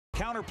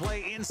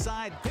counterplay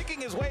inside,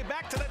 picking his way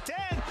back to the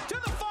 10, to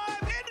the 5.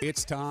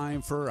 It's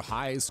time for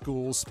high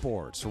school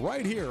sports,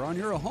 right here on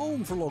your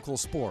home for local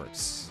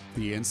sports,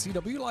 the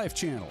NCWLIFE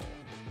Channel.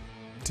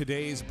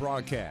 Today's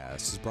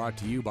broadcast is brought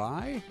to you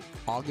by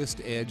August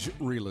Edge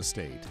Real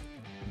Estate,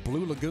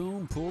 Blue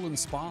Lagoon Pool and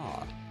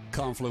Spa,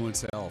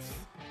 Confluence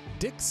Health,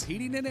 Dick's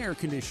Heating and Air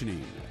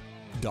Conditioning,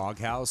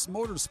 Doghouse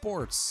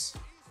Motorsports,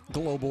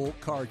 Global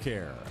Car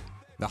Care,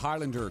 the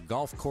Highlander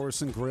Golf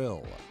Course and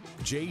Grill,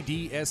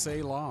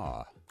 JDSA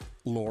Law,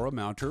 Laura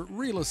Mounter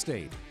Real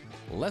Estate,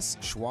 Les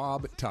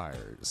Schwab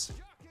Tires,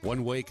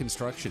 One Way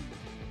Construction,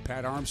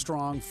 Pat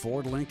Armstrong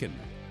Ford Lincoln,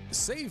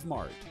 Save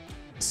Mart,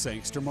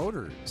 Sangster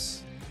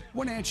Motors,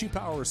 Wenatchee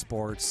Power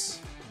Sports,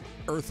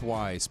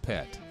 Earthwise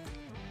Pet,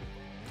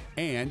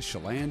 and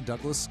Chelan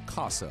Douglas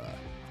Casa.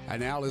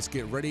 And now let's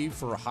get ready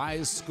for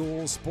high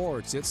school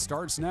sports. It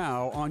starts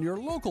now on your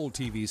local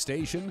TV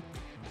station,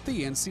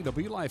 the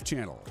NCWLIFE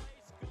Channel.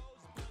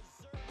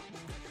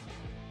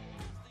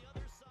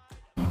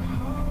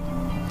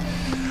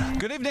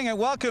 Good evening and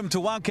welcome to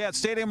Wildcat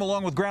Stadium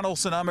along with Grant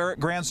Olson. I'm Eric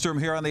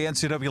Granstrom here on the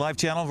NCWLIFE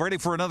Channel, ready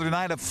for another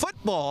night of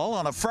football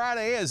on a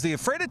Friday as the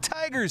Ephrata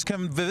Tigers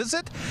come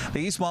visit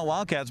the Eastmont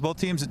Wildcats. Both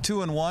teams at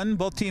 2-1.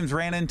 Both teams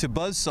ran into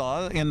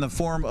buzzsaw in the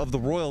form of the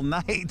Royal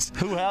Knights.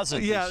 Who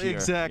hasn't? Yeah,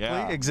 this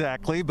year?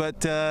 exactly.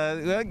 But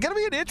going to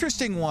be an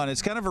interesting one.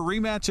 It's kind of a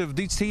rematch of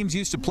these teams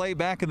used to play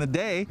back in the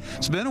day.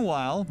 It's been a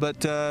while,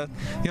 but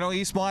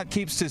Eastmont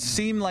keeps to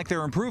seem like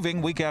they're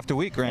improving week after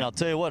week. Grant. And I'll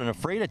tell you what, an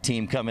Ephrata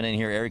team coming in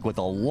here, Eric, with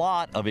a lot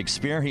of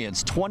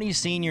experience. 20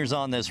 seniors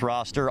on this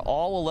roster,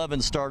 all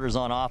 11 starters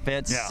on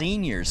offense,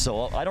 seniors.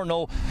 So I don't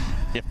know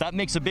if that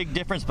makes a big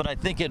difference, but I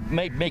think it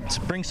may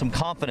bring some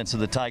confidence to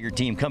the Tiger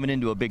team coming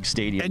into a big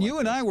stadium. And you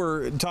and I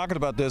were talking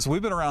about this.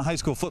 We've been around high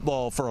school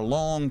football for a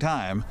long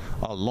time,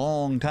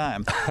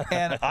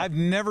 and I've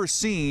never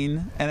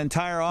seen an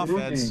entire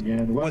offense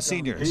with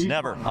seniors.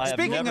 Never.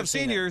 Speaking of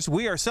seniors,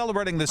 we are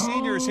celebrating the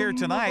seniors here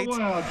tonight,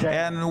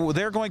 and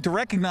they're going to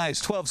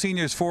recognize 12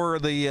 seniors for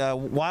the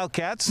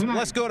Wildcats.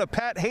 Let's go to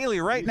Pat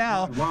Haley right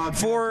now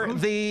for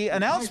the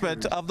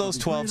announcement of those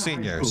 12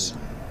 seniors.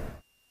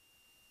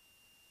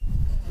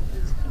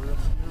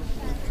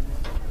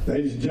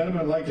 Ladies and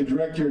gentlemen, I'd like to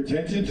direct your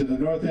attention to the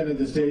north end of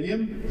the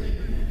stadium,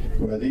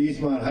 where the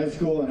Eastmont High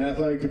School and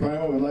Athletic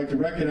Department would like to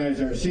recognize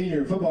our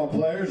senior football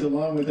players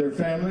along with their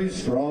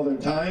families for all their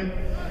time,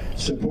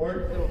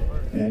 support,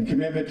 and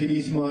commitment to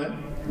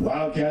Eastmont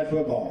Wildcat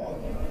football.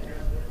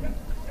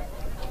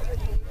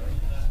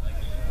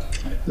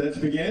 Let's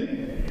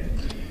begin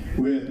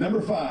with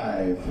number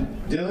 5,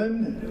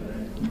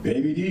 Dylan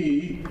Baby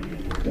D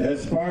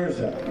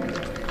Esparza.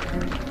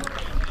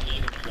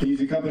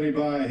 He's accompanied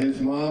by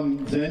his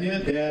mom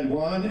Xenia, dad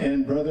Juan,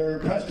 and brother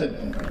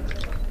Preston.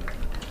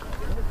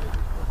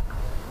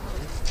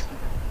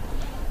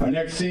 Our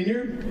next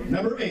senior,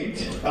 number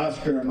 8,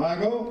 Oscar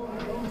Mago,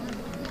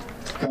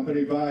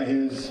 accompanied by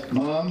his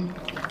mom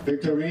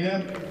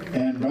Victorina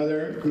and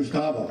brother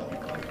Gustavo.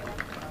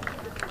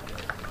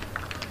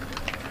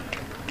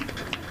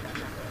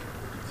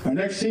 Our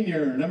next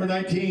senior, number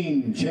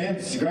 19,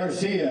 Chance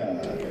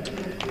Garcia,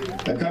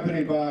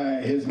 accompanied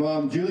by his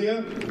mom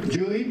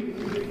Julie,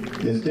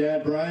 his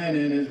dad Brian,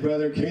 and his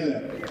brother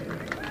Caleb.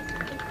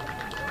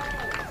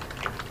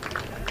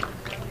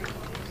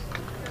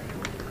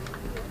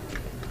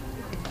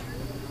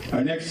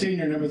 Our next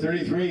senior, number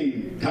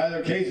 33,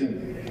 Tyler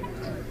Kazin,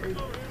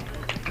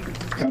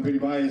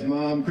 accompanied by his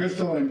mom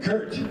Crystal and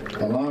Kurt,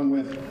 along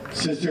with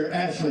sister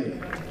Ashley.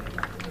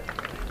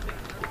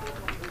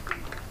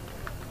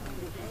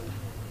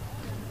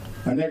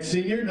 Our next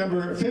senior,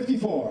 number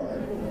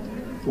 54,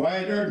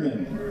 Wyatt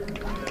Erdman,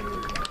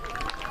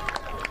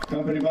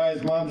 accompanied by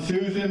his mom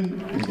Susan,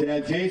 his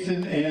dad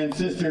Jason, and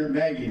sister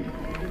Maggie.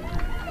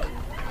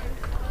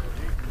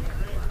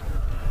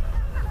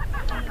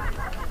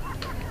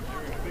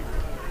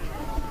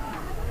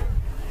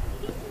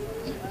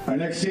 Our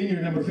next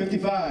senior, number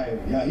 55,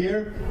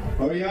 Yahir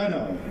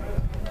Oriano,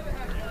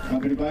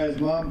 accompanied by his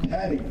mom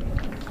Patty.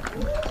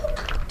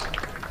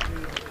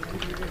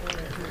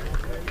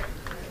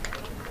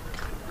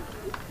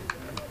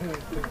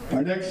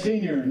 Our next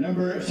senior,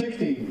 number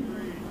 60,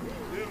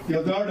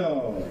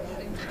 Gildardo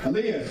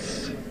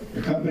Elias,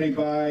 accompanied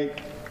by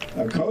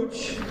a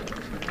coach.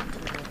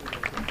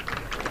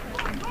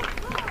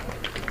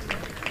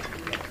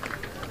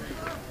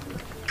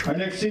 Our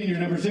next senior,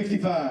 number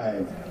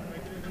 65,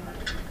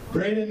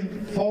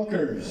 Braden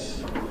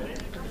Folkers,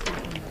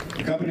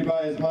 accompanied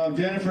by his mom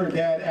Jennifer,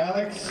 dad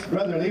Alex,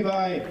 brother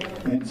Levi,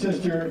 and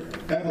sister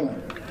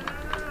Evelyn.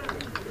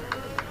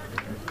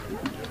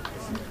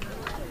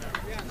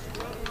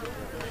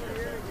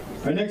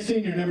 Our next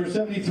senior, number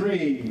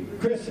 73,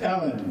 Chris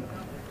Allen,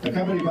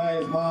 accompanied by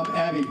his mom,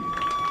 Abby.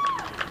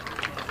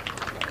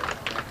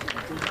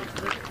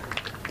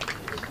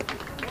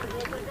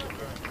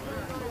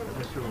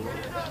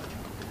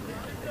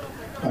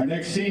 Our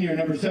next senior,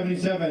 number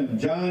 77,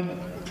 John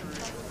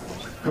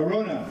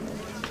Corona,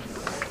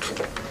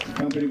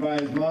 accompanied by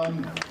his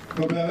mom,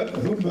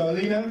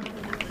 Hubalina,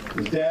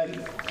 his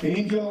dad,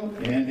 Angel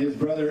and his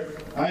brother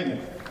Ivan.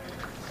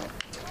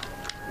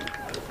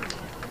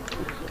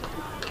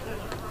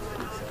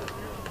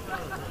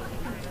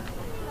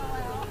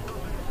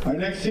 Our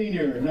next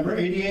senior, number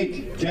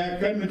 88, Jack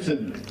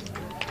Gudmundson,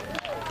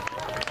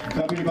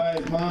 accompanied by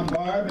his mom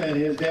Barb and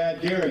his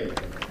dad Gary.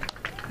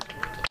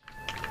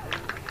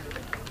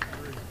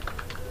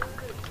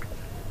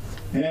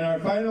 And our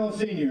final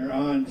senior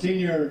on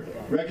senior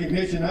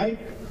recognition night,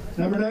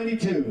 number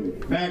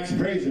 92, Max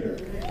Fraser,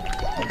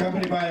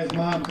 accompanied by his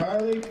mom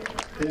Carly,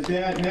 his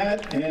dad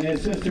Matt, and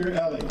his sister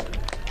Ellie.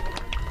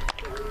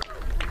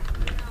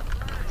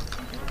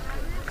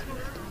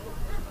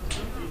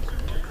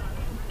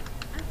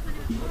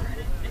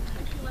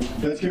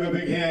 Let's give a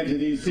big hand to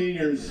these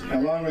seniors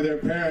along with their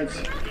parents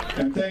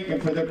and thank them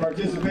for their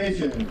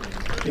participation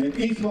in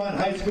Eastmont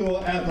High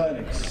School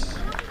athletics.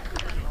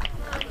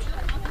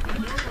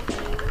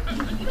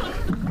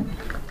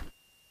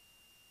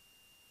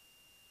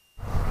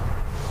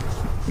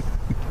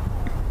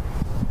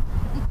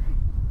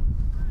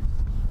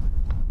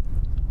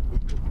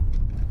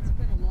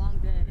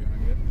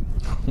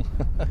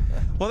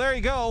 Well, there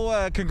you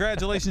go.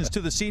 Congratulations to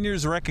the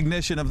seniors.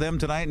 Recognition of them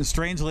tonight, and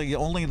strangely,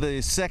 only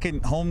the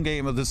second home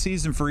game of the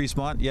season for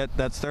Eastmont. Yet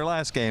that's their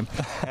last game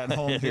at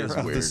home here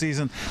of the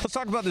season. Let's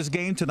talk about this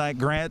game tonight,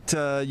 Grant.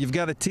 You've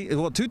got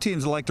two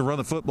teams that like to run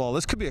the football.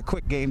 This could be a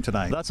quick game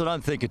tonight. That's what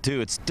I'm thinking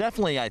too. It's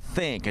definitely, I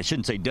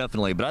shouldn't say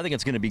definitely, but I think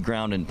it's going to be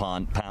ground and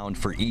pound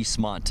for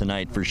Eastmont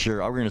tonight for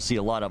sure. We're going to see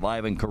a lot of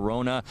Ivan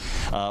Corona.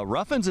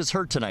 Ruffins is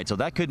hurt tonight, so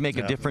that could make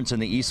a difference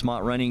in the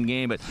Eastmont running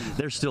game. But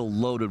they're still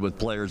loaded with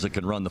players that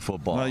can run the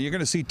football. Well, you're going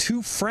to see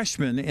two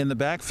freshmen in the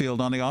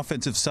backfield on the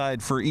offensive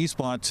side for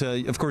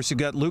Eastmont. Of course, you've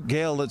got Luke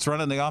Gale that's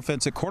running the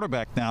offense at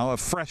quarterback now, a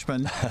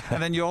freshman.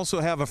 And then you also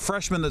have a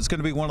freshman that's going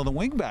to be one of the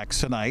wingbacks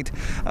tonight.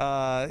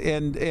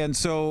 And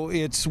so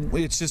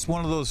it's just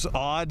one of those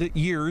odd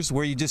years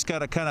where you just got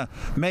to kind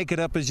of make it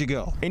up as you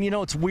go. And,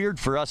 it's weird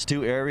for us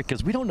too, Eric,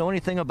 because we don't know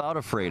anything about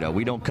Ephrata.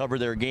 We don't cover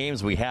their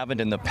games. We haven't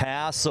in the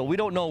past. So we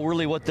don't know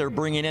really what they're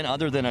bringing in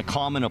other than a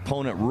common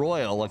opponent,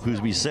 Royal. Like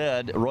we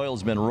said,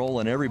 Royal's been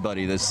rolling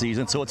everybody this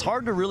season. So it's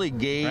hard to really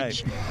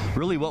gauge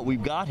really what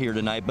we've got here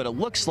tonight, but it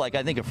looks like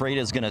I think Ephrata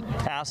is going to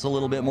pass a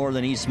little bit more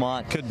than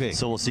Eastmont. Could be.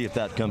 So we'll see if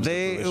that comes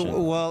to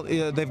fruition. Well,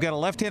 they've got a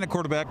left-handed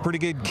quarterback, pretty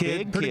good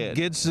kid, pretty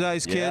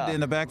good-sized kid in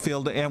the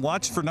backfield, and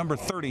watch for number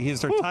 30. He's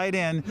their tight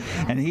end,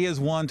 and he is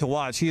one to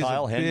watch. He is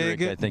Kyle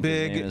a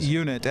big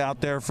unit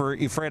out there for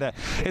Ephrata.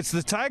 It's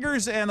the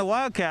Tigers and the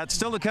Wildcats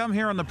still to come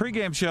here on the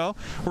pregame show.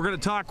 We're going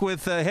to talk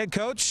with head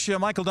coach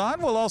Michael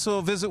Don. We'll also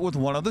visit with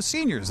one of the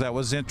seniors that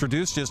was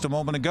introduced just a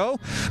moment ago,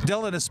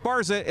 Dylan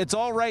Esparza. It's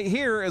all right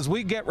here as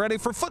we get ready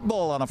for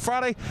football on a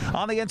Friday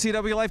on the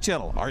NCWLIFE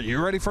Channel. Are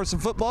you ready for some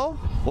football?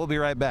 We'll be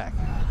right back.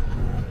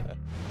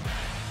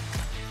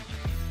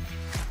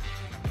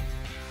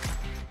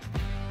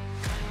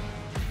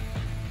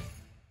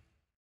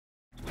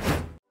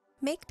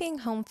 Make being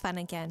home fun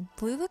again.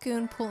 Blue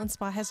Lagoon Pool and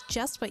Spa has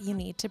just what you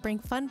need to bring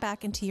fun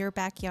back into your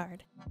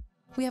backyard.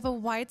 We have a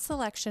wide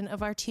selection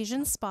of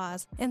artesian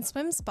spas and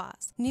swim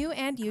spas, new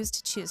and used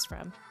to choose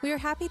from. We are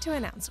happy to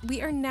announce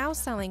we are now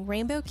selling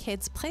Rainbow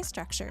Kids play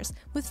structures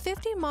with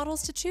 50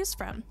 models to choose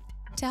from.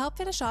 To help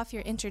finish off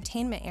your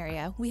entertainment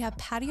area, we have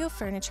patio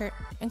furniture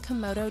and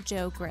Komodo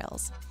Joe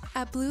grills.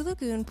 At Blue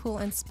Lagoon Pool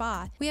and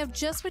Spa, we have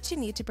just what you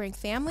need to bring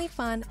family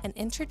fun and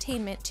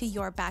entertainment to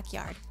your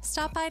backyard.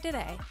 Stop by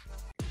today.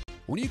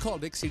 When you call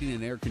Dick's Heating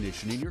and Air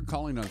Conditioning, you're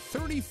calling on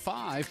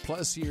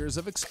 35-plus years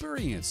of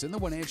experience in the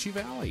Wenatchee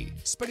Valley.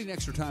 Spending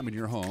extra time in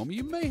your home,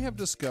 you may have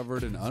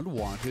discovered an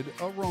unwanted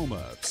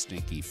aroma.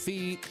 Stinky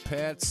feet,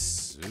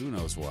 pets, who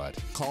knows what.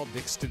 Call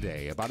Dick's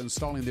today about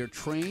installing their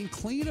Train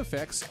Clean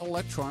Effects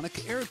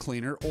electronic air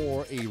cleaner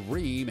or a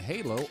Rheem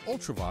Halo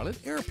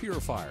ultraviolet air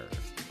purifier.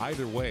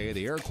 Either way,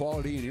 the air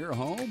quality in your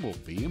home will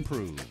be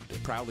improved.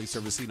 Proudly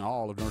servicing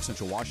all of North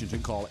Central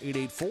Washington, call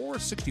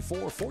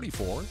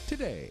 884-6444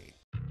 today.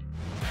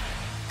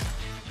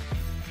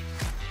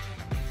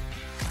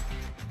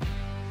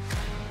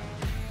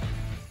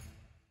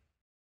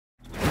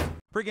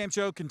 Pre-game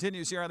show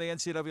continues here on the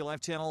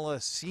NCWLIFE Channel.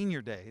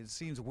 Senior Day. It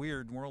seems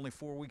weird. We're only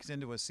 4 weeks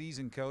into a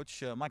season,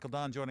 Coach. Michael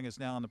Don joining us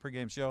now on the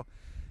pre-game show.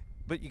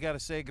 But you got to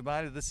say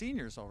goodbye to the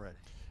seniors already.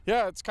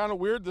 Yeah, it's kind of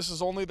weird. This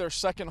is only their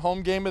second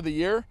home game of the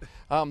year.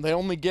 They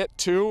only get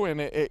two, and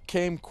it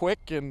came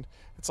quick, and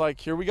it's like,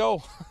 here we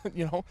go,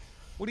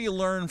 What do you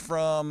learn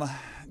from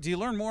 – do you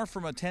learn more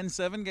from a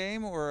 10-7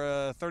 game or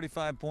a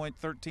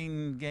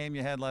 35-13 game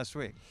you had last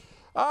week?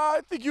 I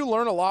think you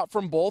learn a lot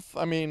from both.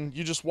 I mean,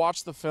 you just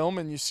watch the film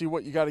and you see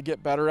what you got to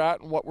get better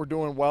at and what we're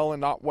doing well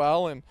and not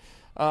well. And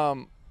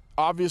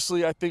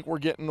obviously, I think we're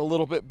getting a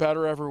little bit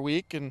better every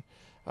week, and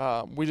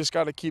we just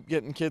got to keep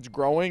getting kids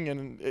growing.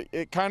 And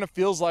it kind of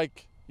feels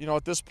like,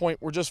 at this point,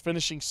 we're just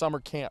finishing summer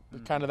camp,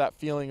 kind of that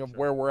feeling of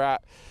where we're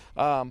at.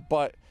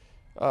 But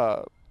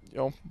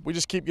we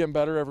just keep getting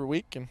better every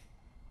week, and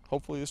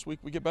hopefully this week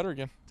we get better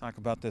again. Talk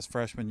about this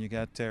freshman you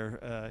got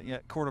there,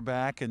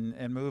 quarterback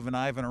and moving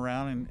Ivan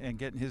around and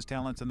getting his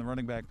talents in the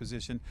running back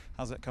position.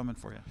 How's that coming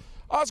for you?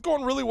 It's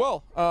going really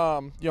well.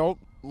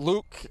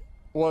 Luke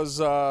was,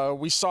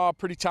 we saw a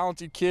pretty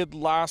talented kid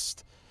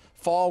last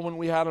fall when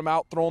we had him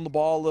out throwing the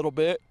ball a little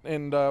bit,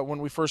 and when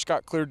we first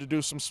got cleared to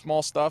do some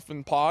small stuff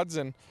in pods,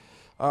 and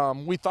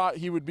we thought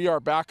he would be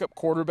our backup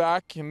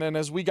quarterback. And then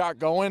as we got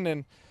going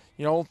and,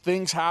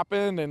 things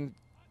happened, and,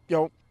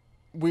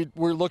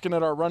 we're looking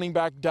at our running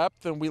back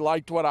depth, and we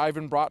liked what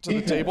Ivan brought to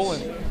the table,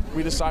 and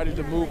we decided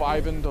to move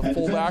Ivan to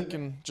fullback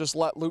and just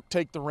let Luke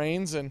take the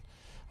reins, and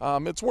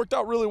it's worked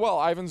out really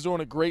well. Ivan's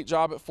doing a great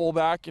job at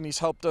fullback, and he's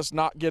helped us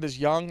not get as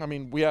young. I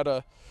mean, we got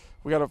a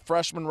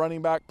freshman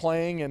running back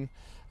playing, and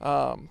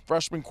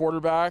freshman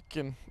quarterback,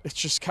 and it's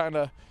just kind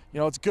of,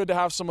 it's good to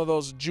have some of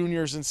those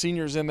juniors and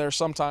seniors in there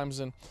sometimes,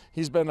 and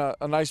he's been a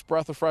nice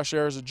breath of fresh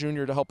air as a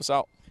junior to help us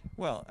out.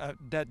 Well,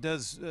 that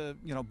does,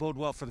 bode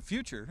well for the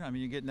future. I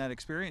mean, you're getting that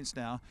experience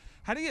now.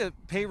 How do you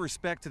pay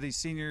respect to these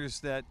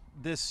seniors that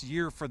this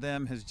year for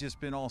them has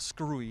just been all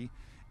screwy,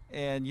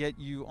 and yet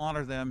you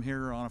honor them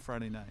here on a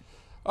Friday night?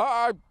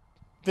 I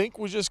think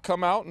we just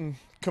come out and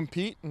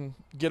compete and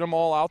get them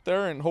all out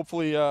there, and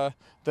hopefully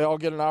they all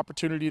get an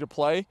opportunity to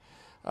play.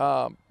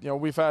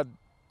 We've had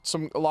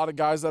a lot of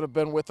guys that have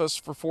been with us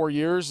for 4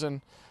 years,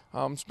 and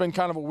it's been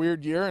kind of a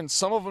weird year, and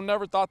some of them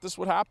never thought this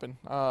would happen.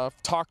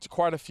 I've talked to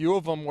quite a few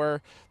of them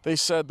where they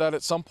said that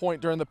at some point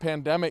during the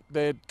pandemic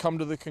they had come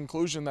to the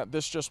conclusion that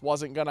this just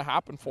wasn't going to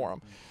happen for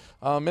them.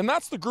 And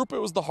that's the group it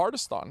was the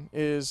hardest on.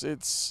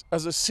 It's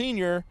as a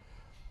senior,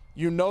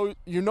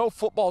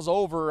 football's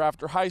over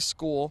after high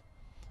school,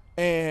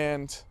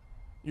 and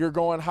you're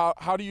going,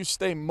 how do you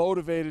stay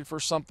motivated for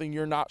something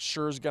you're not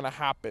sure is going to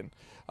happen?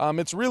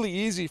 It's really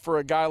easy for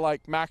a guy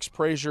like Max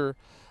Frazier,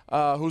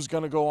 who's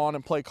going to go on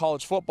and play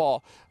college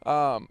football.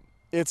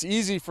 It's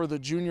easy for the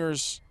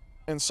juniors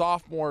and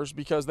sophomores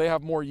because they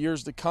have more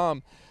years to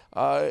come.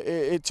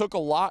 It took a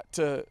lot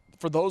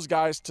for those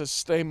guys to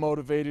stay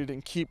motivated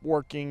and keep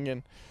working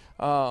and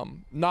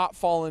not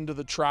fall into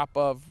the trap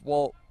of,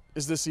 well,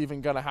 is this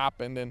even going to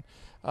happen? And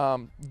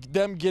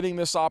them getting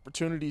this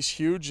opportunity is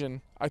huge,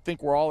 and I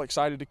think we're all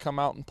excited to come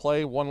out and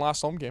play one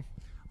last home game.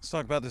 Let's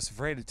talk about this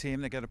Ephrata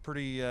team. They got a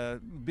pretty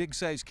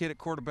big-sized kid at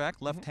quarterback,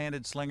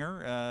 left-handed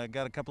slinger.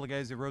 Got a couple of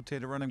guys that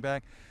rotate a running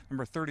back.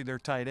 Number 30, their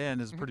tight end,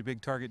 is a pretty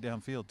big target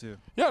downfield too.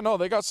 Yeah, no,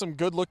 they got some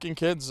good-looking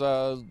kids.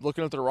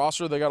 Looking at their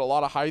roster, they got a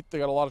lot of height. They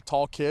got a lot of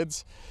tall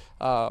kids.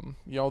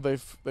 They've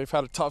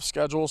had a tough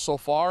schedule so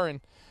far,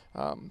 and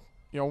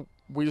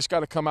we just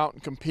got to come out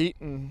and compete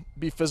and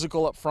be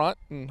physical up front,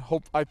 and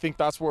I think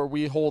that's where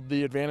we hold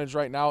the advantage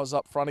right now, is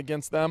up front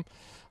against them.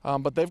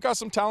 But they've got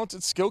some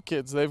talented skill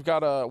kids. They've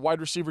got a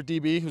wide receiver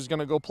DB who's going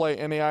to go play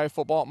NAIA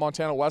football at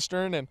Montana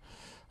Western, and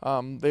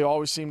they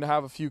always seem to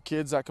have a few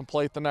kids that can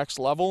play at the next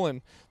level,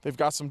 and they've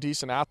got some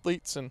decent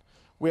athletes, and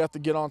we have to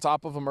get on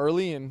top of them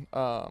early, and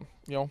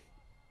yeah.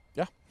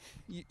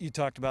 You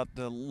talked about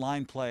the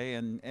line play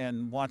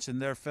and watching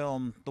their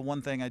film. The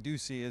one thing I do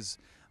see is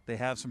they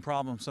have some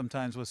problems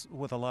sometimes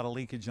with a lot of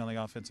leakage on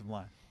the offensive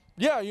line.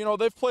 Yeah,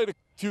 they've played a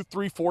few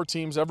 3-4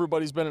 teams.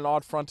 Everybody's been an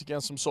odd front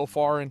against them so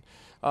far, and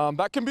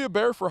that can be a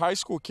bear for high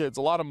school kids.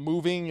 A lot of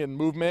moving and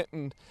movement,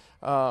 and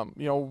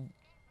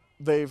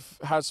they've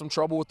had some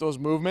trouble with those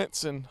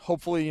movements, and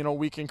hopefully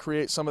we can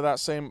create some of that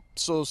same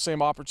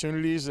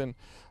opportunities and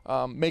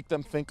make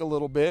them think a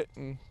little bit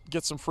and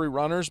get some free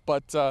runners.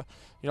 But I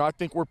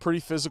think we're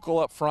pretty physical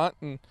up front,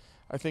 and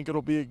I think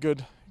it'll be a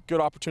good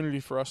opportunity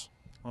for us.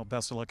 Well,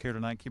 best of luck here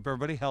tonight. Keep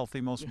everybody healthy.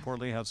 Most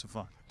importantly, have some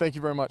fun. Thank you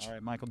very much. All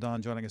right, Michael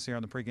Don joining us here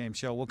on the pregame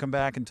show. We'll come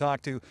back and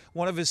talk to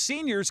one of his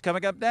seniors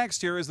coming up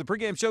next here as the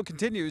pregame show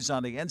continues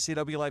on the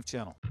NCWLIFE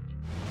Channel.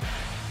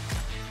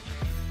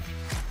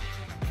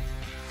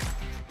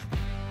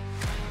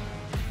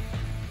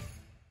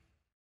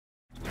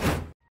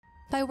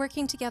 By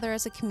working together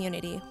as a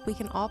community, we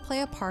can all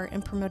play a part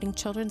in promoting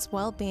children's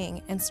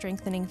well-being and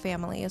strengthening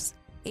families.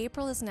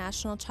 April is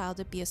National Child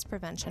Abuse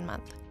Prevention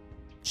Month.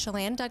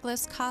 Chelan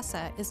Douglas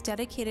CASA is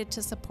dedicated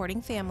to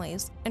supporting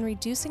families and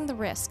reducing the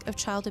risk of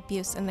child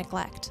abuse and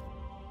neglect.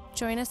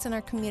 Join us in our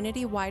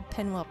community-wide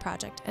Pinwheel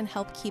project and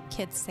help keep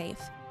kids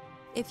safe.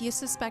 If you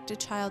suspect a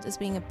child is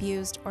being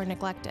abused or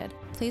neglected,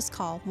 please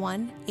call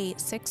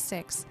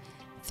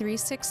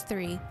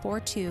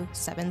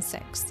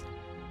 1-866-363-4276.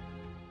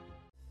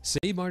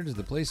 Save Mart is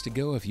the place to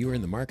go if you are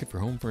in the market for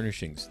home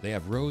furnishings. They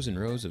have rows and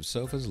rows of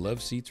sofas,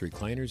 love seats,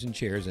 recliners, and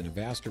chairs, and a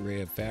vast array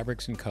of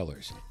fabrics and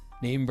colors.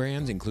 Name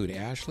brands include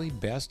Ashley,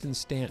 Best, and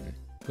Stanton.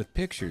 With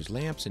pictures,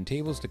 lamps, and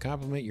tables to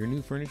complement your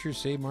new furniture,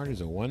 Save Mart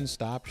is a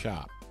one-stop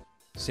shop.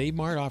 Save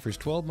Mart offers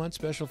 12-month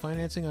special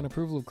financing on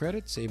approval of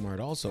credit. Save Mart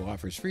also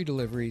offers free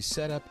delivery,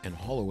 setup, and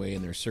haul away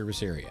in their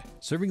service area.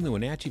 Serving the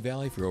Wenatchee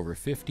Valley for over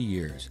 50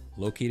 years.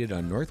 Located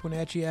on North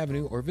Wenatchee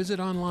Avenue, or visit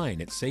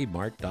online at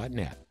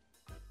savemart.net.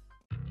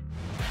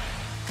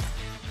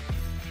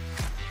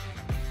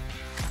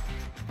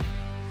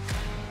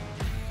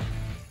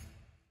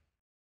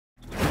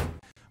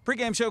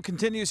 Pre-game show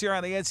continues here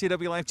on the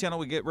NCWLIFE Channel.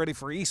 We get ready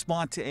for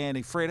Eastmont and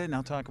Ephrata.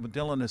 Now talking with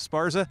Dylan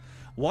Esparza,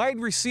 wide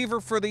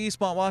receiver for the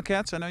Eastmont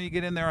Wildcats. I know you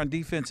get in there on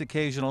defense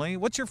occasionally.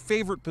 What's your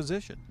favorite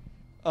position?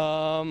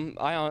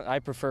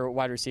 I prefer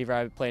wide receiver.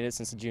 I've played it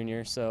since a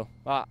junior. So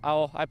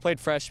I played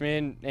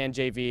freshman and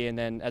JV, and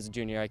then as a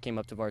junior I came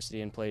up to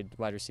varsity and played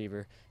wide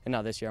receiver. And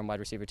now this year I'm wide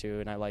receiver too,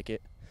 and I like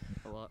it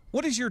a lot.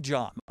 What is your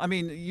job? I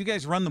mean, you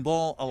guys run the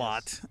ball a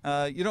lot.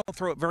 You don't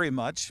throw it very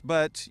much,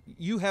 but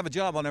you have a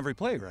job on every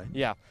play, right?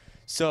 Yeah.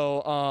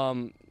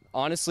 So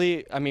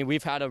honestly, I mean,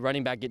 we've had a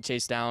running back get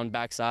chased down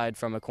backside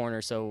from a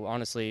corner. So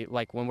honestly,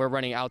 like when we're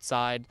running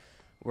outside,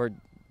 we're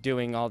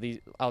doing all these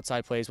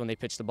outside plays when they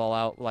pitch the ball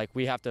out. Like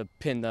we have to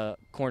pin the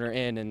corner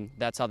in, and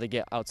that's how they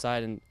get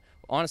outside. And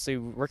honestly,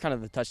 we're kind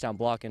of the touchdown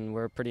block, and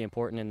we're pretty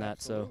important in that.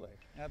 Absolutely.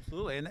 So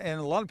absolutely, and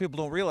a lot of people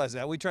don't realize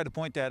that. We try to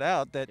point that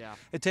out, that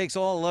it takes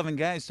all 11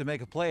 guys to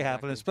make a play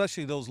happen,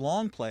 especially those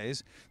long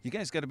plays. You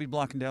guys got to be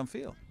blocking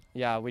downfield.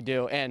 Yeah, we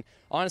do. And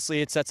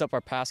honestly, it sets up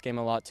our pass game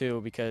a lot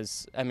too,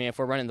 because I mean, if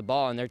we're running the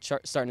ball and they're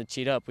starting to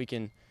cheat up, we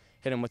can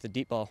hit them with a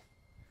deep ball.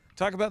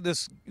 Talk about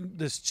this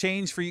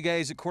change for you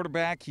guys at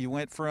quarterback. You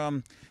went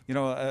from, you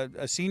know,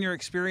 a senior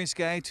experienced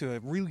guy to a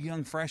really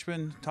young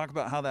freshman. Talk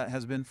about how that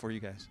has been for you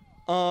guys.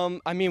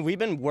 I mean, we've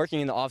been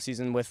working in the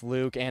offseason with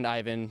Luke and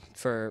Ivan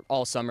for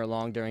all summer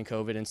long during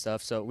COVID and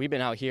stuff. So we've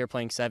been out here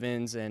playing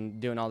sevens and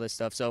doing all this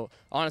stuff. So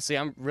honestly,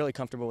 I'm really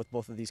comfortable with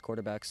both of these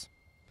quarterbacks.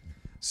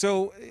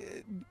 So,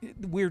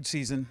 weird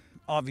season,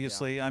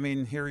 obviously. Yeah. I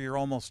mean, here you're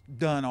almost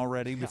done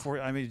already. Before,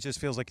 I mean, it just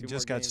feels like it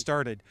just got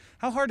started.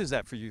 How hard is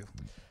that for you?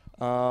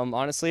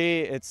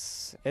 Honestly,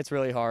 it's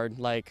really hard.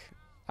 Like,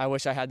 I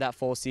wish I had that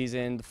full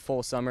season,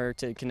 full summer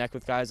to connect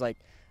with guys. Like,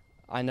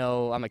 I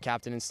know I'm a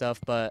captain and stuff,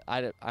 but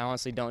I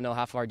honestly don't know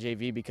half of our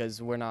JV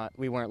because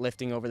we weren't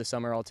lifting over the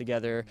summer all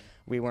together.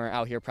 We weren't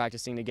out here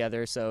practicing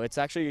together. So it's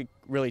actually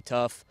really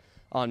tough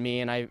on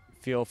me, and I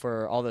feel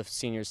for all the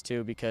seniors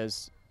too,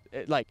 because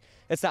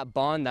it's that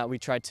bond that we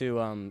try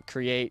to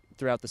create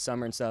throughout the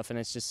summer and stuff, and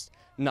it's just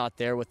not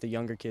there with the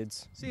younger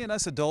kids. See, and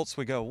us adults,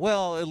 we go,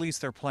 well, at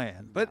least they're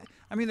playing. But,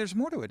 I mean, there's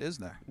more to it,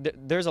 isn't there?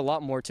 There's a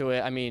lot more to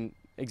it. I mean,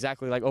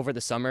 exactly, like over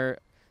the summer,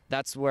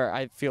 that's where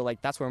I feel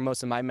like that's where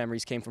most of my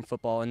memories came from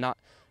football, and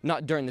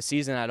not during the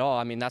season at all.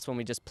 I mean, that's when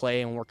we just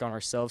play and work on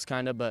ourselves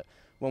kind of, but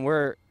when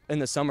we're in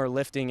the summer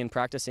lifting and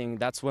practicing,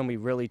 that's when we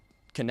really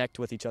connect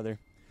with each other.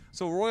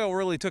 So Royal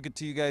really took it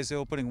to you guys the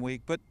opening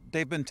week, but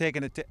they've been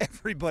taking it to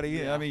everybody.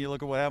 Yeah. I mean, you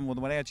look at what happened with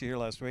Wenatchee here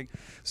last week.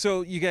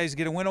 So you guys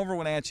get a win over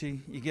Wenatchee.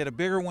 You get a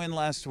bigger win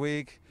last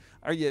week.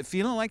 Are you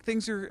feeling like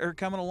things are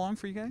coming along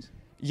for you guys?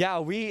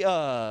 Yeah,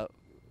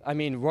 I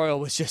mean, Royal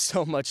was just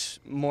so much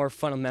more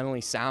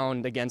fundamentally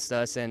sound against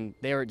us, and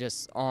they were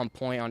just on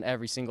point on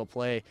every single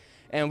play.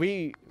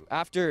 And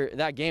after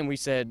that game, we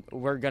said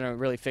we're going to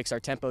really fix our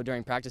tempo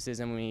during practices,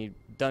 and we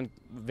done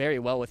very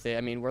well with it.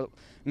 I mean, we're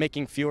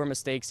making fewer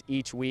mistakes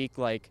each week.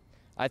 Like,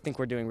 I think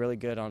we're doing really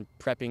good on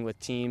prepping with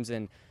teams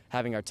and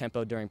having our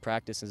tempo during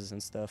practices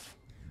and stuff.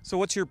 So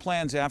what's your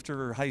plans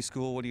after high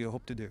school? What do you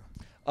hope to do?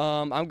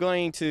 I'm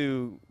going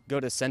to go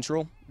to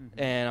Central,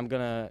 and I'm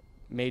going to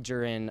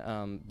major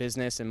in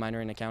business and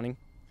minor in accounting.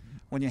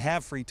 When you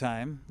have free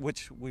time,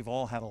 which we've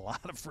all had a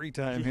lot of free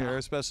time here,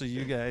 especially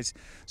you guys.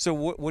 So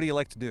what do you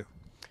like to do?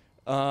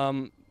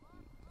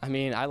 I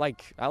mean, I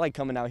like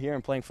coming out here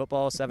and playing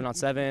football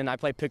 7-on-7. I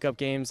play pickup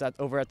games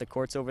over at the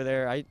courts over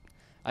there. I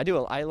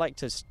like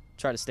to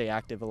try to stay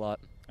active a lot.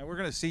 And we're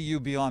going to see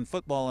you beyond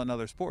football and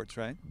other sports,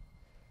 right?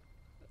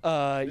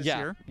 This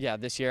year? Yeah,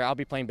 this year. I'll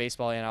be playing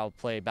baseball and I'll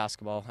play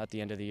basketball at the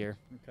end of the year.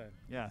 Okay.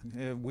 Yeah,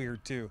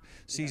 weird too.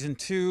 Season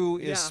 2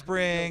 is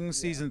spring.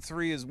 Season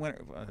 3 is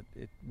winter.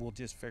 We'll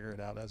just figure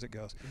it out as it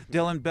goes.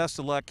 Dylan, best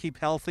of luck. Keep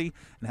healthy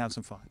and have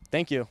some fun.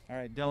 Thank you. All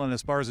right, Dylan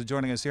Esparza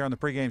joining us here on the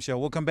pregame show.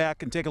 We'll come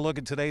back and take a look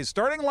at today's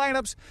starting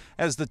lineups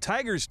as the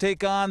Tigers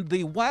take on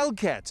the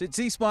Wildcats. It's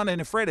Eastmont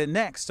and Ephrata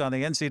next on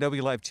the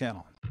NCWLIFE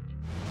Channel.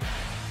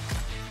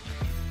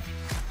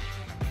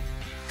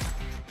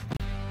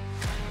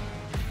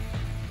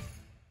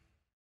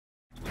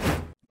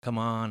 Come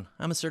on,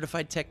 I'm a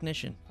certified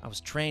technician. I was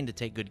trained to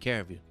take good care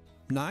of you.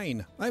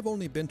 9. I've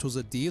only been to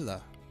the dealer.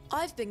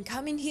 I've been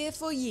coming here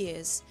for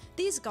years.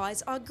 These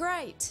guys are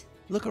great.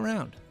 Look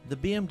around. The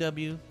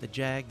BMW, the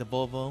Jag, the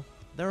Volvo,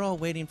 they're all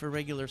waiting for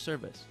regular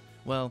service.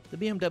 Well, the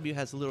BMW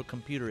has a little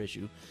computer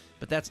issue,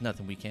 but that's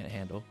nothing we can't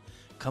handle.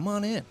 Come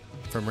on in.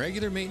 From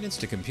regular maintenance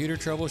to computer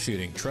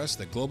troubleshooting, trust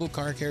the Global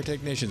Car Care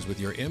technicians with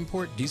your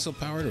import,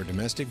 diesel-powered, or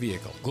domestic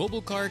vehicle.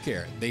 Global Car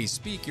Care. They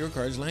speak your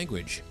car's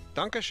language.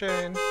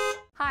 Dankeschön.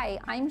 Hi,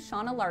 I'm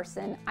Shauna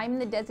Larson. I'm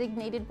the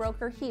designated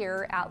broker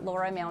here at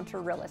Laura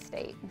Mounter Real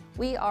Estate.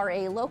 We are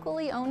a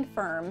locally owned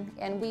firm,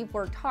 and we've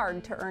worked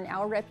hard to earn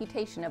our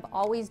reputation of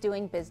always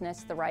doing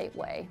business the right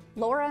way.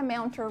 Laura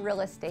Mounter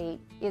Real Estate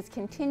is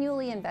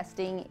continually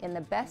investing in the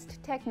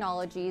best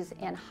technologies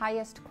and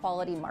highest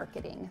quality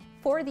marketing.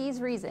 For these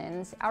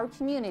reasons, our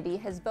community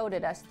has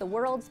voted us the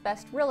world's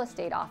best real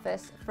estate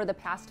office for the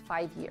past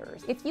 5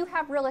 years. If you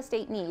have real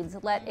estate needs,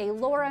 let a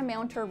Laura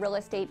Mounter Real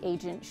Estate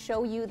agent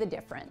show you the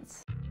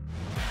difference.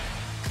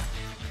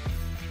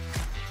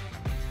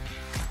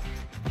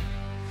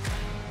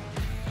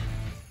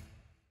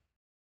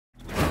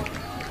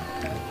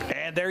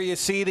 And there you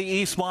see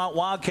the Eastmont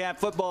Wildcat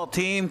football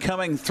team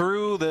coming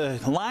through the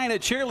line of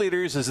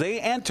cheerleaders as they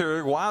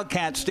enter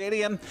Wildcat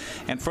Stadium.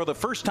 And for the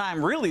first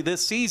time really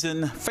this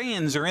season,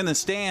 fans are in the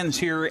stands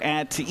here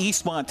at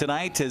Eastmont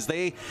tonight as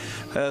they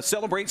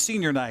celebrate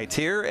senior night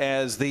here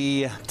as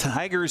the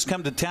Tigers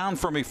come to town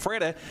from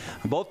Ephrata.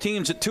 Both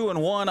teams at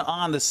 2-1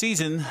 on the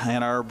season.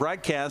 And our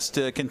broadcast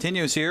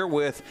continues here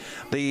with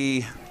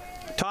the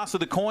toss of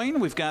the coin.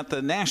 We've got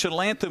the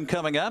national anthem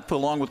coming up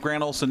along with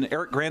Grant Olson,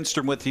 Eric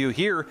Granstrom with you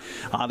here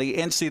on the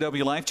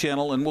NCWLIFE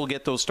Channel, and we'll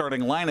get those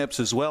starting lineups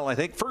as well. I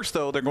think first,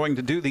 though, they're going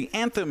to do the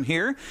anthem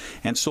here,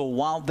 and so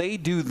while they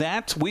do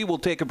that, we will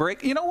take a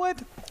break. You know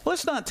what?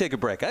 Let's not take a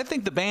break. I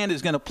think the band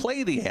is going to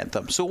play the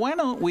anthem, so why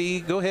don't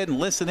we go ahead and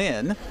listen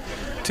in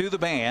to the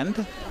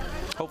band.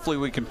 Hopefully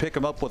we can pick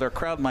them up with our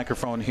crowd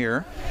microphone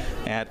here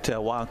at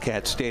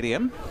Wildcat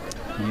Stadium.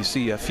 You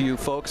see a few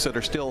folks that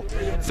are still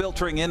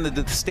filtering into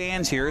the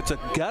stands here. It's a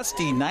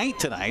gusty night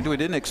tonight. We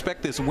didn't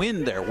expect this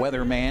wind there,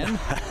 weatherman.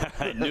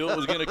 I knew it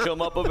was going to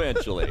come up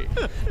eventually.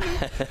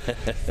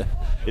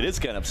 It is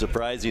kind of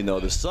surprising, though.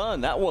 The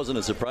sun, that wasn't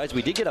a surprise.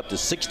 We did get up to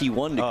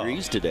 61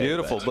 degrees today.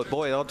 Beautiful. But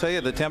boy, I'll tell you,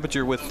 the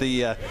temperature with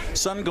the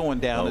sun going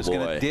down is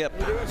going to dip.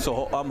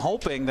 So I'm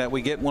hoping that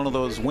we get one of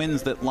those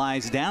winds that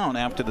lies down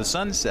after the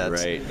sun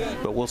sets. Right.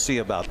 But we'll see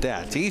about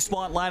that.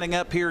 Eastmont lining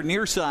up here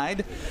near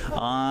side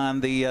on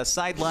the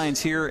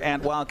sidelines here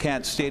at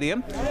Wildcat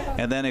Stadium.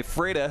 And then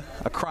Ephrata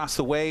across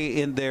the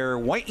way in their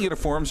white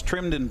uniforms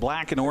trimmed in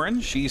black and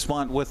orange.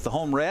 Eastmont with the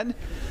home red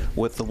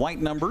with the white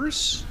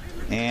numbers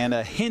and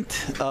a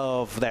hint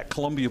of that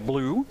Columbia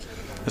blue,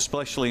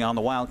 especially on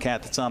the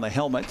Wildcat that's on the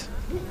helmet.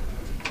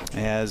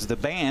 As the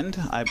band,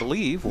 I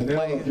believe, will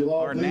play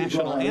our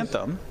national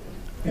anthem.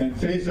 And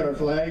face our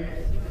flag.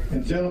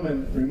 And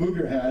gentlemen, remove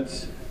your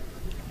hats.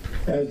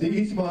 As the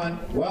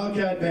Eastmont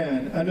Wildcat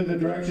Band, under the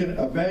direction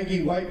of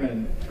Maggie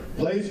Whiteman,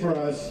 plays for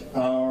us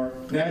our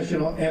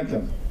national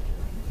anthem.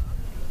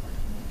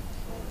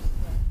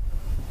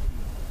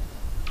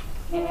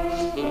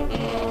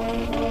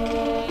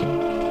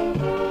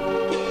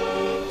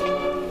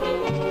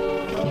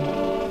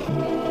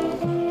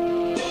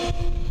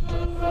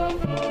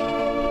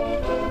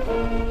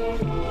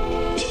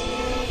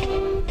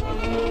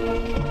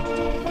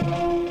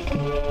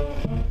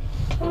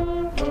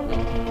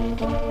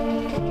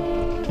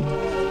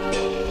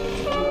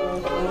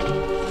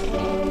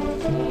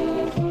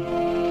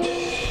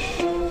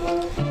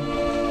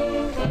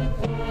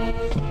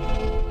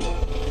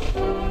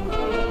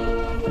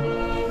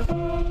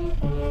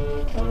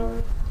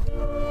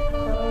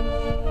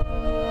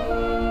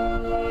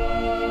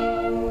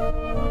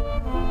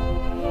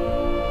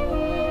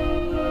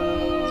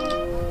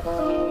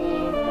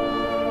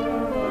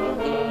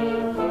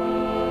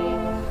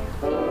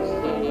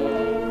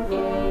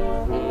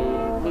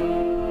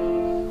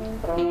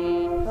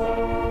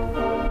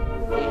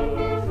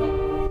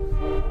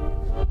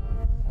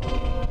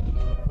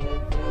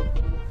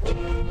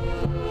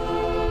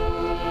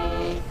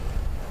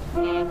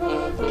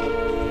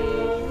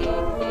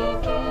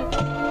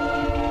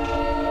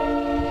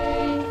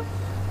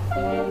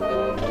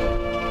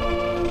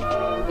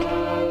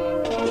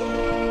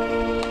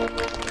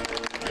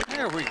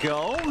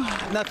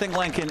 Nothing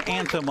like an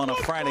anthem on a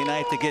Friday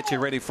night to get you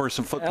ready for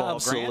some football.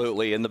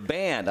 Absolutely. Grant. And the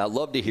band, I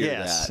love to hear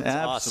yes, that. It's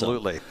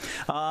absolutely.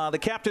 Awesome. The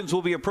captains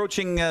will be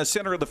approaching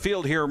center of the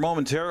field here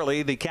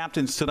momentarily. The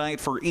captains tonight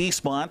for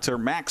Eastmont are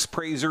Max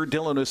Prazer,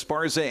 Dylan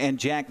Esparza, and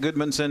Jack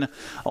Goodmanson,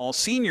 all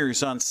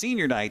seniors on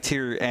senior night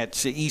here at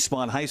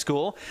Eastmont High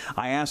School.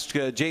 I asked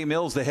Jay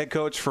Mills, the head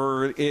coach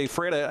for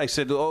Ephrata, I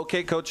said,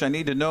 okay, coach, I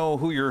need to know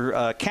who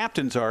your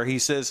captains are. He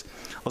says,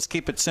 let's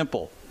keep it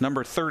simple.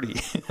 Number 30.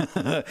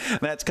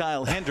 That's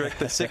Kyle Hendrick,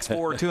 the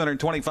 6'4",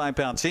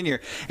 225-pound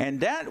senior. And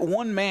that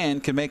one man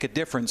can make a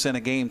difference in a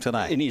game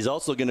tonight. And he's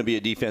also going to be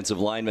a defensive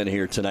lineman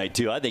here tonight,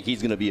 too. I think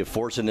he's going to be a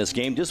force in this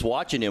game. Just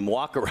watching him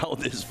walk around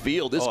this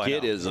field, this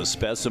kid is a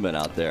specimen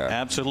out there.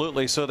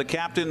 Absolutely. So the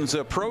captains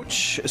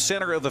approach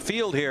center of the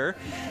field here.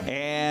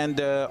 And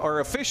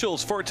our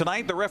officials for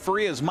tonight, the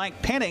referee is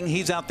Mike Penning.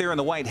 He's out there in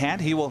the white hat.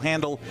 He will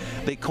handle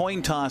the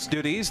coin toss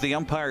duties. The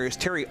umpire is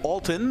Terry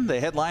Alton. The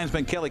head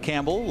linesman, Kelly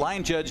Campbell.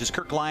 Line judge is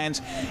Kirk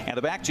Lyons, and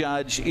the back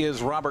judge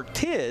is Robert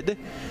Tidd,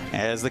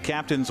 as the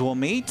captains will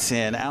meet.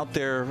 And out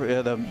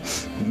there, the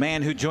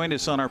man who joined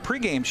us on our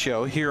pregame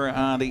show here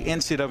on the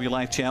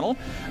NCWLIFE Channel,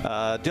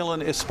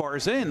 Dylan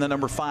Esparza in the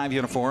number 5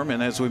 uniform,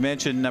 and as we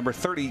mentioned, number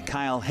 30,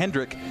 Kyle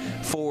Hendrick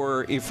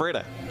for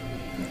Ephrata.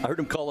 I heard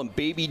him call him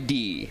Baby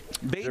D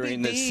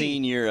during the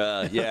senior,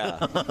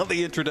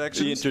 the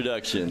introductions. The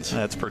introductions.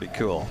 That's pretty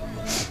cool.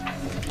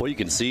 Well, you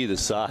can see the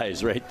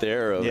size right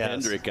there of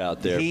Hendrick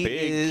out there. He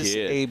big is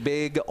kid. a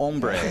big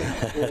hombre.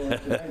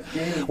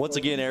 Once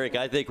again, Eric,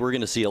 I think we're going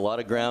to see a lot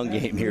of ground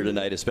game here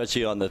tonight,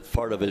 especially on the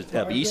part of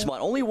Eastmont.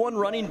 Only one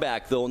running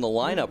back, though, in the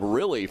lineup,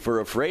 really, for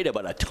Ephrata,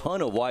 but a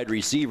ton of wide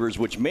receivers,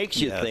 which makes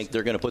you think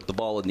they're going to put the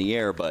ball in the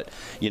air, but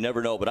you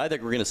never know. But I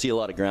think we're going to see a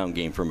lot of ground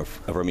game from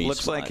Eastmont.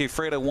 Looks like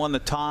Ephrata won the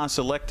toss,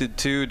 elected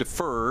to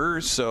defer,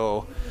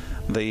 so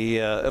The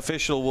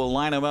official will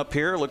line them up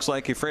here. Looks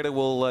like Ephrata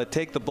will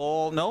take the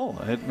ball. No,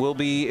 it will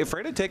be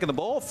Ephrata taking the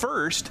ball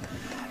first.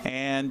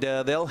 And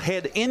they'll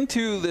head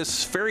into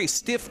this very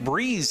stiff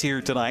breeze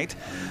here tonight.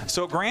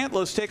 So, Grant,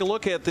 let's take a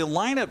look at the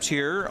lineups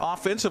here.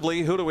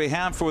 Offensively, who do we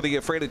have for the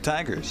Ephrata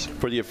Tigers?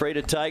 For the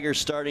Ephrata Tigers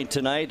starting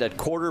tonight, at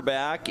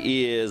quarterback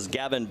is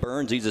Gavin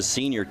Burns. He's a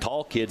senior,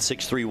 tall kid,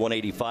 6'3",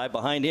 185.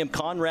 Behind him,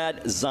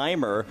 Conrad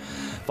Zeimer,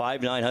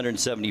 5'9",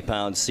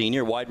 170-pound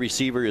senior. Wide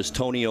receiver is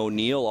Tony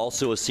O'Neill,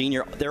 also a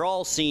senior. They're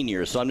all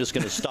seniors, so I'm just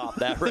going to stop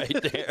that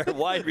right there.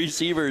 Wide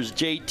receiver is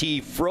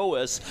J.T.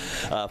 Froas,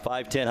 5'10",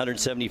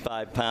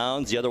 175 pounds.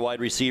 The other wide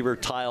receiver,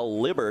 Tyle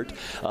Libert,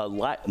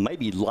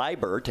 maybe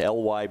Libert,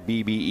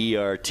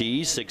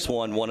 L-Y-B-B-E-R-T,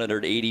 6'1",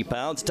 180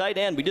 pounds. Tight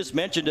end, we just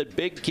mentioned it,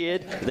 big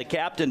kid, the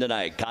captain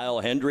tonight, Kyle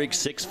Hendricks,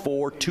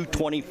 6'4",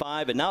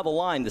 225. And now the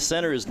line, the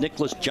center is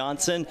Nicholas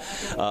Johnson.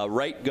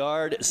 Right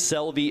guard,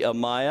 Selvi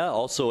Amaya.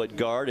 Also at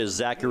guard is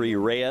Zachary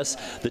Reyes.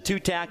 The two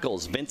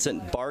tackles,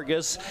 Vincent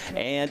Vargas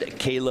and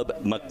Caleb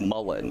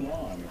McMullen.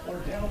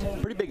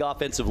 Pretty big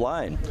offensive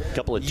line. A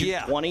couple of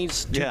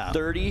 220s,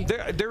 230.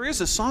 There is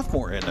a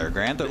sophomore in there,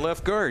 Grant, the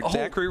left guard.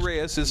 Zachary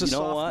Reyes is a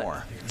sophomore.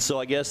 What? So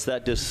I guess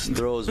that just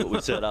throws what we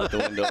said out the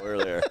window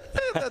earlier.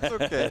 That's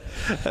okay.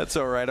 That's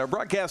all right. Our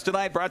broadcast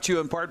tonight brought to you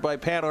in part by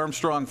Pat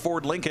Armstrong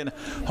Ford Lincoln,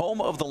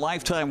 home of the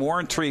lifetime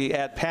warranty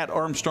at Pat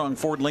Armstrong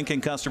Ford Lincoln.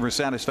 Customer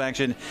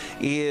satisfaction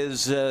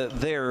is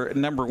their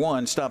number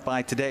one. Stop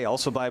by today.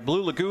 Also by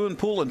Blue Lagoon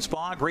Pool and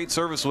Spa. Great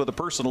service with a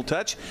personal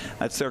touch.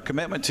 That's their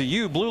commitment to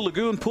you. Blue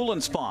Lagoon Pool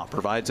and Spa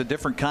provides a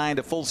different kind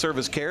of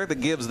full-service care that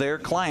gives their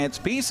clients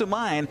peace of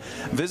mind.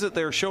 Visit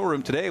their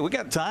showroom today. We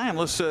got time.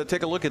 Let's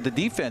take a look at the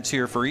defense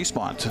here for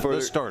Eastmont. For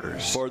the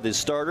starters. For the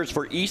starters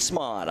for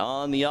Eastmont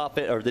on the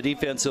the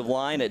defensive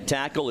line at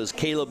tackle is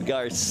Caleb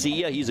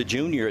Garcia. He's a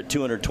junior at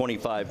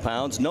 225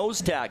 pounds.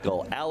 Nose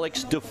tackle,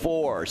 Alex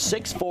DeFore,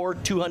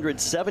 6'4",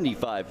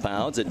 275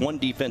 pounds. At one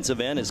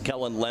defensive end is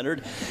Kellen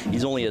Leonard.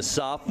 He's only a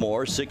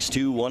sophomore,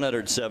 6'2",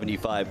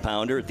 175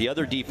 pounder. At the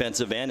other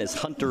defensive end is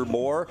Hunter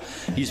Moore.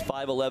 He's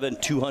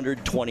 5'11",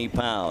 220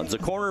 pounds. The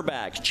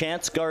cornerbacks,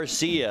 Chance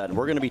Garcia, and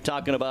we're going to be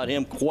talking about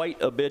him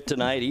quite a bit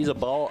tonight. He's a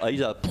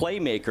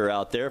playmaker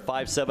out there,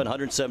 5'7",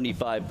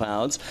 175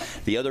 pounds.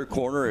 The other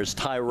corner is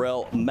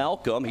Tyrell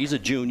Malcolm. He's a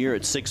junior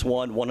at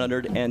 6'1",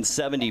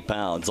 170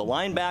 pounds. The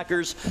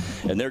linebackers,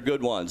 and they're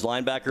good ones.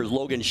 Linebackers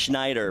Logan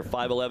Schneider,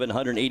 5'11",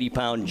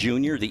 180-pound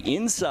junior. The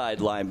inside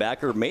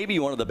linebacker, maybe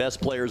one of the best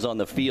players on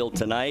the field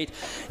tonight,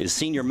 is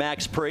senior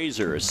Max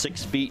Prazer,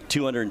 6 feet,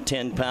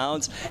 210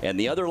 pounds. And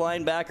the other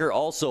linebacker,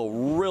 also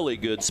really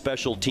good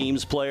special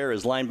teams player,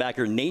 is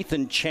linebacker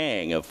Nathan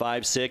Chang, of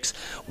 5'6",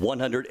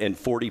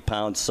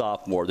 140-pound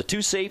sophomore. The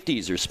two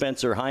safeties are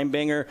Spencer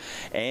Heimbinger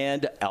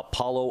and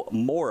Apollo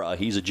Mora.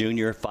 He's a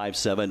junior,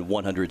 5'7",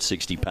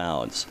 160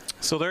 pounds.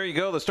 So there you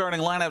go, the starting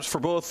lineups for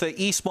both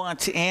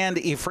Eastmont and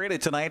Ephrata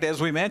tonight.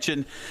 As we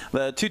mentioned,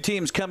 the two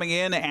teams coming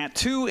in at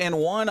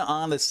 2-1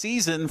 on the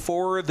season.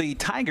 For the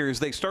Tigers,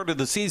 they started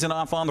the season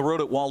off on the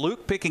road at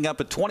Walluk, picking up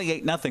a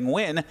 28-0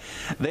 win.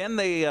 Then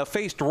they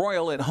faced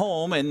Royal at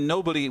home, and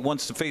nobody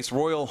wants to face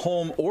Royal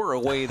home or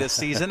away this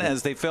season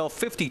as they fell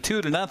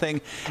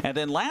 52-0. And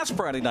then last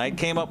Friday night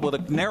came up with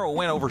a narrow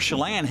win over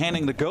Chelan,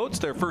 handing the Goats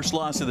their first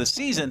loss of the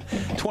season,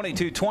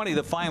 22-20,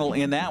 the final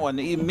in that one.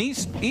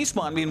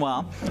 Eastmont,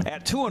 meanwhile,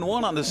 at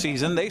 2-1 on the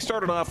season. They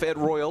started off at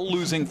Royal,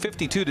 losing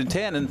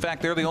 52-10. In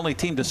fact, they're the only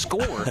team to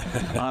score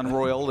on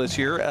Royal this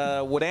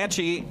year.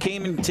 Wenatchee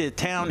came into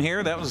town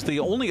here. That was the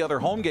only other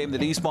home game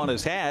that Eastmont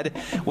has had.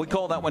 We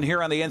call that one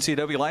here on the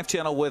NCWLIFE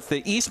Channel, with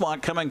the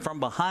Eastmont coming from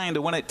behind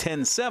to win at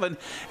 10-7.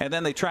 And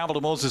then they traveled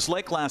to Moses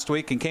Lake last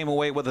week and came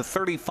away with a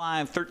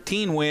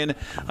 35-13 win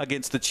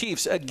against the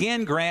Chiefs.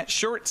 Again, Grant,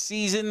 short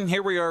season.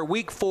 Here we are,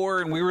 week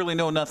 4, and we really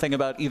know nothing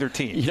about either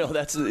team. You know,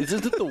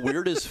 isn't it the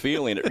weirdest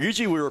feeling?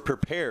 Usually we were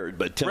prepared,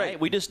 but tonight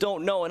we just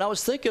don't know. And I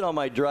was thinking on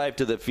my drive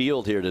to the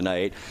field here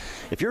tonight,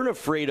 if you're an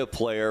Ephrata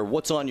player,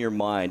 what's on your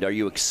mind? Are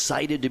you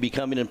excited to be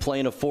coming and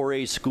playing a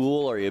 4A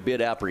school? Are you a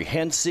bit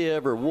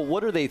apprehensive, or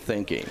what are they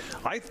thinking?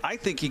 I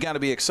think you got to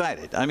be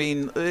excited. I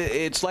mean,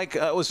 it's like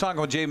I was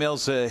talking with Jay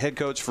Mills, head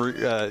coach for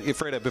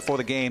Ephrata, before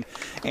the game,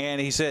 and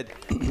he said,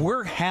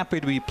 we're happy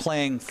to be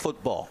playing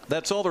football.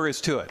 That's all there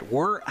is to it.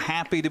 We're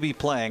happy to be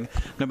playing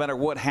no matter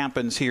what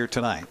happens here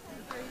tonight.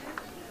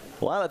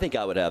 Well, I think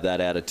I would have that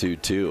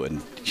attitude, too.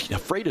 And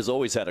Ephrata's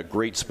always had a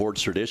great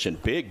sports tradition.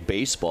 Big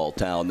baseball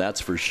town,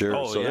 that's for sure.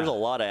 There's a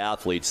lot of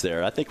athletes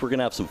there. I think we're going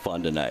to have some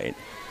fun tonight.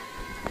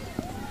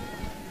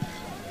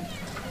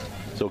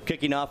 So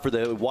kicking off for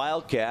the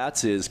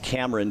Wildcats is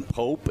Cameron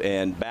Pope,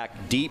 and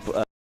back deep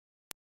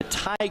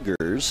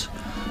Tigers.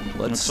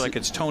 Looks like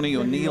it's Tony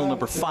O'Neill,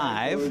 number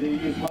 5,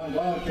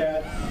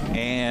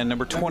 and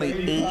number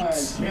 28.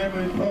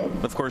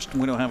 Of course,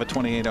 we don't have a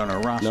 28 on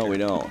our roster. No, we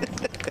don't.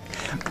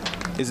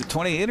 Is it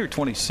 28 or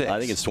 26? I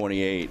think it's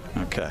 28.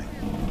 Okay.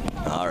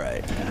 All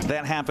right.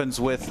 That happens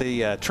with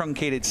the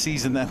truncated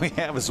season that we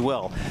have as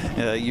well.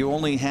 You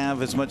only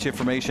have as much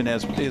information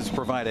as is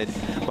provided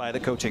by the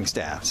coaching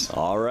staffs.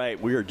 All right,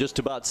 we are just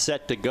about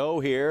set to go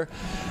here.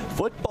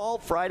 Football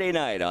Friday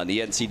night on the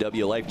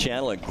NCWLIFE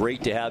Channel, and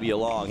great to have you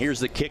along. Here's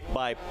the kick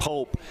by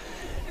Pope.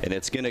 And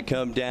it's going to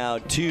come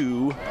down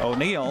to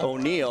O'Neill.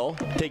 O'Neill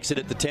takes it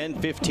at the 10,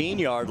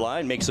 15-yard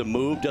line, makes a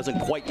move,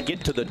 doesn't quite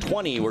get to the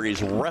 20 where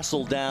he's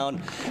wrestled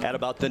down at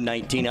about the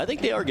 19. I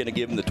think they are going to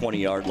give him the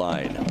 20-yard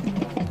line.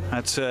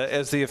 That's,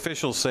 as the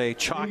officials say,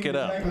 chalk it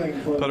up.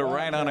 Put it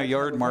right on a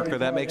yard marker.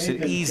 That makes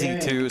it easy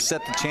to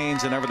set the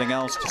chains and everything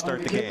else to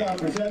start the game.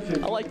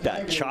 I like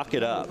that. Chalk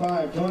it up.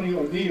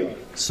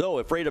 So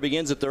Ephrata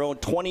begins at their own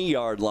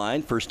 20-yard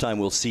line. First time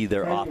we'll see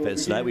their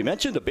offense tonight. We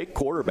mentioned a big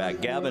quarterback,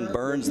 Gavin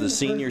Burns, the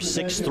senior,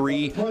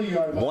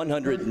 6'3",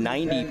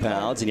 190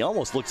 pounds. And he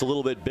almost looks a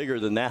little bit bigger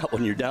than that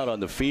when you're down on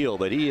the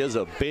field. But he is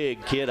a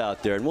big kid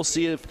out there. And we'll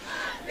see if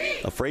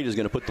Ephrata is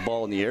going to put the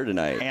ball in the air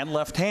tonight. And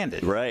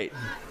left-handed. Right.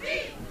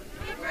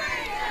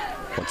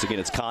 Once again,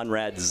 it's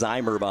Conrad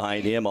Zeimer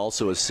behind him,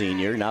 also a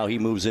senior. Now he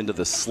moves into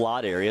the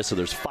slot area. So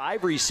there's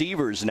 5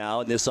 receivers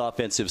now in this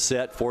offensive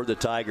set for the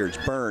Tigers.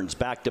 Burns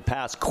back to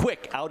pass,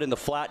 quick out in the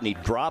flat, and he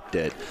dropped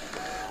it.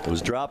 It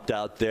was dropped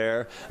out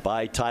there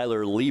by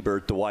Tyler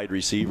Liebert, the wide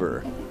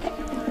receiver.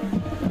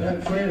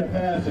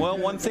 Well,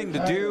 one thing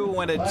to do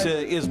when it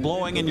is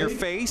blowing in your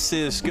face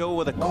is go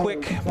with a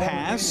quick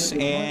pass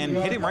and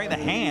hit him right in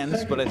the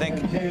hands, but I think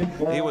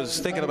he was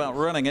thinking about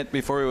running it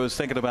before he was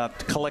thinking about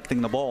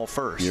collecting the ball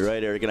first. You're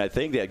right, Eric, and I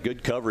think they had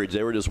good coverage.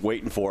 They were just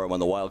waiting for him on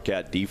the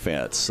Wildcat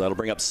defense. That'll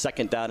bring up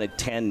 2nd down and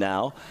 10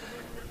 now.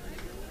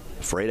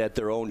 Ephrata at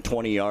their own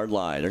 20-yard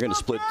line. They're going to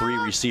split 3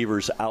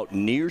 receivers out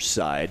near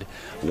side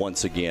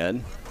once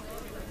again.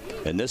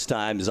 And this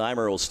time,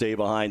 Zeimer will stay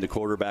behind the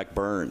quarterback,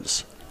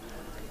 Burns.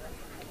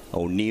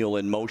 O'Neill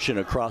in motion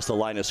across the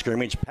line of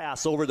scrimmage,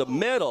 pass over the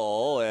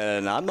middle,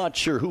 and I'm not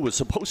sure who was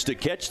supposed to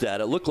catch that.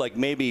 It looked like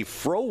maybe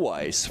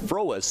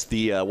Froas,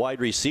 the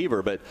wide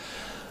receiver, but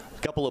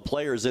a couple of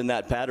players in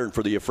that pattern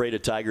for the Ephrata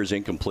Tigers,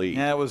 incomplete.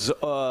 Yeah, it was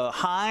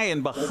high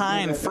and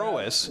behind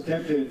Froas.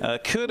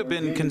 Could have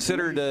been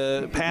considered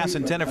a pass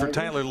intended for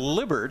Tyler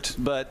Liebert,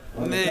 but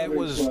it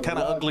was kind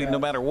of ugly no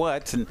matter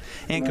what, and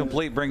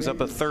incomplete brings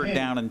up a 3rd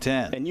down and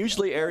 10. And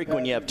usually, Eric,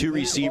 when you have 2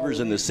 receivers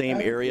in the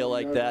same area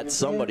like that,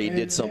 somebody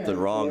did something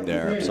wrong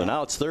there. So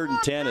now it's 3rd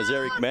and 10, as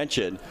Eric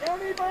mentioned.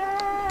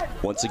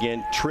 Once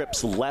again,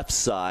 trips left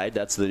side.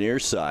 That's the near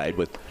side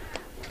with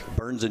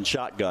Burns in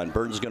shotgun.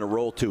 Burns is going to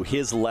roll to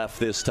his left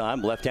this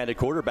time. Left-handed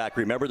quarterback.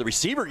 Remember, the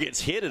receiver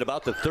gets hit at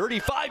about the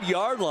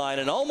 35-yard line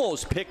and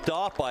almost picked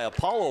off by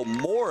Apollo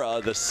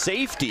Mora, the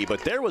safety.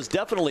 But there was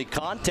definitely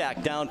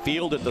contact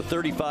downfield at the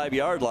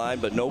 35-yard line,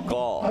 but no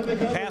call.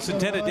 Pass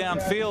intended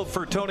downfield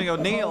for Tony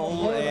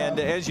O'Neill, and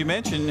as you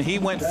mentioned, he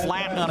went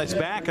flat on his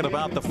back at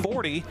about the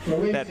 40.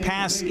 That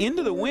pass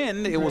into the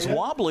wind, it was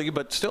wobbly,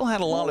 but still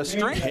had a lot of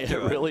strength. It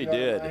really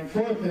did.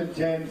 4th and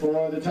 10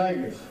 for the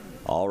Tigers.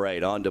 All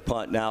right, on to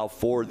punt now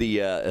for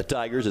the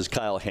Tigers is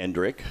Kyle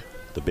Hendrick,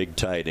 the big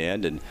tight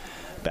end, and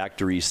back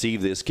to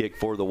receive this kick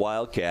for the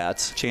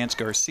Wildcats. Chance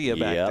Garcia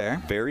back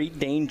there. Very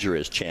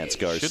dangerous, Chance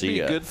Garcia. Should be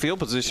a good field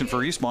position for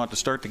Eastmont to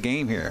start the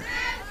game here.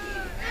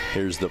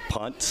 Here's the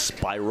punt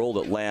spiral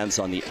that lands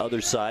on the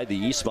other side,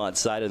 the Eastmont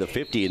side of the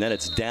 50, and then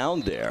it's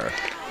down there.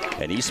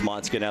 And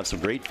Eastmont's going to have some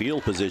great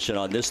field position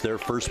on this, their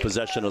first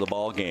possession of the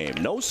ball game.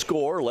 No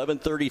score,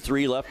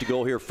 11:33 left to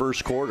go here,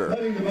 first quarter.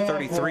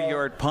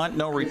 33-yard punt,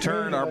 no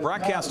return. Our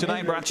broadcast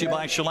tonight brought to you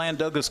by Chelan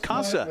Douglas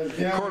Casa,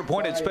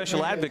 court-appointed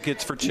special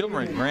advocates for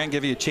children. Grant,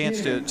 give you a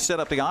chance to set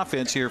up the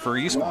offense here for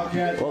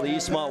Eastmont. Well, the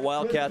Eastmont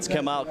Wildcats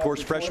come out. Of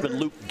course, freshman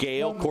Luke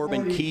Gale.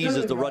 Corbin Keys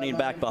is the running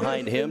back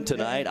behind him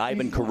tonight.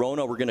 Ivan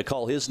Corona, we're going to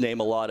call his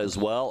name a lot as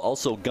well.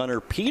 Also, Gunnar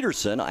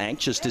Peterson.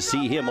 Anxious to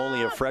see him,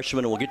 only a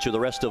freshman, and we'll get you the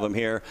rest of them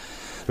here.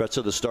 The rest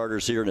of the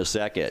starters here in a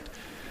second.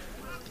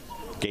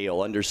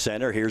 Gale under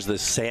center. Here's the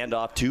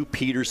handoff to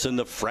Peterson,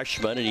 the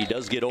freshman, and he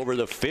does get over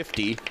the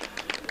 50.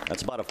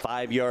 That's about a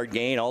 5-yard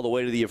gain all the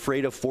way to the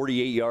Ephrata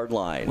 48-yard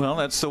line. Well,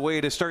 that's the way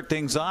to start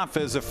things off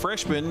as a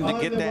freshman, to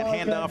get that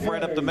handoff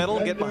right up the middle,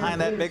 get behind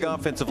that big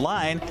offensive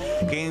line,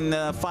 gain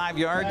 5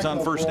 yards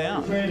on first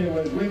down.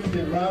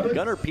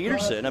 Gunnar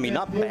Peterson, I mean,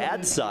 not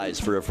bad size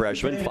for a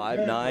freshman,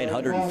 5'9",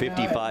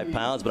 155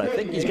 pounds, but I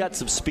think he's got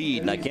some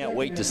speed, and I can't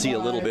wait to see a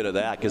little bit of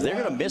that because they're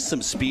going to miss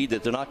some speed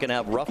that they're not going to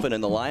have Ruffin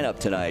in the lineup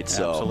tonight.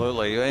 So.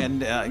 Absolutely.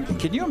 And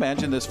can you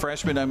imagine this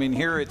freshman? I mean,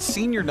 here it's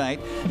senior night.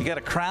 You got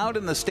a crowd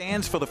in the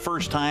stands for the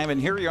first time,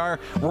 and here you are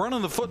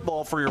running the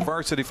football for your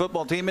varsity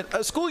football team at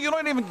a school you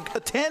don't even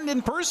attend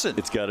in person.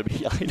 It's got to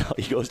be. I know.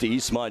 He goes to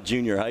Eastmont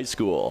Junior High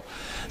School.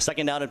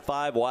 2nd down and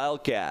 5,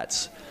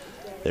 Wildcats.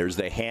 There's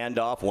the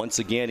handoff. Once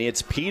again,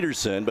 it's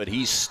Peterson, but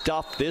he's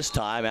stuffed this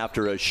time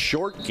after a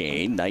short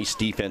gain. Nice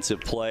defensive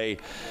play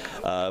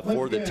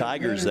for the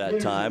Tigers that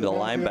time. The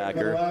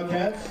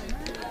linebacker,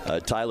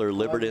 Tyler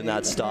Liebert in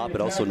that stop,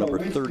 but also number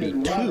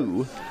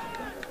 32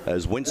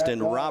 as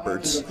Winston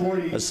Roberts,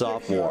 a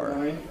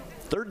sophomore.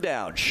 Third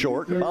down,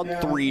 short,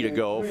 about 3 to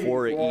go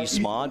for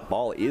Eastmont.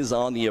 Ball is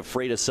on the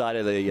Ephrata side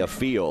of the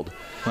field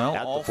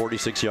at the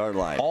 46-yard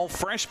line. All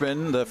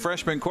freshmen, the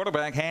freshman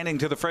quarterback handing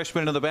to the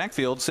freshman in the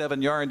backfield,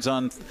 7 yards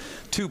on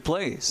 2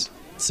 plays.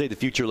 Say the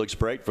future looks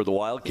bright for the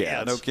Wildcats.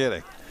 Yeah, no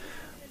kidding.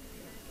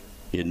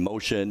 In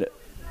motion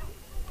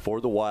for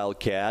the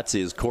Wildcats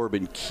is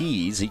Corbin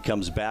Keys. He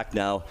comes back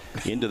now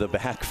into the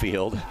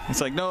backfield.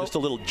 It's like, no, just a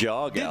little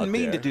jog out there. Didn't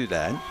mean to do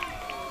that.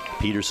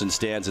 Peterson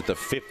stands at the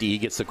 50. He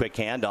gets the quick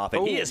handoff,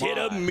 and he is hit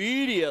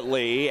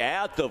immediately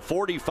at the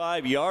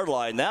 45-yard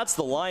line. That's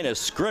the line of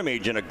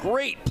scrimmage, and a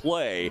great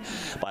play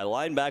by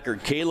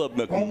linebacker Caleb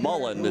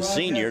McMullen, the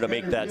senior, to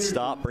make that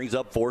stop. Brings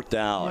up 4th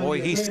down.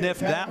 Boy, he sniffed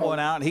that one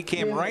out. He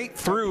came right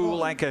through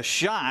like a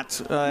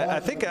shot. I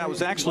think I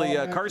was actually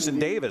Carson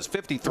Davis,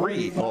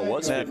 53. Oh, it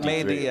was 53. That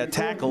made the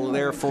tackle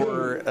there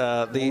for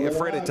the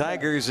Ephrata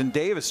Tigers, and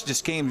Davis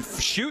just came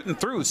shooting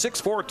through.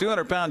 6'4",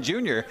 200-pound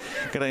junior.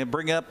 Going to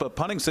bring up a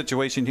punting situation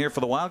here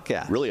for the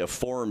Wildcats. Really a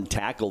formed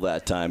tackle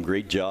that time.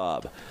 Great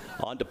job.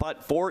 On to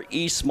punt for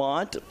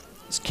Eastmont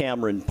is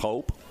Cameron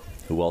Pope,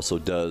 who also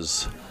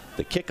does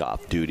the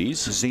kickoff duties.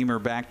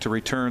 Zemer back to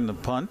return the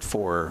punt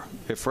for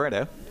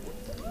Ephrata.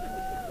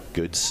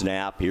 Good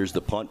snap. Here's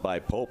the punt by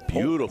Pope.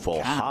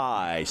 Beautiful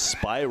high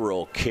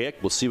spiral kick.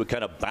 We'll see what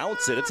kind of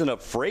bounce it. It's an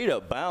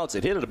Ephrata bounce.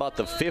 It hit at about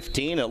the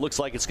 15. It looks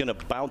like it's going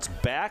to bounce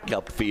back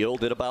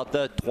upfield at about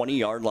the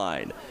 20-yard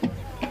line.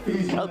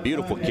 A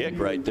beautiful kick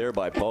right there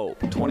by Pope.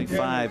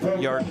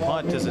 25-yard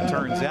punt, as it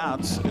turns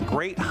out. A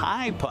great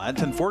high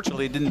punt.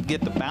 Unfortunately, didn't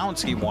get the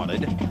bounce he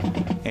wanted.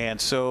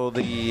 And so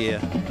the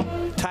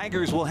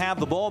Tigers will have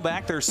the ball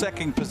back, their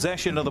second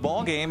possession of the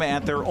ball game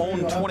at their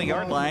own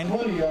 20-yard line.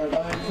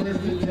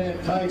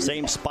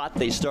 Same spot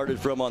they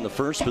started from on the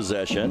first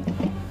possession.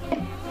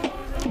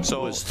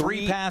 So it's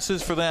 3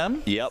 passes for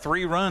them,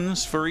 3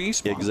 runs for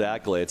Eastmont.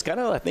 Exactly. It's kind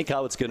of, I think,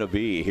 how it's going to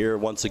be here.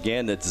 Once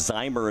again, it's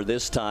Zeimer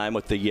this time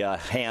with the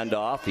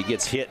handoff. He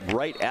gets hit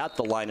right at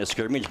the line of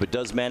scrimmage, but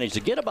does manage to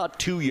get about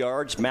 2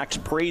 yards. Max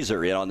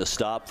Prazer in on the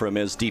stop from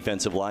his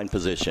defensive line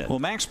position. Well,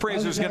 Max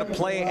Prazer's going to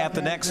play at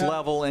the next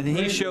level, and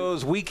he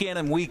shows week in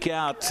and week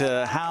out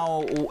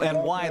how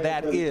and why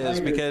that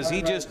is, because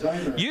he just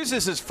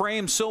uses his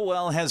frame so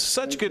well, has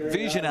such good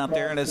vision out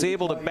there, and is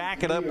able to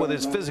back it up with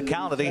his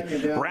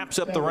physicality, wraps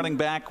up the running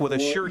back with a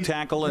sure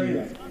tackle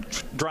and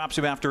drops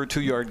him after a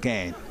 2-yard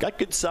gain. Got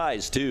good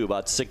size, too,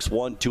 about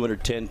 6'1",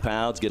 210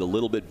 pounds, get a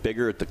little bit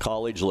bigger at the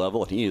college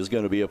level, and he is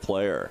going to be a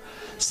player.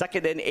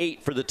 2nd and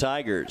 8 for the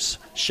Tigers.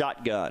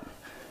 Shotgun.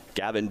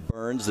 Gavin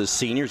Burns, the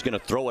senior, is going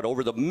to throw it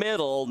over the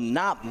middle.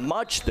 Not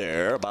much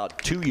there, about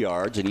 2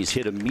 yards, and he's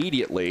hit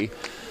immediately.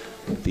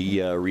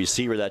 The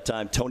receiver that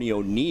time, Tony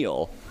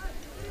O'Neill.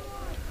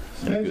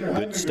 And a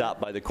good stop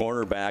by the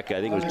cornerback.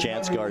 I think it was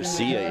Chance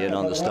Garcia in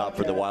on the stop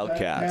for the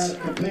Wildcats.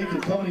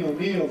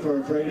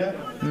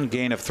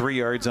 Gain of 3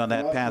 yards on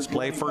that pass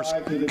play. First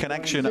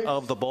connection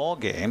of the ball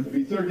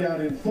game.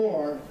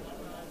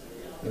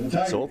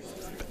 So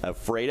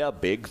Ephrata,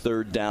 big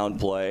 3rd down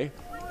play.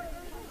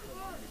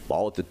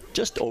 Ball at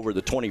just over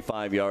the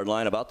 25-yard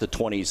line, about the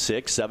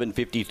 26.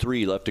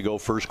 7:53 left to go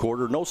first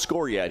quarter. No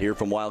score yet here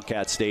from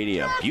Wildcat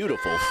Stadium.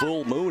 Beautiful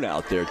full moon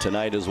out there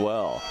tonight as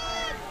well.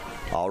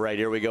 All right,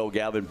 here we go.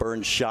 Gavin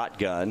Burns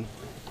shotgun.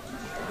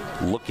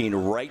 Looking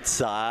right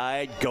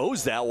side,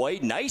 goes that way.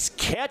 Nice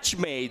catch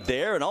made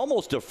there, and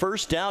almost a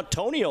first down.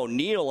 Tony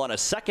O'Neill on a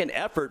second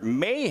effort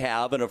may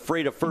have an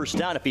Ephrata first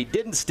down if he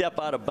didn't step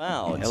out of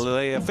bounds.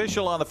 The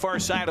official on the far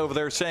side over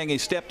there saying he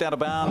stepped out of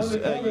bounds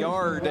a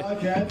yard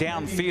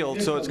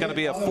downfield, so it's going to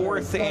be a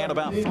 4th and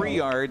about 3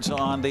 yards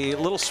on the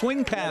little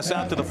swing pass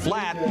out to the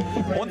flat.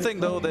 One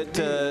thing, though,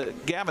 that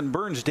Gavin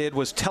Burns did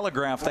was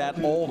telegraph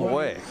that all the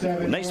way.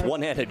 Nice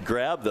one-handed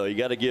grab, though. You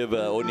got to give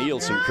O'Neill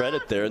some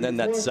credit there, and then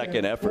that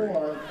second effort.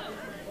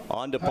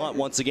 On to punt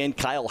once again,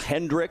 Kyle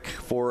Hendrick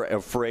for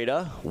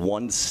Ephrata.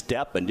 One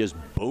step and just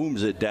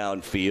booms it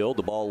downfield.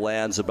 The ball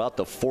lands about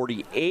the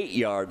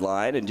 48-yard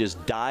line and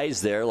just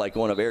dies there like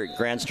one of Eric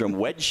Granstrom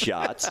wedge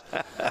shots.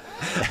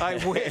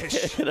 I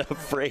wish.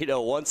 Ephrata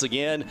once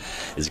again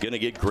is going to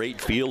get great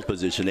field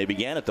position. They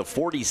began at the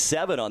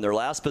 47 on their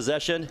last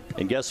possession,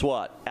 and guess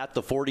what? At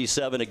the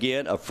 47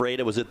 again,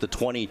 Ephrata was at the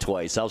 20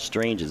 twice. How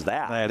strange is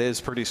that? That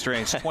is pretty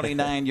strange.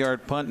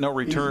 29-yard punt, no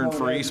return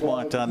for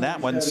Eastmont on that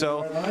one.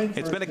 So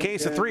it's been a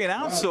case of 3 and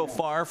out so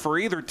far for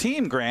either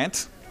team,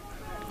 Grant.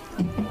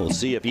 We'll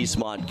see if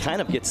Eastmont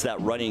kind of gets that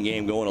running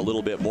game going a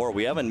little bit more.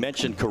 We haven't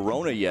mentioned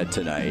Corona yet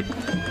tonight.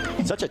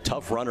 Such a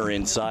tough runner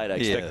inside. I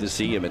expect to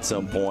see him at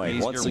some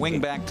point. He's your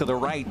wing back to the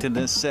right in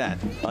this set.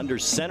 Under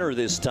center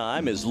this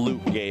time is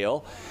Luke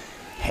Gale.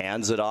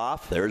 Hands it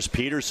off. There's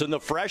Peterson, the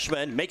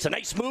freshman. Makes a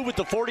nice move at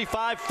the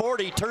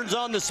 45-40. Turns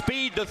on the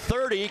speed to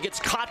 30. Gets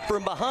caught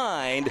from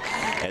behind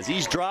as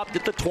he's dropped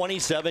at the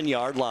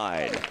 27-yard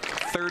line.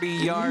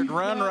 30-yard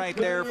run right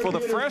there for the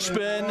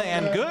freshman,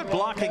 and good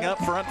blocking up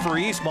front for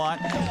Eastmont,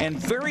 and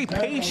very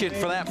patient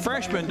for that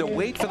freshman to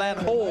wait for that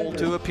hole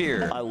to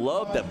appear. I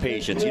love that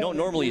patience. You don't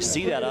normally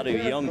see that out of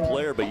a young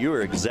player, but you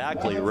are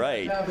exactly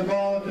right.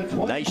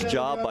 Nice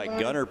job by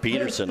Gunnar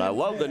Peterson. I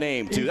love the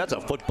name, too. That's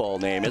a football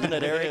name, isn't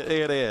it, Eric?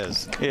 It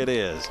is. It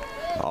is.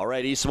 All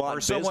right, Eastmont.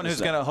 Or someone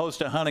who's going to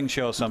host a hunting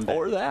show someday.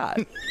 Or that.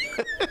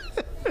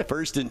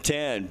 1st and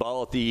 10.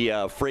 Ball at the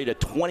Ephrata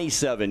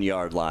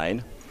 27-yard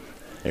line.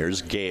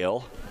 There's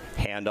Gale.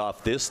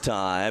 Handoff this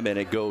time, and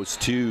it goes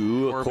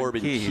to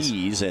Corbin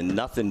Keys, and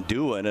nothing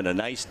doing, and a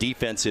nice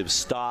defensive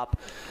stop.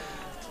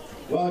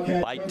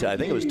 I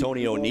think it was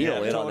Tony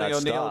O'Neill in on that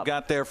stop. Tony O'Neill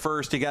got there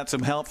first. He got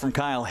some help from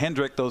Kyle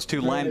Hendrick, those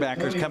two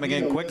linebackers coming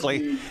in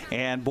quickly.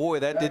 And,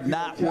 boy, that did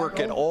not work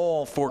at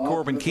all for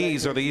Corbin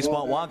Keys or the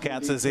Eastmont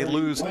Wildcats as they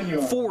lose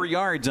 4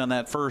 yards on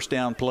that first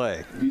down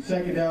play.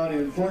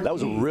 That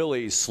was a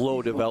really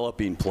slow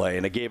developing play,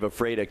 and it gave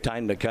Ephrata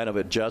time to kind of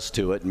adjust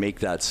to it and make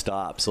that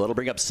stop. So that'll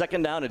bring up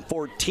 2nd down and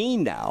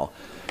 14 now.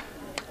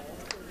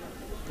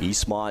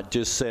 Eastmont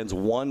just sends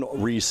one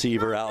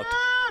receiver out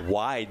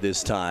wide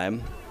this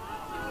time.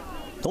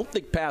 Don't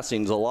think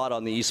passing's a lot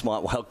on the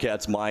Eastmont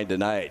Wildcats' mind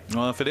tonight.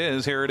 Well, if it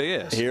is, here it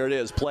is. Here it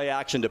is. Play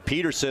action to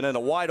Peterson, and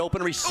a wide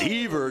open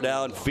receiver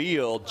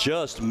downfield.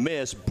 Just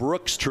missed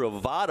Brooks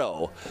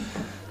Travato,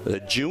 the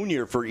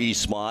junior for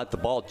Eastmont. The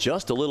ball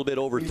just a little bit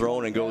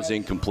overthrown and goes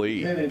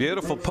incomplete.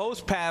 Beautiful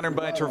post pattern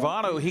by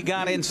Travato. He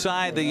got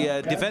inside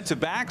the defensive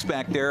backs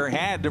back there,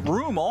 had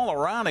room all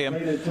around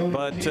him,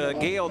 but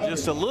Gale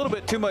just a little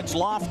bit too much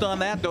loft on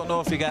that. Don't know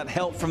if he got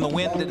help from the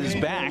wind at his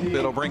back.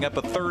 That'll bring up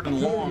a 3rd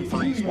and long for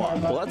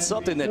Eastmont. Well, that's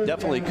something that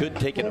definitely could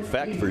take an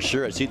effect for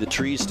sure. I see the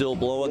trees still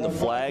blowing the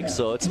flag,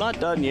 so it's not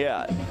done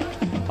yet.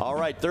 All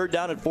right, 3rd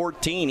down and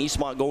 14.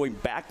 Eastmont going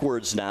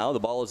backwards now. The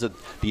ball is at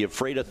the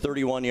Ephrata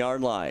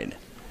 31-yard line.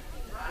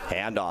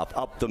 Handoff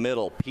up the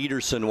middle.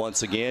 Peterson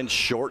once again.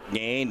 Short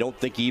gain. Don't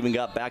think he even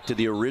got back to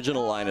the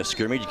original line of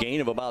scrimmage. Gain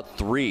of about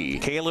 3.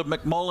 Caleb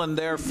McMullen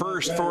there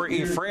first for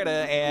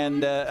Ephrata,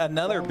 and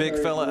another big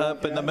fella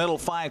up in the middle,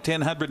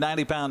 5'10",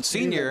 190-pound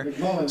senior,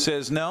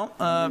 says no,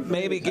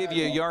 maybe give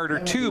you a yard or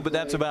 2, but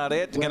that's about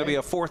it. It's going to be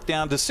a 4th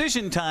down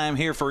decision time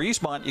here for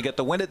Eastmont. You got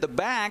the wind at the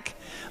back.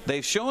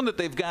 They've shown that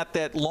they've got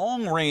that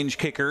long-range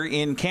kicker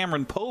in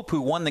Cameron Pope,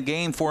 who won the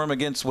game for him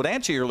against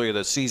Wenatchee earlier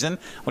this season.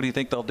 What do you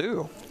think they'll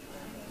do?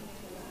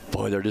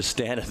 Boy, they're just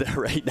standing there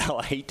right now.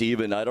 I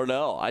don't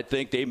know. I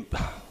think they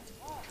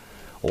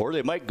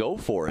might go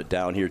for it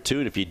down here, too.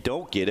 And if you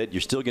don't get it,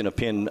 you're still going to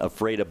pin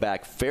Ephrata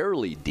back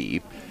fairly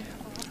deep.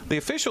 The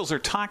officials are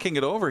talking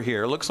it over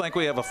here. Looks like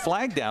we have a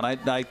flag down.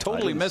 I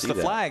totally missed the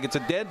flag. It's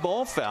a dead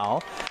ball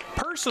foul,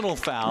 personal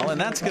foul, and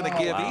that's going to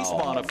give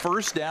Eastmont a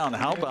 1st down.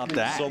 How about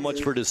that? So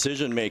much for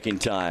decision-making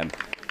time.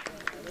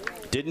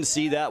 Didn't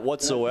see that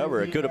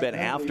whatsoever. It could have been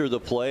after the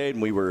play,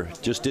 and we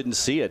just didn't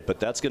see it. But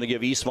that's going to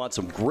give Eastmont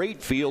some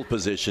great field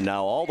position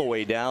now, all the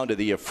way down to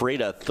the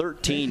Ephrata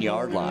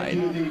 13-yard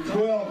line.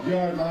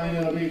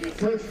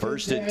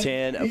 1st and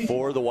 10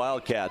 for the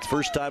Wildcats.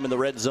 First time in the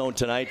red zone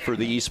tonight for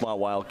the Eastmont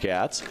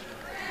Wildcats.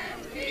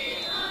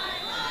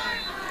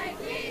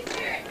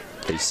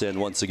 They send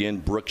once again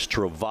Brooks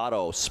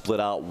Travato split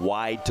out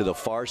wide to the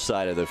far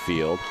side of the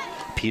field.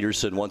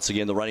 Peterson once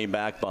again the running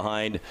back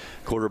behind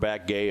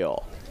quarterback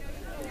Gale.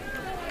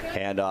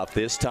 Handoff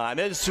this time.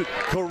 It's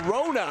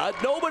Corona.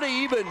 Nobody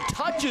even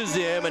touches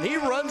him, and he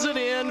runs it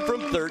in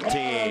from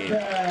 13.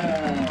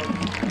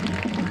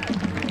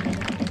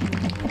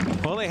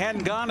 Well, they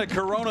hadn't gone to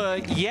Corona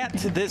yet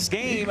this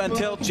game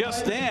until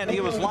just then. He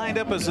was lined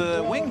up as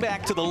a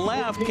wingback to the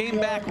left, came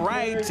back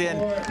right,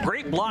 and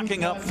great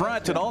blocking up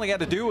front. And all he had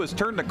to do was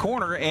turn the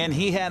corner, and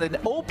he had an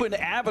open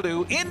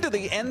avenue into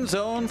the end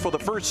zone for the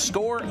first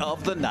score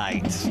of the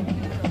night.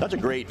 That's a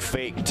great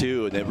fake,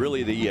 too. And then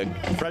really the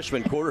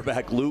freshman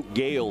quarterback, Luke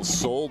Gale,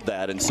 sold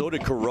that. And so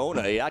did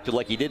Corona. He acted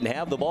like he didn't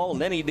have the ball,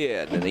 and then he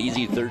did. An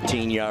easy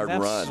 13-yard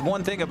run. That's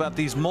one thing about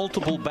these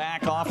multiple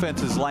back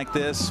offenses like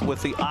this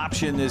with the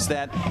option is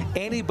that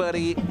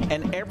anybody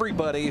and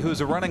everybody who's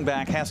a running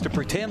back has to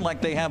pretend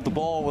like they have the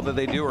ball whether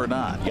they do or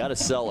not. Got to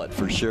sell it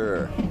for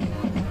sure.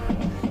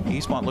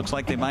 Eastmont looks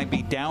like they might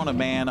be down a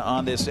man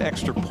on this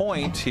extra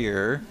point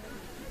here.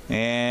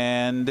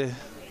 And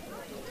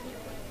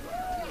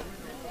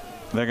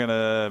they're going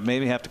to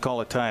maybe have to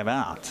call a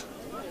timeout.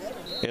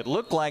 It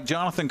looked like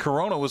Jonathan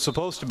Corona was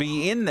supposed to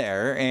be in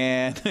there,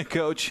 and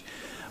Coach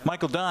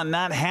Michael Dunn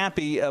not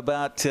happy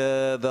about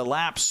the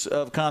lapse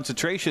of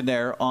concentration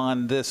there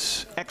on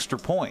this extra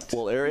point.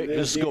 Well, Eric,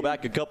 just go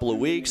back a couple of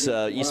weeks.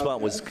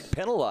 Eastmont was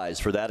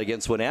penalized for that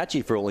against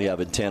Wenatchee for only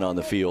having 10 on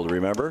the field,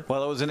 remember?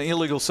 Well, it was an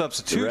illegal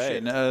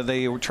substitution. Right.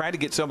 They were trying to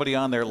get somebody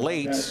on there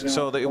late,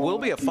 so it will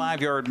be a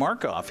 5-yard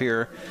mark-off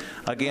here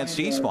against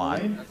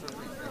Eastmont.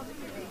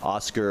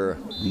 Oscar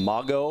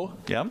Mago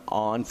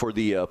on for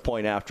the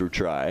point after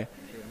try.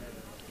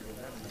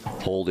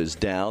 Hold is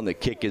down, the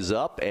kick is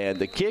up, and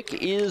the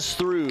kick is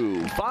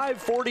through.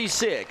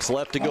 5:46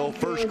 left to go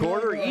first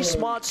quarter.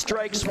 Eastmont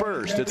strikes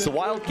first. It's the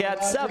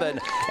Wildcats 7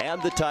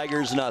 and the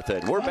Tigers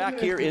nothing. We're back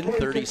here in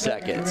 30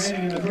 seconds.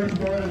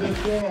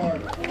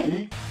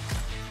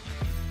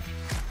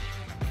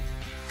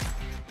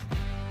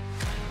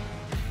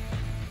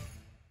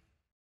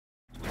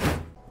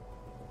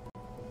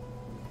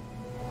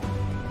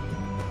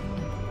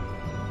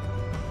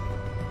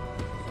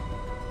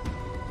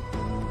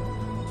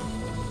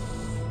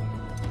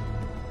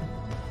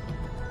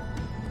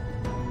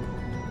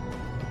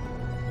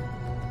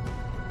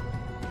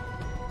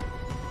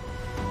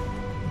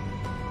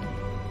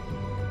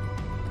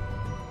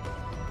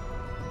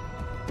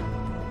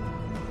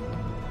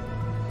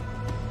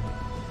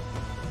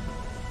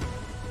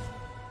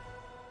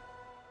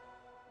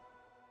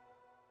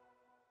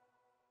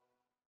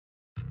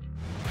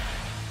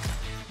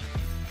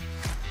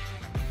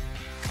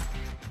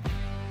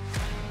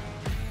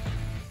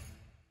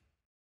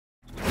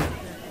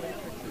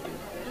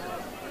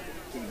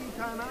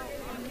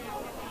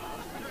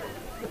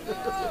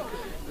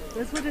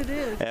 That's what it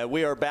is. And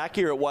we are back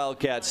here at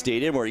Wildcat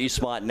Stadium, where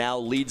Eastmont now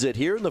leads it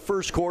here in the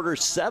first quarter,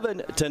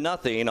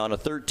 7-0 on a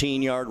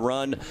 13-yard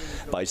run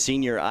by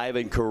senior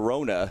Ivan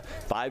Corona.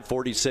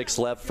 5:46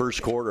 left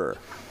first quarter.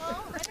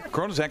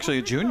 Corona's actually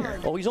a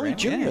junior. Oh, he's only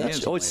junior. Yeah,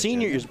 It's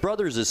senior. His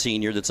brother's a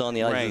senior that's on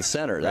the ice in the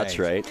center. That's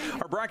right.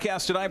 Our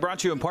broadcast tonight brought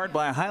to you in part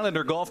by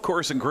Highlander Golf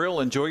Course and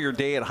Grill. Enjoy your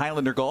day at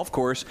Highlander Golf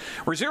Course.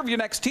 Reserve your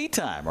next tee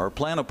time or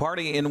plan a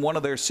party in one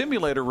of their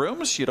simulator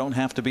rooms. You don't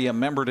have to be a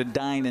member to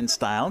dine in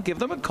style. Give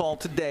them a call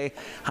today.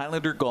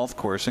 Highlander Golf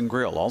Course and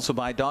Grill. Also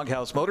by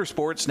Doghouse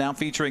Motorsports, now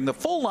featuring the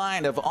full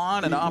line of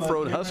on- and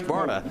off-road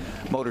Husqvarna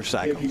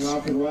motorcycles.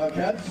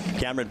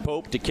 Cameron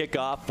Pope to kick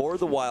off for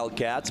the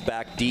Wildcats.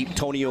 Back deep,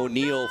 Tony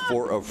O'Neill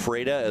for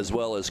Ephrata, as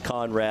well as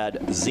Conrad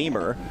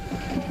Ziemer.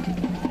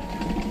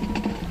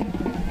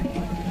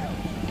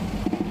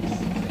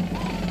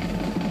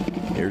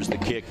 Here's the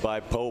kick by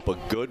Pope, a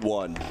good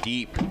one,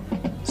 deep.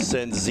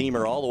 Sends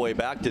Ziemer all the way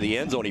back to the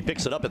end zone. He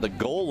picks it up at the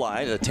goal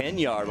line, the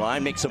 10-yard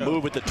line, makes a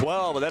move with the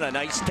 12, and then a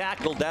nice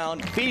tackle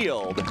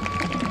downfield.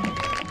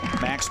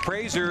 Max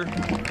Prazer,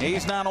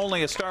 he's not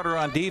only a starter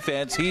on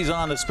defense, he's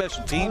on the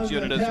special teams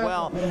unit as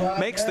well.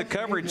 Makes the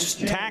coverage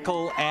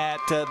tackle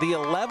at the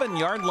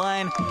 11-yard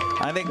line.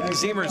 I think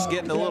Ziemer's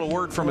getting a little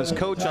word from his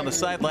coach on the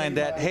sideline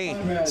that,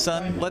 hey,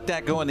 son, let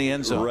that go in the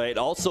end zone. Right.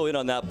 Also in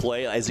on that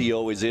play, as he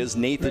always is,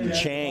 Nathan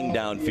Chang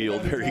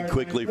downfield very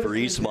quickly for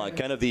Eastmont,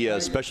 kind of the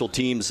special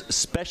teams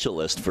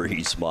specialist for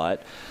Eastmont.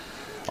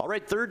 All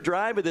right, third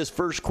drive of this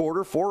first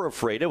quarter for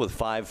Ephrata with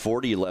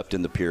 5:40 left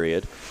in the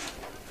period.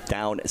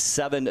 Down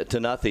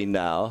 7-0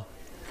 now.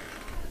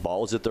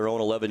 Ball is at their own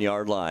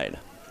 11-yard line.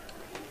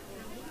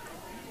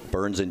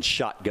 Burns in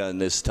shotgun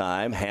this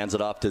time. Hands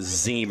it off to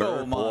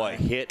Ziemer. Boy,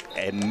 hit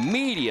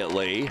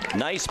immediately.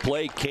 Nice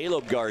play,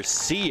 Caleb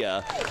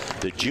Garcia,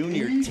 the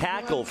junior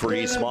tackle for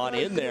Eastmont,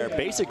 in there,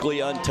 basically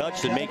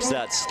untouched, and makes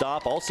that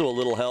stop. Also a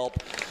little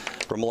help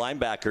from a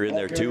linebacker in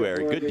there too,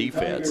 Eric. Good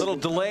defense. Little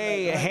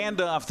delay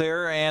handoff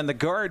there, and the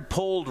guard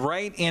pulled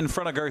right in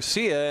front of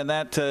Garcia, and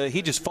that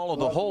he just followed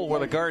the hole where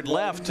the guard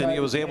left, and he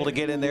was able to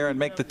get in there and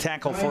make the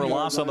tackle for a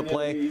loss on the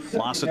play.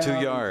 Loss of 2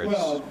 yards.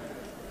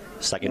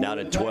 Second down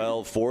and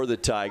 12 for the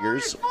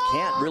Tigers.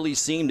 Can't really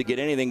seem to get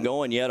anything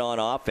going yet on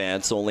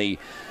offense. Only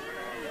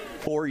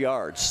 4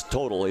 yards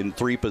total in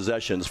 3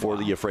 possessions for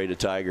the Ephrata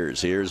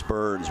Tigers. Here's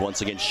Burns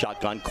once again,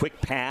 shotgun,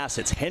 quick pass.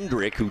 It's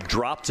Hendrick who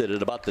drops it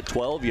at about the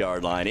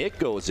 12-yard line. It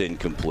goes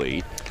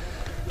incomplete.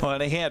 Well,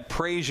 they had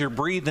Prazer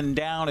breathing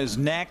down his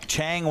neck.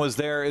 Chang was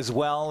there as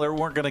well. They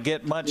weren't going to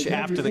get much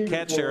after the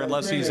catch there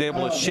unless he's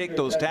able to shake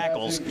those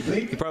tackles.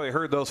 He probably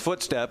heard those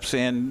footsteps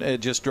and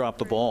just dropped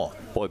the ball.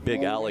 Boy,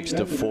 big Alex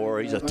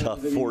DeFore, he's a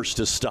tough force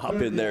to stop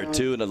in there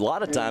too. And a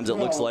lot of times it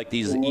looks like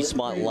these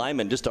Eastmont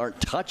linemen just aren't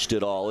touched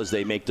at all as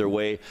they make their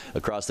way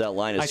across that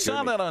line. I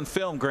saw that on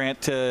film,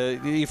 Grant.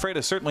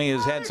 Ephrata certainly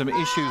has had some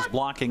issues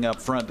blocking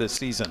up front this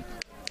season.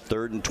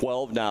 3rd and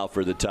 12 now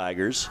for the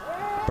Tigers.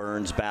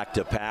 Burns back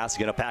to pass,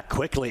 going to pack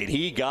quickly, and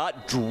he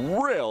got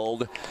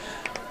drilled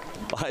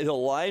by the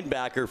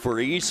linebacker for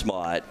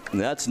Eastmont,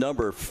 and that's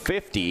number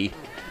 50.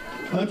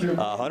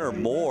 Hunter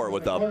Moore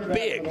with a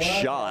big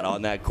shot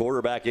on that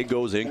quarterback. It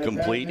goes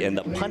incomplete, and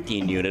the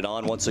punting unit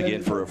on once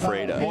again for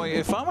Ephrata. Boy,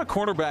 if I'm a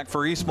quarterback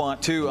for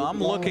Eastmont too, I'm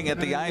looking at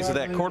the eyes of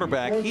that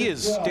quarterback. He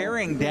is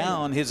staring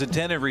down his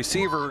intended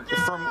receiver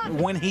from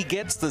when he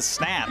gets the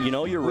snap. You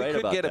know, you're right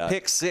about that. We could get a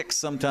pick 6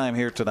 sometime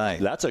here tonight.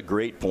 That's a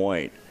great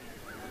point.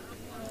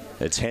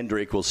 It's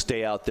Hendrick will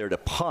stay out there to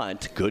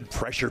punt. Good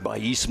pressure by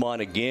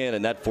Eastmont again,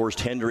 and that forced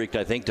Hendrick,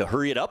 I think, to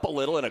hurry it up a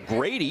little, and a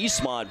great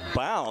Eastmont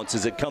bounce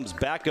as it comes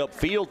back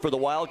upfield for the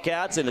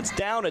Wildcats, and it's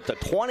down at the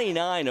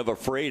 29 of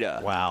Ephrata.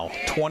 Wow,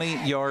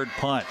 20-yard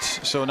punt.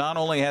 So not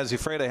only has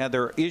Ephrata had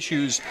their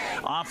issues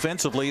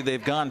offensively,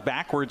 they've gone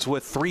backwards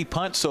with 3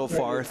 punts so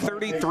far,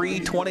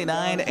 33,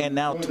 29, and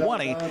now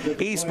 20.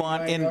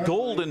 Eastmont in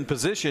golden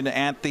position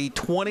at the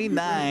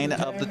 29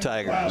 of the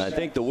Tigers. And I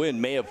think the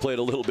wind may have played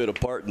a little bit of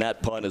part in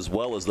that punt as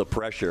well as the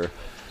pressure.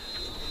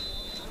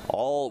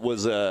 All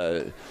was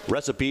a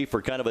recipe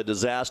for kind of a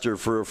disaster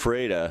for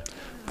Ephrata.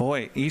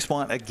 Boy,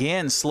 Eastmont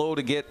again slow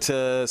to get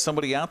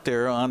somebody out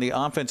there on the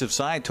offensive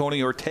side.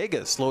 Tony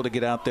Ortega slow to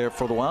get out there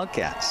for the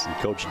Wildcats. And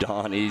Coach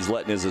Don, he's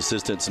letting his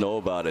assistants know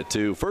about it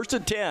too. 1st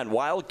and 10,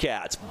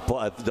 Wildcats.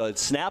 But the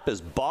snap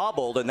is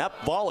bobbled, and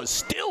that ball is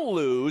still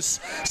loose,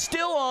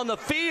 still on the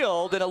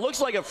field, and it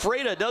looks like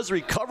Ephrata does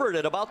recover it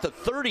at about the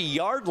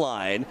 30-yard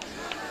line.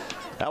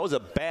 That was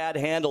a bad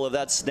handle of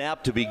that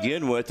snap to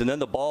begin with, and then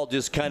the ball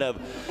just kind of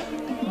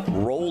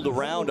rolled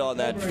around on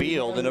that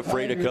field, and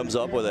Ephrata comes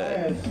up with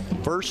it.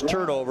 First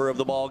turnover of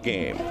the ball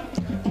game.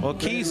 Well,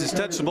 Keys has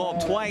touched the ball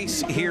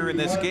twice here in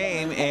this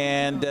game,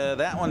 and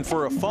that one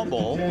for a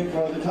fumble.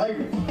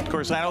 Of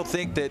course, I don't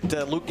think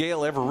that Luke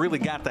Gale ever really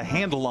got the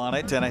handle on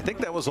it, and I think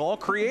that was all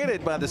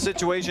created by the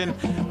situation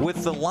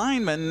with the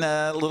lineman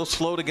a little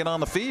slow to get on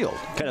the field.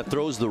 Kind of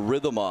throws the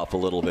rhythm off a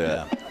little bit.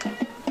 Yeah.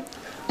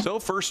 So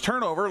first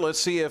turnover. Let's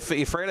see if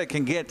Ephrata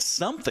can get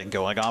something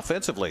going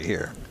offensively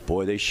here.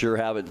 Boy, they sure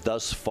haven't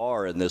thus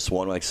far in this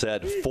one. Like I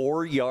said,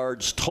 4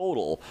 yards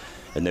total,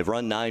 and they've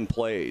run 9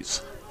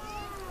 plays.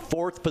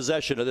 4th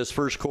possession of this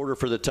first quarter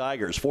for the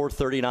Tigers.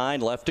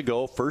 4:39 left to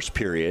go, first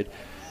period.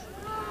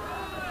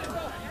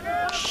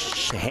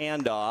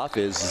 Handoff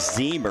is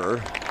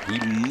Zemer. He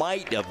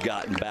might have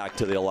gotten back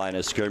to the line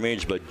of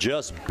scrimmage, but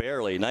just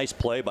barely. Nice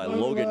play by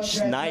Logan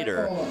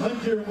Schneider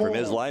from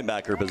his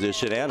linebacker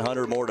position, and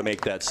Hunter Moore to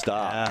make that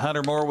stop.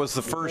 Hunter Moore was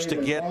the first to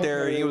get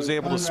there. He was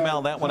able to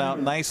smell that one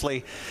out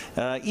nicely.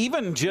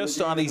 Even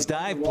just on these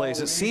dive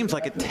plays, it seems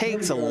like it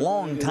takes a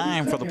long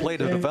time for the play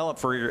to develop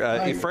for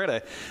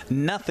Ephrata.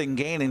 Nothing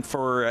gaining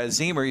for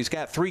Zemer. He's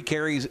got 3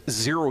 carries,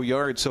 0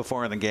 yards so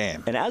far in the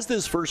game. And as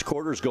this first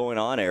quarter is going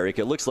on, Eric,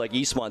 it looks like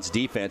Eastmont's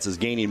defense is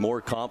gaining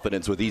more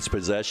confidence with each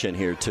possession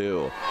here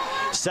too.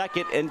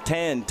 2nd and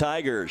 10,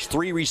 Tigers.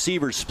 3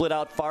 receivers split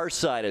out far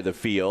side of the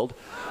field.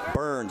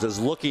 Burns is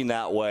looking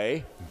that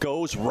way,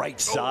 goes right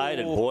side,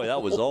 and boy,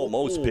 that was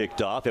almost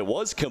picked off. It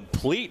was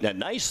complete and a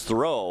nice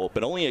throw,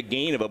 but only a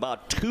gain of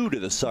about 2 to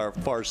the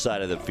far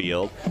side of the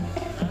field.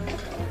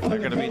 They're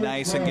going to be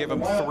nice and give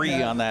him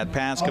 3 on that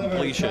pass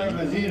completion.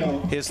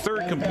 His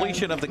 3rd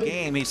completion of the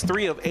game. He's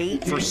 3 of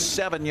 8 for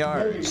 7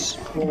 yards.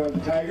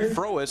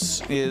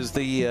 Frois is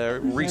the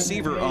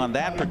receiver on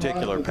that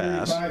particular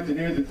pass.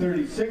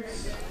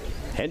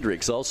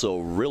 Hendricks also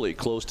really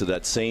close to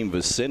that same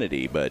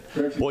vicinity, but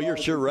boy, you're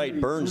sure right.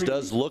 Burns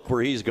does look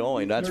where he's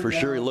going. That's for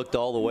sure. He looked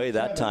all the way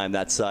that time,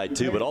 that side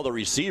too, but all the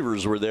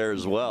receivers were there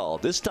as well.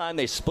 This time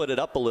they split it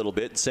up a little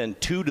bit and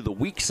send 2 to the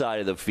weak side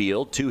of the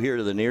field, 2 here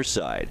to the near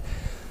side.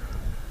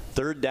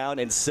 3rd down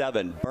and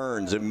 7.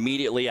 Burns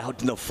immediately out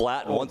in the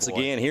flat, and once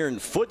again hearing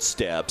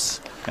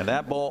footsteps. And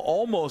that ball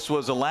almost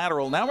was a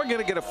lateral. Now we're going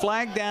to get a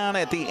flag down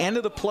at the end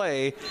of the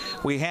play.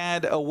 We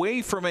had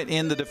away from it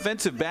in the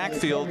defensive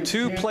backfield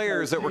 2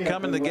 players that were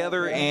coming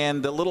together,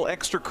 and a little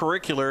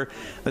extracurricular.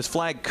 This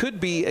flag could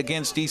be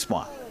against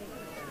Eastmont.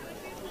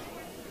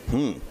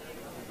 And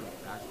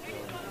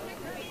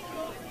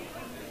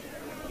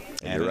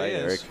you're right,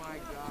 Eric.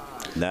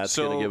 That's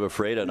going to give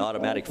Ephrata an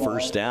automatic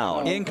first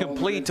down.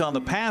 Incomplete on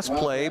the pass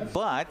play,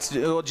 but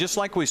just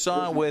like we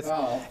saw with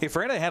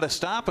Ephrata had a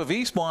stop of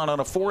Eastmont on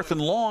a 4th and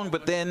long,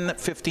 but then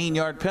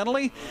 15-yard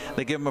penalty.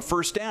 They give him a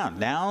first down.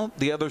 Now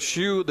the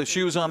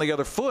shoe's on the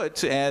other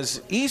foot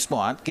as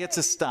Eastmont gets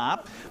a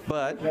stop,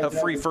 but a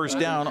free first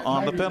down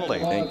on the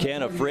penalty. And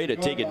can Ephrata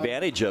take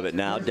advantage of it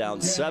now?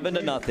 Down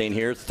 7-0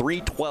 here.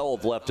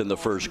 3:12 left in the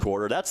first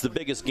quarter. That's the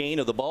biggest gain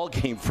of the ball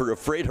game for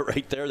Ephrata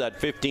right there.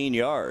 That 15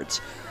 yards.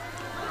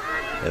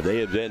 They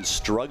have been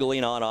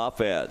struggling on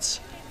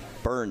offense.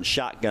 Burns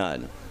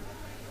shotgun.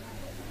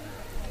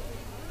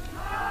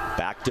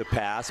 Back to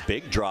pass,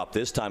 big drop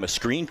this time. A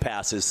screen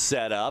pass is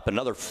set up.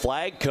 Another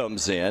flag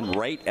comes in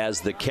right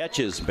as the catch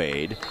is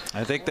made.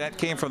 I think that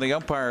came from the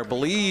umpire. I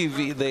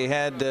believe they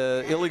had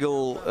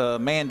illegal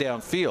man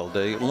downfield.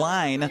 The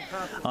line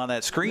on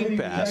that screen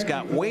pass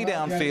got way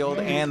downfield,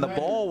 and the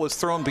ball was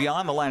thrown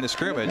beyond the line of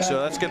scrimmage.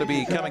 So that's going to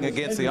be coming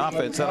against the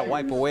offense. That'll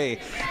wipe away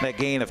that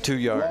gain of 2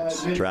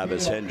 yards.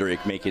 Travis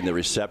Hendrick making the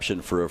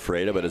reception for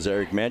Ephrata, but as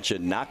Eric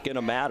mentioned, not going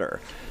to matter.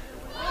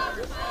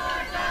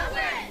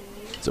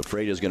 So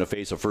Ephrata is going to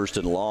face a 1st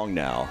and long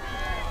now.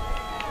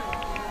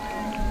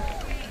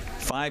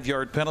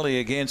 5-yard penalty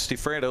against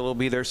Ephrata. It'll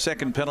be their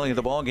 2nd penalty of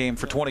the ball game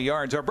for 20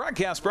 yards. Our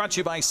broadcast brought to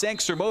you by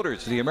Sangster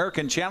Motors. The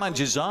American Challenge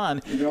is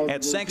on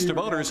at Sangster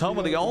Motors, home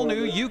of the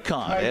all-new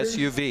Yukon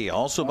SUV.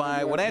 Also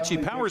by Wenatchee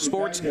Power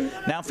Sports,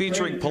 now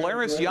featuring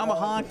Polaris,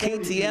 Yamaha,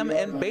 KTM,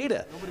 and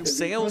Beta.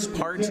 Sales,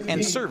 parts,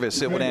 and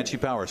service at Wenatchee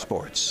Power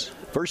Sports.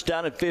 First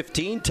down at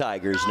 15,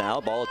 Tigers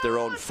now. Ball at their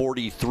own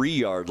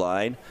 43-yard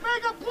line.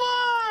 Make a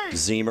play!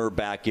 Zemer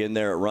back in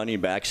there at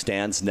running back,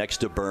 stands next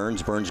to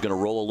Burns. Burns going to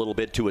roll a little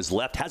bit to his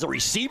left, has a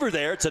receiver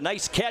there. It's a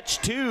nice catch,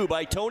 too,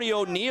 by Tony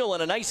O'Neill,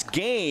 and a nice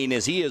gain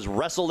as he is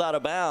wrestled out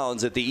of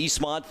bounds at the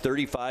Eastmont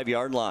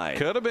 35-yard line.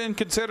 Could have been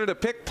considered a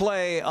pick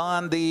play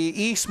on the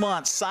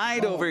Eastmont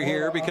side over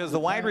here because the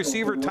wide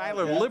receiver,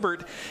 Tyler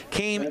Libbert,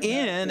 came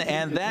in,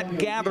 and that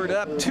gathered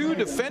up 2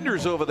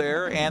 defenders over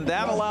there, and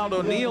that allowed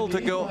O'Neill to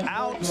go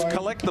out,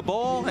 collect the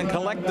ball, and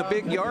collect the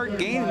big yard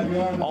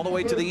gain all the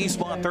way to the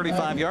Eastmont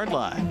 35-yard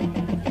line.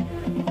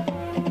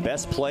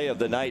 Best play of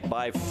the night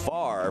by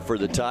far for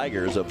the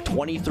Tigers of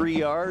 23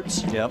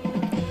 yards. Yep.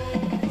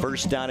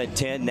 First down at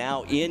 10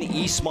 now in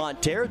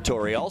Eastmont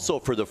territory, also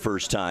for the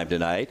first time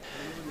tonight.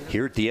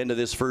 Here at the end of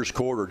this first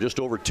quarter, just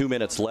over 2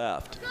 minutes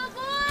left.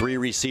 3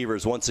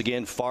 receivers once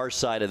again far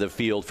side of the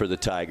field for the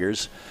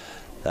Tigers.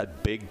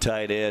 That big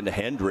tight end,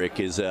 Hendrick,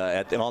 is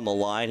on the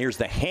line. Here's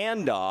the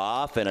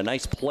handoff and a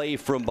nice play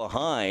from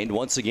behind.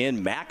 Once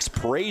again, Max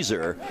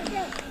Prazer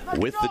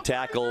with the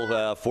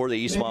tackle for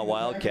the Eastmont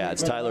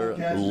Wildcats. Tyler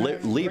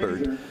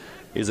Liebert.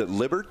 Is it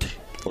Liebert?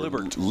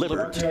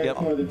 Libbert,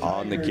 yep,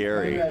 on the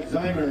carry.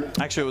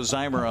 Actually, it was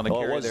Zymer on the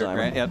carry there,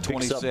 Grant. Yeah,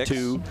 26.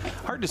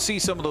 Hard to see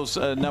some of those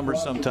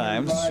numbers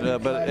sometimes,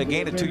 but a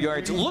gain of 2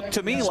 yards. Looked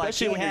to me like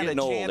he had a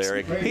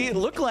chance. He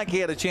looked like he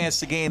had a chance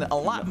to gain a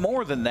lot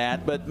more than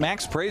that, but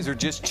Max Prazer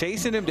just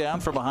chasing him down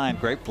from behind.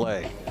 Great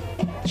play.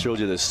 Showed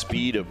you the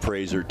speed of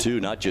Prazer,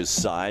 too, not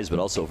just size, but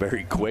also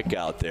very quick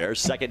out there.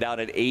 Second down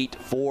at 8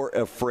 for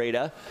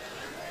Ephrata.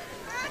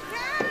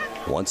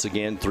 Once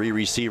again, 3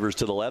 receivers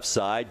to the left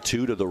side,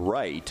 2 to the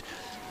right.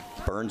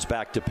 Burns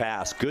back to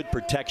pass. Good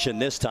protection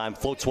this time.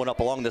 Floats one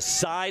up along the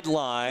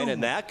sideline,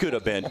 and that could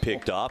have been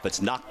picked off.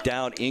 It's knocked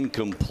down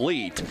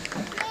incomplete.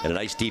 And a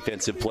nice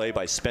defensive play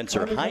by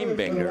Spencer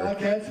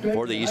Heimbinger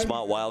for the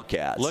Eastmont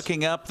Wildcats.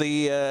 Looking up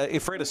the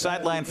Ephrata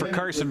sideline for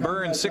Carson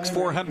Burns,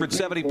 6'4",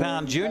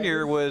 170-pound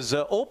junior, was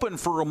open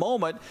for a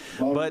moment,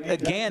 but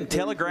again,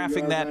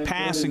 telegraphing that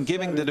pass and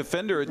giving the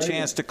defender a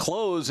chance to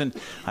close. And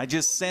I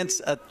just sense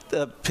a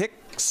pick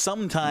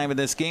sometime in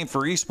this game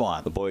for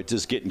Eastmont. The boy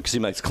just seems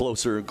like it's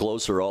closer and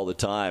closer all the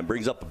time.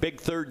 Brings up a big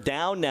third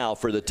down now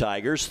for the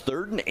Tigers.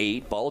 3rd and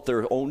 8, ball at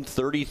their own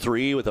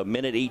 33 with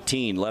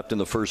 1:18 left in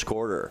the first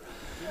quarter.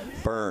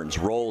 Burns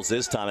rolls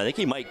this time. I think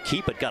he might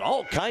keep it. Got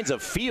all kinds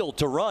of field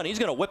to run. He's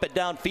going to whip it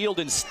downfield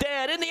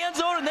instead in the end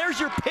zone, and there's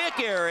your pick,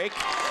 Eric.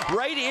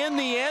 Right in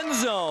the end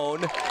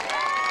zone.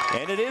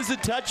 And it is a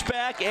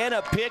touchback and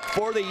a pick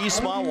for the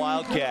Eastmont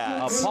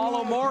Wildcats.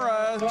 Apollo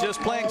Mora,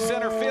 just playing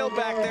center field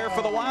back there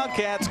for the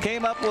Wildcats,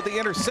 came up with the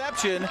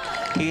interception.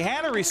 He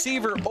had a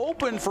receiver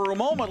open for a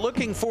moment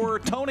looking for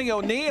Tony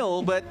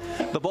O'Neill, but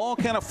the ball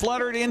kind of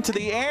fluttered into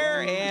the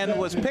air and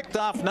was picked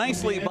off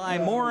nicely by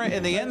Mora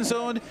in the end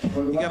zone.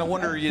 You got to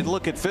wonder, you'd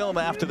look at film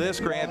after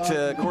this, Grant,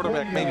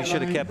 quarterback maybe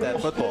should have kept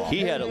that football. He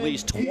had at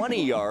least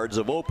 20 yards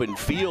of open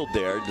field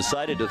there,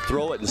 decided to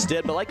throw it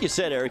instead. But like you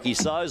said, Eric, he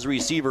saw his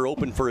receiver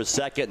open for a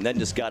second and then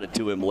just got it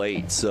to him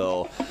late.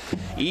 So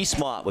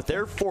Eastmont with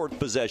their 4th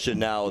possession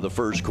now of the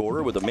first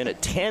quarter with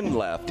 1:10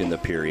 left in the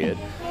period.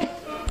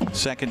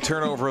 Second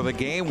turnover of the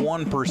game,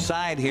 1 per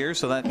side here,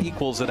 so that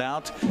equals it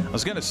out. I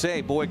was going to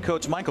say, boy,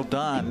 Coach Michael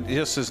Don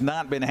just has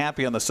not been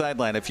happy on the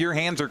sideline. If your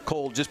hands are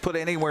cold, just put it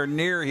anywhere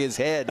near his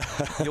head.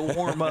 You'll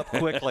warm up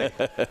quickly.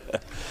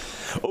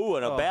 Oh,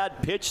 and a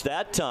bad pitch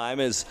that time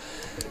is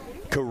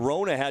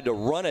Corona had to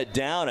run it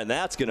down, and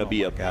that's going to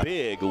be a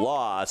big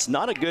loss.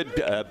 Not a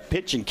good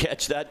pitch and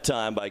catch that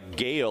time by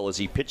Gale as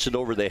he pitched it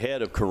over the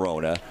head of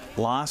Corona.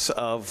 Loss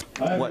of,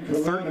 what,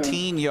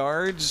 13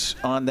 yards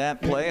on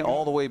that play,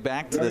 all the way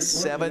back to the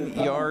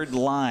 7-yard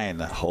line.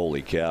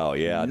 Holy cow,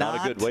 yeah,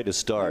 not a good way to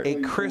start.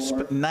 A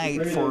crisp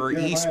night for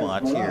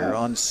Eastmont here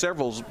on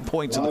several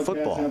points of the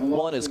football.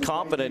 One as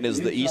confident as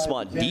the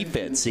Eastmont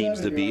defense seems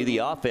to be. The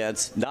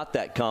offense not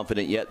that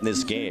confident yet in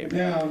this game,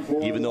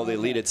 even though they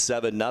lead at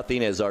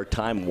 7-0 as our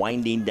time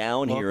winding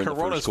down here in the first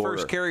quarter. Corona's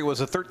first carry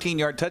was a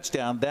 13-yard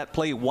touchdown. That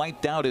play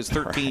wiped out his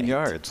 13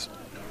 yards.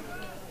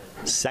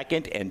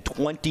 2nd and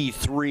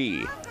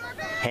 23.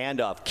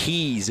 Handoff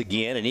Keys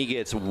again, and he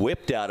gets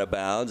whipped out of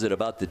bounds at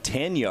about the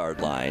 10-yard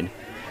line.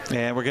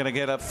 And we're going to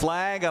get a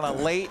flag on a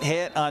late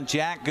hit on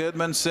Jack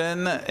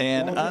Goodmanson,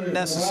 an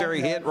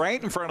unnecessary hit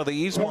right in front of the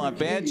Eastmont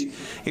bench.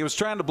 He was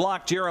trying to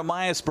block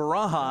Jeremias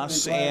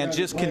Barajas and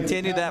just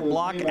continue that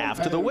block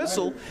after the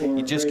whistle.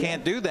 You just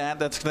can't do that.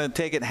 That's going to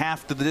take it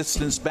half the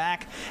distance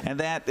back, and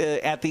that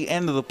at the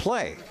end of the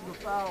play.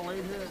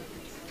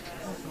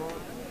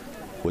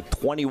 With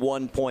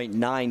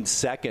 21.9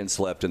 seconds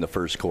left in the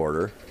first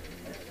quarter.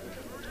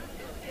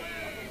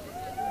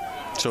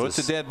 So it's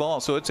a dead ball.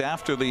 So it's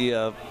after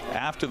the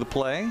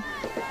play.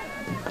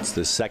 It's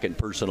the second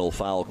personal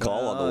foul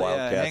call on the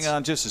Wildcats. Yeah, hang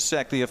on just a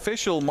sec. The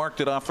official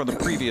marked it off from the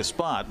previous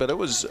spot, but it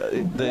was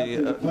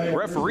the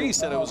referee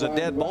said it was a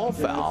dead ball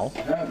foul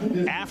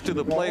after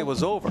the play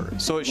was over.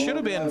 So it should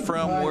have been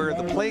from where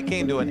the play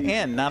came to an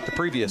end, not the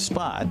previous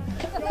spot.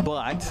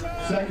 But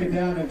second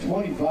down and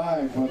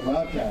 25 for the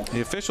Wildcats.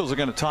 The officials are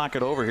going to talk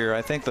it over here.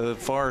 I think the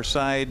far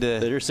side.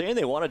 They're saying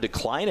they want to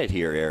decline it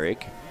here,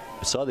 Eric.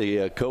 I saw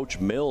the coach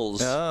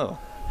Mills. Oh.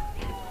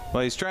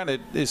 Well, he's trying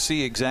to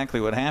see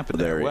exactly what happened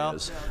there. Well,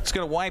 it's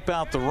going to wipe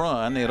out the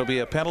run. It'll be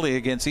a penalty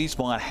against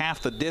Eastmont.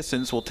 Half the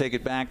distance. We'll take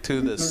it back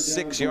to the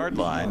 6-yard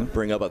line.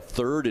 Bring up a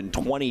 3rd and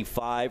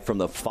 25 from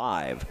the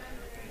 5.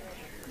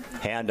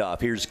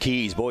 Handoff. Here's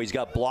Keys. Boy, he's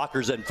got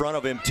blockers in front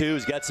of him, too.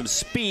 He's got some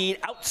speed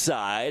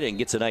outside and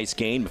gets a nice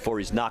gain before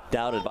he's knocked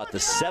out at about the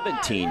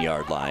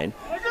 17-yard line.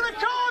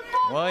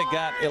 Well, he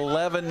got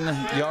 11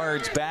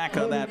 yards back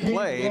on that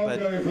play, but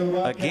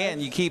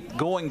again, you keep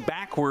going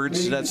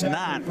backwards. That's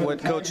not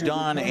what Coach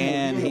Don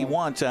and he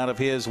wants out of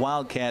his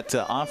Wildcat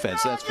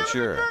offense, that's for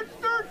sure.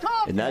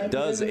 And that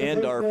does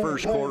end our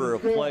first quarter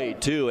of play,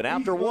 too. And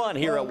after one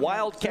here at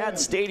Wildcat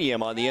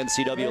Stadium on the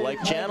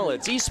NCWLIFE Channel,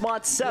 it's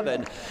Eastmont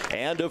 7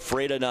 and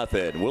Ephrata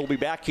nothing. We'll be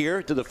back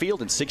here to the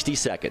field in 60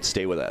 seconds.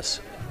 Stay with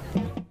us.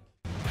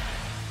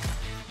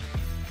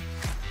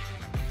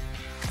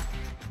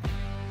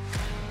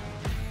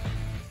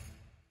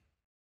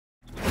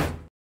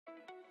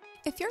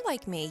 If you're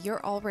like me,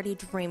 you're already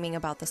dreaming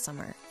about the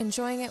summer,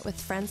 enjoying it with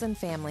friends and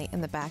family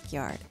in the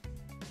backyard.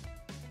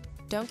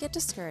 Don't get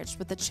discouraged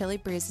with the chilly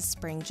breeze of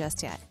spring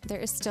just yet. There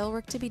is still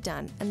work to be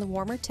done, and the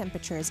warmer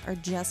temperatures are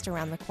just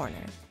around the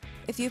corner.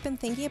 If you've been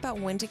thinking about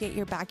when to get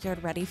your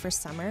backyard ready for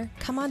summer,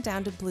 come on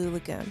down to Blue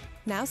Lagoon,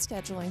 now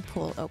scheduling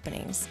pool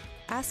openings.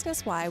 Ask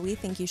us why we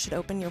think you should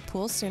open your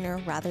pool sooner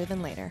rather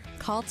than later.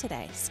 Call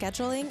today.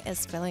 Scheduling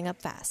is filling up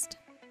fast.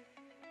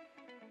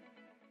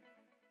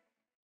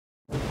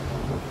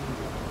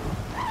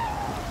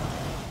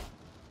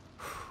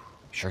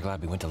 Sure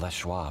glad we went to Les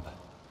Schwab.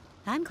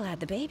 I'm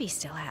glad the baby's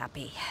still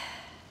happy.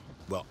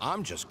 Well,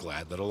 I'm just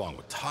glad that along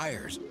with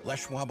tires,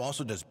 Les Schwab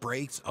also does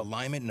brakes,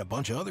 alignment, and a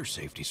bunch of other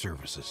safety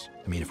services.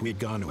 I mean, if we had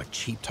gone to a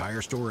cheap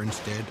tire store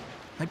instead,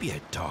 I'd be a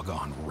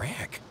doggone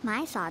wreck.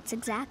 My thoughts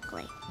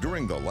exactly.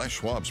 During the Les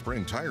Schwab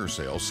Spring Tire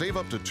Sale, save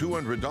up to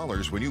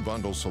 $200 when you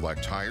bundle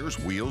select tires,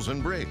 wheels,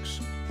 and brakes.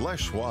 Les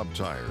Schwab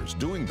Tires,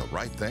 doing the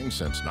right thing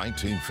since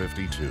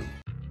 1952.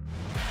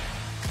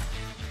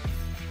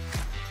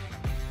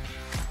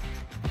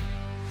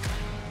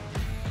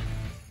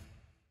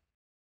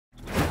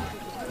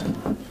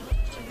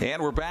 And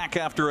we're back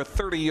after a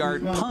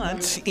 30-yard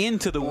punt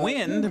into the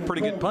wind.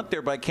 Pretty good punt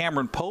there by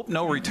Cameron Pope.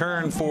 No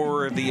return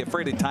for the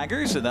Ephrata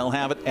Tigers, and they'll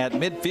have it at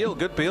midfield.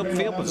 Good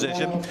field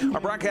position. Our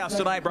broadcast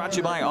tonight brought to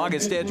you by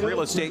August Edge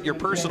Real Estate, your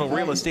personal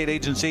real estate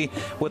agency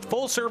with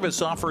full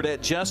service offered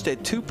at just a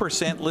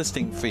 2%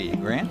 listing fee.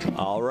 Grant?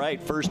 All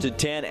right, 1st and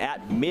 10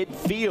 at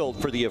midfield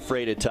for the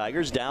Ephrata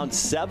Tigers, down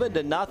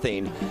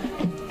 7-0.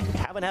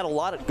 Haven't had a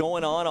lot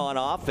going on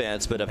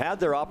offense, but have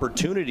had their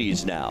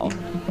opportunities now.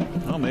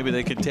 Well, maybe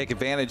they could take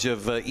advantage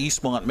of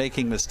Eastmont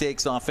making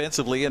mistakes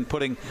offensively and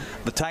putting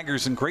the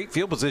Tigers in great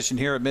field position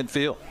here at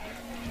midfield.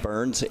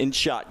 Burns in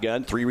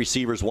shotgun, 3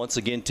 receivers once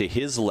again to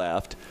his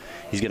left.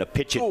 He's going to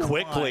pitch it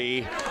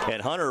quickly,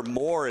 and Hunter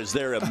Moore is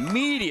there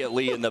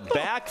immediately in the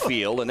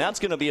backfield, and that's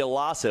going to be a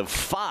loss of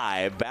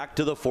 5 back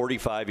to the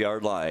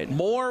 45-yard line.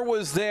 Moore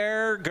was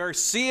there,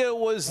 Garcia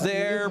was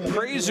there,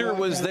 Prazer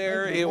was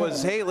there. It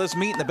was, hey, let's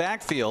meet in the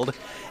backfield,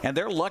 and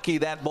they're lucky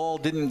that ball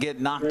didn't get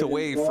knocked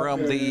away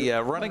from the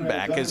running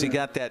back as he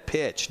got that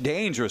pitch.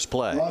 Dangerous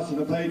play.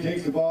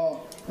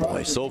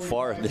 Boy, so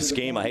far in this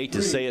game, I hate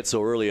to say it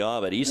so early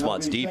on, but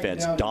Eastmont's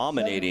defense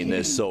dominating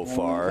this so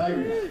far.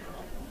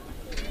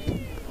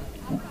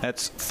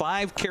 That's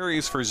 5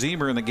 carries for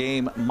Zemer in the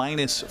game,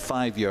 minus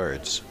 5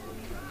 yards.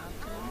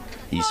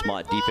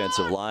 Eastmont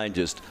defensive line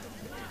just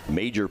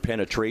major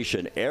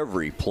penetration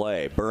every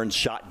play. Burns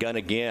shotgun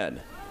again.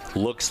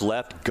 Looks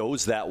left,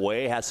 goes that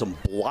way, has some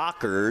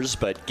blockers,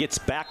 but gets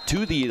back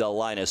to the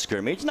line of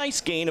scrimmage.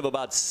 Nice gain of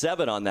about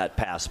 7 on that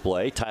pass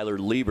play. Tyler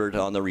Liebert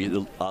on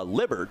the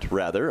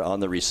on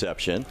the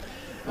reception.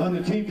 On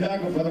the team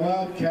tackle for the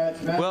Wildcats.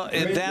 Well,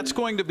 that's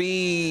going to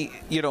be,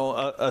 you know,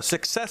 a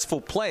successful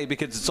play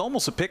because it's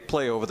almost a pick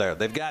play over there.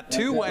 They've got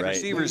 2 wide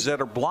receivers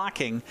that are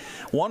blocking,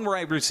 1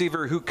 wide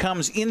receiver who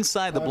comes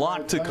inside the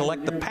block to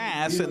collect the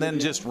pass and then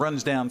just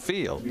runs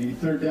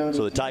downfield.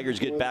 So the Tigers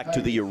get back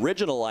to the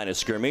original line of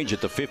scrimmage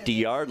at the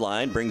 50-yard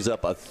line, brings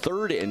up a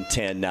 3rd and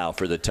 10 now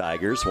for the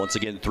Tigers. Once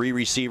again, 3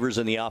 receivers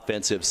in the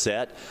offensive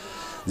set.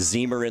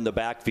 Zemer in the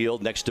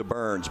backfield next to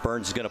Burns.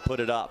 Burns is going to put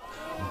it up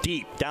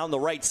deep down the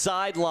right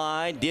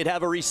sideline. Did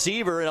have a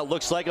receiver, and it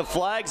looks like a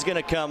flag's going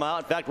to come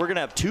out. In fact, we're going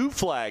to have 2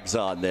 flags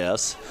on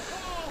this.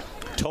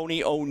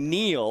 Tony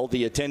O'Neill,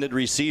 the intended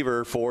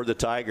receiver for the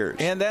Tigers.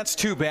 And that's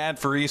too bad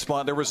for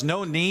Eastmont. There was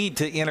no need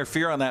to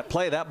interfere on that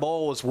play. That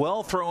ball was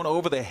well thrown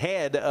over the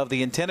head of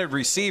the intended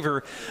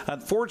receiver.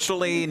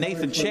 Unfortunately,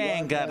 Nathan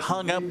Chang got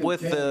hung up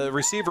with the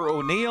receiver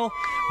O'Neill,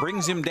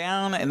 brings him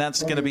down, and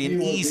that's going to be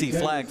an easy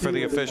flag for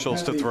the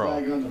officials to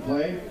throw.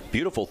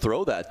 Beautiful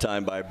throw that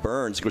time by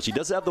Burns. Of course, he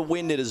does have the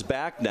wind at his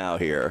back now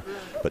here,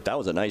 but that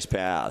was a nice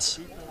pass.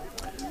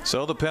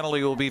 So the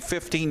penalty will be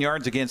 15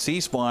 yards against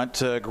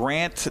Eastmont.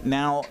 Grant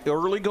now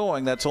early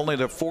going. That's only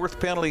the 4th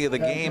penalty of the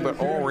game,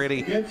 but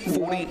already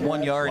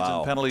 41 yards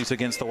in penalties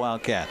against the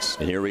Wildcats.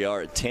 And here we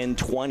are at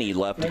 10:20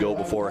 left to go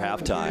before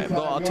halftime.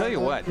 Well, I'll tell you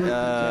what,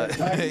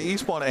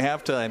 Eastmont at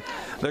halftime,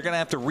 they're going to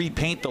have to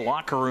repaint the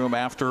locker room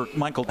after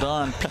Michael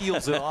Don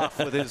peels it off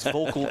with his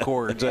vocal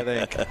cords, I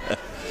think.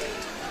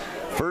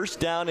 First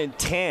down and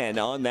 10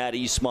 on that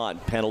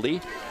Eastmont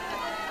penalty.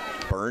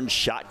 Burns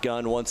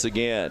shotgun once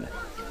again.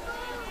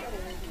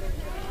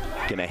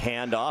 Gonna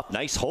hand off.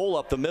 Nice hole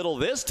up the middle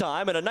this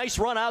time, and a nice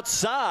run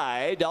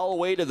outside all the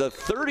way to the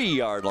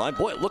 30-yard line.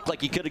 Boy, it looked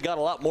like he could have got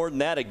a lot more than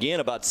that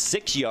again, about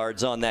 6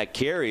 yards on that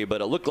carry,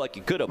 but it looked like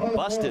he could have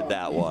busted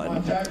that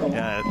one.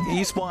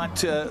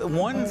 Eastmont,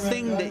 one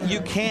thing that you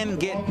can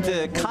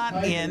get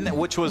caught in,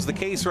 which was the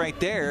case right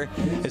there,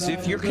 is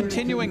if you're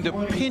continuing to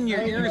pin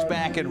your ears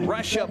back and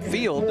rush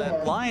upfield,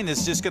 that line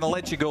is just going to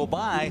let you go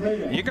by.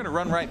 You're going to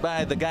run right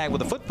by the guy with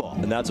the football.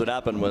 And that's what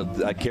happened with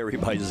that carry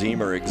by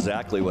Zemer,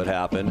 exactly what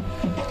happened.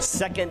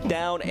 Second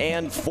down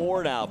and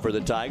 4 now for the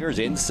Tigers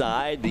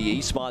inside the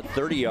Eastmont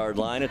 30-yard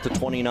line at the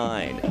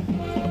 29.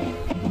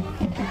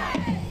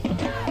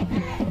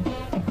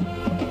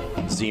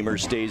 Zemer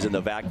stays in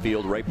the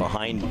backfield right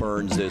behind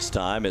Burns this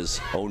time as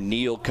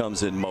O'Neal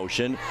comes in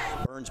motion.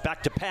 Burns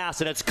back to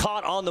pass, and it's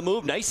caught on the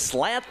move. Nice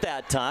slant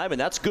that time,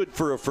 and that's good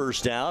for a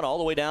first down all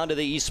the way down to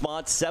the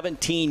Eastmont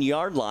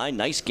 17-yard line.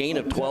 Nice gain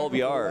of 12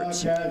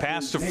 yards.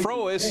 Pass to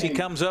Frois. He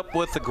comes up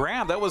with the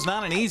grab. That was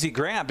not an easy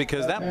grab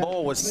because that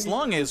ball was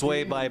slung his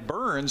way by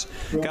Burns.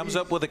 Comes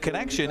up with a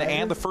connection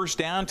and the first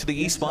down to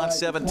the Eastmont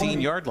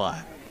 17-yard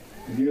line.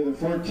 Near the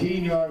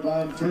 14-yard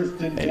line,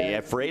 first and 10. And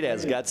Ephrata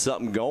has got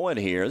something going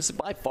here. This is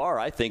by far,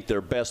 I think,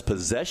 their best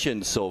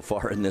possession so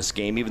far in this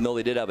game, even though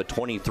they did have a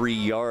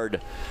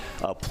 23-yard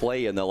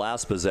play in the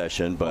last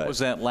possession. But what was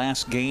that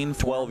last gain?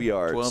 12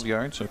 yards. 12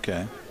 yards,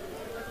 okay.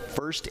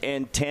 First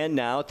and 10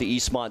 now at the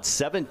Eastmont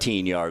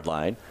 17-yard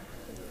line.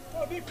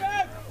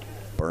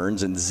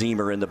 Burns and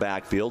Zemer in the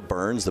backfield.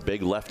 Burns, the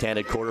big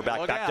left-handed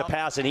quarterback, back to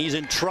pass, and he's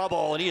in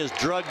trouble, and he is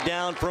drugged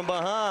down from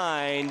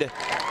behind.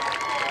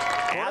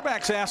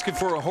 Quarterback's asking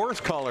for a horse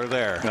collar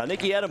there. I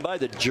think he had him by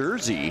the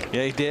jersey.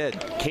 Yeah, he did.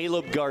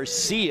 Caleb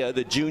Garcia,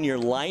 the junior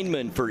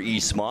lineman for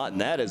Eastmont,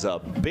 and that is a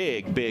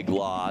big, big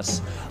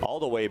loss. All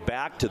the way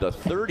back to the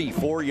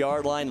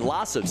 34-yard line.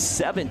 Loss of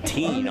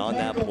 17 on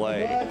that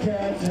play.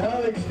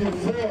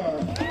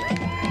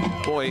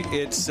 Boy,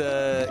 it's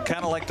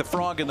kind of like the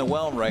frog in the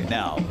well right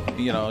now.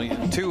 You know,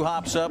 2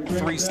 hops up,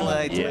 3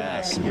 slides back.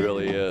 Yes, it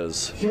really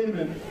is.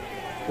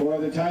 For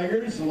the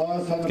Tigers,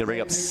 loss on the Gonna bring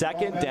up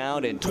second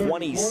down and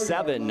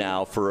 27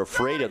 now for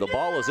Ephrata. The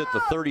ball is at the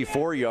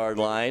 34-yard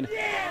line,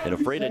 and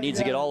Ephrata needs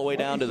to get all the way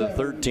down to the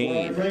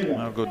 13.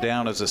 That'll go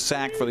down as a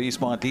sack for the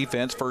Eastmont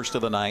defense, first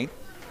of the night.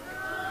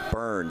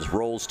 Burns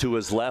rolls to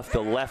his left,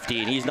 the lefty,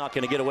 and he's not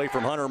going to get away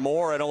from Hunter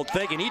Moore, I don't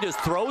think, and he just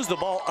throws the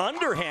ball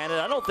underhanded.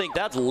 I don't think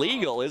that's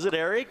legal, is it,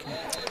 Eric?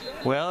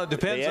 Well, it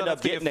depends on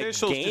if the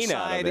officials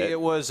decide it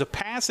was a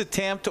pass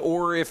attempt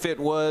or if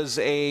it was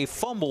a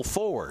fumble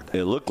forward.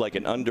 It looked like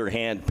an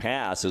underhand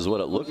pass is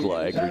what it looked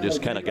like. We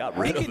just kind of got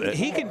rid of it.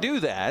 He can do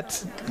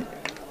that.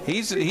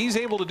 He's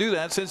able to do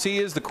that since he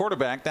is the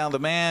quarterback. Now the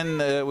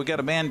man, we got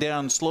a man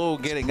down slow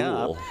getting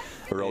up.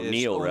 Or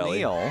O'Neal,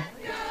 really.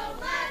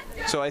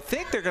 So I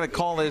think they're going to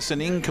call this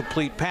an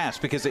incomplete pass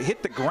because it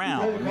hit the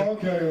ground.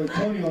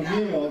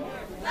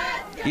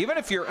 Even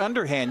if you're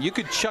underhand, you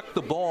could chuck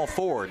the ball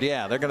forward.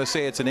 Yeah, they're going to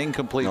say it's an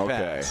incomplete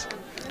pass.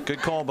 Good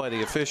call by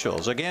the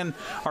officials. Again,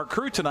 our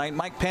crew tonight,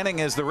 Mike Penning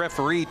is the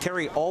referee,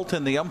 Terry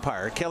Alton the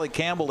umpire, Kelly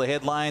Campbell the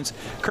headlines,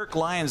 Kirk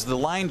Lyons the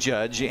line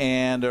judge,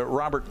 and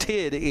Robert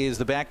Tidd is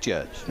the back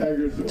judge.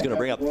 It's going to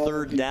bring up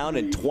third down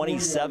and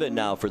 27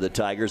 now for the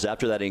Tigers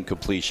after that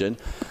incompletion.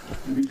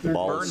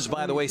 Burns,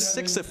 by the way,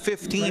 6 of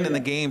 15 in the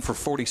game for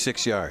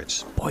 46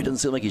 yards. Boy, it doesn't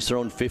seem like he's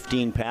thrown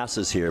 15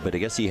 passes here, but I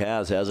guess he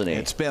has, hasn't he?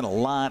 It's been a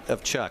lot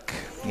of Chuck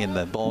in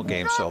the ball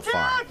game so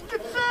far.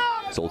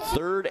 So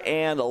third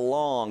and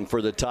long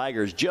for the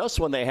Tigers, just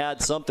when they had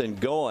something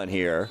going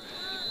here.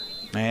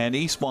 And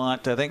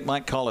Eastmont, I think,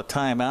 might call a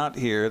timeout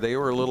here. They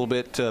were a little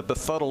bit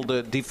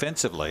befuddled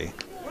defensively.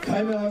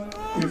 Timeout,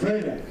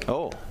 Ephrata.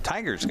 Oh,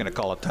 Tigers going to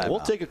call a timeout. We'll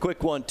take a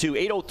quick one, too.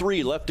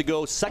 8:03 left to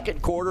go,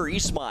 second quarter.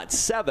 Eastmont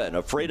 7,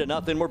 Ephrata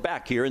nothing. We're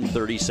back here in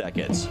 30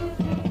 seconds.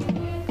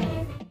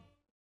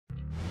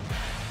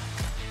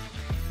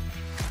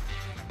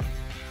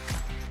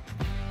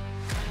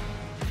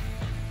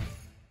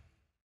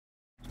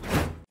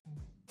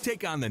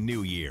 Take on the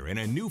new year in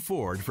a new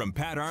Ford from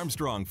Pat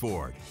Armstrong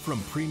Ford. From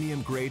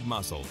premium grade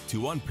muscle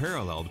to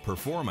unparalleled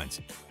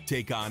performance.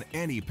 Take on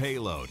any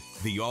payload.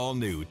 The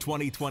all-new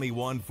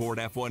 2021 Ford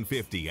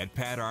F-150 at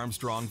Pat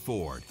Armstrong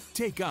Ford.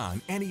 Take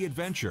on any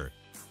adventure.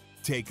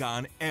 Take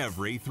on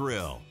every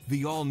thrill.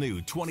 The all-new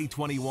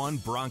 2021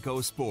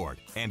 Bronco Sport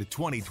and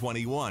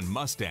 2021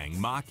 Mustang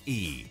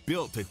Mach-E.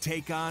 Built to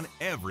take on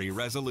every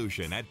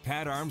resolution at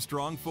Pat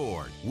Armstrong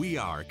Ford. We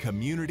are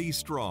community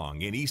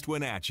strong in East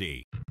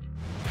Wenatchee.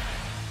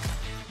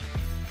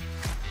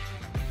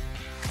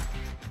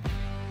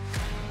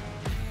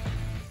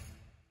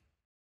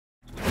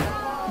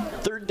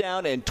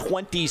 down and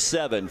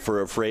 27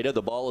 for Ephrata.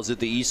 The ball is at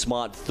the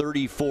Eastmont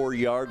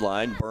 34-yard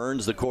line.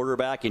 Burns, the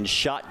quarterback, in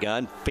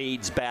shotgun,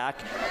 fades back.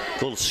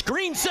 Little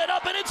screen set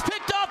up, and it's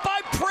picked off by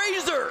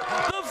Fraser.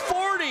 The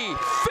 40,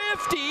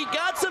 50,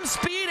 got some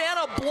speed and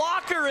a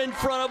blocker in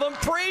front of him.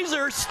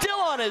 Fraser still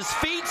on his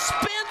feet,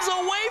 spins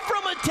away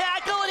from a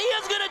tackle, and he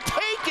is going to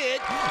take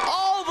it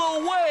all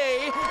the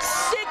way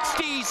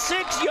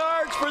 66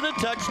 yards for the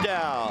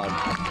touchdown.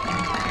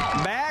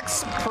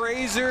 Max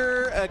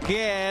Fraser,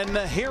 again,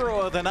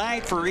 hero of the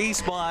night for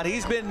Eastmont.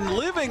 He's been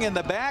living in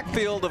the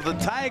backfield of the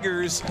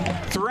Tigers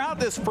throughout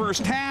this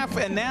first half,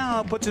 and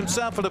now puts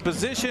himself in a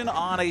position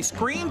on a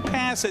screen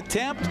pass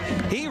attempt.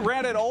 He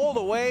read it all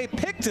the way,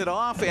 picked it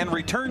off, and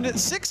returned it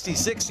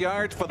 66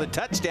 yards for the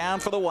touchdown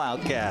for the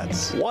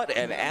Wildcats. What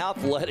an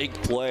athletic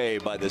play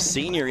by the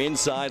senior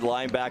inside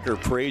linebacker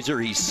Fraser.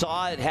 He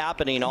saw it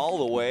happening all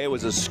the way. It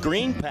was a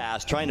screen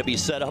pass trying to be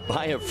set up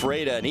by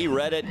Ephrata, and he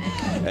read it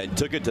and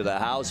took it to the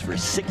house for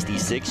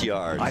 66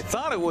 yards. I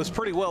thought it was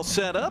pretty well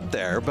set up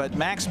there, but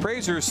Max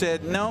Fraser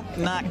said, no,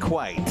 not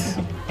quite.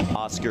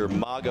 Oscar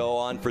Mago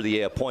on for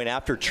the point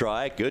after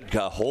try. Good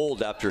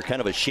hold after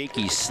kind of a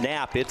shaky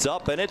snap. It's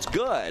up and it's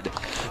good.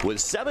 With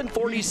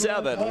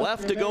 7:47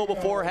 left to go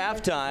before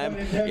halftime,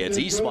 it's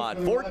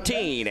Eastmont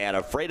 14 and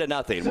Ephrata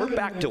nothing. We're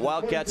back to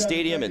Wildcat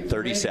Stadium in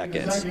 30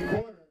 seconds.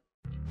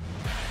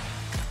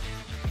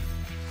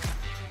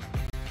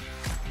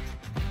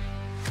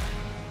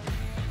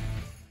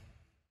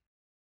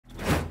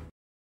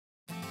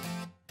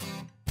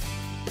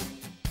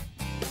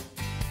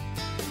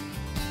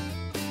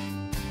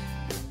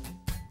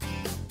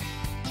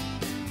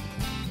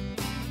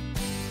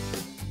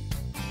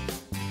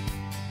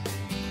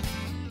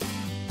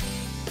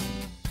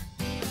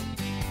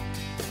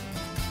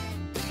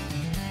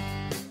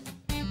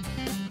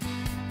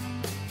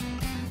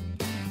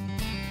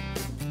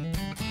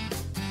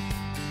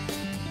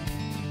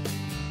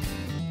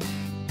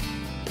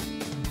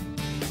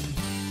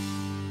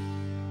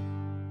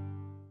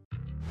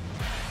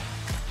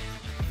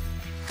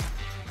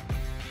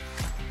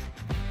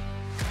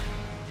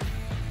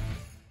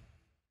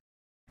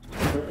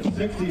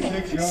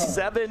 $66.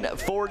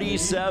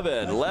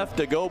 7:47 left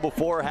to go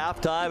before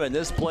halftime, and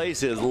this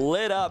place is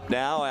lit up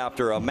now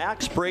after a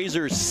Max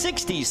Fraser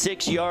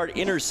 66-yard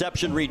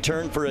interception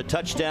return for a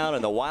touchdown,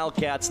 and the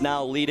Wildcats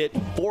now lead it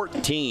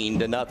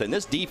 14-0.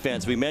 This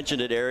defense, we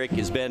mentioned it, Eric,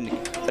 has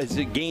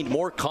gained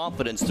more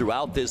confidence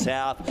throughout this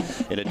half,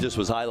 and it just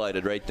was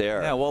highlighted right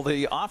there. Yeah, well,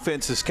 the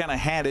offense has kind of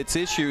had its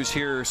issues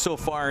here so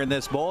far in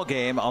this ball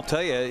game. I'll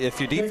tell you,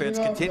 if your defense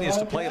continues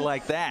to play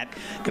like that,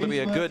 going to be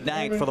a good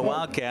night for the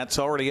Wildcats.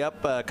 Already up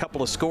a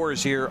couple of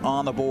scores here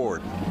on the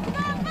board.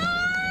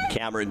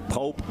 Cameron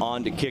Pope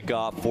on to kick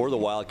off for the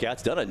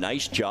Wildcats. Done a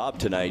nice job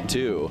tonight,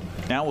 too.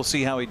 Now we'll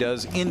see how he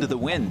does into the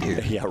wind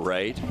here. Yeah,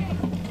 right.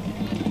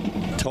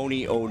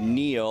 Tony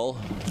O'Neill.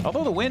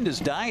 Although the wind has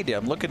died,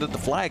 I'm looking at the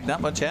flag, not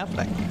much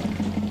happening.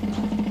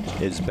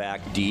 Is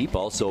back deep.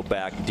 Also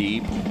back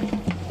deep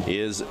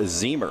is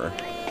Zemer.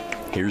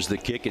 Here's the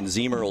kick, and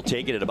Zemer will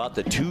take it at about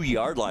the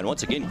 2-yard line.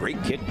 Once again, great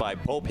kick by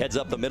Pope. Heads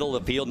up the middle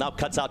of the field. Now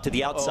cuts out to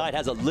the outside.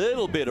 Has a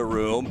little bit of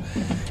room.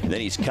 And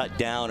then he's cut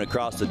down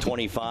across the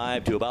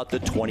 25 to about the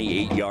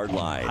 28-yard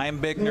line.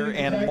 Heimbigner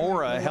and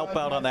Mora help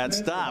out on that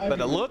stop, but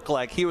it looked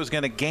like he was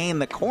going to gain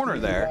the corner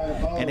there,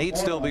 and he'd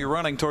still be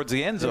running towards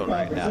the end zone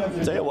right now.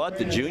 Tell you what,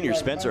 the junior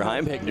Spencer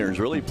Heimbigner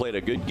has really played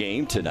a good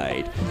game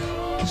tonight.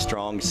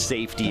 Strong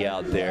safety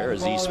out there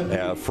as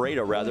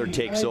Ephrata rather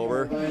takes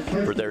over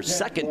for their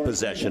second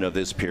possession of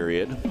this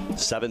period.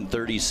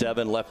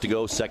 7:37 left to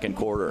go, second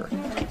quarter.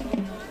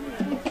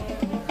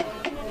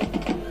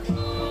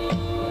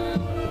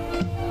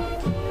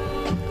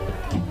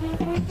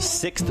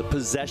 Sixth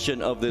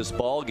possession of this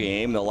ball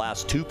game. The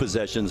last two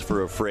possessions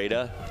for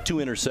Ephrata, 2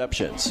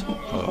 interceptions.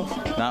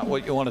 Oh, not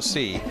what you want to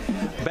see.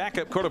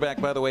 Backup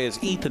quarterback, by the way,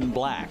 is Ethan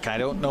Black. I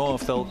don't know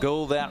if they'll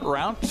go that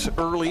route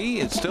early.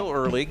 It's still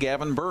early.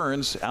 Gavin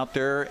Burns out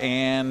there,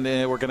 and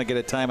we're going to get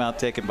a timeout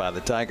taken by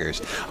the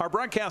Tigers. Our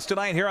broadcast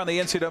tonight here on the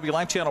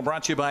NCWLIFE Channel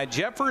brought to you by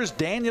Jeffers,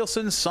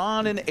 Danielson,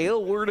 Son, and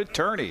Aylward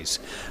Attorneys,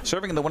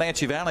 serving the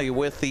Wenatchee Valley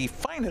with the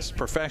finest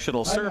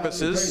professional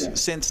services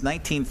since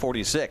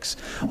 1946.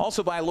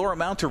 Also by Laura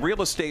Mounter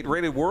Real Estate,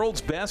 rated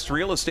world's best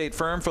real estate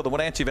firm for the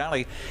Wenatchee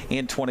Valley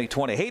in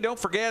 2020. Hey, don't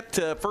forget,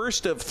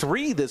 first of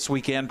 3 this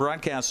weekend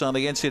broadcasts on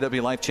the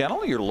NCWLIFE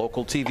Channel, your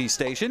local TV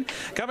station.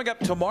 Coming up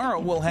tomorrow,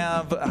 we'll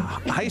have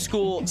high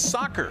school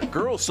soccer,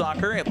 girls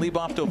soccer at Lee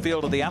Bofto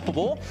Field of the Apple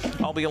Bowl.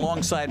 I'll be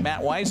alongside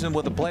Matt Wiseman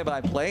with the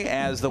play-by-play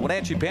as the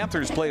Wenatchee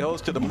Panthers play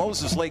host to the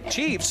Moses Lake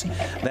Chiefs.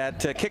 That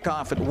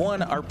kickoff at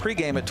 1, our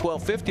pregame at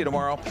 12:50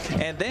 tomorrow.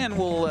 And And then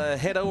we'll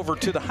head over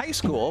to the high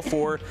school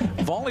for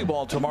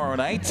volleyball tomorrow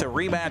night, a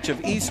rematch of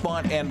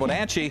Eastmont and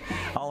Wenatchee.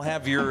 I'll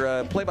have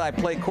your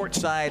play-by-play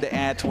courtside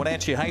at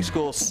Wenatchee High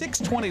School,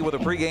 6:20 with a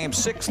pregame,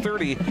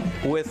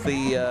 6:30 with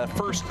the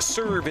first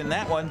serve in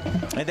that one.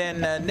 And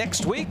then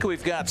next week,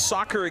 we've got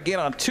soccer again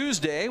on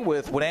Tuesday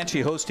with Wenatchee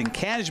hosting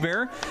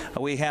Kashmir.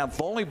 We have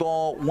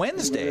volleyball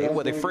Wednesday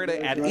with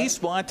Ephrata at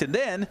Eastmont. And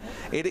then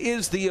it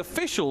is the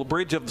official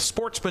Bridge of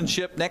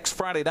Sportsmanship next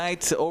Friday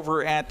night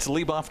over at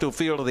Lebofto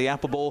Field of the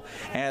Apple Bowl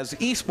as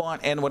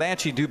Eastmont and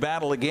Wenatchee do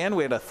battle again.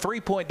 We had a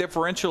 3-point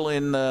differential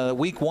in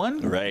week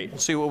 1. Right. We'll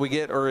see what we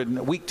get, or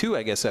in week 2,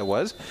 I guess that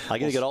was. I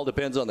think it all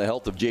depends on the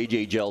health of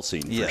J.J.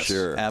 Jelsing, for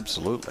sure.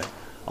 Absolutely.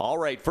 All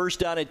right, first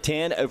down at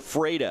 10,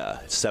 Ephrata.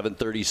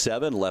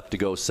 7:37 left to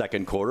go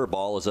second quarter.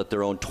 Ball is at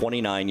their own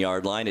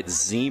 29-yard line. It's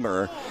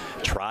Zemer.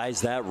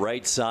 Tries that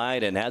right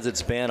side, and as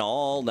it's been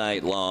all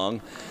night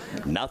long,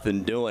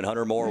 nothing doing.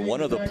 Hunter Moore,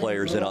 one of the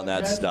players in on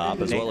that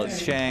stop, as well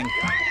as Chang.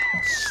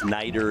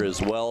 Snyder as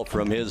well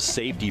from his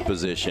safety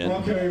position.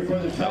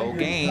 No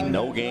gain.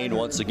 No gain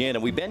once again.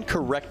 And we've been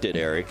corrected,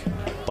 Eric,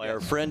 by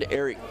our friend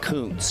Eric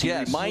Kuntz. He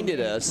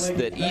reminded us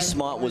that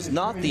Eastmont was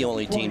not the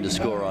only team to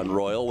score on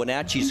Royal.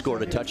 Wenatchee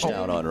scored a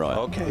touchdown on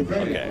Royal.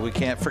 Okay. We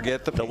can't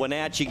forget the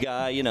Wenatchee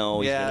guy, you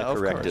know, he's going to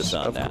correct us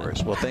on that. Of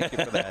course. Well, thank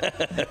you for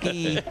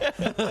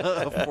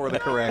that. For the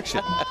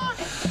correction.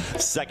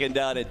 Second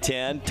down at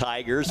 10,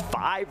 Tigers.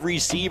 5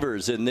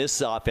 receivers in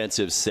this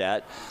offensive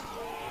set.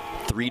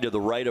 3 to the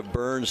right of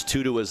Burns,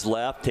 2 to his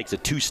left. Takes a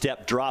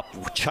 2-step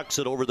drop, chucks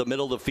it over the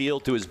middle of the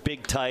field to his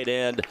big tight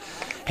end,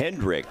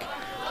 Hendrick.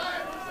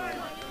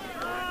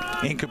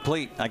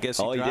 Incomplete. I guess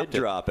he did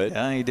drop it.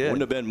 Yeah, he did.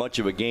 Wouldn't have been much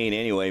of a gain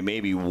anyway,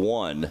 maybe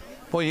 1.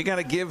 Well, you got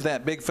to give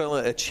that big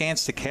fella a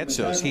chance to catch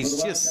those.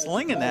 He's just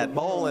slinging that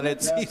ball, and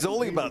he's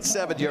only about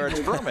 7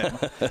 yards from him.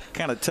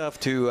 Kind of tough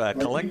to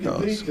collect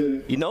those.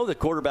 You know the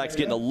quarterback's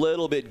getting a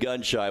little bit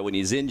gun shy when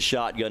he's in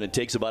shotgun. It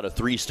takes about a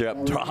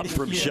 3-step drop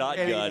from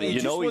shotgun. And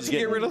you know he's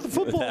getting rid of the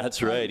football.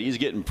 That's right. He's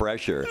getting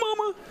pressure.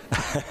 Mama.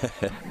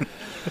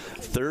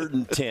 3rd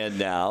and 10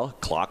 now.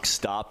 Clock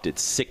stopped at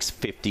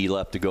 6:50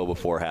 left to go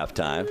before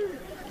halftime.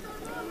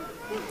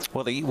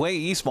 Well, the way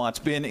Eastmont's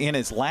been in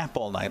his lap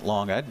all night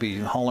long, I'd be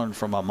hollering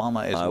from my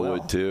mama as well. I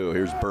would too.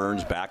 Here's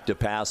Burns back to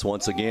pass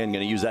once again.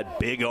 Going to use that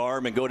big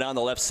arm and go down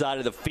the left side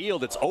of the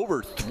field. It's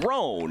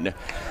overthrown.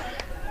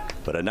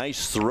 But a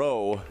nice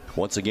throw.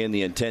 Once again,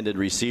 the intended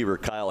receiver,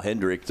 Kyle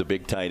Hendrick, the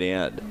big tight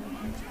end.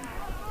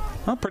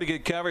 Well, pretty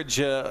good coverage,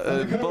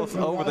 both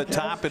over the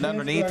top and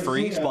underneath for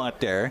Eastmont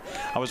there.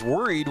 I was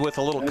worried with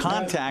a little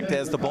contact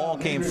as the ball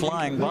came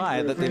flying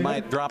by that they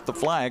might drop the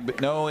flag,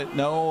 but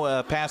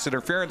no pass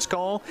interference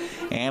call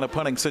and a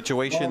punting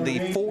situation. The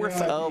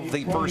 4th of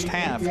the first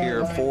half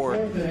here for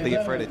the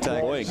Ephrata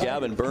Tigers. Boy,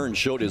 Gavin Burns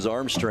showed his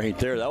arm strength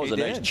there. That was a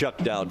nice chuck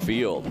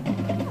downfield.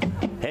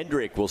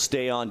 Hendrick will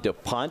stay on to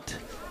punt.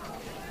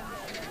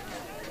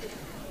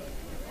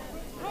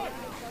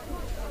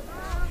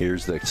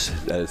 Here's the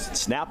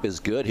snap is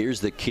good.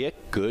 Here's the kick.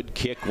 Good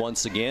kick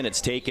once again. It's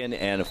taken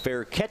and a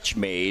fair catch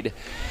made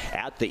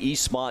at the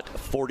Eastmont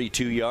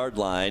 42-yard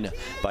line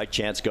by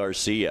Chance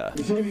Garcia.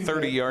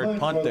 30-yard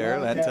punt there.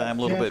 That time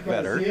a little bit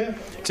better.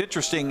 It's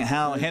interesting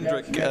how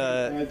Hendrick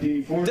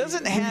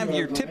doesn't have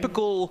your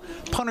typical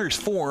punter's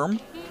form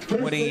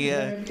when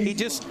he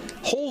just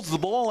holds the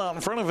ball out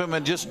in front of him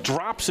and just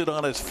drops it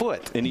on his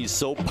foot. And he's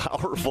so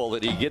powerful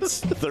that he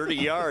gets 30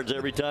 yards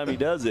every time he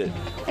does it.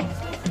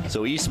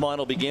 So Eastmont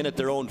will begin at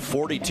their own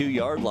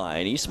 42-yard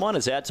line. Eastmont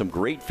has had some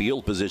great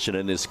field position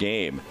in this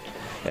game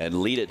and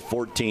lead at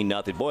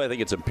 14-0. Boy, I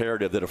think it's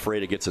imperative that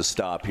Ephrata gets a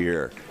stop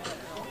here.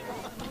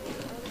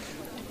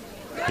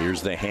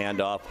 Here's the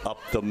handoff up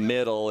the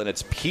middle, and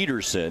it's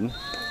Peterson.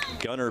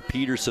 Gunnar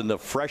Peterson, the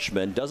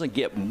freshman, doesn't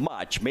get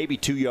much, maybe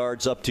 2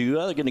 yards up to,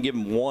 they're going to give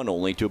him 1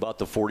 only, to about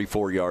the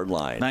 44-yard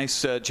line.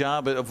 Nice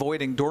job at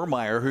avoiding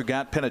Dormeyer, who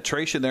got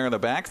penetration there in the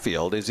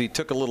backfield as he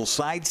took a little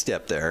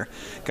sidestep there.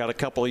 Got a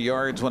couple of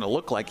yards when it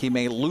looked like he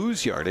may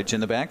lose yardage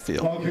in the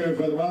backfield.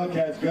 For the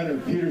Wildcats, Gunnar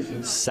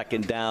Peterson.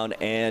 2nd down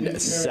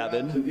and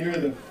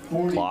 7.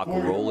 Clock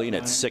rolling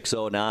at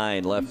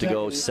 6:09 left to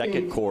go,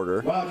 second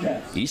quarter.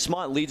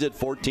 Eastmont leads at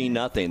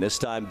 14-0. This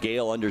time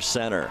Gale under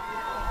center.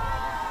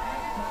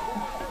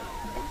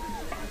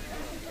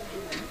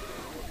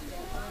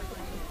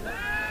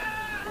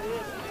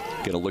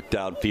 Going to look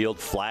downfield.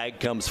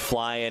 Flag comes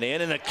flying in,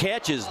 and the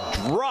catch is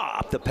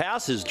dropped. The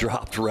pass is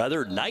dropped,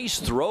 rather. Nice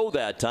throw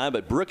that time,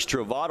 but Brooks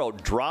Travato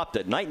dropped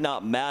it. Might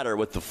not matter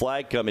with the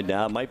flag coming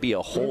down. Might be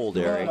a hold,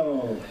 Eric.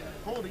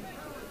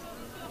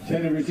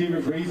 Intended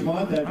receiver for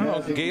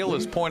Eastmont. Gale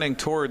is pointing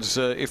towards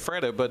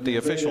Ephrata, but the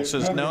official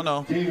says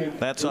no,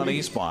 that's on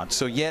Eastmont.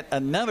 So yet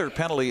another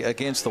penalty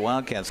against the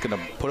Wildcats, going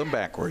to put them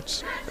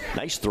backwards.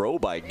 Nice throw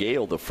by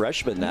Gale, the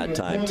freshman, that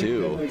time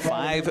too.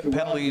 5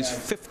 penalties,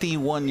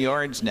 51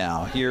 yards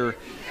now here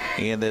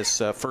in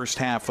this first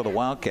half for the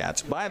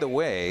Wildcats. By the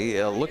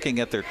way,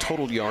 looking at their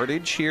total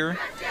yardage here,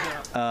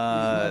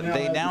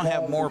 they now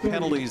have more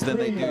penalties than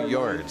they do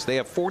yards. They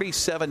have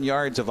 47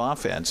 yards of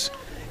offense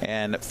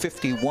and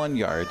 51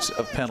 yards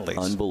of penalties.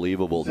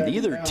 Unbelievable.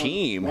 Neither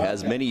team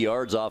has many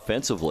yards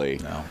offensively.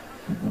 No.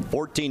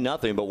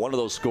 14-0, but one of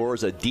those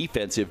scores, a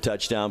defensive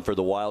touchdown for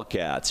the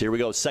Wildcats. Here we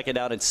go, 2nd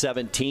down and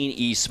 17,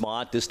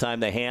 Eastmont. This time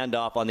the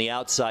handoff on the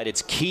outside.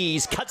 It's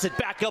Keys, cuts it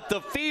back up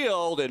the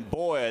field, and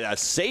boy, a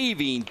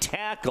saving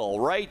tackle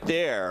right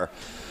there.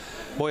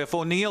 Boy, if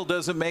O'Neill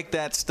doesn't make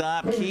that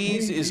stop,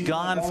 Keys is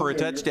gone for a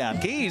touchdown.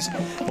 Keys,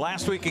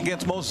 last week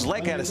against Moses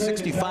Lake, had a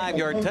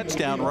 65-yard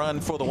touchdown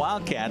run for the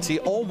Wildcats. He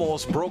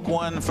almost broke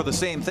one for the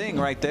same thing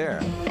right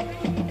there.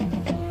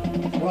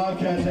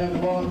 Wildcats have the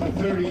ball at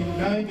the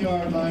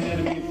 39-yard line,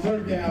 and it'll be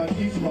 3rd down,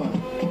 Eastmont.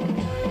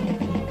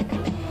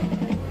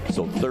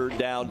 So 3rd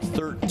down,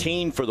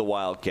 13 for the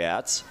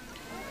Wildcats.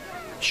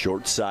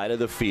 Short side of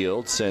the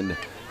field, send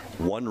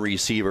one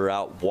receiver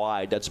out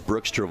wide. That's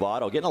Brooks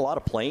Travato, getting a lot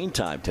of playing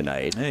time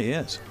tonight. Yeah, he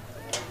is.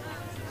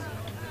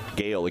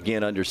 Gale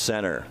again under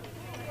center.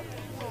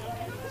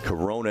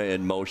 Corona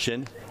in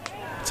motion.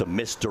 It's a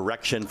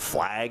misdirection.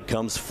 Flag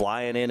comes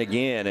flying in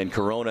again, and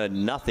Corona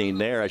nothing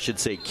there. I should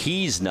say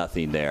Keys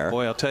nothing there.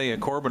 Boy, I'll tell you,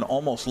 Corbin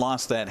almost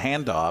lost that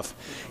handoff.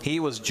 He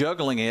was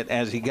juggling it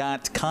as he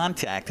got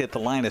contact at the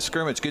line of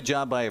scrimmage. Good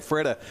job by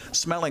Ephrata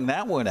smelling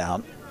that one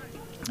out.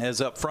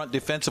 As up front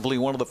defensively,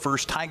 one of the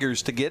first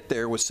Tigers to get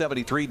there was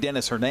 73,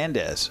 Dennis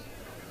Hernandez.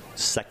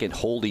 Second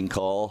holding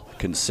call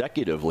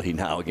consecutively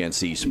now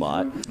against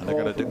Eastmont. And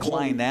they're going to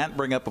decline that,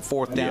 bring up a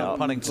 4th down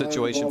punting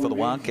situation for the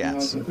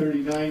Wildcats.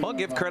 Well,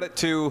 give credit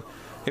to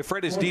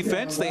Ephrata's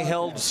defense. They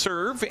held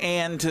serve,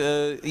 and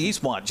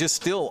Eastmont just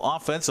still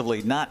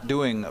offensively not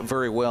doing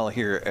very well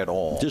here at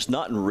all. Just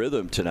not in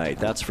rhythm tonight,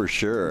 that's for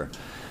sure.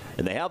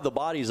 And they have the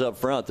bodies up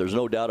front. There's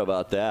no doubt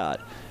about that.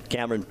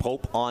 Cameron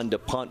Pope on to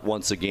punt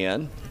once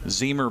again.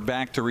 Zemer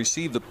back to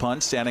receive the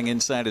punt, standing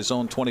inside his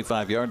own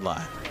 25-yard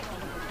line.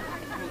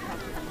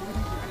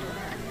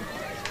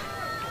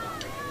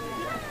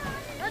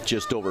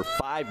 Just over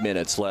 5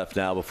 minutes left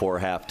now before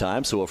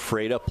halftime, so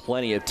Ephrata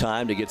plenty of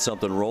time to get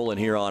something rolling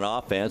here on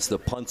offense. The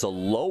punt's a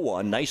low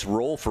one. Nice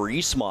roll for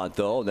Eastmont,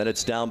 though, and then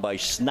it's down by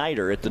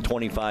Snyder at the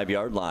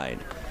 25-yard line.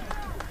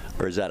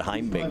 Or is that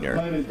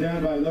Heimbigner?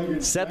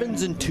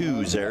 7s and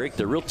 2s, Eric.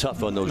 They're real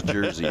tough on those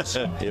jerseys.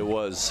 It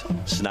was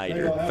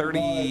Snyder.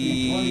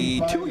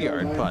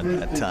 32-yard punt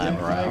that time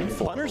around.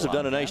 Punters have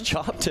done a nice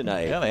job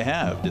tonight. Yeah, they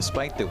have,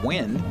 despite the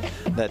wind.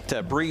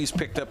 That breeze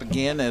picked up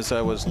again as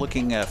I was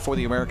looking for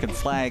the American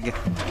flag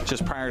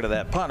just prior to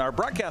that punt. Our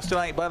broadcast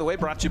tonight, by the way,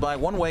 brought to you by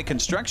One Way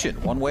Construction.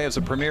 One Way is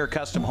a premier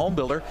custom home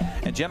builder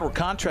and general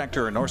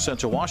contractor in North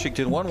Central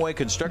Washington. One Way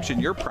Construction,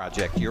 your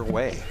project, your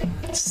way.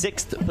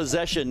 6th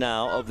possession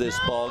now of this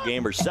ball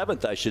game, or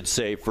 7th, I should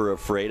say, for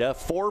Ephrata.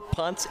 4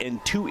 punts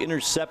and 2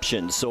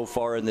 interceptions so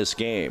far in this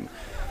game.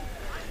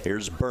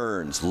 Here's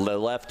Burns, the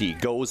lefty,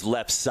 goes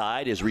left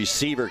side. His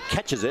receiver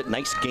catches it.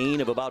 Nice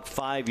gain of about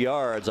 5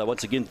 yards. I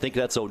once again think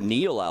that's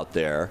O'Neill out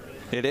there.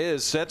 It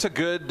is. That's a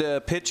good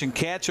pitch and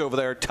catch over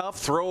there. Tough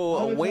throw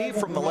away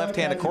from the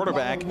left-handed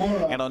quarterback,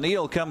 and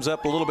O'Neill comes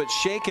up a little bit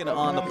shaken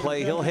on the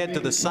play. He'll head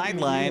to the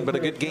sideline, but a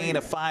good gain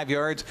of 5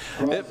 yards.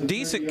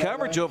 Decent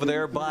coverage over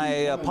there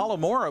by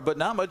Palomora, but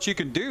not much you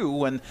can do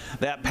when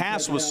that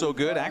pass was so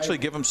good. Actually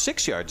give him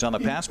 6 yards on the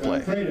pass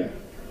play.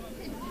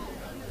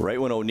 Right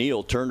when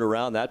O'Neill turned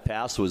around, that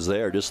pass was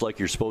there, just like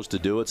you're supposed to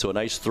do it. So a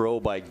nice throw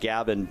by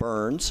Gavin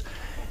Burns.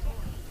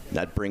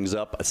 That brings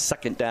up a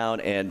 2nd down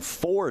and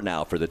 4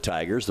 now for the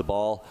Tigers. The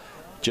ball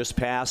just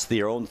past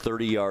their own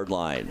 30-yard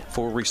line.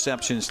 4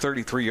 receptions,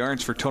 33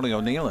 yards for Tony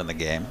O'Neill in the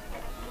game.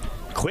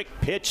 Quick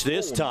pitch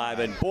this time,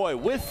 and boy,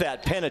 with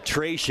that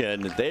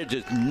penetration, they're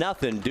just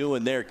nothing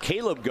doing there.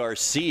 Caleb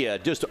Garcia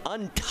just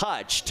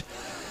untouched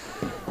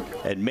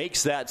and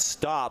makes that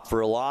stop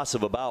for a loss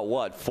of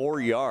about,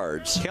 4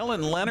 yards.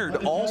 Kellen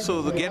Leonard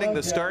also getting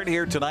the start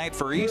here tonight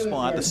for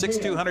Eastmont. The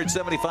 6'2",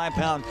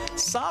 175-pound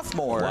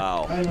sophomore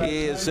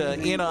is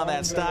in on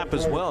that stop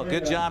as well.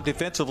 Good job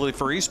defensively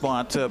for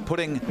Eastmont,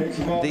 putting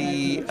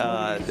the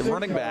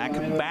running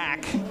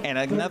back and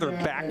another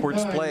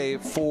backwards play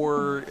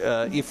for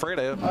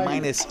Ephrata,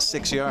 minus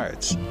 6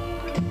 yards.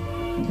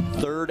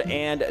 3rd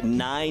and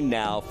 9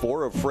 now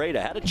for Ephrata.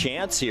 Had a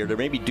chance here to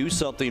maybe do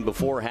something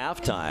before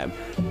halftime.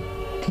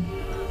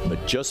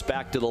 But just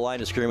back to the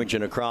line of scrimmage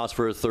and across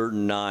for a 3rd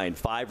and 9.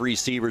 5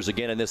 receivers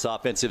again in this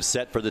offensive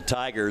set for the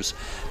Tigers.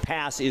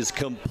 Pass is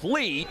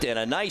complete, and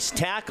a nice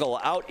tackle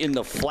out in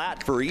the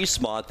flat for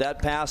Eastmont. That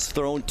pass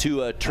thrown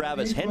to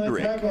Travis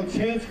Hendrick.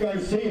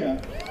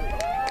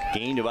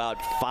 Gained about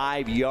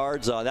 5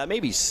 yards on that,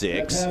 maybe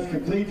 6. That pass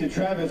complete to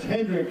Travis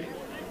Hendrick.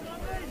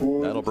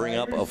 That'll bring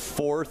up a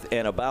 4th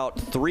and about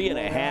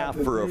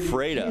 3.5 for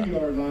Ephrata.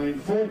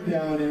 4th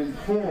down and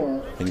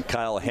 4. And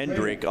Kyle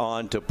Hendrick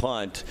on to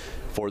punt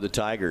for the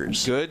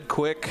Tigers. Good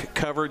quick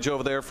coverage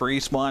over there for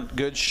Eastmont.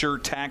 Good sure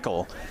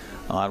tackle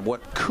on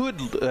what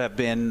could have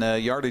been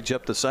yardage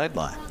up the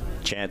sideline.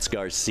 Chance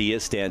Garcia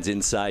stands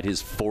inside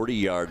his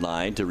 40-yard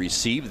line to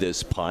receive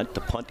this punt.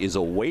 The punt is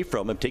away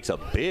from him, takes a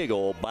big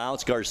old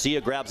bounce.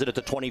 Garcia grabs it at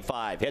the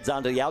 25, heads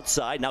onto the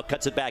outside, now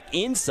cuts it back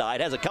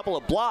inside, has a couple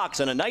of blocks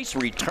and a nice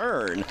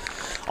return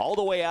all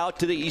the way out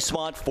to the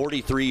Eastmont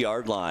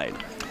 43-yard line.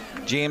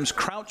 James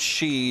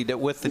Crouchsheed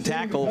with the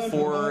tackle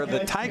for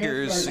the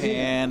Tigers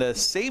and a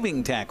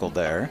saving tackle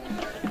there.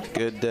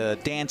 Good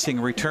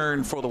dancing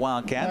return for the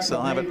Wildcats.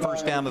 They'll have it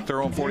first down at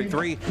their own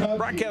 43.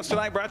 Broadcast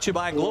tonight brought to you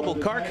by Global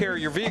Car Care.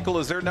 Your vehicle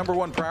is their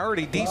 #1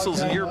 priority.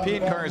 Diesels and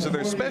European cars are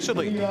their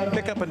specialty.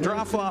 Pickup and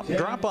drop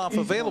off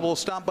available.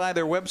 Stop by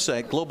their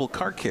website,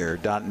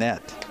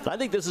 globalcarcare.net. I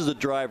think this is a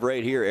drive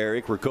right here,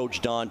 Eric, where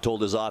Coach Don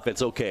told his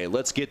offense, okay,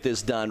 let's get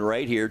this done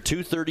right here.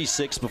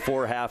 2:36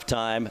 before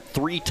halftime,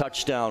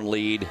 3-touchdown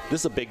lead.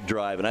 This is a big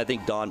drive, and I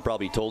think Don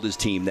probably told his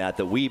team that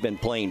we've been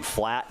playing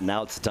flat, and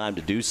now it's the time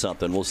to do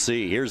something. We'll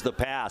see. Here's the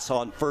pass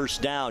on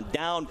first down,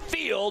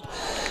 downfield,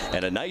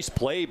 and a nice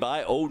play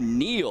by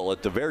O'Neal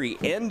at the very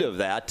end of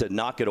that to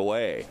knock it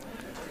away.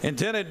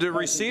 Intended to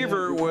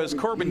receiver was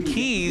Corbin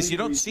Keys. You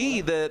don't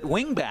see the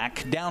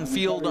wingback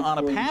downfield on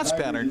a pass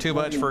pattern too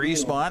much for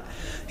Eastmont.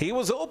 He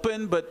was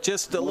open, but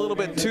just a little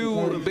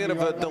bit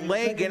of a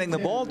delay getting the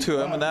ball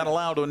to him, and that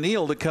allowed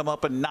O'Neal to come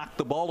up and knock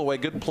the ball away.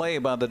 Good play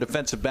by the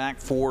defensive back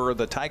for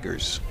the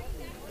Tigers.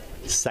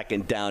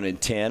 2nd down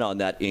and 10 on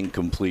that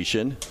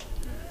incompletion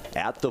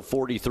at the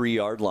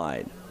 43-yard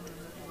line.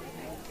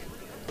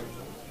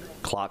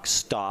 Clock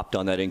stopped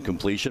on that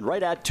incompletion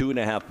right at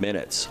 2.5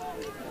 minutes.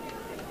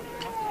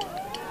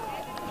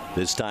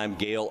 This time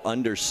Gale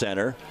under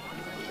center.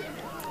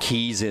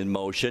 Keys in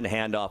motion,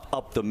 handoff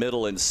up the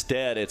middle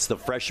instead. It's the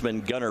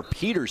freshman Gunnar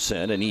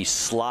Peterson, and he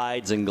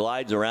slides and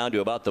glides around to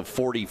about the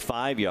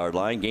 45-yard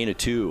line, gain of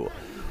 2.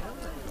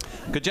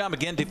 Good job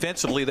again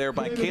defensively there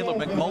by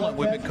Caleb McMullen.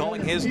 We've been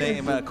calling his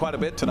name quite a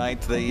bit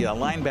tonight. The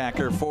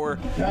linebacker for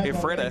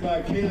Ephrata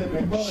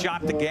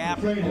shot the gap,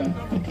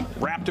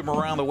 wrapped him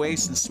around the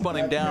waist, and spun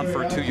him down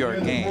for a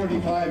 2-yard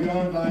gain.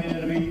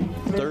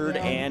 3rd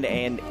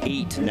and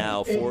 8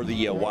 now for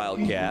the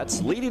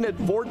Wildcats, leading at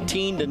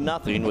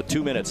 14-0 with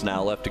 2 minutes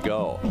now left to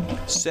go.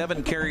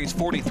 7 carries,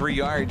 43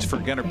 yards for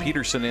Gunnar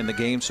Peterson in the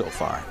game so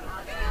far.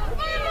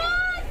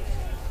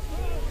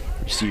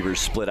 Receivers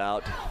split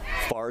out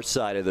far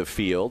side of the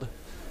field.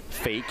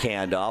 Fake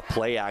handoff,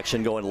 play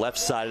action going left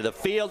side of the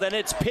field, and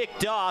it's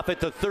picked off at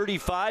the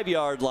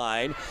 35-yard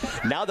line.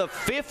 Now the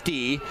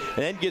 50, and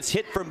then gets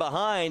hit from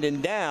behind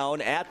and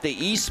down at the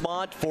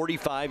Eastmont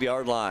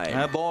 45-yard line.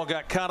 That ball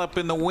got caught up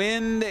in the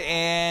wind,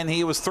 and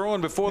he was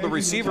throwing before the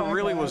receiver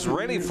really was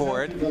ready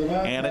for it.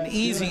 And an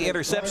easy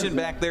interception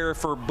back there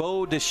for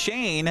Bo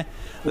Deshane.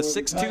 The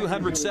 6'2",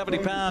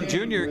 170-pound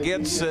junior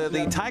gets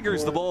the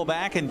Tigers the ball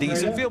back in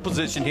decent field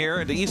position here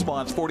at the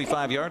Eastmont's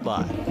 45-yard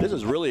line. This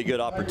is really a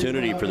good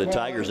opportunity for the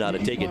Tigers now to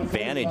take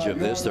advantage of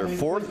this. Their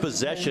 4th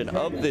possession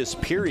of this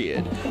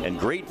period, and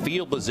great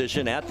field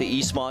position at the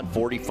Eastmont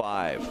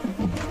 45.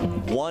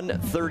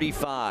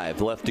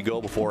 1:35 left to go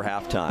before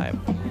halftime.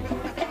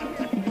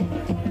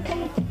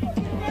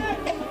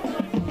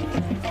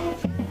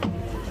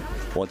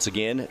 Once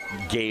again,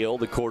 Gale,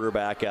 the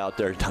quarterback out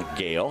there. Not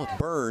Gale,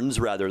 Burns,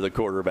 rather, the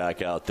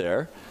quarterback out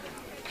there.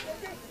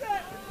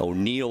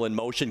 O'Neal in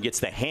motion, gets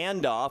the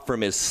handoff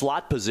from his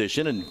slot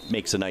position and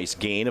makes a nice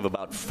gain of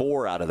about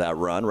 4 out of that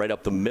run, right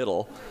up the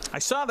middle. I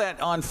saw that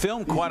on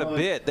film quite a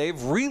bit.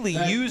 They've really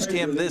used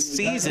him this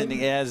season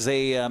as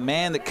a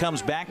man that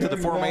comes back to the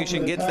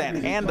formation, gets that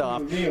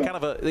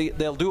handoff.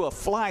 They'll do a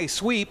fly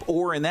sweep,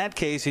 or in that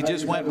case, he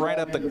just went right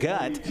up the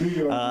gut.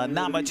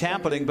 Not much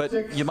happening,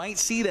 but you might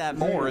see that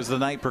more as the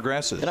night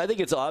progresses. And I think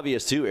it's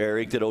obvious, too,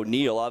 Eric, that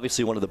O'Neal,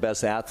 obviously one of the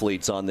best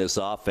athletes on this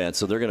offense,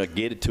 so they're going to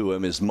get it to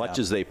him as much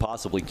as they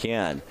possibly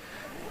can.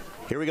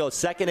 Here we go,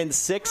 2nd and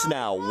 6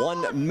 now.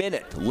 1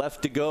 minute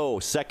left to go,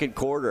 2nd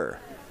quarter.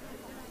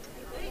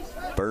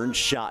 Burns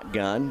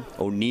shotgun.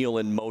 O'Neal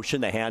in motion.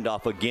 The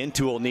handoff again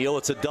to O'Neal.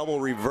 It's a double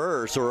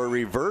reverse, or a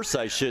reverse,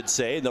 I should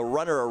say. And the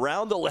runner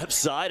around the left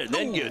side and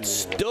then gets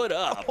stood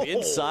up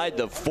inside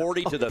the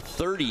 40 to the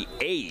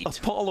 38.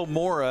 Apollo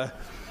Mora.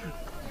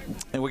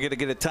 And we're going to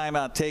get a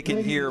timeout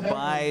taken here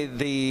by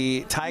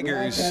the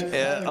Tigers.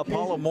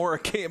 Apollo Mora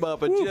came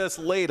up and just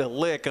laid a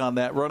lick on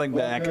that running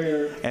back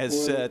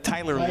as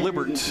Tyler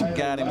Libert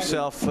got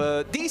himself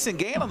a decent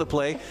gain on the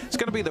play. It's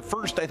going to be the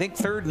first, I think,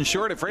 3rd and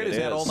short Ephrata's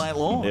had all night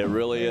long. It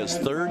really is.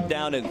 3rd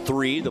down and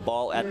 3. The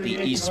ball at the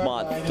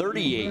Eastmont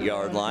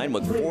 38-yard line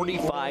with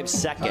 45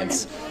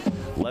 seconds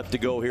left to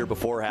go here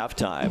before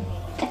halftime.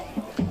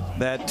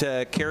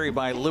 That carry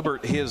by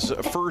Libert, his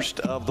first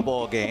of the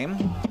ball game.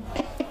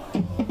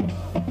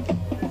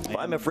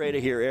 I'm afraid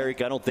of here,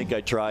 Eric. I don't think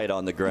I'd try it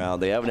on the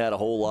ground. They haven't had a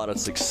whole lot of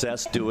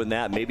success doing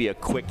that. Maybe a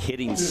quick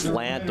hitting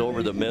slant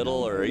over the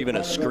middle or even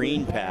a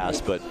screen pass,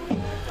 but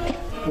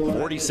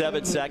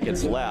 47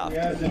 seconds left.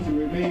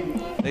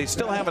 They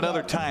still have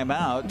another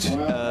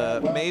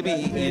timeout. Maybe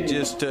you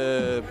just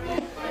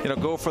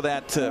go for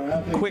that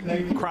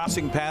quick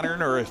crossing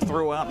pattern or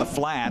throw out in the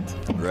flat.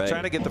 Right.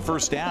 Try to get the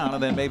first down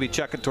and then maybe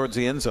chuck it towards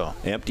the end zone.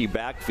 Empty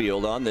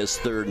backfield on this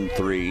 3rd and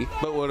 3.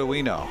 But what do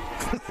we know?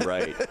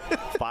 Right.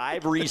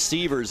 5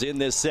 receivers in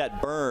this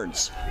set.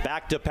 Burns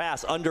back to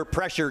pass under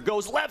pressure,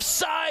 goes left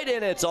side,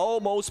 and it's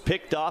almost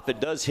picked off.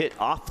 It does hit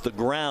off the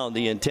ground.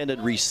 The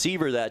intended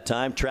receiver that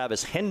time,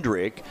 Travis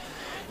Hendrick,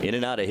 in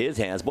and out of his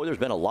hands. Boy, there's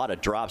been a lot of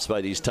drops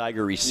by these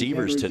Tiger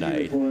receivers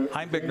tonight.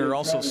 Heimbichner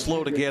also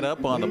slow to get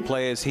up on the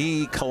play as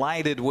he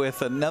collided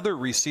with another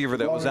receiver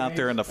that was out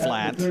there in the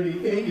flat.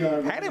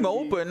 Had him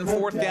open.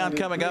 4th down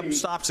coming up.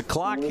 Stops the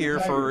clock here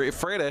for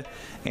Ephrata,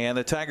 and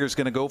the Tigers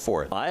going to go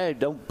for it. I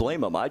don't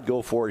blame him. I'd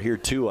go for it here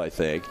too, I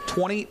think.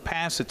 20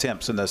 pass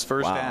attempts in this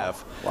first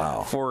half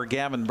for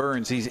Gavin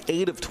Burns. He's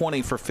 8 of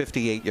 20 for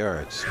 58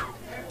 yards.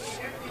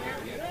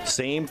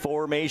 Same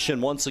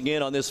formation once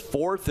again on this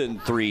 4th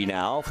and 3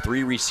 now.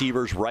 3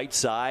 receivers right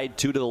side,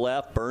 2 to the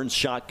left. Burns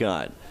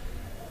shotgun.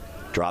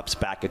 Drops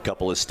back a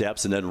couple of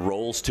steps and then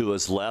rolls to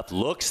his left.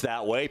 Looks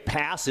that way.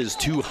 Passes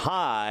too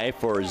high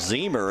for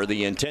Zemer,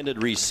 the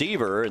intended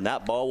receiver, and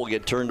that ball will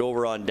get turned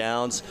over on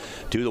downs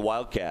to the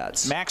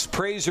Wildcats. Max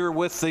Prazer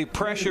with the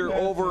pressure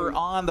over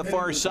on the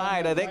far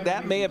side. I think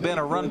that may have been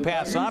a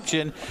run-pass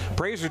option.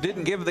 Prazer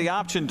didn't give the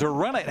option to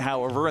run it,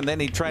 however, and then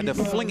he tried to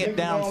fling it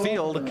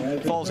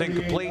downfield. Falls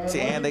incomplete,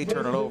 and they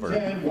turn it over.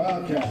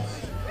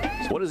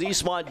 So what does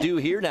Eastmont do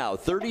here now?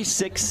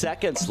 36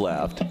 seconds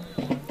left.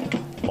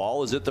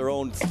 Ball is at their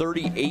own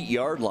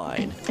 38-yard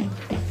line.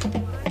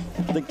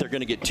 I think they're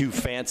going to get too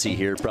fancy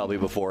here probably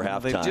before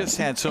halftime. They've just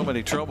had so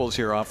many troubles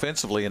here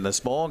offensively in this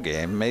ball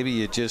game. Maybe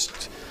you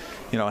just,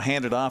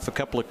 hand it off a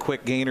couple of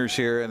quick gainers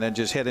here and then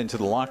just head into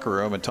the locker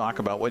room and talk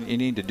about what you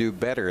need to do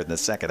better in the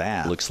second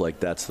half. Looks like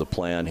that's the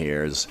plan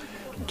here. Is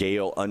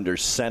Gale under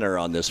center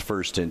on this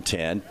 1st and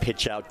 10.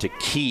 Pitch out to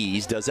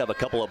Keys. Does have a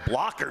couple of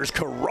blockers.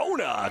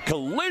 Corona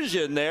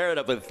collision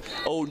there with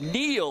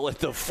O'Neal at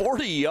the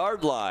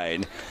 40-yard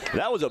line.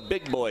 That was a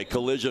big boy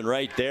collision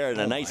right there, and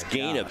a nice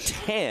gain of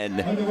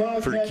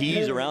 10 for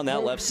Keys around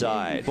that left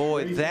side.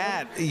 Boy,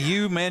 that,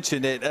 you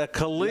mentioned it, a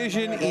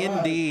collision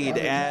indeed,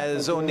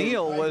 as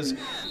O'Neal was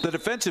the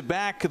defensive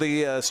back,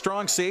 the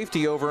strong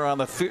safety over on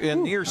the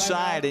near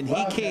side, and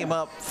he came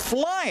up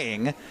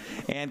flying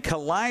and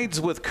collides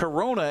with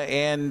Corona,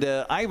 and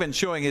Ivan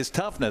showing his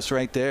toughness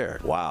right there.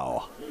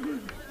 Wow.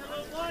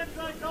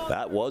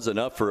 That was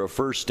enough for a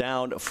first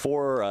down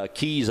for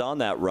Keys on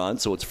that run.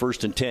 So it's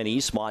 1st and 10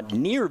 Eastmont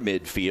near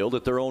midfield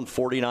at their own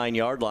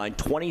 49-yard line.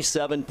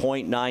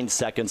 27.9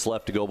 seconds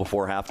left to go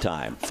before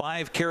halftime.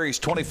 5 carries,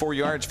 24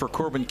 yards for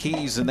Corbin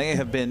Keys, and they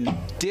have been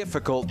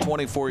difficult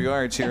 24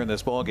 yards here in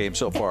this ball game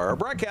so far. Our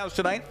broadcast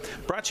tonight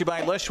brought to you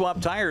by Les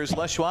Schwab Tires.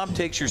 Les Schwab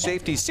takes your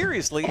safety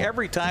seriously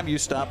every time you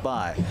stop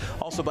by.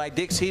 Also by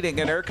Dick's Heating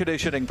and Air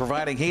Conditioning,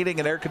 providing heating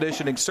and air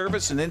conditioning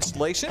service and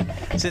installation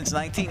since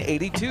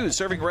 1982.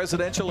 Serving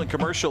residential and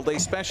commercial, they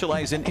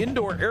specialize in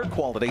indoor air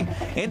quality,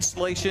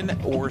 installation,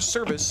 or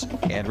service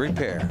and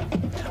repair.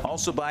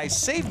 Also by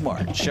Save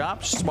Mart.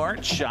 Shop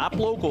smart, shop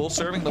local,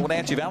 serving the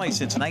Wenatchee Valley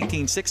since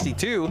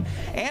 1962.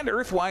 And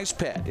Earthwise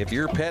Pet. If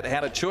your pet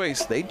had a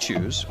choice, they'd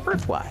choose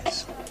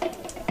Earthwise.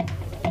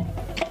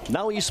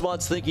 Now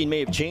Eastmont's thinking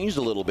may have changed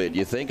a little bit,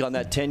 you think, on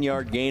that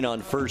 10-yard gain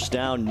on first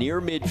down near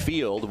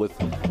midfield with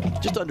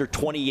just under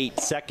 28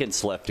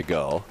 seconds left to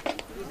go.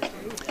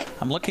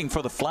 I'm looking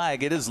for the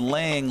flag. It is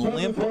laying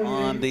limp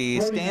on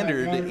the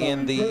standard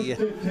in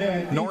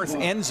the north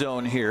end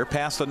zone here,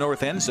 past the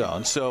north end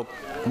zone. So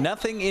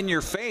nothing in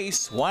your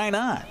face. Why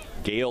not?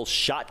 Gale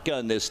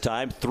shotgun this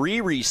time. 3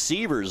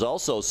 receivers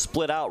also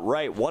split out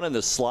right. One in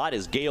the slot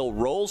as Gale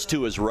rolls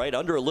to his right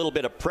under a little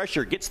bit of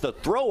pressure. Gets the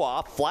throw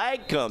off.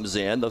 Flag comes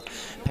in. The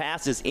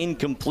pass is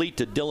incomplete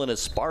to Dylan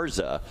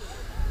Esparza.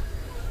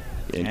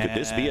 And could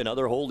this be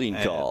another holding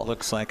call? It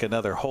looks like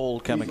another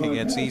hold coming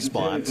against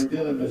Eastmont.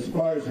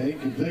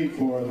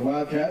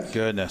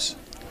 Goodness.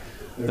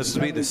 This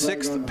will be the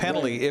 6th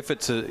penalty if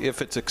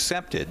it's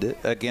accepted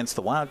against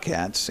the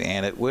Wildcats,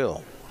 and it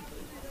will.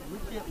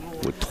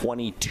 With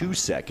 22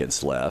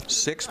 seconds left.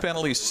 6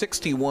 penalties,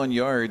 61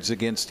 yards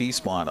against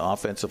Eastmont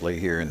offensively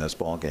here in this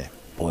ball game.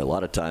 Boy, a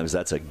lot of times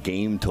that's a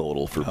game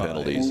total for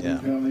penalties. Yeah.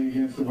 Penalty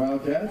against the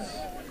Wildcats.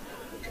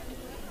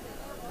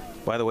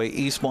 By the way,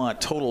 Eastmont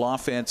total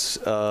offense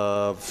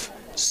of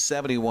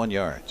 71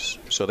 yards.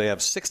 So they have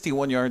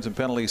 61 yards in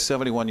penalties,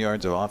 71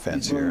 yards of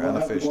offense here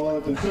unofficially.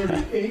 At the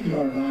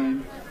 38-yard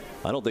line.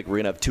 I don't think we're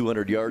going to have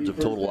 200 yards of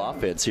total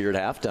offense here at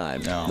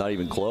halftime. No. Not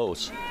even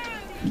close.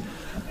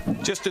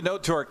 Just a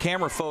note to our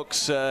camera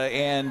folks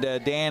and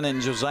Dan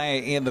and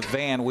Josiah in the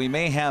van, we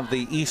may have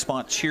the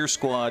Eastmont cheer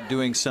squad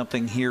doing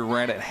something here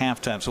right at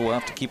halftime, so we'll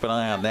have to keep an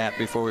eye on that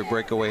before we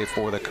break away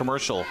for the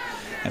commercial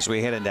as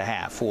we head into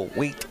half. We'll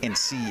wait and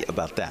see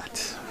about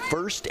that.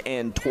 1st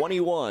and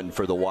 21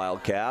 for the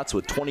Wildcats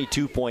with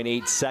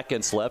 22.8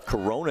 seconds left.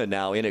 Corona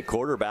now in at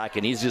quarterback,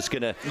 and he's just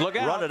going to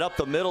run it up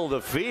the middle of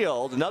the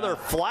field. Another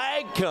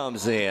flag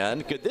comes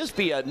in. Could this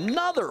be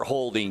another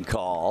holding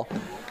call?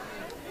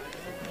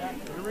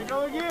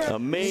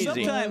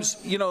 Amazing. Sometimes,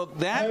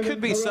 that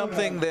could be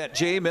something that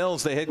Jay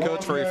Mills, the head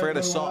coach for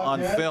Ephrata, saw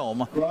on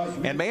film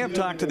and may have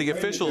talked to the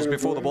officials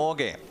before the ball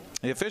game.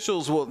 The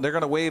officials they're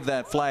going to wave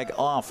that flag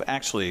off,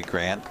 actually,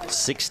 Grant.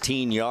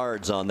 16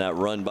 yards on that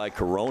run by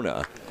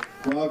Corona.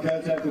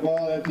 Wildcats have the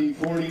ball at the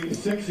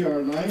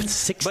 46-yard line.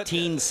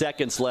 16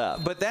 seconds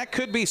left. But that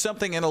could be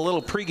something in a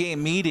little pregame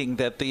meeting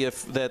that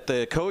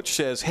the coach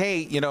says,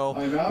 hey,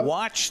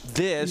 watch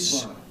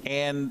this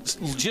and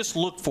just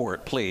look for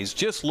it, please.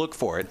 Just look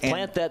for it. And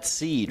plant that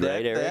seed,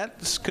 right, Eric?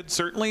 That could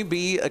certainly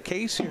be a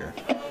case here.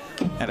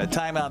 And a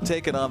timeout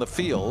taken on the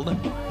field.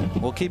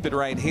 We'll keep it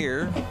right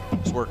here.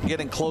 So we're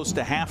getting close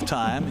to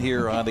halftime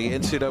here on the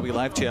NCW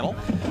Life Channel.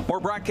 More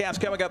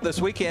broadcasts coming up this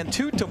weekend.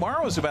 2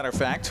 tomorrow, as a matter of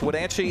fact.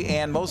 Wenatchee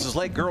and Moses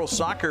Lake girls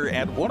soccer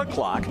at 1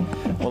 o'clock.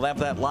 We'll have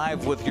that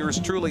live with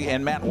yours truly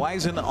and Matt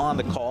Wisen on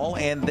the call.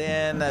 And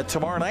then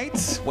tomorrow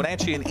night,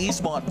 Wenatchee and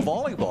Eastmont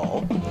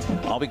volleyball.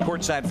 I'll be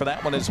courtside for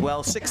that one as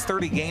well.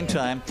 6:30 game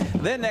time.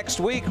 Then next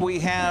week we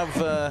have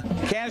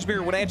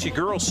Kashmir Wenatchee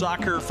girls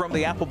soccer from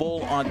the Apple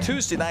Bowl on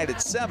Tuesday night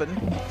at 7.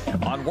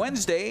 On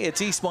Wednesday,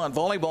 it's Eastmont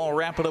volleyball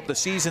wrapping up the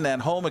season at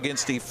home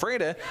against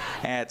Ephrata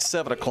at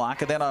 7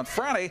 o'clock. And then on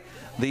Friday,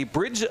 the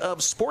Bridge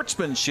of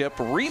Sportsmanship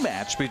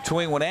rematch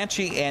between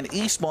Wenatchee and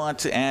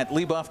Eastmont at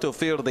Lee Bufto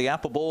Field of the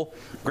Apple Bowl.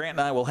 Grant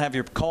and I will have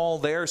your call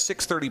there.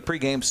 6:30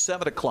 pregame,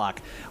 7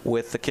 o'clock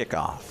with the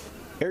kickoff.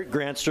 Eric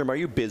Granstrom, are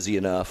you busy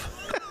enough?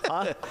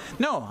 Huh?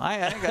 No,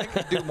 I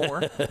could do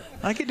more.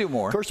 I could do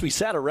more. Of course, we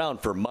sat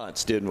around for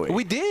months, didn't we?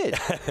 We did.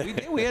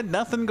 We had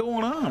nothing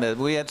going on.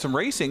 We had some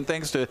racing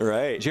thanks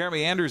to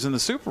Jeremy Andrews in the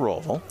Super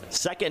Oval.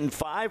 2nd and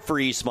 5 for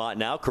Eastmont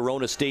now.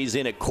 Corona stays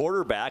in at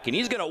quarterback, and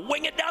he's going to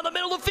wing it down the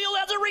middle of the field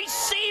as a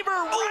receiver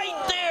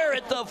right there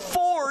at the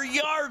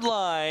 4-yard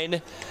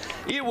line.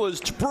 It was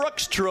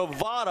Brooks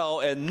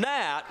Travato, and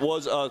that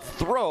was a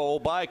throw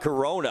by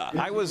Corona.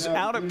 I was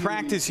out at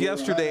practice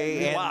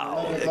yesterday,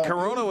 and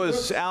Corona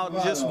was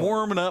out just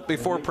warming up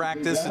before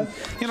practice. And,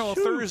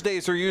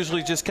 Thursdays are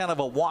usually just kind of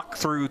a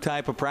walkthrough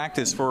type of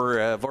practice for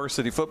a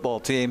varsity football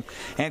team.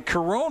 And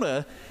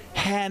Corona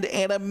had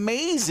an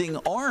amazing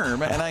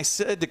arm, and I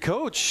said to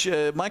Coach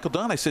Michael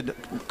Dunn, I said,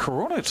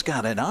 Corona's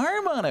got an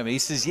arm on him. He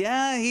says,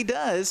 yeah, he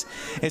does.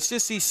 It's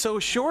just he's so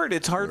short,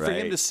 it's hard for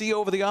him to see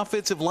over the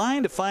offensive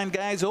line to find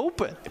guys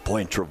open.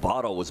 Boy, and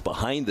Travato was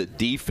behind the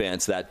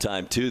defense that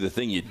time, too. The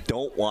thing you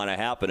don't want to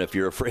happen if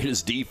you're afraid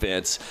of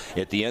defense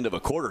at the end of a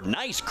quarter.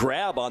 Nice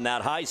grab on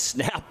that high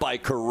snap by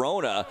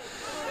Corona.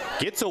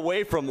 Gets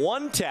away from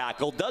one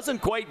tackle, doesn't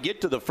quite get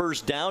to the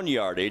first down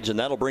yardage, and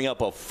that'll bring up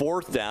a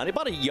 4th down,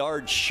 about a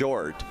yard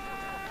short.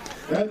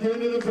 At the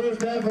end of the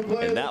first half of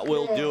play, and that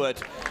will do it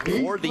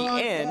for the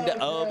end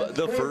of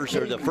the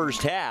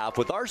first half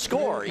with our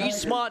score,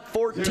 Eastmont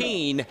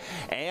 14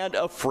 and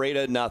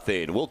Ephrata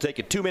nothing. We'll take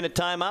a 2-minute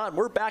timeout, and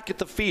we're back at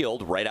the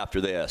field right after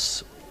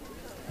this.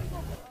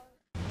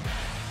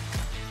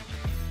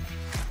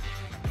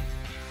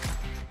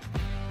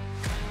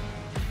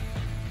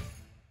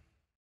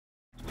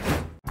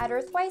 At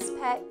Earthwise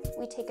Pet,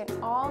 we take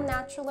an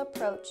all-natural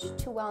approach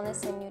to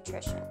wellness and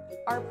nutrition.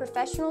 Our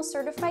professional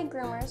certified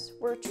groomers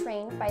were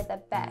trained by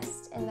the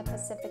best in the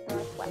Pacific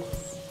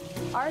Northwest.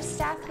 Our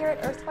staff here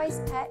at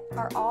Earthwise Pet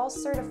are all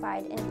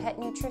certified in pet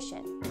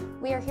nutrition.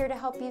 We are here to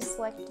help you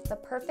select the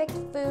perfect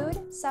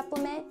food,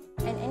 supplement,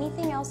 and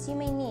anything else you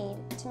may need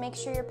to make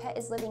sure your pet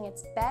is living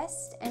its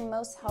best and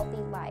most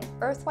healthy life.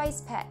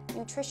 Earthwise Pet,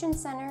 Nutrition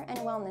Center and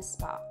Wellness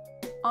Spa.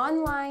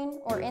 Online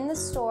or in the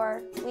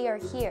store, we are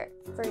here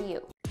for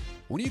you.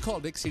 When you call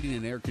Dick's Heating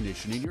and Air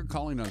Conditioning, you're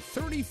calling on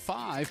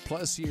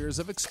 35-plus years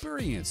of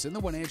experience in the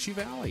Wenatchee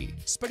Valley.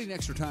 Spending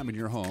extra time in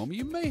your home,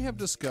 you may have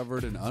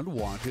discovered an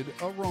unwanted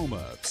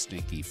aroma.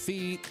 Stinky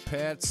feet,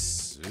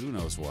 pets, who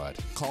knows what.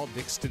 Call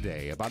Dick's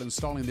today about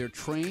installing their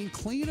Train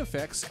Clean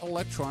Effects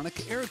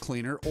electronic air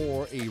cleaner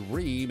or a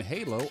Rheem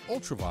Halo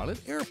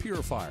ultraviolet air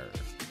purifier.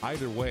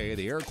 Either way,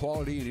 the air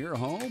quality in your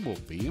home will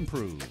be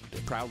improved.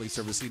 Proudly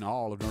servicing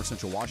all of North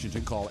Central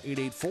Washington, call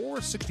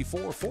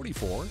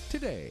 884-6444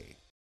 today.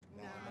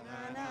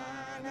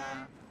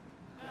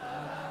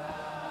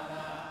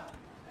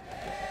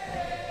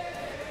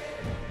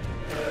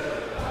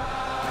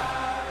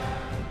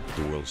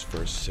 The world's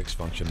first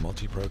 6-function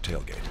multi-pro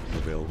tailgate,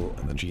 available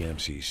in the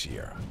GMC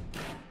Sierra.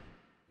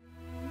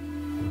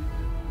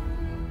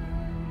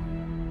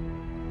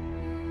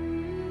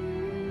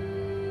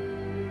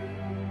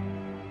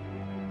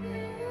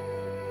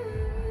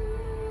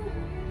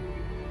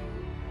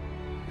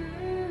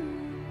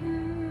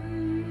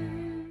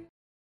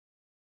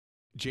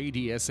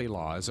 JDSA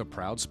Law is a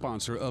proud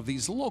sponsor of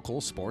these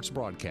local sports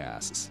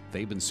broadcasts.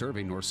 They've been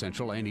serving North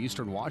Central and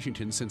Eastern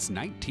Washington since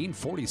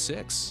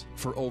 1946.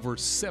 For over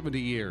 70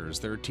 years,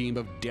 their team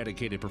of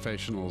dedicated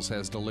professionals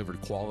has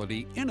delivered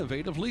quality,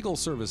 innovative legal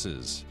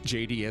services.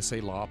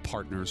 JDSA Law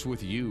partners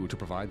with you to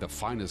provide the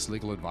finest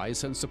legal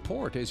advice and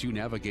support as you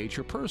navigate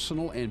your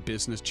personal and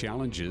business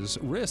challenges,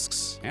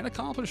 risks, and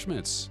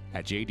accomplishments.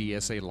 At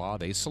JDSA Law,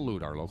 they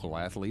salute our local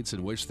athletes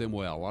and wish them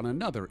well on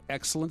another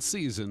excellent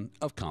season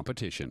of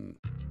competition.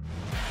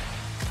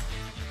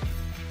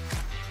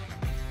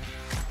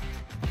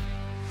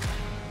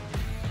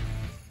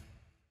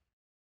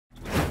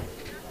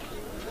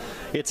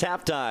 It's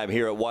halftime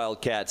here at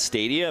Wildcat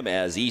Stadium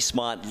as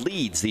Eastmont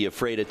leads the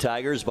Ephrata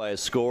Tigers by a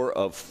score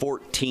of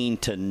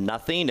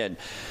 14-0. And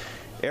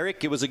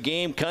Eric, it was a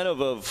game kind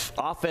of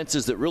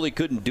offenses that really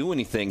couldn't do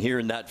anything here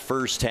in that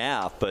first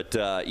half, but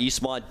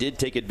Eastmont did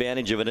take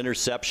advantage of an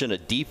interception, a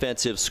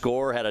defensive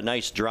score, had a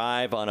nice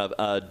drive on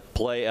a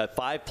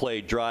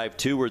 5-play drive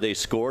too where they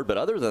scored, but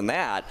other than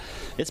that,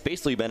 it's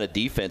basically been a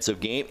defensive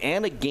game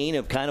and a game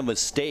of kind of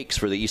mistakes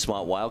for the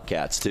Eastmont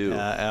Wildcats too.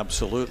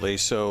 Absolutely.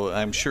 So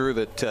I'm sure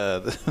that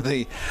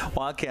the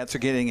Wildcats are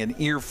getting an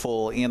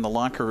earful in the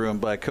locker room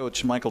by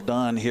Coach Michael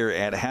Dunn here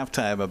at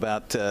halftime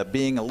about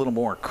being a little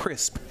more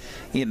crisp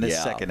in the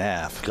second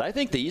half. I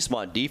think the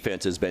Eastmont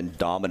defense has been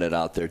dominant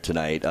out there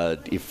tonight.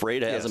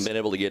 Ephrata hasn't been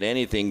able to get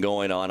anything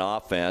going on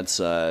offense.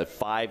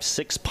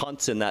 5-6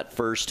 punts in that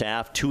first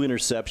half, 2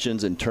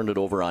 interceptions, and turned it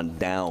over on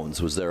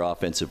downs was their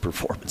offensive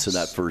performance in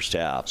that first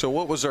half. So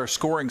what was our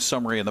scoring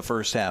summary in the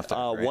first half?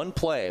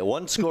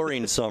 One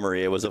scoring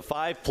summary. It was a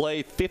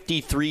 5-play,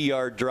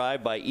 53-yard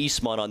drive by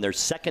Eastmont on their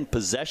second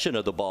possession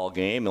of the ball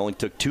game. It only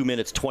took 2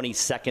 minutes, 20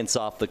 seconds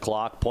off the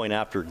clock, point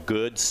after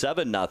good,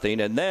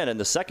 7-0. And then in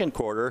the second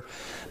quarter,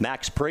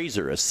 Max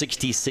Prazer, a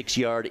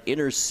 66-yard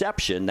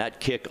interception.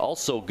 That kick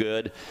also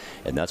good,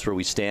 and that's where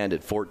we stand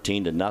at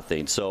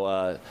 14-0.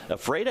 So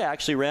Ephrata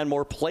actually ran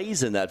more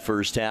plays in that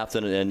first half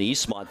than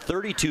Eastmont.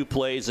 32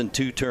 plays and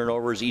 2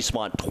 turnovers.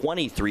 Eastmont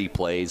 23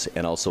 plays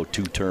and also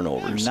 2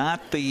 turnovers.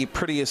 Not the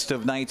prettiest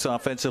of nights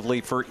offensively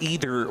for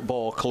either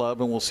ball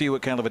club, and we'll see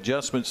what kind of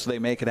adjustments they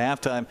make at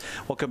halftime.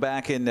 We'll come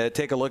back and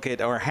take a look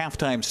at our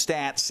halftime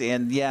stats,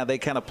 and yeah, they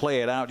kind of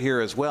play it out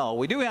here as well.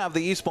 We do have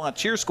the Eastmont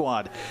cheer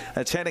squad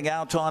that's heading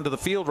out onto the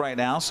field right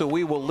now, so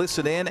we will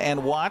listen in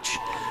and watch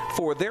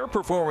for their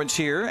performance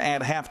here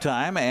at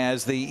halftime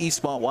as the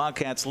Eastmont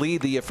Wildcats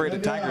lead the Ephrata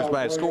Tigers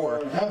by a score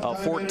of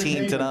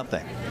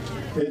 14-0.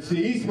 It's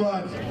the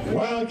Eastmont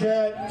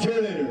Wildcat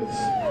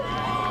cheerleaders.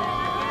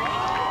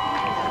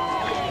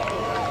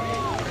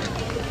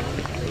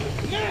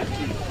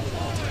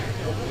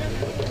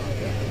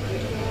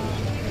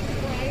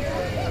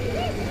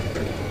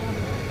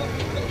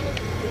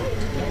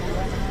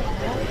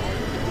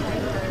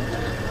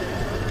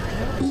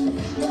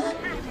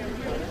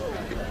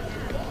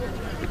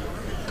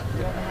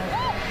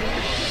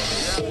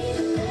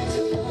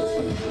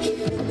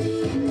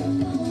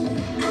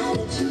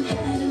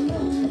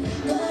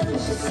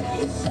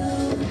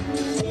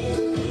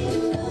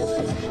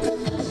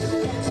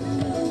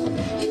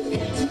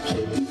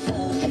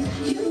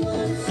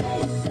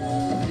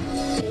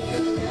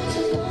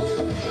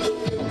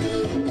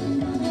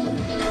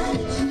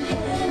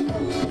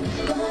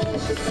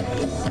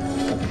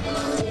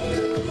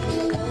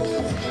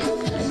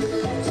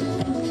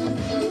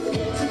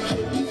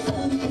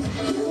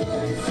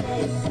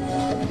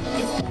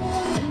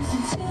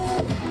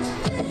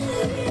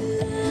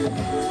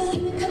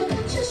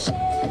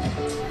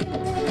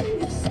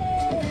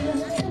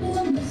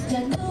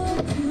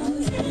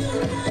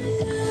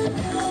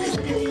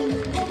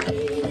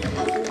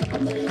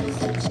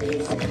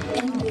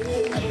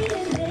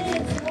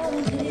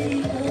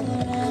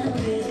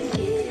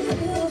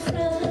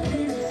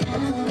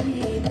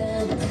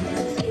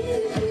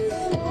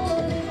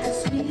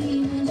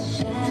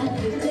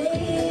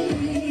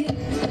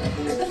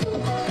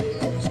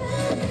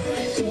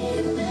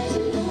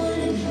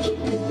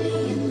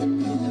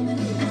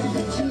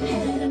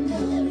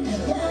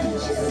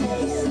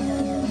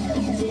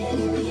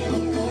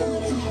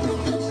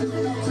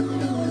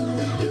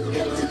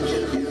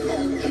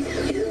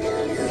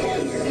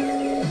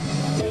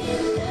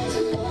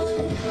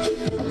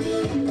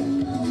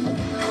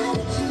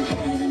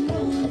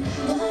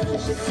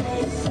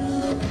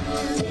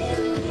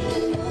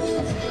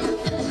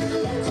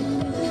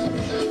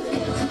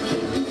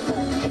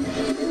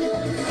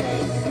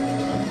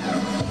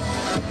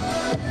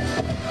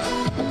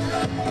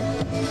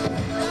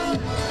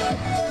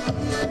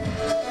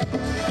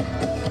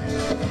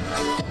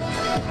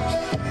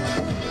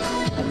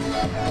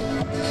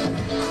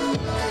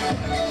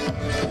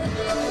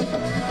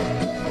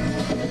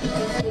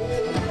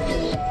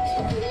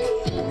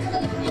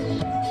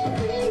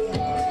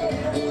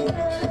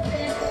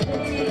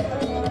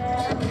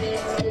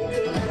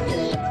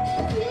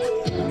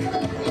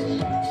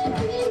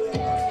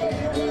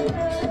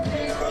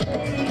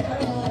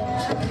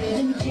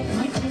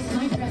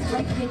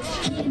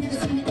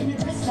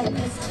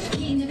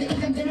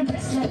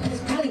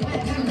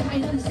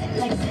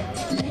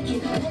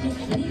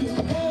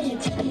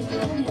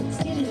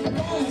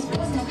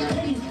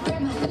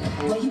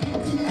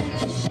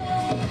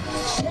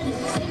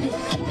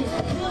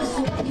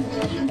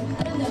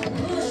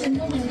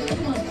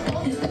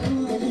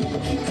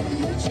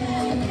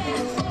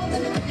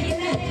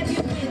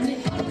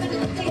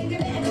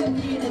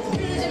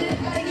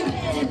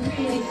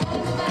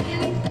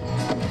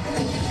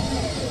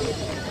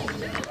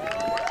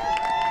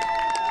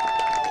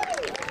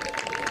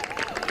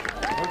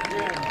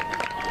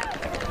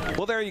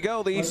 Well, there you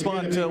go, the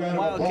Eastmont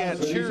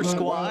Wildcat cheer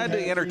squad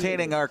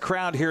entertaining our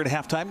crowd here at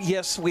halftime.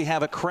 Yes, we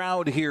have a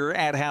crowd here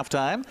at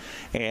halftime,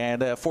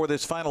 and for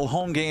this final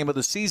home game of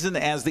the season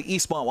as the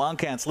Eastmont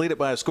Wildcats lead it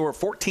by a score of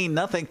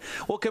 14-0.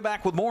 We'll come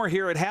back with more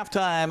here at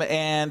halftime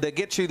and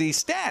get you the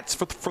stats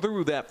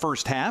through that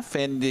first half,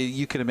 and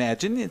you can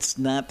imagine it's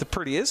not the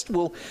prettiest.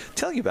 We'll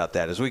tell you about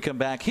that as we come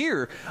back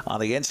here on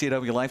the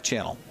NCWLIFE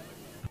Channel.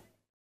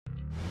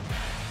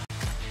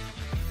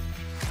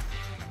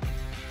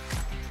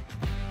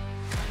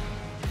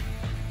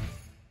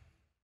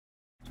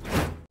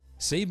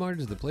 Save Mart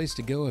is the place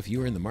to go if you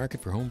are in the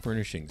market for home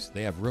furnishings.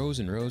 They have rows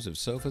and rows of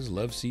sofas,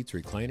 love seats,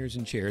 recliners,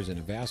 and chairs, and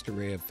a vast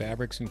array of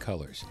fabrics and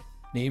colors.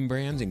 Name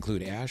brands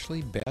include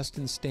Ashley, Best,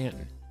 and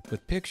Stanton.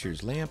 With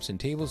pictures, lamps, and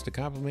tables to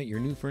complement your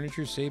new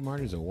furniture, Save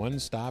Mart is a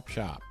one-stop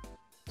shop.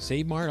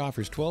 Save Mart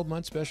offers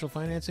 12-month special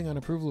financing on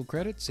approval of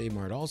credit. Save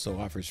Mart also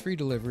offers free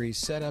delivery,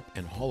 setup,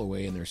 and haul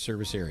away in their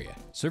service area.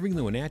 Serving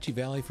the Wenatchee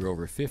Valley for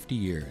over 50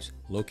 years.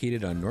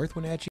 Located on North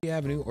Wenatchee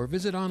Avenue, or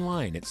visit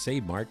online at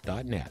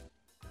savemart.net.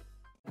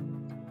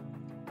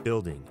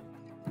 Building.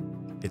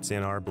 It's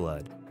in our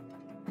blood.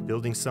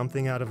 Building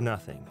something out of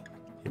nothing.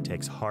 It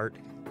takes heart,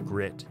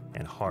 grit,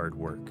 and hard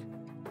work.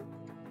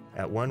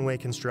 At One Way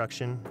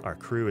Construction, our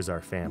crew is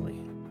our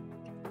family.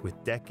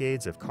 With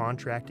decades of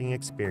contracting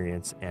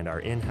experience and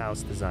our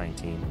in-house design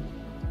team,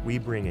 we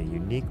bring a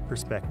unique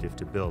perspective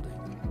to building.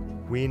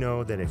 We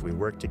know that if we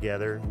work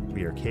together,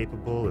 we are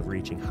capable of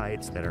reaching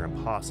heights that are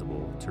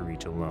impossible to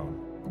reach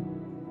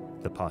alone.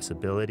 The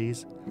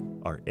possibilities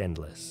are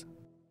endless.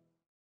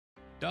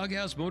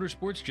 Doghouse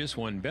Motorsports just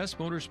won Best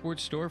Motorsports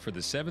Store for the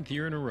 7th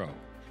year in a row.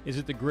 Is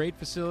it the great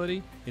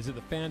facility? Is it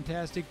the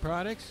fantastic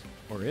products?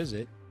 Or is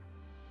it?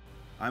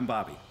 I'm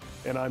Bobby.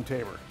 And I'm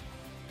Tamer.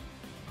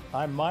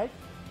 I'm Mike.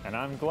 And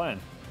I'm Glenn.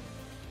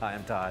 Hi,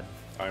 I'm Todd.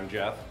 I'm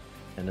Jeff.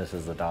 And this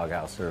is the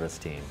Doghouse Service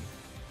Team.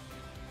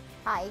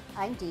 Hi,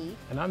 I'm Dee.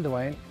 And I'm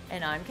Dwayne.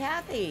 And I'm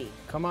Kathy.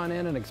 Come on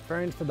in and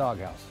experience the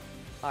Doghouse.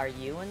 Are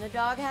you in the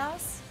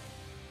Doghouse?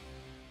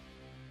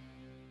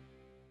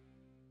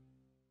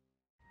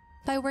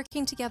 By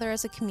working together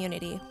as a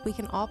community, we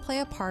can all play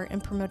a part in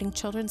promoting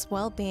children's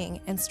well-being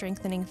and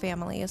strengthening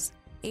families.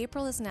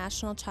 April is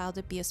National Child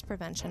Abuse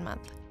Prevention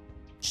Month.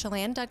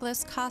 Shalane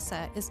Douglas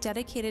CASA is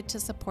dedicated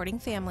to supporting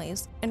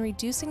families and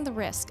reducing the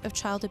risk of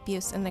child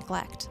abuse and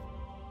neglect.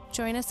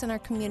 Join us in our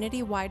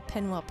community-wide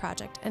Pinwheel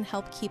project and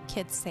help keep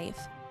kids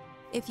safe.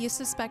 If you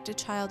suspect a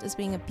child is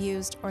being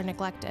abused or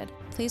neglected,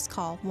 please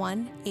call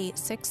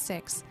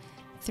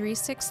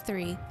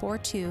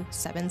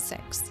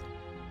 1-866-363-4276.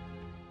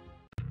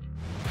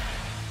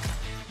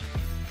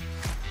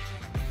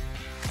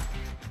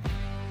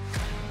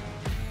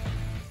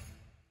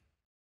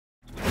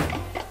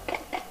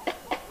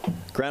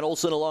 Grant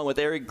Olson along with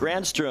Eric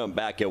Granstrom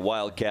back at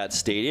Wildcat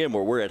Stadium,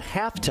 where we're at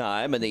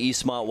halftime, and the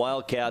Eastmont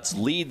Wildcats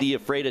lead the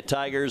Ephrata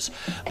Tigers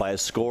by a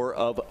score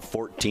of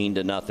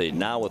 14-0.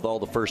 Now with all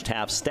the first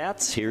half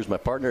stats, here's my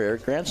partner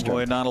Eric Granstrom.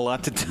 Boy, not a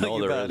lot to tell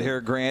you about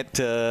here, Grant.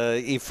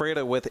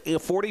 Ephrata with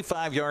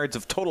 45 yards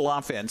of total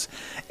offense,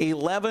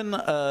 11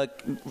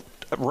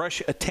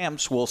 rush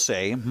attempts, we'll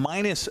say,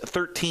 minus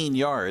 13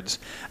 yards.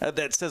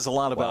 That says a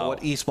lot about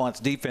what Eastmont's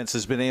defense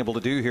has been able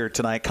to do here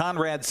tonight.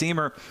 Conrad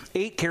Seamer,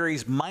 8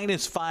 carries,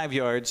 minus 5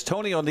 yards.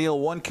 Tony O'Neill,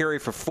 1 carry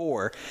for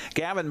 4.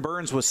 Gavin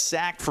Burns was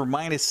sacked for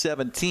minus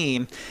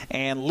 17.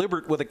 And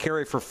Libert with a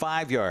carry for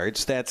 5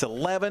 yards. That's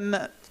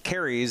 11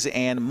 carries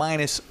and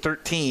minus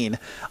 13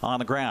 on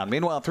the ground.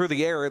 Meanwhile, through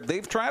the air,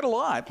 they've tried a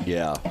lot.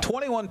 Yeah.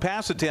 21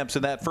 pass attempts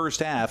in that first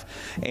half.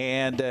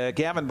 And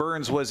Gavin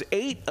Burns was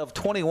 8 of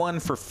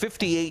 21 for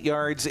 58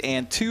 yards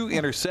and 2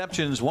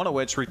 interceptions, one of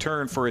which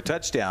returned for a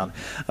touchdown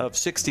of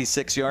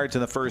 66 yards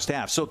in the first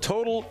half. So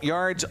total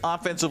yards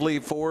offensively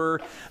for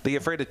the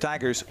Ephrata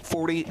Tigers,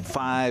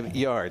 45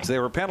 yards. They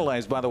were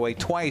penalized, by the way,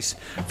 twice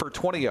for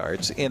 20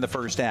 yards in the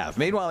first half.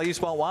 Meanwhile, the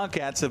Eastmont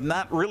Wildcats have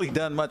not really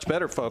done much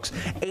better, folks.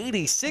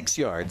 86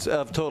 yards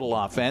of total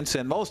offense,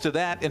 and most of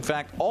that, in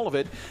fact, all of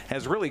it,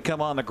 has really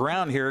come on the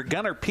ground here.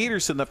 Gunnar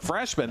Peterson, the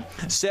freshman,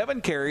 7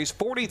 carries,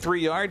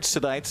 43 yards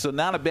tonight, so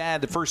not a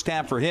bad first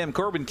half for him.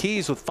 Corbin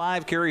Keys with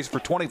 5 carries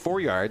for 24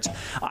 yards.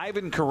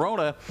 Ivan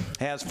Corona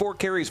has 4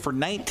 carries for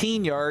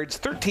 19 yards.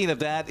 13 of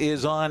that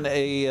is on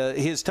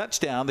his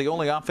touchdown, the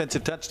only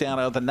offensive touchdown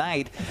of the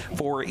night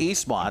for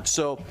Eastmont.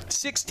 So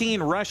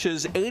 16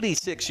 rushes,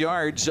 86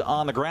 yards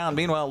on the ground.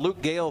 Meanwhile,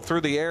 Luke Gale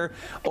through the air,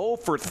 0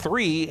 for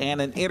 3 and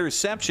an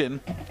interception.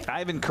 interception.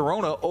 Ivan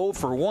Corona 0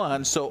 for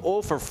 1, so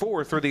 0 for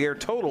 4 through the air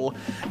total,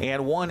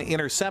 and 1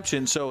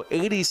 interception. So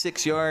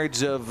 86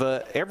 yards of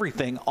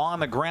everything on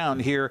the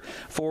ground here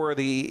for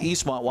the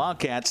Eastmont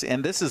Wildcats,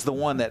 and this is the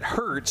one that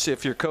hurts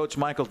if you're Coach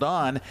Michael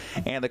Don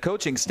and the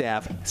coaching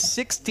staff.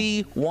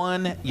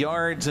 61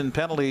 yards and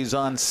penalties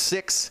on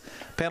 6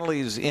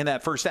 penalties in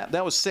that first half.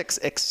 That was 6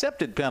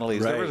 accepted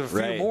penalties. There was a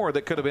few more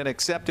that could have been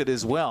accepted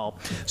as well.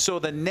 So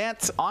the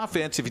net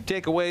offense, if you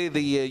take away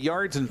the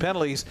yards and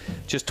penalties,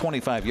 just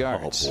 25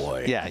 yards. Oh,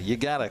 boy. Yeah, you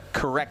got to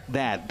correct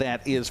that.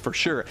 That is for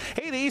sure.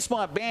 Hey, the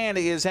Eastmont band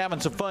is having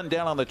some fun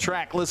down on the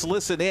track. Let's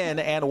listen in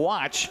and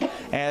watch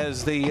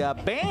as the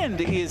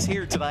band is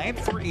here tonight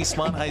for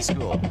Eastmont High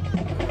School.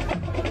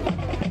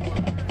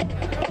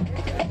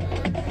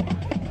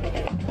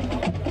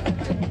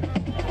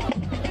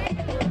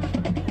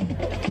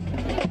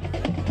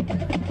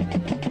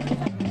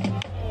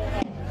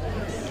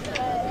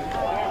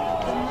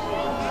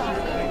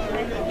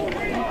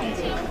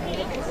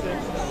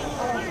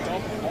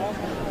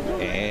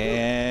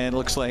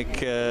 Looks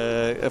like,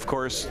 of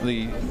course,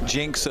 the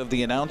jinx of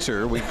the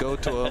announcer. We go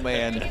to him,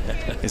 and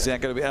is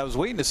that going to be? I was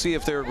waiting to see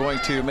if they were going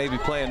to maybe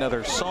play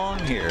another song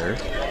here.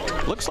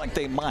 Looks like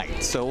they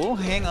might. So we'll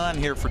hang on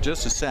here for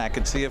just a sec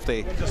and see if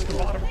they.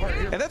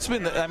 And that's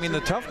been,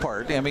 the tough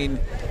part. I mean,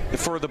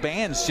 for the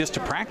bands just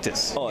to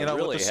practice. Oh, you know,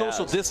 really with the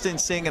social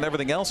distancing and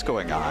everything else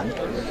going on.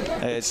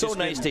 It's so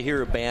nice to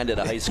hear a band at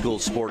a high school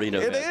sporting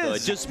event. It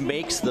is. It just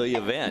makes the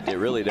event. It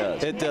really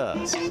does. It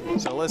does.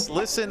 So let's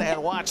listen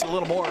and watch a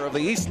little more of the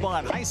Eastmont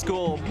High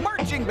School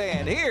marching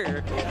band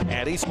here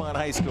at Eastmont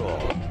High School.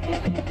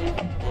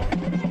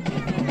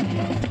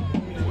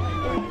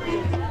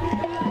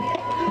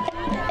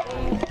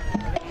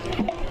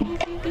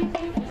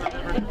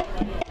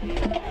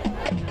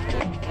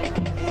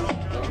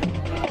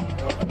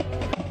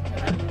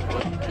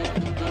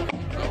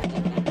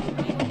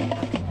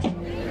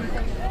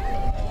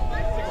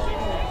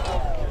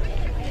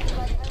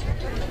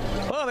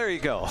 There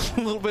you go.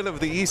 A little bit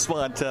of the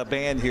Eastmont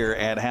band here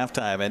at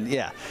halftime. And,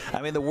 yeah,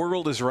 the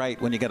world is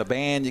right. When you got a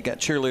band, you got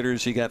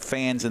cheerleaders, you got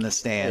fans in the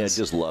stands.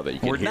 Yeah, just love it. You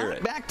can we're hear not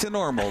it. back to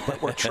normal,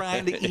 but we're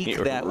trying to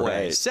eke that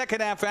way.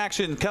 Second half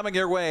action coming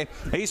your way.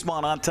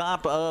 Eastmont on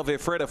top of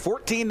Ephrata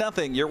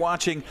 14-0. You're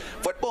watching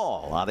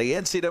football on the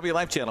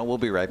NCWLIFE Channel. We'll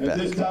be right back. At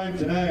this time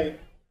tonight.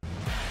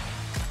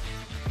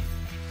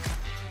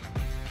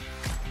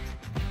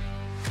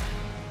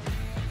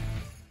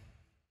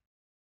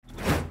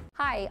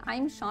 Hi,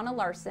 I'm Shauna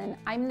Larson.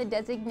 I'm the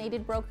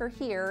designated broker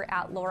here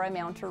at Laura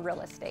Mounter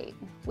Real Estate.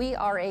 We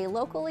are a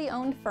locally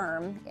owned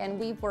firm, and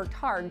we've worked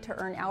hard to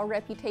earn our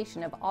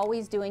reputation of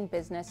always doing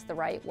business the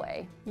right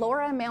way.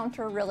 Laura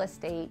Mounter Real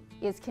Estate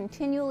is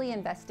continually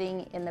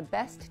investing in the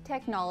best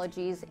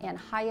technologies and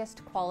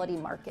highest quality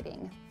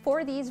marketing.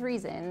 For these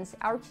reasons,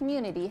 our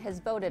community has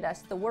voted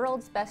us the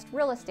world's best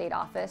real estate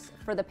office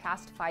for the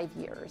past 5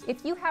 years.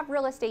 If you have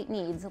real estate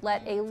needs,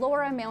 let a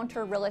Laura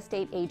Mounter real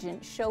estate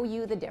agent show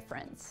you the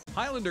difference.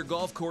 Highlander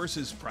Golf Course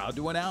is proud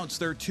to announce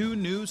their 2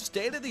 new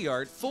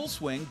state-of-the-art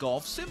full-swing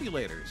golf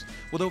simulators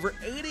with over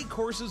 80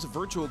 courses of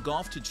virtual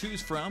golf to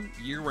choose from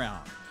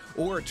year-round.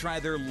 Or try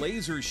their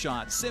Laser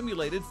Shot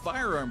simulated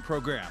firearm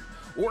program,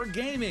 or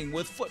gaming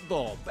with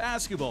football,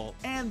 basketball,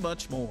 and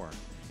much more.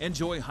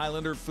 Enjoy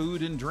Highlander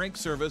food and drink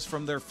service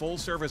from their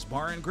full-service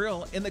bar and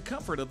grill in the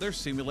comfort of their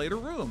simulator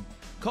room.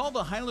 Call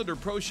the Highlander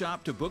Pro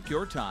Shop to book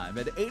your time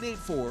at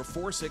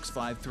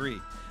 884-4653.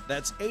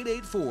 That's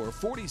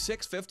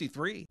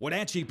 884-4653.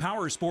 Wenatchee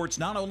Power Sports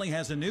not only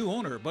has a new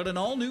owner, but an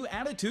all-new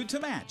attitude to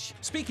match.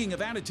 Speaking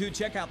of attitude,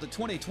 check out the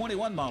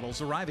 2021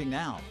 models arriving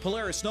now.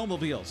 Polaris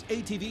snowmobiles,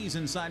 ATVs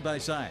and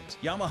side-by-sides.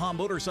 Yamaha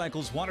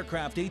motorcycles,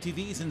 watercraft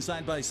ATVs and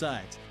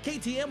side-by-sides.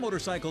 KTM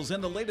motorcycles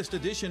and the latest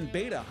edition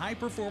Beta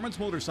high-performance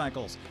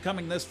motorcycles.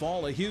 Coming this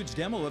fall, a huge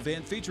demo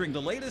event featuring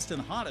the latest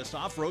and hottest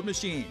off-road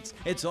machines.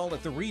 It's all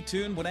at the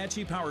retuned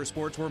Wenatchee Power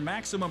Sports, where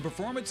maximum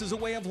performance is a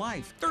way of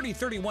life.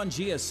 3031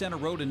 GS Center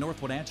Road in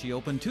North Wenatchee,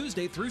 open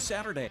Tuesday through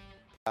Saturday.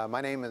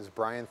 My name is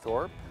Brian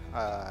Thorpe.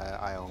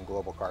 I own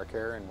Global Car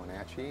Care in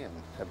Wenatchee and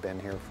have been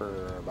here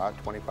for about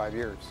 25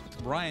 years.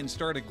 Brian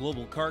started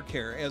Global Car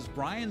Care as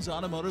Brian's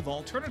automotive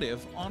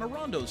alternative on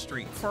Orondo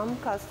Street. Some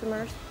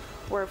customers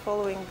were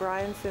following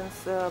Brian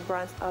since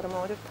Brian's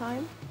automotive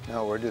time.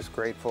 No, we're just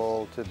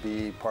grateful to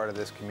be part of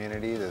this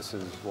community. This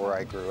is where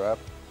I grew up.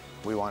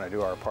 We want to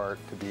do our part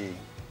to be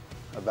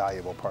a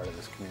valuable part of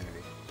this community.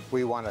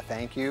 We want to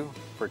thank you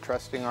for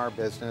trusting our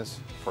business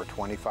for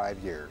 25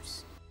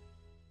 years.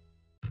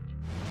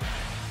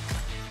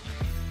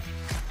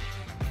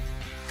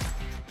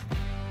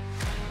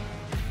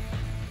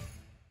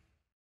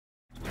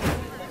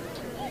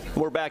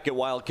 We're back at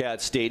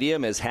Wildcat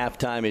Stadium as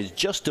halftime is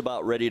just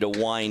about ready to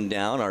wind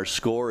down. Our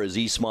score is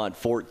Eastmont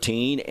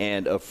 14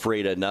 and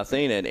Ephrata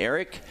 0. And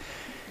Eric,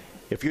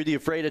 If you're the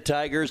Ephrata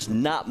Tigers,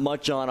 not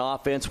much on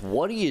offense.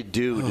 What do you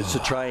do just to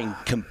try and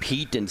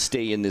compete and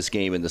stay in this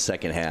game in the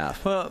second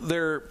half? Well,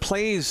 their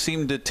plays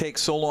seem to take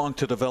so long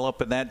to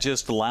develop, and that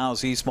just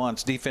allows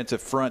Eastmont's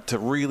defensive front to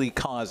really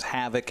cause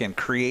havoc and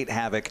create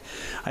havoc.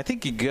 I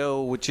think you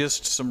go with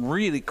just some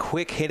really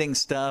quick hitting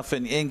stuff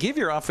and give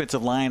your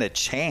offensive line a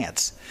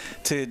chance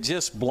to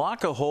just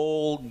block a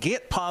hole,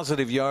 get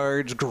positive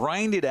yards,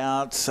 grind it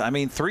out. I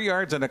mean, 3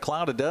 yards in a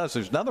cloud of dust.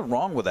 There's nothing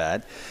wrong with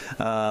that.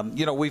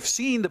 We've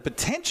seen the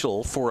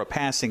potential for a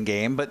passing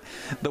game, but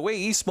the way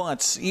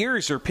Eastmont's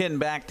ears are pinned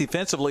back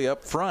defensively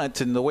up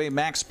front and the way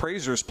Max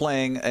Prazer's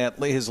playing at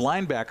his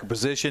linebacker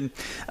position,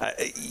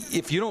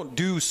 if you don't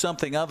do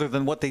something other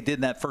than what they did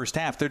in that first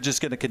half, they're just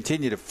going to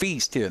continue to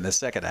feast here in the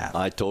second half.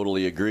 I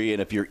totally agree.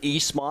 And if you're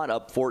Eastmont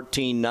up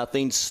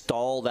 14-0,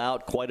 stalled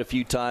out quite a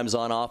few times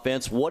on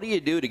offense, what do you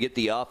do to get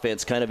the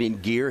offense kind of in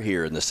gear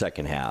here in the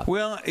second half?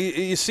 Well,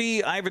 you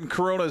see Ivan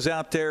Corona's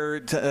out there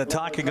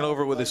talking it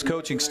over with his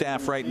coaching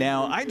staff right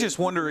now. I just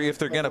wonder if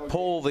they're going to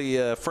pull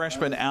the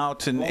freshman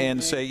out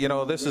and say,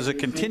 this is a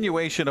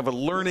continuation of a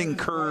learning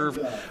curve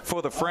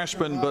for the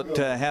freshman, but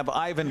have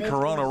Ivan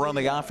Corona run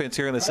the offense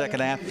here in the second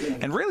half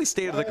and really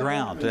stay to the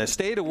ground.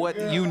 Stay to what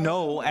you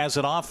know as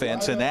an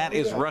offense, and that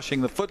is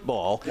rushing the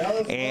football,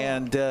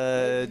 and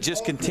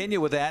just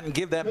continue with that and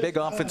give that big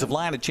offensive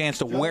line a chance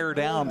to wear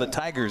down the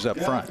Tigers up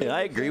front. Yeah,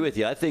 I agree with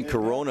you. I think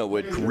Corona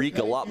would wreak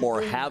a lot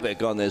more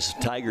havoc on this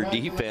Tiger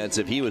defense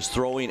if he was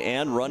throwing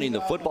and running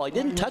the football. He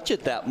didn't touch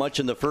it that much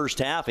in the first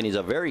half, and he's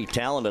a very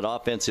talented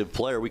offensive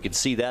player. We could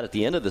see that at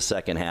the end of the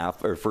second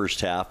half or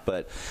first half,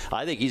 but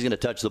I think he's going to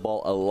touch the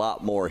ball a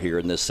lot more here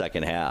in this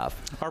second half.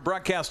 Our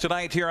broadcast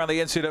tonight here on the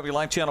NCW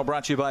Life Channel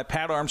brought to you by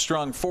Pat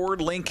Armstrong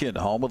Ford Lincoln,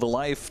 home of the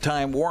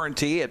lifetime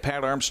warranty. At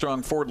Pat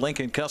Armstrong Ford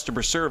Lincoln,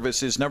 customer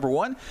service is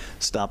 #1.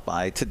 Stop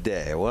by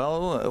today.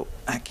 Well,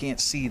 I can't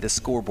see the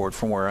scoreboard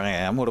from where I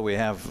am. What do we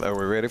have? Are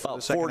we ready for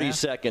the second 40 half?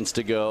 seconds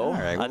to go. All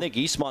right, I think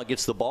Eastmont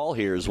gets the ball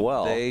here as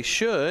well. They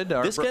should.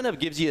 This kind of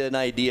gives you an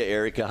idea,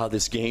 Erica, how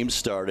this game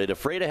started.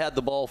 Ephrata had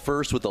the ball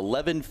first with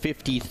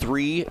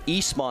 11:53.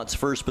 Eastmont's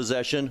first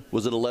possession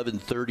was at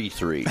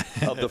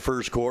 11:33 of the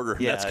first quarter.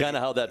 Yeah, that's kind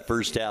of how that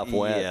first half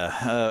went.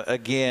 Yeah.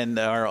 Again,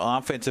 our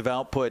offensive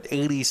output,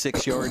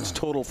 86 yards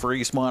total for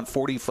Eastmont,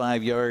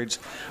 45 yards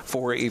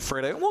for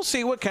Ephrata. We'll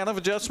see what kind of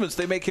adjustments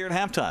they make here at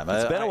halftime.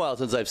 It's been a while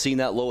since I've seen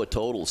that low of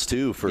totals,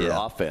 too, for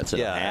offense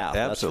in a half.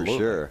 Absolutely. That's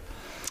for sure.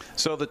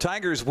 So the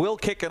Tigers will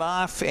kick it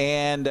off,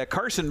 and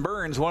Carson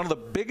Burns, one of the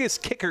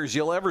biggest kickers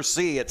you'll ever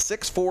see at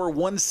 6'4",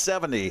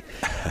 170,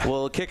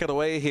 will kick it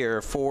away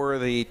here for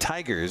the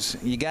Tigers.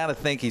 You got to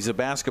think he's a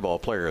basketball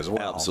player as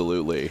well.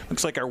 Absolutely.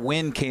 Looks like our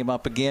wind came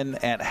up again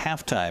at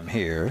halftime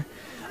here.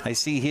 I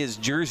see his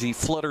jersey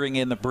fluttering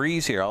in the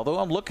breeze here, although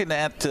I'm looking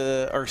at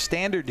our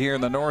standard here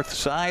on the north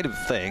side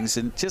of things,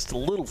 and just a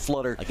little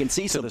flutter. I can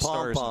see some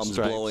pom-poms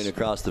blowing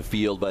across the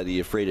field by the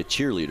Ephrata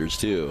cheerleaders,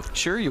 too.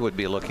 Sure you would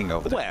be looking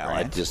over there. Well,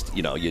 I just,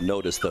 you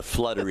notice the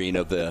fluttering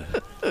of the,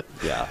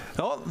 yeah.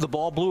 Oh, the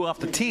ball blew off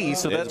the tee,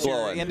 so that's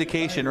your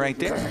indication right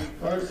there.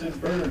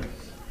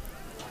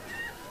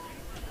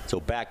 So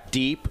back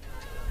deep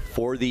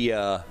for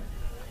the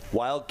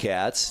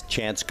Wildcats.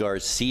 Chance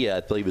Garcia, I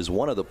believe, is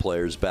one of the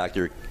players back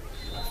there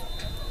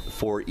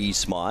for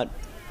Eastmont.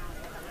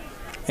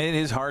 It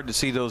is hard to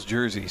see those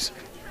jerseys.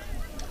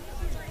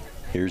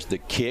 Here's the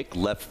kick,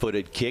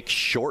 left-footed kick,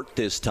 short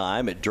this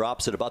time. It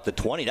drops at about the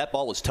 20. That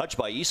ball was touched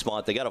by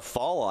Eastmont. They got a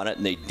foul on it,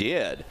 and they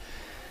did.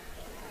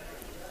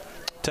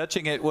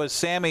 Touching it was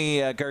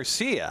Sammy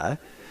Garcia.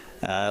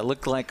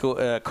 Looked like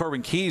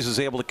Corbin Keys was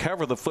able to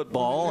cover the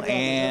football,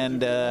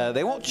 and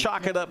they won't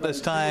chalk it up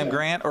this time,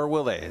 Grant, or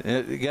will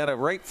they? Got a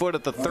right foot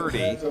at the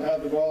 30,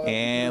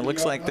 and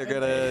looks like they're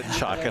going to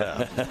chalk it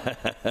up.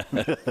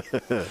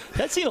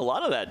 I've seen a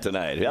lot of that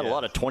tonight. We had a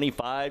lot of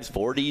 25s,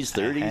 40s,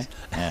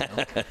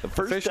 30s.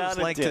 First Officials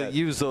like to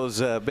use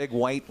those big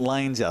white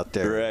lines out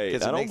there.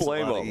 Right. I don't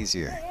blame them.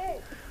 Easier.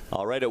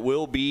 All right, it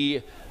will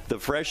be the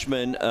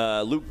freshman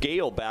Luke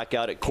Gale back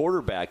out at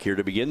quarterback here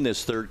to begin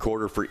this third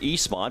quarter for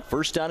Eastmont.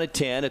 First down at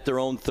 10 at their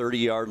own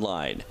 30-yard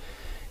line.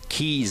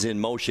 Keys in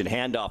motion,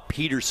 handoff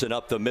Peterson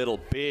up the middle,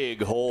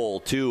 big hole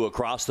too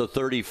across the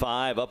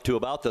 35 up to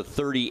about the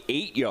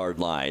 38-yard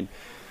line.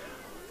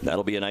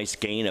 That'll be a nice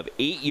gain of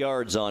 8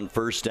 yards on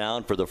first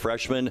down for the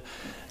freshman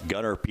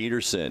Gunnar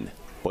Peterson.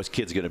 Boy, this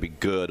kid's going to be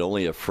good.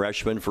 Only a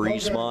freshman for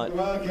Eastmont.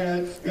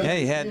 Yeah,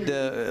 he had,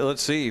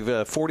 let's see,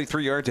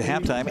 43 yards at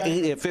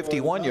halftime,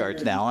 51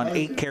 yards now on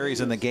 8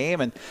 carries in the game.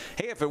 And,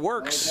 hey, if it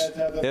works,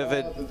 if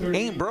it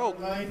ain't broke,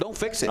 don't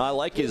fix it. I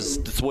like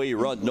the way he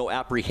runs. No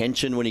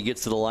apprehension when he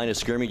gets to the line of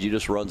scrimmage. He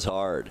just runs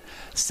hard.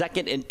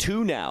 2nd and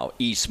 2 now,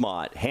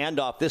 Eastmont.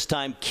 Handoff this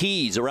time,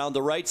 Keys around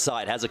the right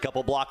side. Has a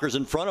couple blockers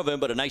in front of him,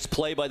 but a nice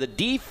play by the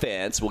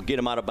defense will get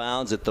him out of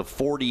bounds at the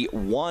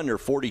 41 or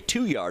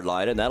 42-yard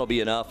line, and that'll be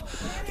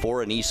enough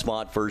for an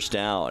Eastmont first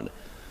down.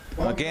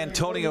 Again,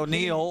 Tony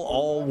O'Neill,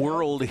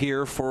 all-world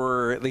here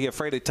for the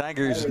Ephrata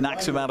Tigers,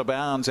 knocks him out of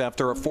bounds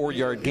after a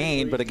 4-yard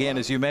gain. But again,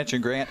 as you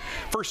mentioned, Grant,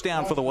 first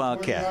down for the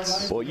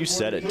Wildcats. Well, you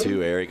said it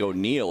too, Eric.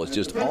 O'Neill is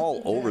just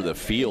all over the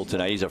field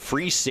tonight. He's a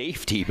free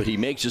safety, but he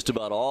makes just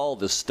about all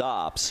the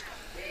stops.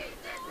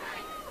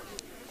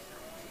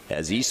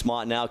 As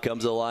Eastmont now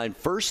comes to the line,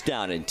 first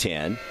down and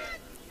 10.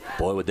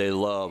 Boy, would they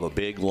love a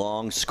big,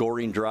 long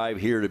scoring drive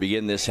here to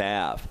begin this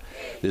half.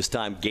 This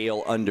time,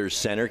 Gale under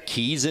center.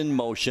 Keys in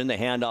motion. The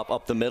handoff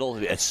up the middle.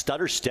 A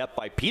stutter step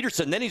by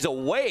Peterson. Then he's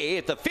away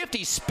at the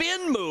 50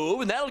 spin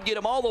move, and that'll get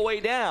him all the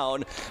way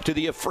down to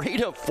the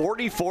Ephrata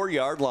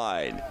 44-yard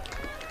line.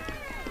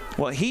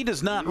 Well, he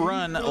does not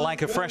run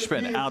like a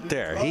freshman out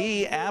there.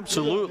 He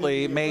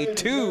absolutely made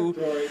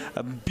 2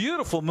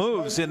 beautiful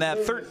moves in that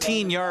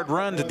 13-yard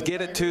run to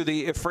get it to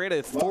the Ephrata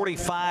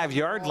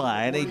 45-yard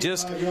line. He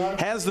just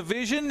has the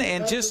vision,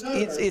 and just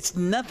it's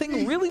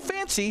nothing really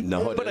fancy,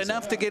 but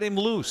enough to get him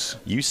loose.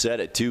 You said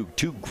it, too.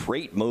 2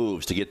 great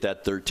moves to get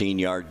that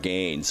 13-yard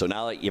gain. So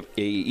now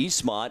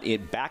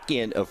Eastmont back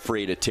in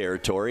Ephrata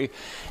territory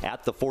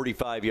at the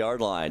 45-yard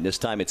line. This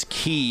time it's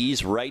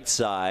Keys, right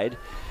side.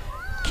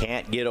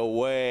 Can't get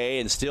away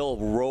and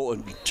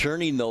still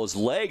turning those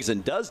legs,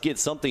 and does get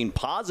something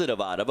positive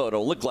out of it.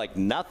 It'll look like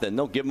nothing.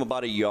 They'll give him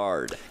about a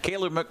yard.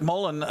 Caleb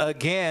McMullen,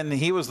 again,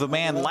 he was the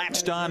man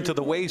latched on to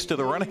the waist of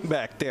the running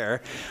back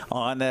there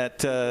on that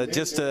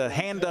just a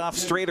handoff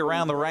straight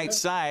around the right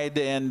side,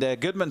 and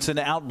Goodmanson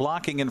out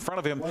blocking in front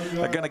of him.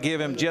 They're going to give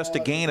him just a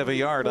gain of a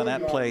yard on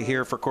that play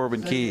here for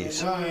Corbin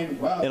Keys. And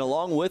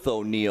along with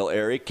O'Neill,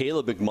 Eric,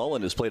 Caleb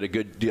McMullen has played a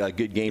good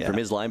game from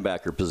his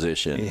linebacker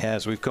position. He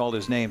has. We've called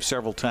his name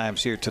several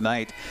times here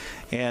tonight.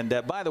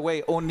 And by the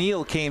way,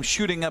 O'Neill came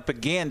shooting up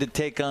again to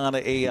take on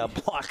a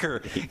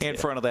blocker in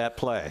front of that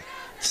play.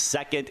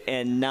 2nd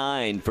and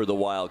 9 for the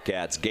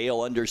Wildcats.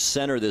 Gale under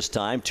center this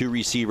time. 2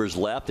 receivers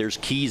left. There's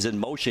Keys in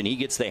motion. He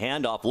gets the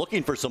handoff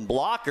looking for some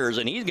blockers,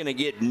 and he's going to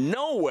get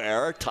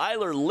nowhere.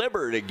 Tyler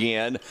Libbert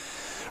again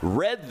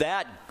read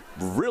that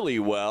really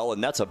well,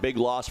 and that's a big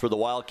loss for the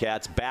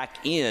Wildcats.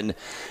 Back in,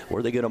 where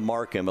are they going to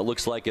mark him? It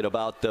looks like at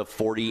about the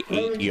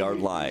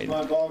 48-yard line.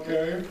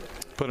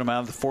 Put him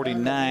out of the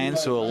 49,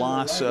 so a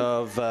loss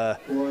of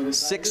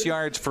 6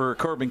 yards for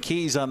Corbin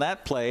Keys on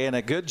that play, and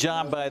a good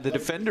job by the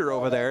defender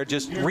over there,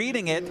 just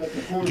reading it,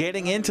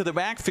 getting into the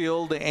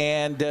backfield,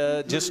 and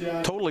just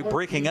totally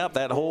breaking up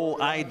that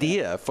whole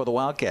idea for the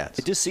Wildcats.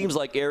 It just seems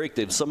like, Eric,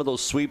 that some of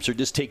those sweeps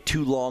just take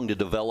too long to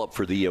develop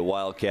for the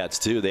Wildcats,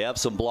 too. They have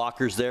some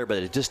blockers there,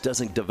 but it just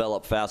doesn't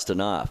develop fast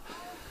enough.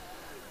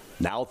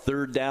 Now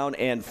 3rd down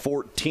and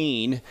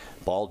 14.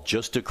 Ball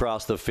just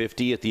across the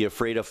 50 at the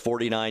Ephrata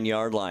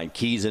 49-yard line.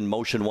 Keys in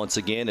motion once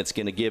again. It's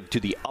going to give to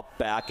the up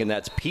back, and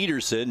that's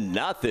Peterson.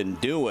 Nothing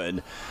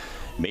doing.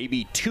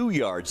 Maybe 2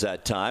 yards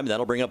that time.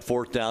 That'll bring up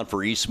 4th down for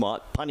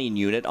Eastmont. Punting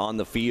unit on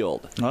the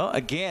field. Well,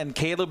 again,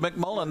 Caleb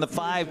McMullen, the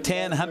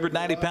 5'10",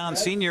 190-pound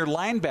senior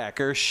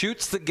linebacker,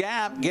 shoots the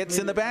gap, gets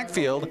in the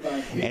backfield,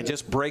 and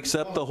just breaks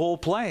up the whole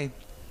play.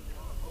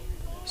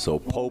 So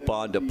Pope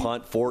on to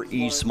punt for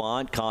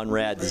Eastmont.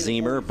 Conrad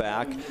Zemer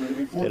back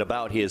at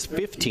about his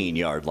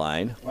 15-yard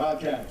line.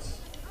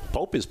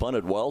 Pope has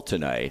punted well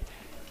tonight.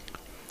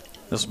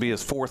 This will be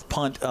his 4th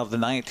punt of the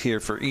night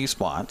here for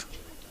Eastmont.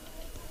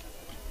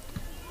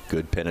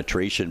 Good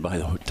penetration by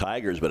the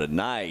Tigers, but a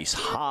nice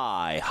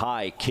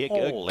high kick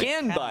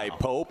again by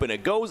Pope, and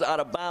it goes out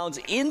of bounds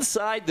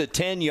inside the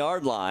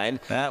 10-yard line.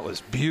 That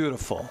was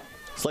beautiful.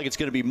 It's like it's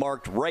going to be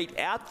marked right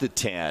at the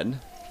 10.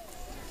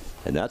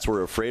 And that's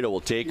where Ephrata will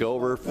take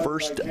over.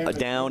 1st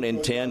down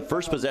and 10.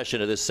 First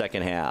possession of this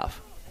second half.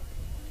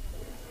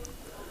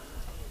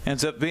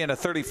 Ends up being a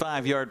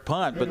 35-yard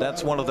punt, but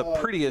that's one of the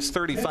prettiest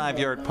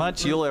 35-yard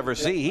punts you'll ever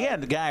see. He had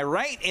the guy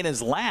right in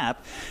his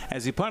lap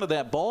as he punted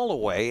that ball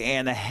away,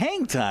 and the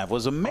hang time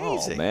was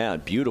amazing. Oh, man,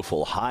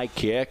 beautiful high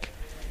kick.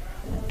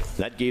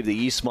 That gave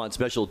the Eastmont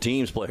special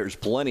teams players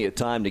plenty of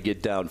time to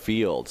get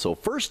downfield. So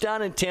 1st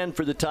down and 10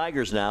 for the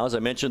Tigers now. As I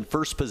mentioned,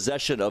 first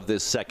possession of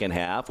this second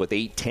half with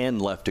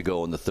 8:10 left to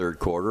go in the 3rd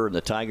quarter, and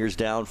the Tigers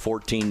down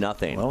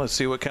 14-0. Well, let's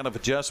see what kind of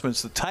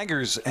adjustments the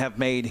Tigers have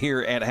made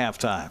here at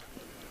halftime.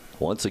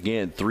 Once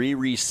again, 3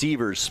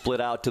 receivers split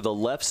out to the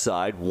left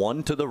side,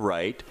 1 to the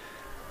right.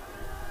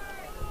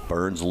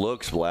 Burns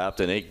looks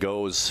left, and it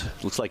goes.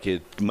 Looks like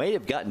it may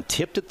have gotten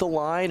tipped at the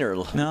line, or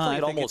no,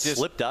 it almost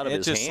slipped out of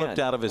his hand. It just slipped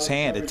out of his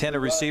hand. Intended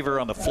receiver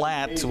on the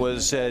flat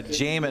was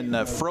Jamin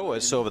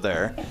Frois over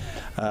there,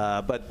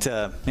 but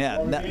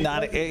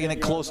not in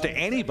it close to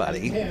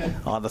anybody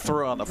on the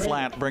throw on the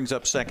flat. Brings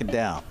up 2nd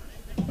down.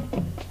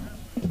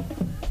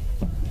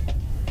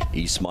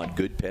 Eastmont,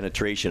 good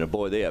penetration. And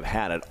boy, they have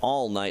had it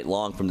all night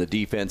long from the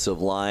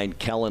defensive line.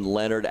 Kellen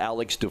Leonard,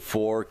 Alex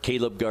DeFore,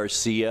 Caleb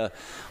Garcia,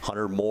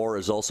 Hunter Moore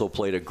has also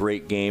played a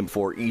great game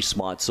for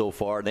Eastmont so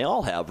far. And they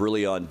all have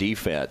really on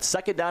defense.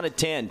 2nd down and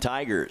 10,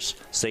 Tigers.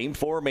 Same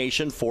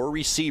formation, 4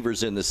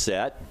 receivers in the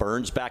set.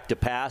 Burns back to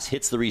pass,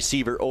 hits the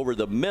receiver over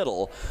the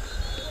middle.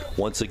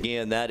 Once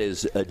again, that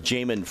is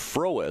Jamin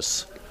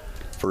Frois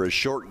for a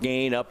short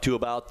gain up to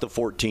about the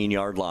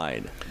 14-yard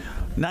line.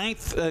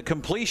 Ninth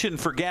completion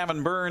for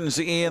Gavin Burns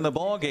in the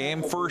ball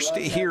game. First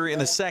here in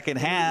the second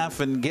half,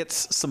 and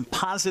gets some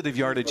positive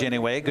yardage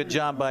anyway. Good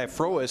job by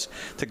Frois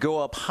to go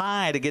up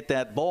high to get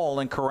that ball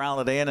and corral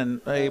it in,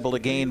 and able to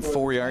gain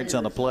 4 yards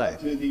on the play.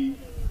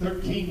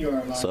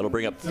 So it'll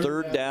bring up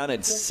 3rd down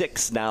and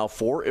 6 now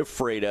for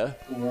Ephrata.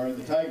 For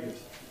the Tigers.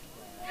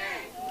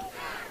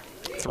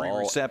 3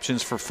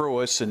 receptions for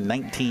Frois and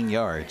 19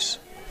 yards.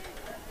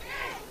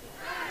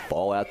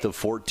 Ball at the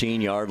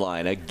 14-yard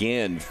line.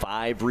 Again,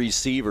 5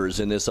 receivers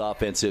in this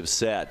offensive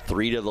set.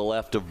 3 to the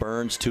left of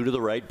Burns, 2 to the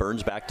right.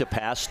 Burns back to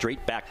pass,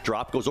 straight back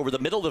drop, goes over the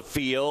middle of the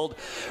field.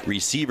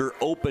 Receiver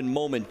open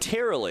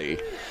momentarily.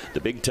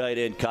 The big tight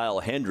end, Kyle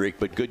Hendrick,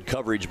 but good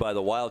coverage by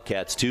the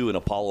Wildcats, too, and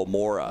Apollo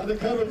Mora.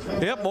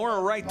 Yep, Mora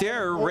right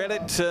there. Read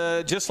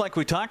it just like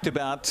we talked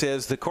about,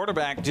 as the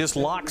quarterback just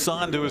locks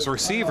on to his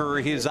receiver,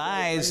 his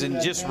eyes,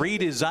 and just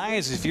read his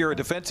eyes if you're a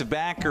defensive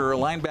back or a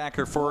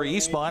linebacker for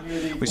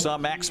Eastmont. We saw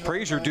Max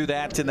Frazier do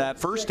that in that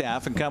first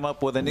half and come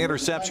up with an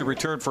interception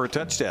return for a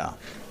touchdown.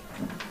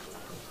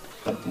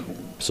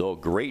 So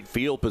great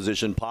field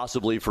position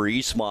possibly for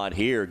Eastmont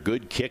here.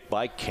 Good kick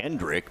by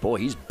Kendrick. Boy,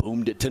 he's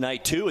boomed it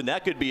tonight too, and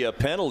that could be a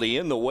penalty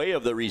in the way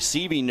of the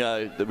receiving,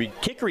 the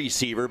kick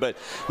receiver, but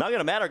not going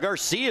to matter.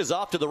 Garcia's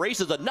off to the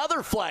races.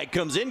 Another flag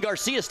comes in.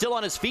 Garcia still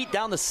on his feet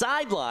down the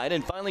sideline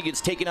and finally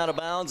gets taken out of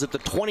bounds at the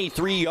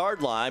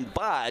 23-yard line,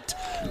 but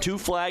 2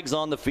 flags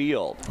on the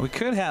field. We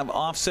could have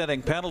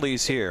offsetting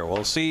penalties here.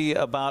 We'll see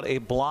about a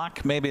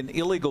block, maybe an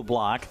illegal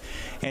block.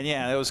 And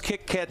yeah, it was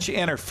kick-catch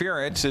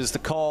interference is the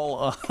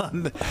call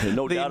on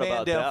no doubt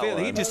about that downfield.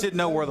 one. He just didn't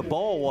know where the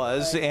ball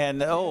was,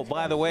 and oh,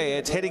 by the way,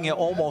 it's hitting you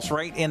almost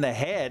right in the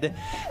head.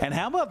 And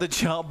how about the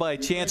job by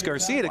Chance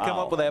Garcia to come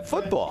up with that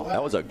football?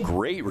 That was a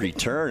great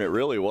return. It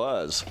really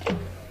was.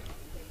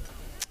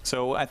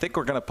 So I think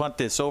we're going to punt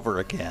this over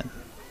again.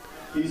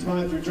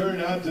 Eastmont's return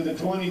out to the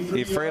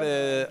 23. The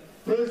Ephrata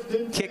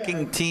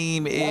kicking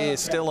team is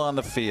still on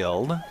the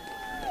field.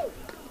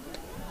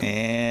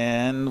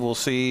 And we'll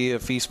see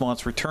if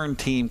Eastmont's return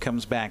team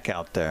comes back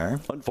out there.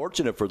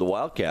 Unfortunate for the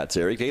Wildcats,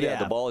 Eric. They'd had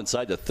the ball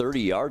inside the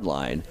 30-yard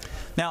line.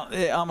 Now,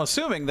 I'm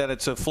assuming that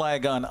it's a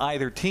flag on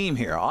either team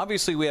here.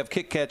 Obviously, we have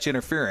kick-catch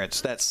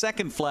interference. That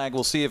second flag,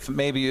 we'll see if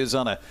maybe is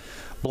on a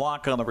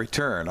block on the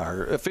return.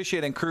 Our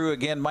officiating crew,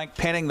 again, Mike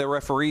Penning, the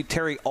referee,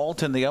 Terry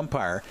Alton, the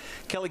umpire.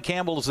 Kelly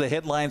Campbell is the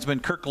head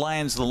linesman, Kirk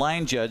Lyons, the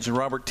line judge, and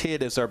Robert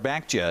Tidd is our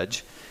back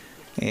judge.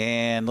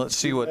 And let's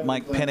see what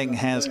Mike Penning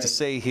has to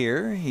say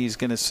here. He's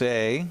going to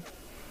say,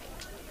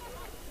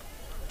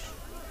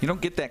 you don't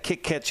get that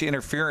kick-catch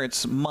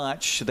interference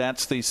much.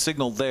 That's the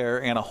signal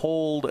there, and a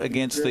hold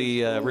against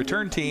the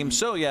return team.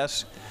 So,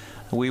 yes,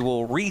 we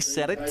will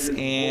reset it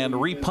and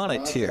repunt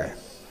it here.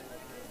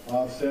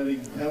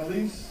 Offsetting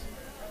penalties.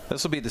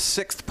 This will be the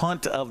 6th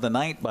punt of the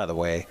night, by the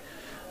way,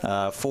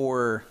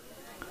 for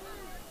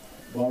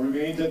ball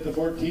remains at the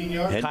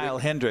 14-yard. Kyle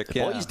Hendrick.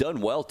 Yeah. Well, he's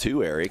done well,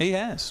 too, Eric. He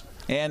has.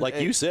 And like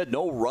you said,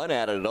 no run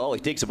at it at all. He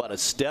takes about a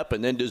step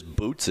and then just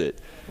boots it.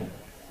 I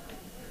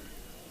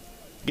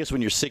guess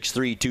when you're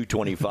 6'3",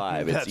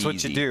 225, it's that's easy.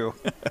 what you do.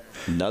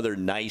 Another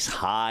nice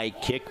high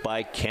kick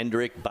by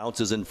Kendrick.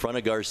 Bounces in front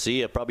of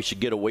Garcia. Probably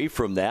should get away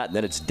from that. And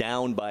then it's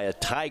down by a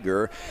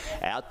Tiger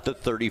at the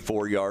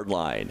 34-yard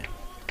line.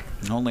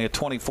 Only a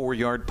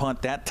 24-yard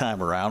punt that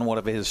time around, one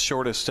of his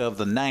shortest of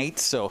the night.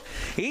 So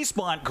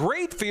Eastmont,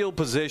 great field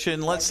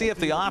position. Let's see if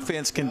the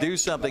offense can do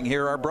something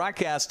here. Our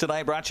broadcast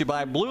tonight brought to you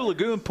by Blue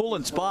Lagoon Pool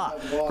and Spa.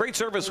 Great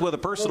service with a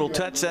personal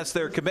touch. That's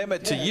their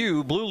commitment to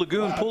you. Blue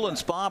Lagoon Pool and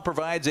Spa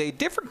provides a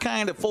different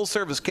kind of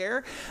full-service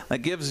care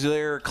that gives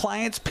their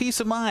clients peace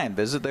of mind.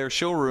 Visit their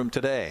showroom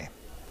today.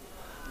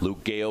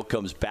 Luke Gale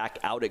comes back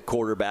out at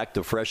quarterback,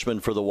 the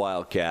freshman for the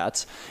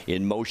Wildcats.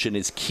 In motion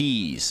is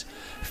Keys.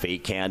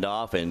 Fake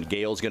handoff, and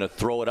Gale's going to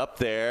throw it up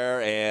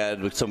there,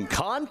 and with some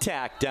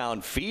contact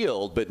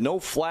downfield, but no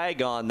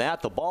flag on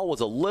that. The ball was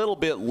a little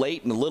bit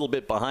late and a little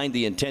bit behind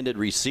the intended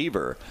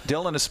receiver.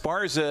 Dylan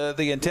Esparza,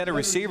 the intended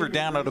receiver,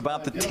 down at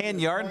about the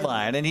 10-yard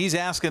line, and he's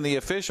asking the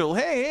official,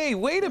 hey,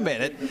 wait a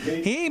minute.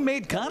 He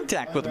made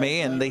contact with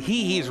me, and the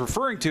he's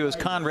referring to is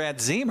Conrad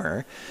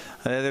Zemer.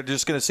 They're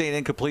just going to say an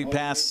incomplete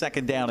pass,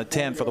 2nd down at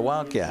 10 for the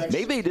Wildcats.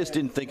 Maybe they just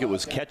didn't think it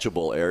was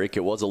catchable, Eric.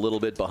 It was a little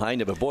bit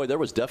behind him, but boy, there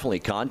was definitely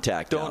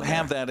contact. Don't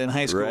have that in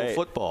high school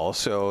football,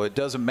 so it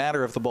doesn't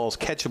matter if the ball's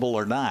catchable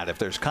or not. If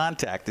there's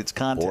contact, it's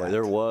contact. Boy,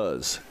 there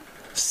was.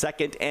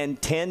 2nd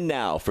and 10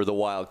 now for the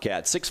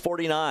Wildcats.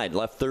 6:49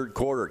 left, 3rd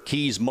quarter.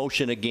 Keys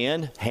motion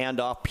again.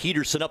 Handoff.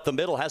 Peterson up the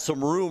middle. Has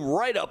some room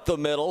right up the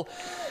middle.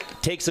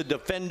 Takes a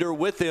defender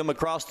with him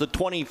across the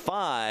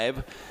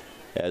 25.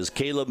 As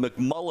Caleb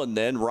McMullen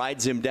then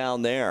rides him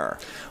down there.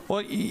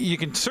 Well, you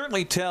can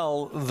certainly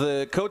tell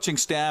the coaching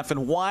staff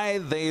and why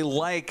they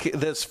like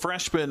this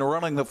freshman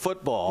running the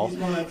football,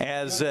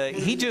 as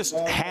he just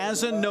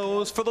has a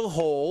nose for the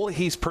hole.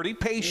 He's pretty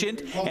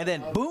patient, and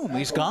then boom,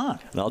 he's gone.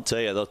 And I'll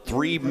tell you, the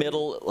 3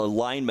 middle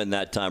linemen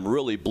that time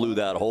really blew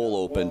that hole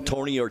open.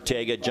 Tony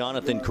Ortega,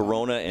 Jonathan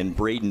Corona, and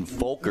Braden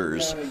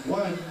Folkers.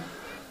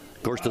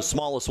 Of course, the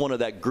smallest one of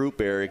that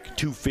group, Eric,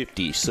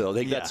 250, so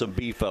they got some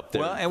beef up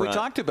there. Well, and we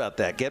talked about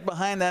that. Get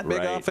behind that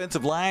big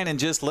offensive line and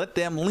just let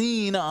them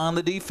lean on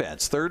the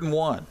defense. 3rd and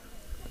 1.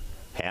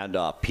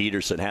 Handoff.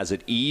 Peterson has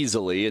it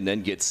easily and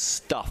then gets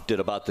stuffed at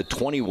about the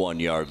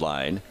 21-yard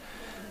line.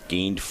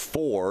 Gained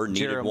 4,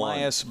 needed 1.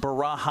 Jeremias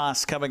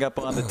Barajas coming up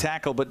on the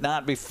tackle, but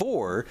not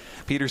before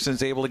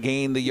Peterson's able to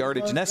gain the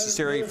yardage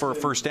necessary for a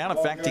first down.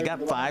 In fact, he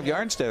got 5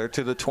 yards there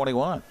to the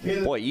 21.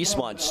 Boy,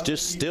 Eastmont's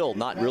just still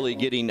not really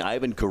getting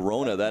Ivan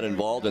Corona that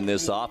involved in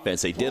this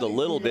offense. They did a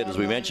little bit, as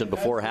we mentioned,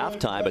 before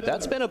halftime, but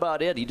that's been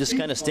about it. He just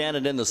kind of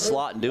standing in the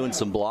slot and doing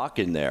some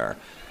blocking there.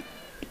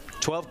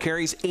 12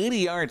 carries, 80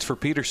 yards for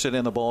Peterson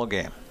in the ball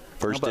game.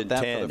 First and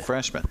 10 for the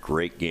freshman.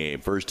 Great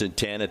game. First and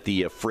 10 at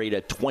the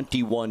Ephrata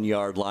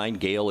 21-yard line.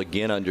 Gale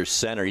again under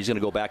center. He's going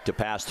to go back to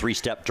pass.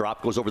 3-step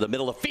drop. Goes over the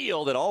middle of the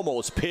field and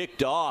almost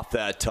picked off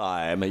that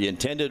time. The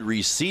intended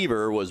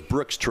receiver was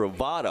Brooks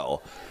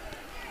Travato.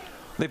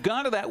 They've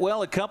gone to that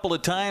well a couple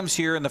of times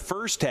here in the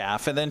first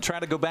half and then try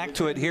to go back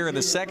to it here in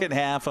the second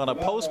half on a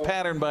post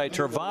pattern by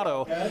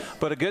Travato,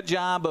 but a good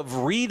job of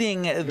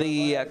reading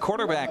the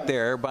quarterback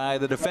there by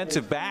the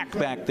defensive back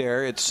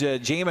there. It's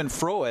Jamin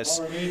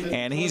Frois,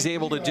 and he's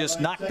able to just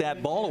knock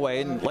that ball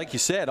away, and like you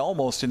said,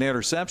 almost an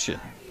interception.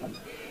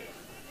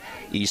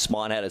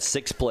 Eastmont had a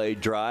 6-play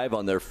drive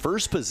on their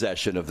first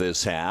possession of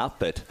this half,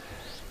 but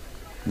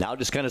now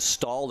just kind of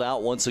stalled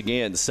out once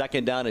again.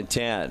 2nd down and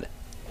 10.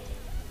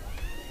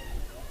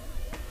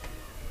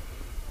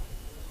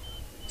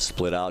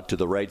 Split out to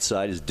the right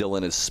side is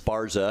Dylan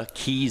Esparza.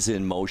 Keys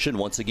in motion.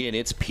 Once again,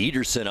 it's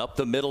Peterson up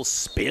the middle,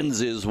 spins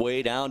his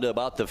way down to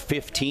about the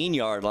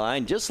 15-yard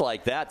line. Just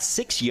like that,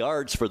 6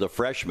 yards for the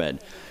freshman.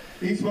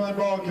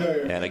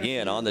 And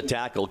again, on the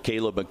tackle,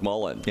 Caleb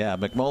McMullen. Yeah,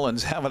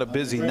 McMullen's having a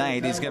busy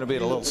night. He's going to be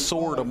a little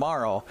sore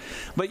tomorrow.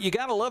 But you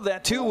got to love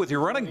that, too, with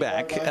your running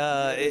back,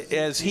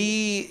 as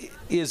he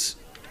is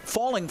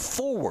falling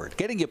forward,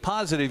 getting you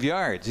positive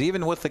yards.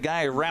 Even with the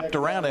guy wrapped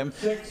around him,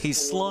 he's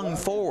slung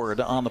forward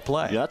on the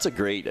play. Yeah, that's a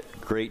great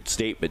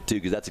statement, too,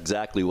 because that's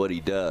exactly what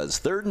he does.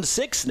 3rd and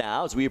 6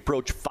 now as we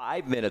approach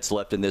 5 minutes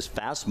left in this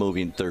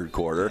fast-moving third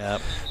quarter.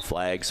 Yep.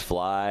 Flags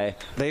fly.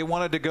 They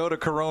wanted to go to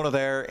Corona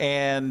there,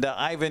 and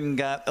Ivan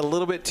got a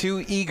little bit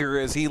too eager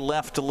as he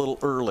left a little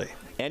early.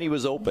 And he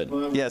was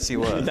open. Yes, he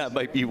was. That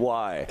might be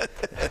why.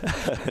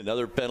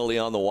 Another penalty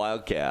on the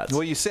Wildcats.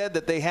 Well, you said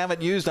that they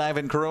haven't used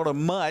Ivan Corona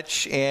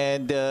much,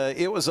 and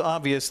it was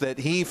obvious that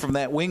he, from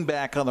that wing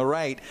back on the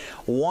right,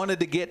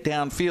 wanted to get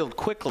downfield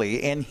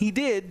quickly, and he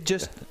did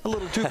just a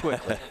little too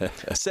quickly.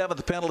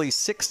 7th penalty,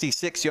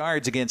 66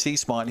 yards against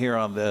Eastmont here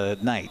on the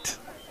night.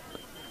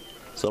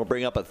 So it'll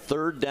bring up a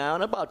 3rd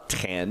down, about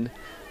 10.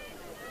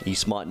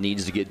 Eastmont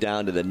needs to get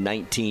down to the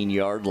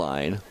 19-yard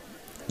line.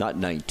 Not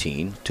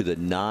 19, to the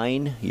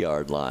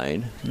 9-yard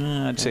line.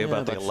 I'd say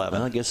about the 11.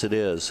 I guess it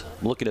is.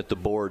 I'm looking at the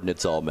board, and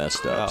it's all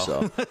messed up.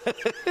 Oh.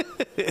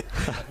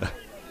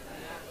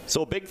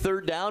 So a big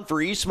 3rd down for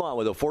Eastmont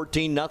with a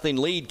 14-0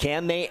 lead.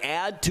 Can they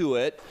add to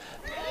it?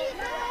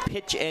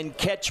 Pitch and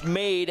catch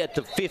made at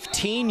the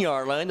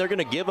 15-yard line. They're going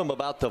to give them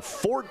about the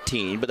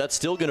 14, but that's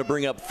still going to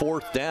bring up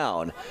 4th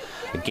down.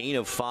 A gain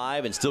of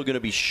 5 and still going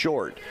to be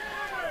short.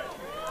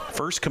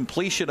 First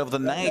completion of the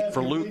night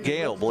for Luke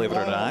Gale, believe it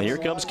or not. And here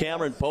comes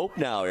Cameron Pope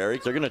now,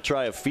 Eric. They're going to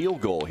try a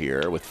field goal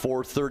here with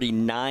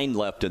 4:39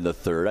 left in the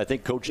third. I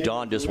think Coach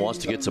Don just wants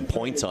to get some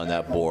points on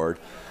that board.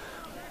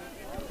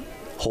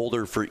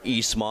 Holder for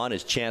Eastmont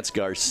is Chance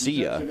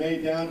Garcia.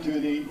 Made down to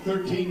the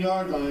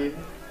 13-yard line.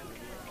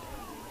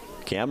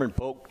 Cameron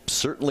Pope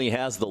certainly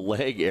has the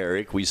leg,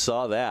 Eric. We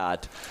saw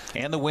that.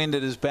 And the wind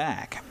at his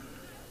back.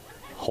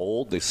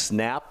 Hold, the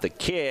snap, the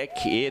kick.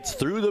 It's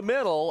through the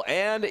middle,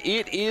 and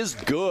it is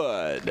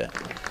good.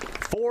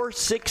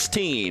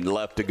 4:16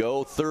 left to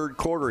go, third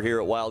quarter here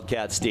at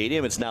Wildcat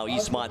Stadium. It's now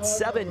Eastmont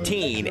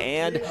 17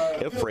 and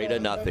Ephrata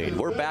nothing.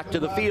 We're back to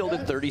the field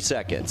in 30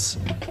 seconds.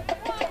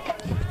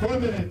 4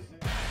 minutes.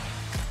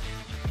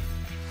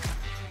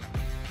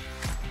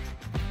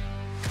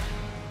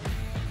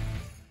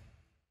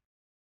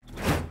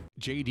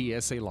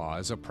 JDSA Law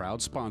is a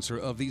proud sponsor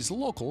of these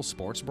local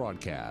sports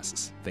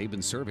broadcasts. They've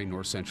been serving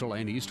North Central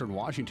and Eastern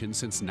Washington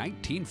since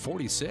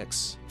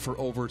 1946. For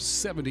over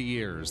 70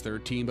 years, their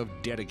team of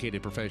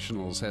dedicated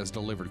professionals has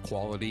delivered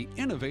quality,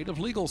 innovative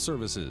legal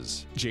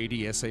services.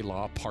 JDSA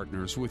Law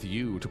partners with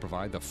you to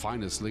provide the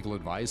finest legal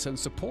advice and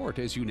support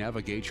as you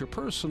navigate your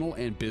personal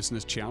and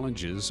business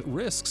challenges,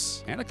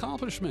 risks, and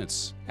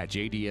accomplishments. At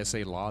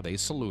JDSA Law, they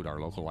salute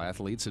our local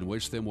athletes and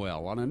wish them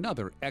well on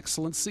another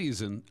excellent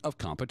season of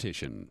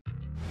competition.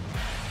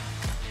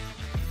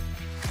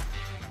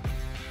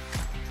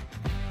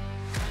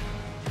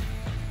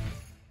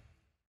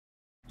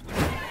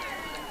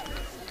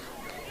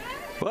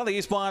 Well, the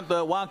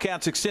Eastmont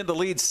Wildcats extend the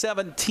lead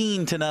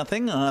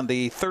 17-0 on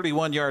the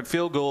 31-yard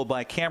field goal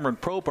by Cameron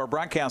Pope. Our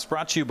broadcast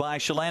brought to you by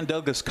Chelan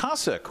Douglas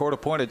Casa,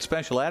 court-appointed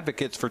special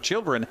advocates for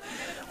children.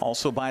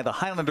 Also by the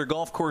Highlander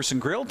Golf Course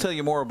and Grill. Tell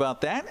you more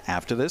about that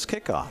after this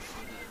kickoff.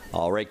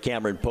 All right,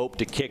 Cameron Pope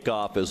to kick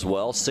off as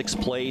well. 6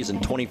 plays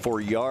and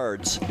 24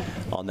 yards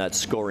on that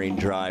scoring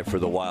drive for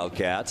the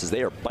Wildcats as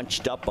they are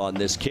bunched up on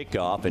this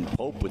kickoff. And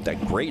Pope with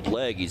that great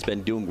leg. He's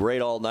been doing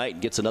great all night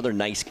and gets another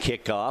nice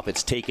kickoff.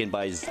 It's taken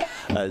by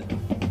Zemer.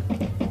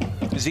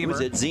 Was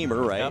it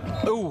Zemer, right?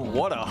 Yep. Ooh,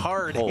 what a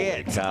hard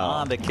hit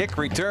on the kick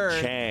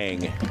return.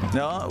 Chang.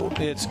 No,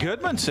 it's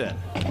Goodmanson.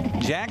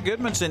 Jack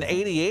Goodmanson,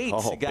 88,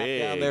 got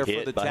down there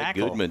for the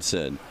tackle.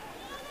 Goodmanson.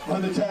 On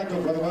the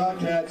tackle for the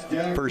Wildcats,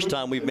 Jack. First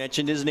time we've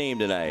mentioned his name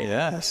tonight.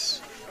 Yes.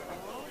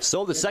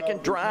 So the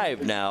second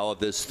drive now of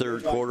this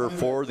third quarter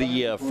for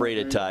the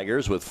Ephrata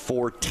Tigers with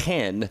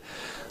 4:10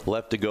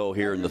 left to go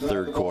here in the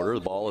third quarter.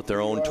 The ball at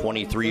their own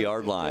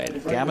 23-yard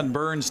line. Gavin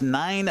Burns,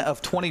 9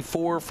 of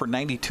 24 for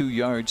 92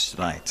 yards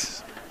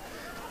tonight.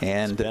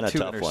 And 2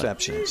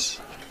 interceptions.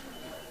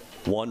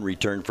 One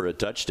return for a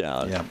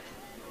touchdown. Yep.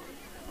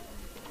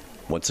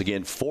 Once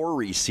again, 4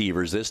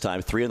 receivers this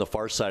time, 3 on the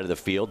far side of the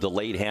field.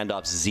 Delayed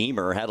handoff.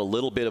 Zemer had a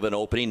little bit of an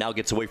opening, now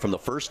gets away from the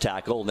first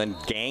tackle, and then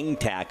gang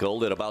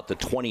tackled at about the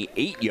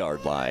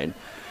 28-yard line.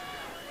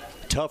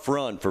 Tough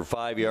run for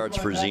 5 yards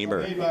for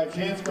Zemer.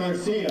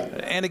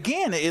 And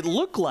again, it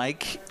looked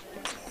like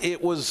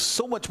it was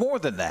so much more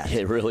than that.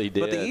 It really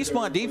did. But the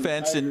Eastmont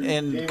defense,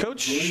 and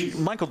Coach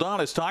Michael Don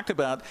has talked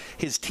about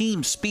his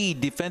team speed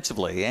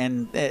defensively,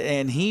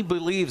 and he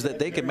believes that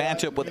they can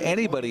match up with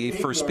anybody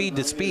for speed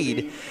to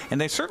speed,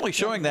 and they're certainly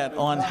showing that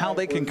on how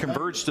they can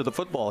converge to the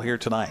football here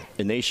tonight.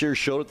 And they sure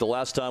showed it the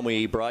last time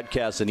we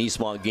broadcast an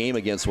Eastmont game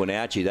against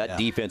Wenatchee. That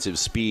defensive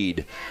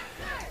speed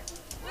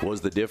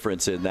was the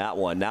difference in that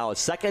one. Now a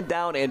 2nd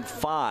down and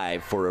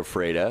 5 for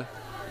Ephrata.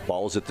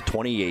 Ball's at the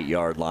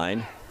 28-yard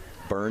line.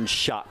 Burns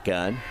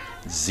shotgun.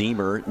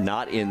 Zemer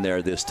not in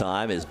there this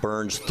time as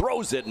Burns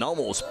throws it and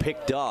almost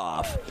picked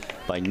off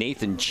by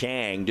Nathan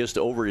Chang just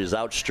over his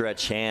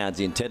outstretched hands.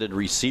 The intended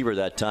receiver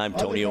that time,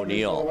 Tony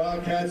O'Neill.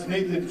 Wildcats,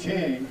 Nathan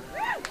Chang.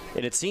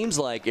 And it seems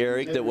like,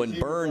 Eric, that when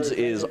Burns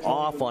is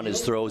off on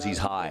his throws, he's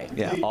high.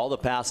 Yeah. All the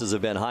passes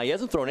have been high. He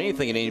hasn't thrown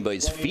anything in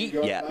anybody's feet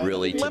yet,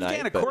 really, tonight.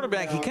 Left-handed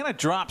quarterback, he kind of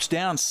drops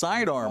down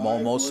sidearm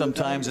almost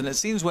sometimes, and it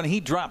seems when he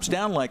drops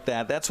down like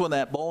that, that's when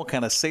that ball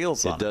kind of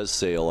sails on him. It does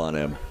sail on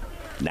him.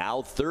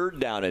 Now 3rd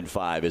down and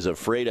 5 as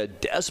Ephrata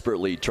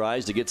desperately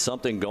tries to get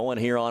something going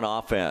here on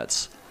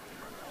offense.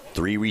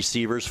 3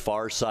 receivers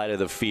far side of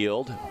the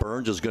field.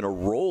 Burns is going to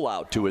roll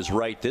out to his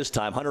right this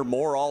time. Hunter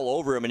Moore all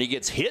over him, and he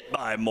gets hit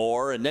by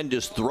Moore and then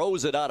just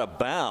throws it out of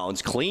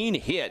bounds. Clean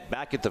hit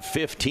back at the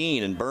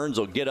 15, and Burns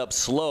will get up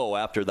slow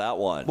after that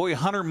one. Boy,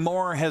 Hunter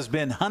Moore has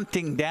been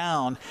hunting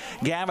down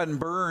Gavin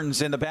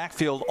Burns in the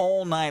backfield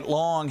all night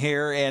long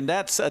here, and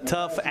that's a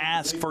tough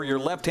ask for your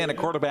left-handed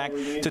quarterback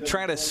to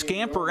try to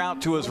scamper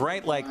out to his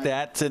right like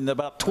that and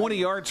about 20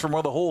 yards from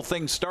where the whole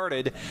thing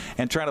started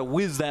and try to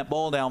whiz that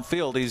ball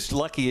downfield. He's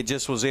lucky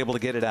just was able to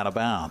get it out of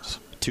bounds.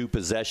 2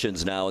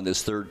 possessions now in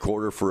this third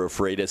quarter for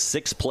Ephrata.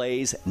 6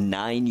 plays,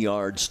 9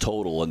 yards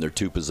total in their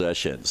 2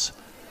 possessions.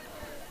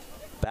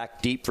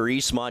 Back deep for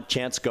Eastmont.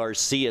 Chance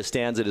Garcia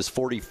stands at his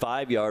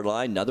 45-yard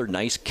line. Another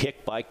nice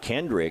kick by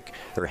Hendrick,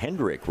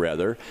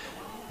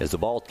 as the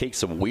ball takes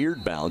some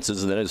weird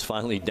bounces and then is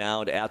finally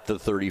down at the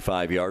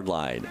 35-yard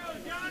line.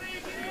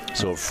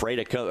 So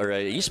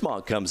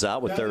Eastmont comes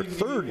out with their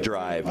 3rd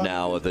drive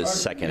now of this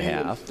second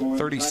half.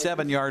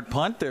 37-yard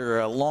punt,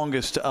 their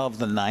longest of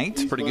the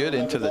night. Pretty good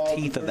into the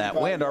teeth of that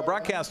wind. Our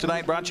broadcast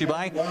tonight brought to you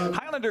by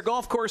Highlander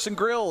Golf Course and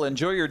Grill.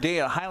 Enjoy your day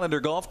at Highlander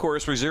Golf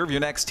Course. Reserve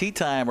your next tee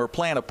time or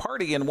plan a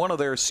party in one of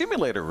their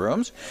simulator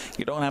rooms.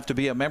 You don't have to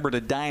be a member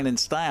to dine in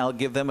style.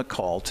 Give them a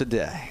call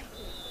today.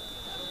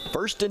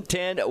 1st and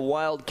 10,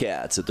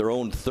 Wildcats at their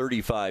own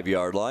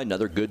 35-yard line.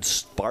 Another good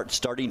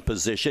starting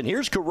position.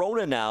 Here's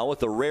Corona now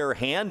with a rare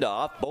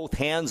handoff. Both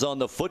hands on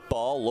the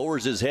football.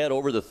 Lowers his head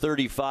over the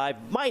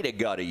 35. Might have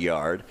got a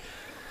yard.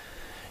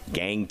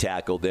 Gang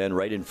tackle then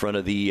right in front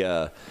of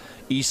the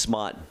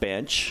Eastmont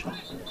bench.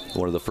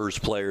 One of the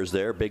first players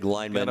there, big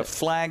lineman. Got a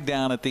flag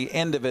down at the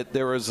end of it.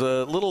 There was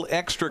a little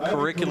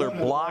extracurricular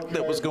block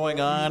that was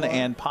going on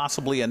and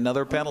possibly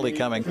another penalty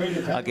coming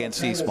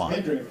against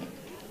Eastmont.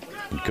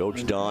 And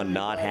Coach Don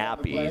not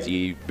happy as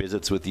he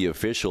visits with the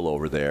official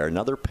over there.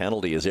 Another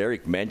penalty, as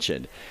Eric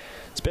mentioned.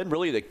 It's been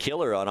really the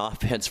killer on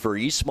offense for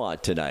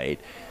Eastmont tonight.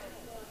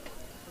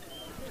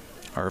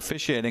 Our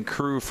officiating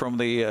crew from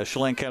the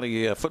Chelan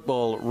County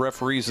Football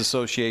Referees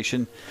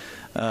Association,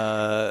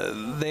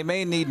 they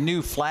may need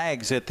new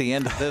flags at the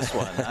end of this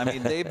one. I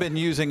mean, they've been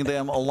using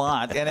them a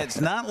lot, and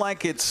it's not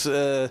like it's,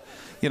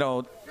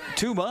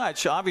 too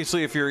much.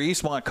 Obviously, if you're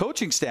Eastmont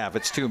coaching staff,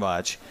 it's too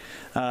much.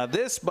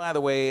 This, by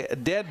the way,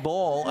 dead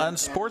ball,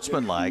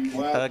 unsportsmanlike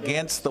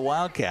against the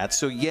Wildcats.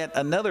 So yet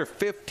another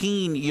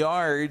 15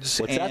 yards.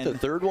 What's that, the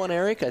 3rd one,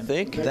 Eric, I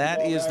think?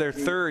 That is their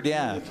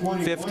 3rd,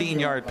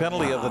 15-yard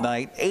penalty of the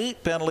night.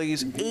 8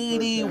 penalties,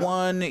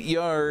 81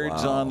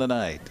 yards on the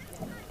night.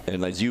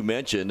 And as you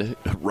mentioned,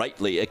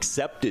 rightly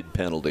accepted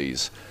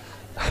penalties.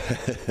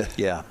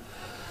 Yeah.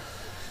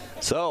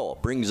 So,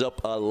 brings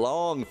up a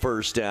long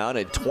 1st down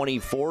at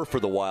 24 for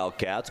the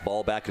Wildcats.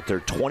 Ball back at their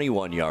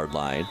 21-yard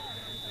line.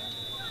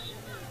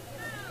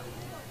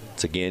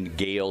 Once again,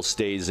 Gale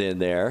stays in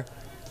there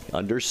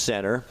under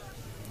center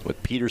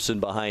with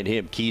Peterson behind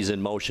him. Keys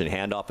in motion.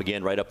 Handoff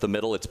again right up the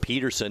middle. It's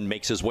Peterson.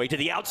 Makes his way to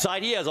the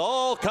outside. He has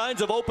all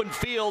kinds of open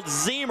field.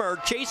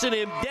 Zemer chasing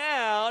him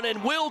down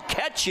and will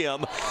catch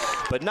him,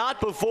 but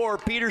not before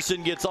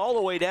Peterson gets all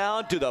the way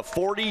down to the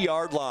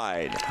 40-yard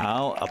line.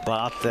 How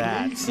about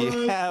that?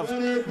 You have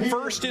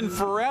first and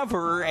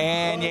forever,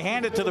 and you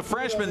hand it to the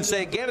freshman and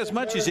say, get as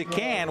much as you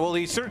can. Well,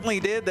 he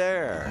certainly did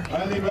there.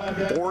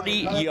 40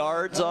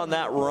 yards on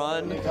that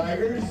run.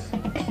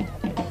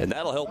 And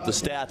that'll help the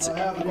stats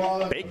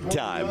big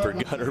time for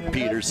Gunnar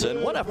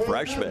Peterson. What a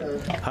freshman.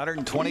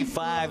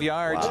 125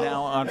 yards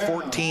now on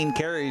 14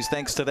 carries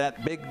thanks to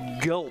that big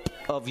gulp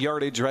of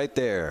yardage right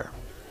there.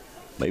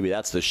 Maybe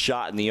that's the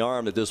shot in the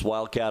arm that this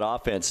Wildcat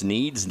offense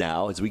needs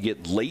now as we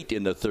get late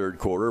in the third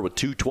quarter with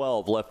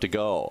 2:12 left to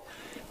go.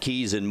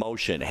 Keys in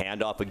motion.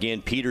 Handoff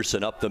again.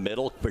 Peterson up the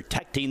middle,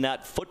 protecting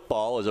that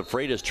football as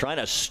Ephrata's trying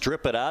to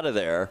strip it out of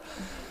there.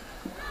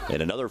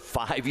 And another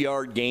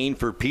 5-yard gain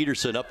for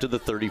Peterson up to the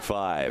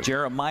 35.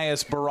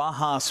 Jeremias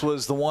Barajas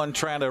was the one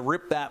trying to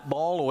rip that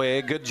ball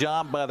away. Good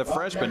job by the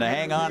freshman to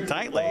hang on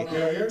tightly.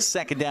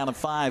 Second down and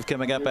 5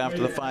 coming up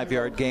after the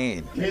 5-yard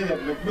gain.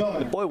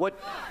 And boy, what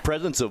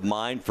presence of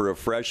mind for a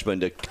freshman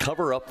to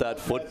cover up that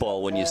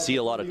football when you see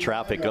a lot of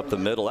traffic up the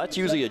middle. That's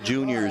usually a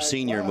junior or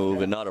senior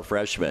move and not a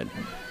freshman.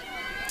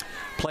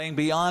 Playing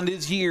beyond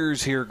his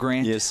years here,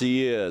 Grant. Yes,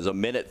 he is.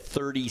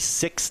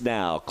 1:36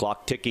 now.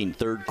 Clock ticking,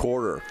 third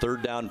quarter.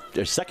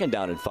 Second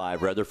down and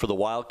 5, rather, for the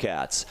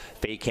Wildcats.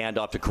 Fake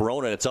handoff to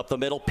Corona. It's up the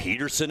middle.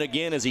 Peterson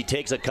again as he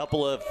takes a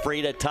couple of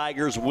Ephrata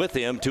Tigers with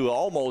him to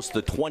almost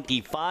the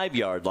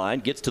 25-yard line.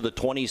 Gets to the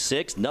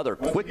 26. Another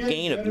quick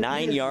gain of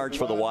 9 yards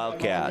for the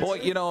Wildcats. Boy,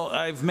 you know,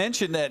 I've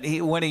mentioned that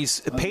when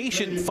he's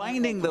patient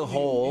finding the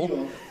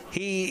hole,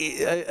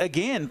 he,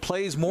 again,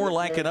 plays more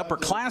like an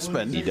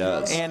upperclassman. He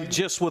does. And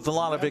just with a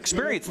lot of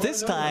experience.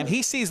 This time,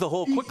 he sees the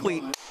hole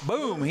quickly.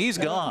 Boom, he's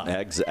gone.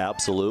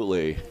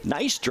 Absolutely.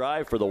 Nice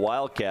drive for the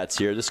Wildcats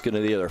here. This is going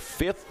to be their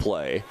 5th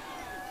play.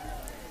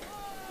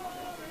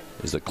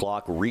 As the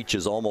clock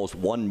reaches almost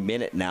 1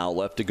 minute now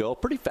left to go.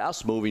 Pretty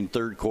fast-moving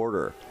third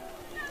quarter.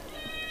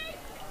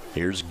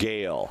 Here's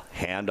Gale.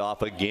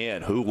 Handoff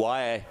again.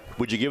 Why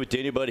would you give it to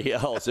anybody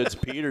else? It's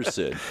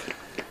Peterson.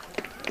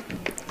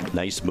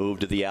 Nice move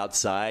to the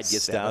outside.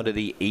 Gets down to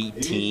the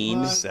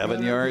 18.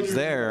 7 yards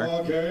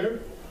there.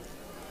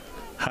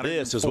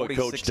 This is what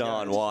Coach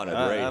Don wanted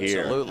right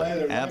here.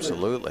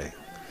 Absolutely.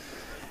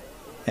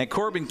 And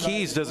Corbin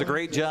Keys does a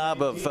great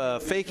job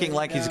of faking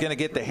like he's going to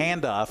get the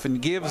handoff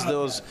and gives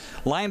those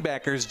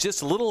linebackers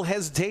just a little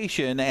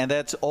hesitation, and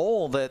that's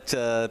all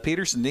that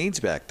Peterson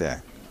needs back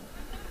there.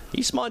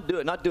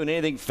 Eastmont not doing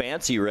anything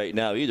fancy right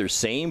now either.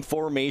 Same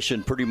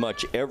formation pretty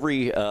much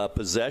every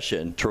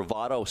possession.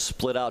 Travato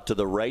split out to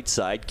the right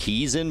side.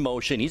 Keys in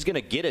motion. He's going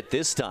to get it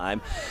this time.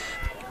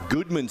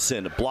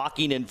 Goodmanson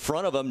blocking in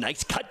front of him.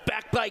 Nice cut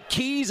back by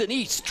Keys, and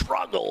he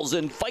struggles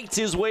and fights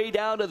his way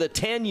down to the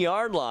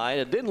 10-yard line.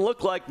 It didn't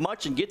look like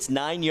much and gets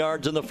 9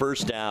 yards on the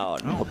first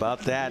down. How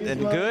about that?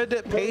 And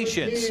good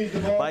patience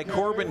by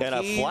Corbin Keys. And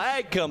a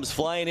flag comes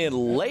flying in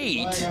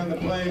late.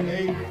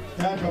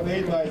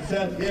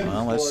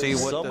 Well, let's see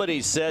what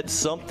somebody said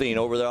something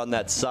over there on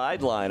that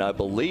sideline, I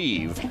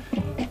believe.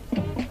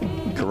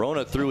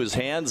 Corona threw his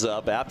hands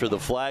up after the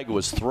flag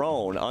was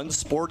thrown.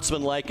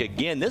 Unsportsmanlike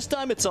again. This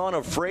time it's on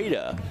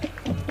Ephrata.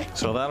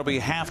 So that'll be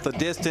half the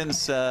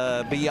distance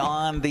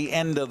beyond the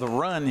end of the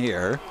run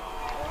here.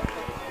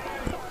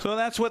 So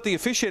that's what the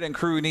officiating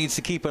crew needs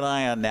to keep an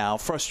eye on now.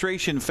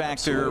 Frustration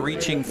factor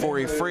reaching for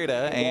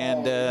Ephrata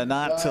and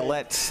not to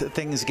let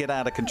things get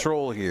out of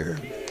control here.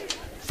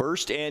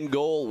 First and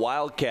goal,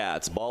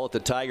 Wildcats. Ball at the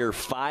Tiger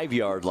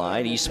 5-yard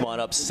line. Eastmont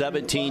up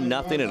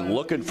 17-0 and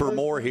looking for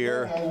more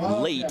here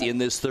late in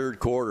this third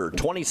quarter.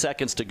 20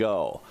 seconds to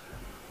go.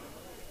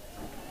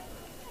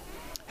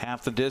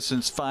 Half the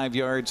distance, 5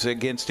 yards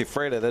against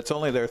Ephrata. That's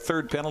only their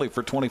third penalty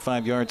for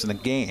 25 yards in the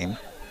game.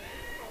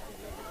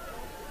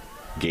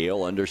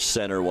 Gale under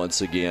center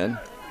once again.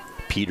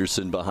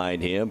 Peterson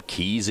behind him.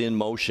 Keys in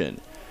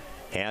motion.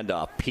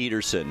 Handoff.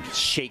 Peterson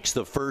shakes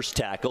the first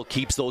tackle,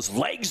 keeps those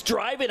legs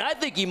driving. I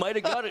think he might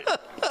have got it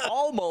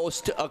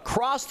almost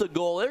across the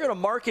goal. They're going to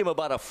mark him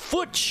about a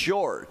foot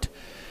short.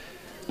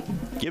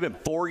 Give him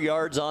 4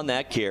 yards on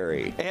that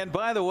carry. And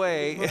by the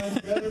way,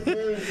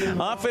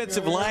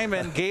 offensive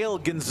lineman Gail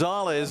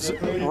Gonzalez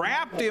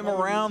wrapped him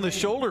around the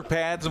shoulder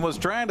pads and was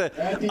trying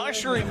to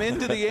usher him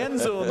into the end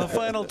zone the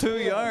final 2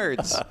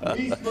 yards.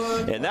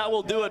 And that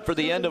will do it for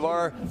the end of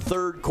our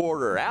third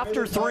quarter.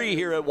 After 3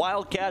 here at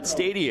Wildcat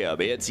Stadium,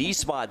 it's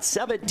Eastmont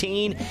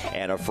 17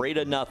 and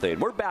Ephrata nothing.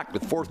 We're back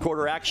with fourth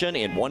quarter action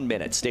in 1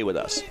 minute. Stay with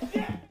us.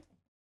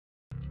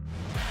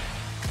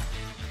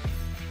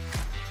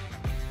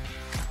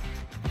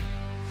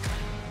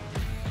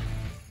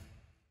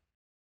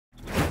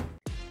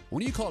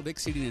 When you call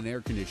Dick's Heating and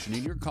Air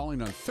Conditioning, you're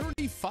calling on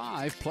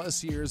 35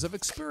 plus years of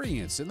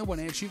experience in the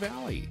Wenatchee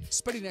Valley.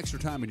 Spending extra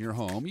time in your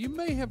home, you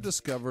may have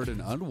discovered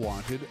an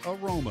unwanted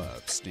aroma.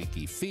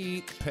 Stinky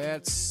feet,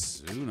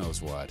 pets, who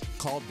knows what.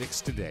 Call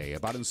Dick's today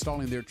about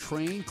installing their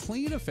Train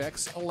Clean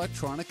Effects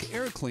electronic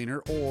air cleaner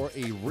or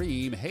a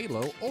Rheem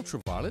Halo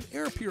ultraviolet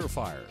air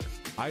purifier.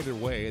 Either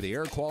way, the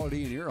air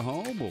quality in your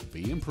home will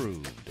be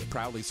improved.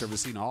 Proudly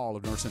servicing all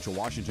of North Central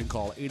Washington,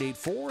 call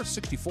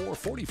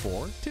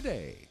 884-6444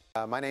 today.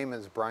 My name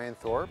is Brian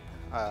Thorpe.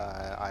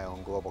 I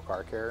own Global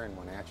Car Care in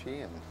Wenatchee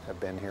and have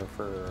been here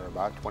for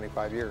about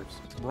 25 years.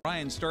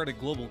 Brian started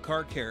Global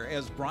Car Care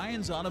as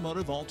Brian's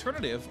automotive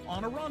alternative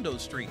on Orondo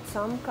Street.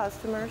 Some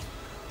customers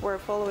were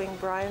following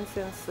Brian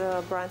since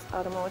Brian's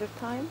automotive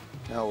time.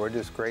 No, we're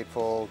just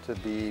grateful to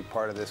be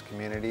part of this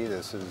community.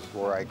 This is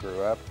where I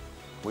grew up.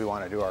 We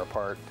want to do our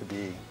part to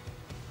be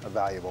a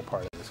valuable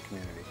part of this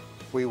community.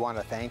 We want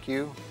to thank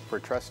you for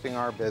trusting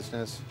our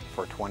business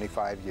for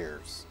 25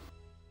 years.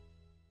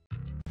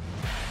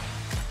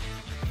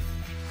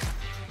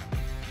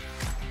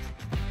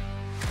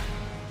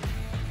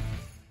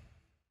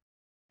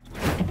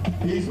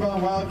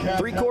 Eastmont Wildcats.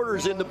 3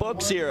 quarters in the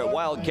books here at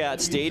Wildcat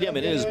Stadium,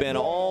 and it has been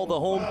all the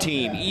home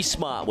team.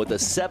 Eastmont with a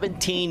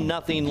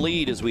 17-0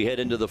 lead as we head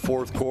into the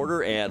 4th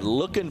quarter, and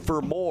looking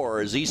for more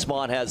as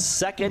Eastmont has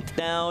 2nd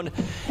down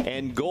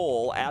and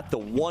goal at the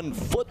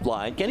 1-foot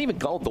line. Can't even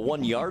call it the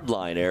 1-yard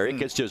line, Eric.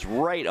 It's just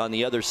right on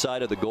the other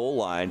side of the goal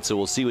line, so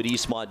we'll see what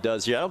Eastmont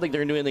does here. I don't think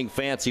they're going to do anything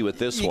fancy with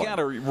this one. You got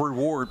to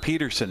reward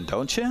Peterson,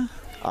 don't you?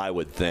 I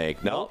would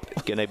think. Nope.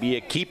 Going to be a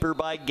keeper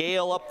by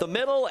Gale up the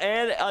middle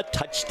and a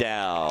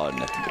touchdown.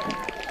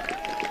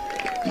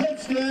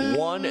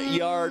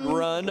 1-yard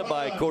run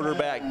by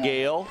quarterback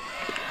Gale.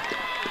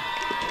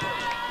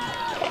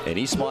 And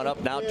Eastmont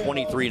up now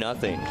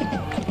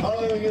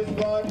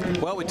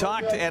 23-0. Well, we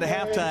talked at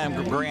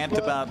halftime, Grant,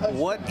 about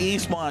what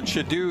Eastmont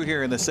should do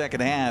here in the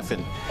second half,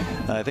 and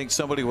I think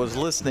somebody was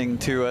listening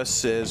to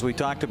us as we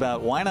talked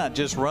about why not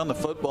just run the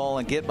football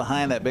and get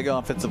behind that big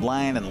offensive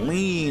line and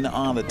lean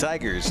on the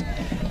Tigers,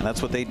 and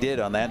that's what they did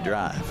on that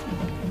drive.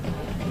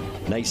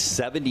 Nice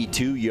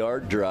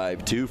 72-yard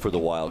drive, too, for the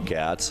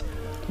Wildcats.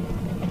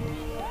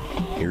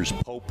 Here's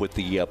Pope with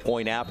the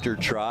point after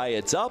try.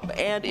 It's up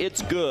and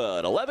it's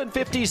good.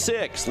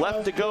 11:56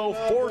 left to go,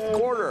 4th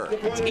quarter.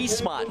 It's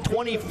Eastmont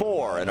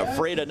 24 and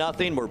Ephrata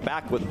 0. We're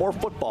back with more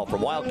football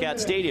from Wildcat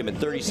Stadium in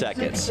 30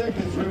 seconds.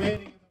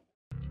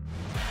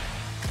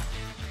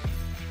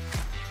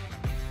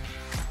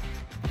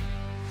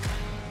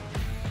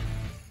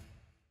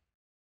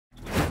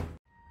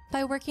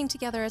 By working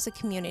together as a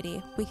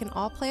community, we can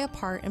all play a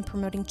part in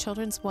promoting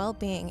children's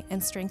well-being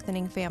and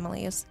strengthening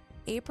families.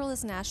 April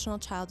is National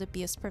Child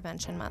Abuse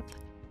Prevention Month.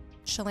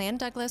 Chelan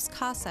Douglas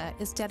CASA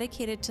is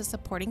dedicated to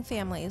supporting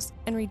families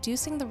and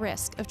reducing the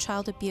risk of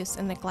child abuse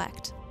and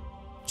neglect.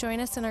 Join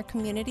us in our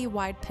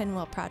community-wide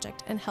Pinwheel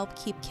project and help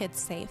keep kids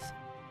safe.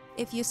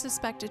 If you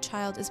suspect a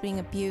child is being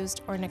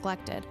abused or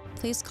neglected,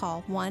 please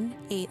call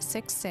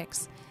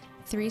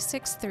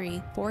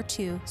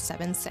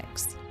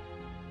 1-866-363-4276.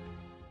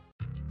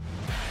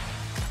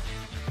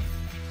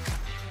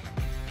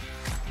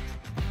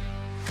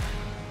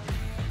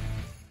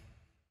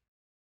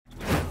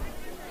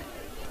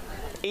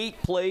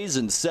 8 plays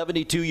and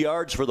 72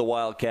 yards for the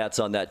Wildcats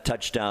on that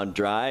touchdown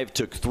drive.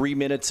 Took 3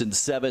 minutes and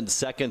 7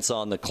 seconds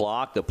on the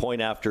clock. The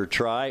point after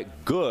try,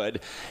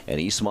 good. And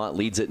Eastmont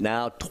leads it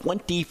now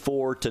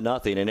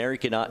 24-0. And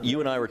Eric, you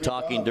and I were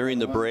talking during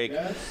the break.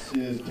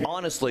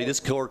 Honestly, this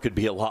score could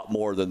be a lot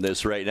more than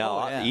this right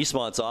now. Oh, yeah.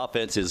 Eastmont's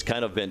offense has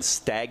kind of been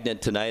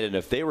stagnant tonight. And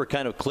if they were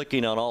kind of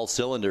clicking on all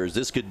cylinders,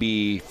 this could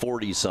be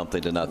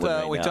 40-something to nothing.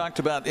 Well, we talked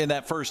about in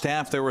that first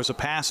half, there was a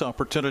pass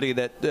opportunity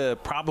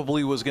that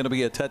probably was going to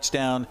be a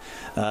touchdown.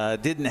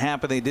 Didn't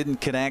happen. They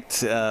didn't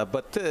connect.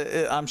 But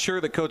I'm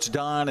sure that Coach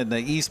Don and the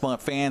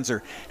Eastmont fans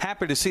are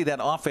happy to see that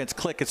offense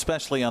click,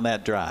 especially on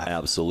that drive.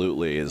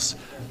 Absolutely. As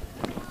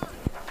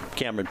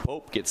Cameron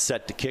Pope gets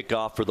set to kick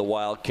off for the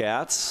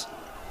Wildcats.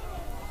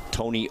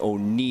 Tony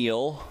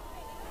O'Neill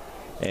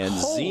and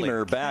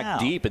Zemer back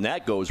deep, and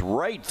that goes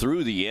right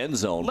through the end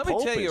zone. Let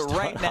me tell you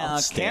right now,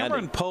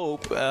 Cameron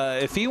Pope,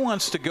 if he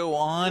wants to go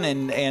on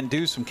and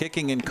do some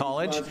kicking in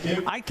college,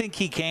 I think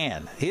he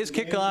can. His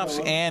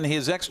kickoffs and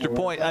his extra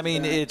point, I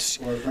mean, it's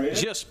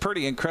just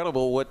pretty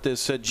incredible what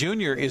this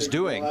junior is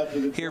doing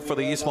here for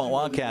the Eastmont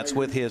Wildcats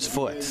with his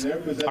foot.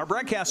 Our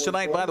broadcast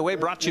tonight, by the way,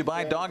 brought to you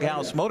by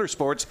Doghouse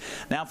Motorsports,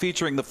 now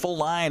featuring the full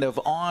line of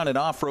on- and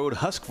off-road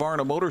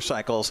Husqvarna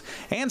motorcycles,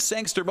 and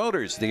Sangster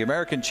Motors. The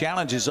American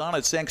Challenge is on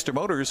at Sangster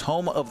Motors,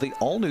 home of the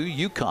all-new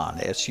Yukon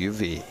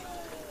SUV.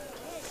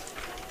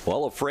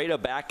 Well, Ephrata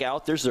back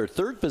out. There's their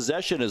 3rd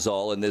possession is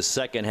all in this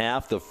second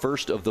half, the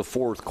first of the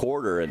 4th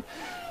quarter, and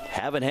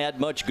haven't had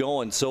much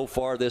going so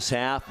far this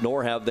half,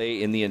 nor have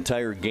they in the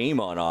entire game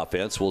on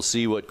offense. We'll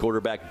see what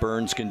quarterback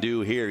Burns can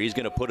do here. He's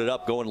going to put it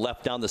up, going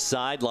left down the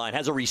sideline.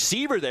 Has a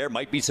receiver there.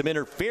 Might be some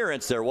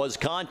interference. There was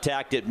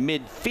contact at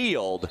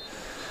midfield.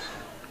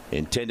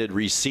 Intended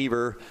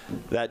receiver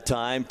that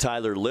time,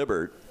 Tyler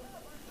Libbert.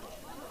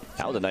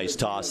 That was a nice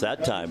toss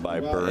that time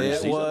by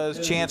Burns. It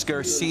was. Chance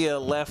Garcia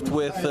left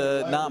with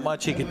not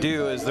much he could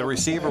do as the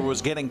receiver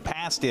was getting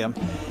past him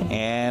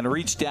and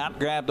reached out,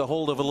 grabbed a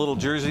hold of a little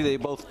jersey. They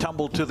both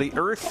tumbled to the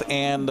earth,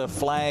 and the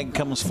flag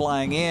comes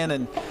flying in.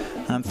 And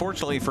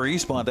unfortunately for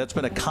Eastmont, that's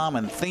been a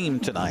common theme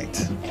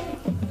tonight.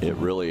 It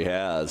really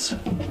has.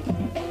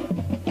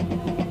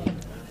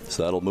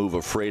 So that'll move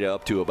Ephrata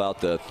up to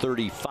about the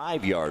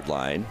 35-yard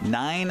line.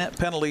 9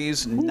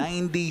 penalties,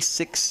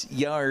 96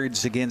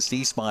 yards against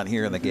Eastmont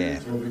here in the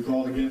game. Will be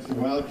called against the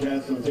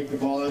Wildcats. They'll take the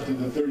ball out to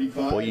the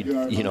 35-yard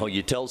line. You know,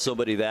 you tell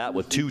somebody that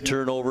with 2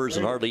 turnovers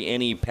and hardly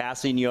any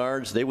passing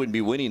yards, they wouldn't be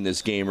winning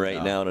this game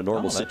right now in a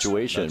normal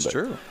situation. That's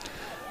true.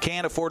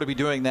 Can't afford to be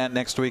doing that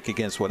next week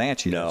against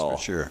Wenatchee, that's for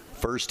sure.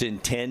 1st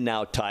and 10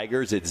 now,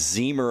 Tigers. It's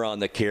Zemer on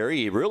the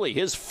carry. Really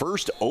his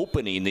first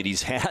opening that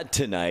he's had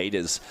tonight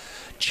as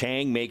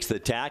Chang makes the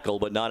tackle,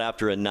 but not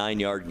after a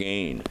 9-yard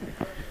gain.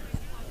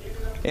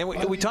 And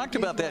we talked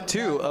about that,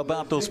 too,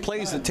 about those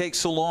plays that take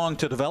so long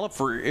to develop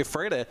for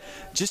Ephrata.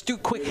 Just do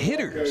quick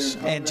hitters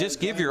and just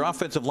give your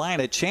offensive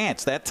line a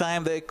chance. That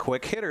time, the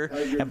quick hitter.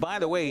 And by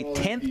the way,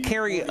 10th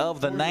carry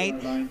of the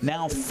night.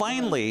 Now,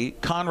 finally,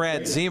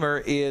 Conrad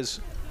Zemer is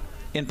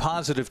in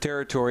positive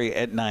territory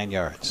at 9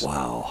 yards.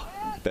 Wow.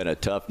 Been a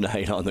tough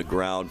night on the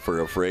ground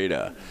for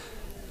Ephrata.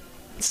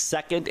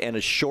 2nd and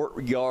a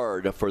short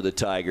yard for the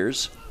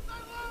Tigers.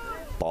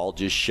 Ball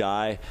just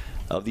shy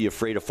of the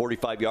Ephrata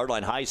 45-yard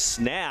line. High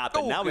snap,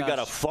 and now we've got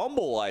a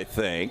fumble, I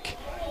think.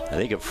 I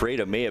think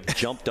Ephrata may have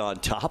jumped on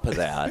top of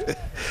that.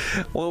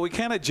 Well, we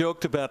kind of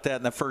joked about that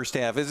in the first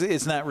half.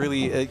 It's not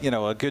really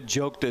a good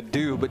joke to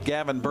do, but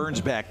Gavin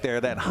Burns back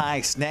there, that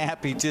high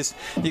snap, you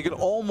could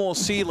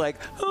almost see like,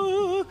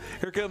 oh,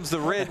 here comes the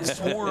red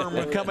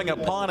swarm coming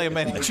upon him,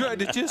 and he tried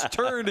to just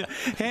turn and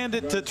hand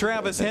it to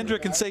Travis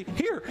Hendrick and say,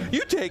 here,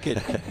 you take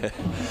it.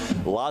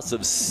 Loss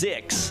of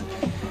 6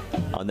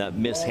 on that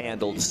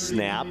mishandled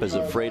snap as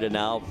Ephrata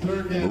now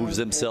moves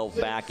himself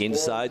back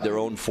inside their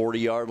own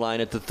 40-yard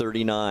line at the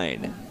 39.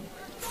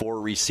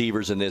 4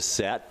 receivers in this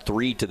set,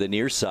 3 to the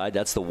near side.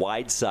 That's the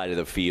wide side of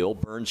the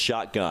field. Burns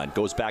shotgun,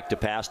 goes back to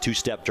pass,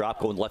 2-step drop,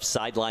 going left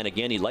sideline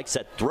again. He likes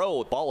that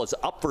throw. The ball is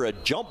up for a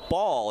jump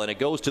ball, and it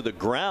goes to the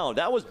ground.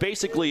 That was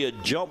basically a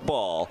jump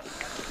ball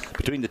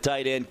between the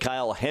tight end,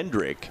 Kyle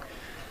Hendrick,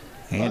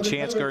 and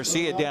Chance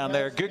Garcia down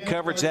there. Good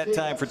coverage that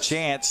time for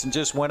Chance, and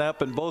just went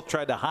up and both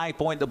tried to high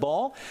point the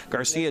ball.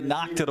 Garcia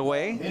knocked it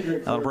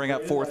away. That'll bring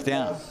up 4th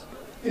down.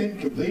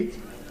 Incomplete.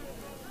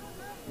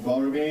 The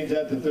ball remains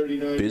at the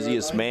 39.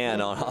 Busiest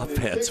man on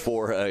offense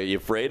for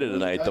Ephrata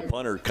tonight, the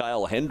punter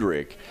Kyle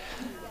Hendrick.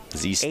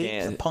 As he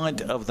stands, 8th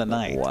punt of the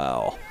night.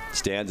 Wow.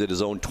 Stands at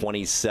his own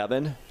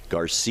 27.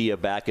 Garcia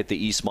back at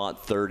the Eastmont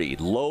 30.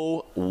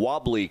 Low,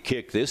 wobbly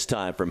kick this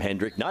time from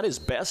Hendrick. Not his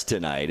best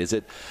tonight as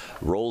it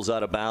rolls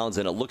out of bounds,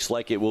 and it looks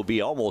like it will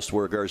be almost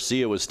where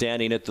Garcia was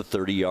standing at the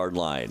 30-yard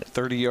line.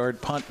 30-yard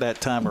punt that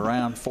time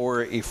around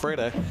for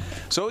Ephrata.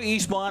 So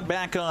Eastmont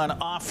back on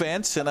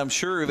offense, and I'm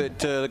sure that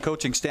the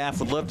coaching staff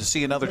would love to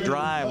see another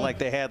drive like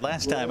they had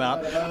last time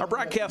out. Our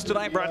broadcast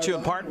tonight brought to you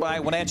in part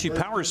by Wenatchee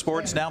Power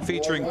Sports, now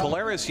featuring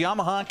Polaris,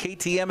 Yamaha,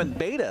 KTM, and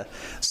Beta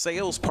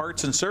sales,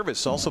 parts, and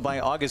service. Also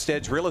by August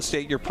Edge Real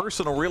Estate, your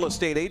personal real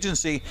estate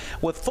agency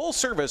with full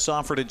service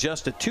offered at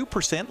just a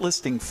 2%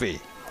 listing fee.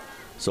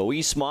 So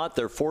Eastmont,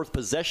 their 4th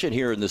possession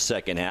here in the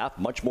second half,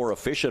 much more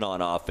efficient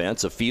on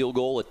offense. A field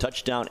goal, a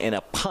touchdown, and a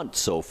punt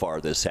so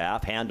far this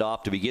half.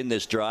 Handoff to begin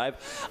this drive.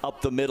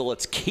 Up the middle,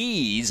 it's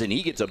Keys, and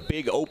he gets a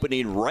big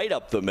opening right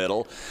up the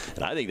middle.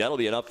 And I think that'll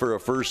be enough for a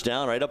first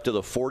down right up to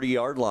the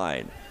 40-yard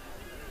line.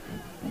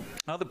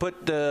 Well, they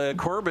put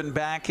Corbin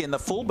back in the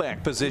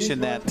fullback position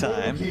that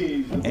time,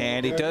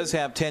 and he does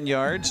have 10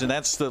 yards, and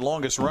that's the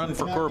longest run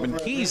for Corbin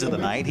Keys of the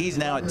night. He's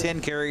now at 10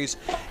 carries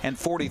and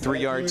 43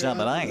 yards on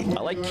the night.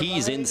 I like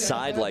Keys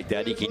inside like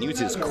that. He can use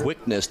his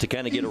quickness to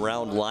kind of get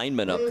around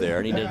linemen up there,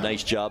 and he did a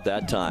nice job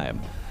that time.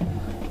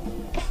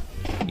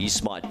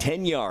 Eastmont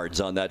 10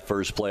 yards on that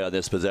first play on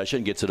this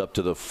possession, gets it up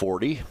to the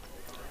 40.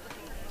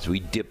 As we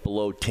dip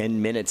below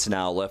 10 minutes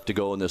now left to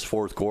go in this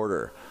 4th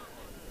quarter.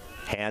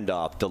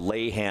 Handoff,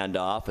 delay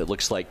handoff. It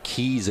looks like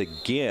Keys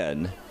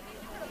again.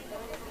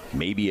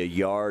 Maybe a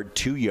yard,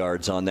 2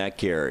 yards on that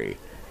carry.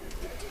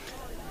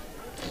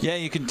 Yeah,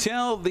 you can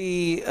tell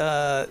the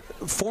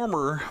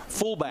former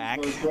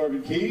fullback,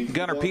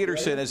 Gunnar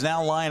Peterson, is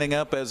now lining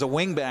up as a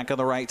wingback on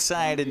the right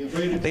side, and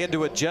they had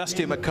to adjust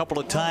him a couple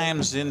of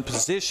times in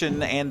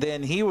position, and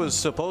then he was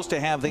supposed to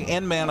have the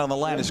end man on the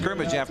line of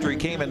scrimmage after he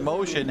came in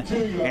motion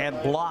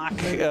and block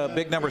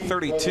big number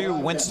 32,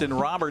 Winston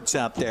Roberts,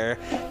 out there.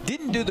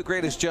 Didn't do the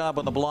greatest job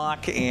on the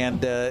block,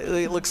 and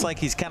it looks like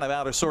he's kind of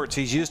out of sorts.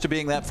 He's used to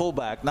being that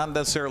fullback, not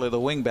necessarily the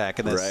wingback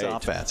in this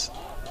offense.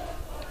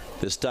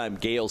 This time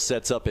Gale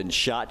sets up in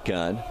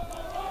shotgun.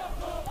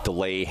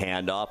 Delay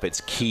handoff. It's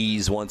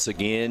Keys once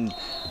again.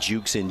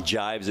 Jukes and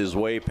jives his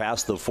way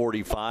past the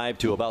 45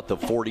 to about the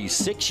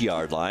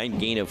 46-yard line.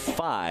 Gain of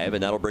 5,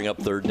 and that'll bring up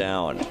 3rd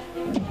down.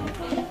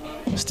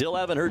 Still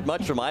haven't heard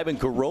much from Ivan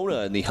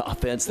Corona in the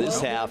offense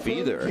this half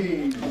either.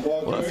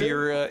 Well, if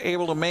you're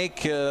able to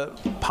make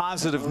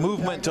positive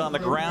movement on the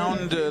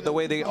ground the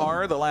way they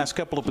are the last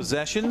couple of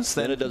possessions,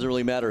 then it doesn't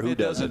really matter who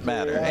does it. Doesn't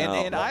matter.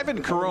 And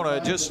Ivan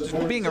Corona, just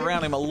being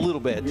around him a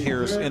little bit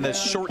here in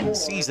this shortened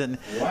season,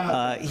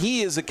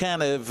 he is the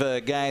kind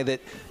of guy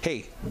that,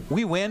 hey,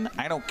 we win,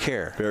 I don't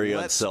care. Very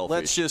unselfish.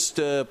 Let's just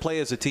play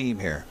as a team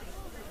here.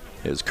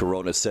 As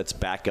Corona sets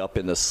back up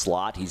in the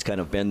slot, he's kind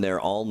of been there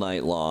all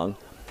night long.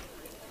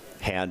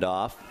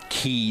 Handoff.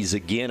 Keys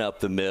again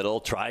up the middle,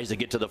 tries to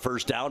get to the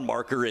first down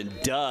marker and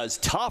does.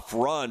 Tough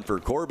run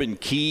for Corbin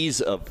Keys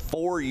of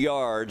 4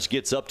 yards,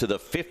 gets up to the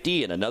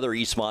 50 and another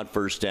Eastmont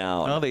first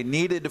down. Well, they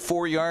needed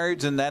 4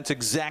 yards, and that's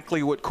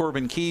exactly what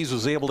Corbin Keys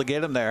was able to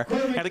get him there.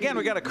 And again,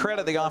 we got to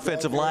credit the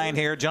offensive line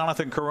here.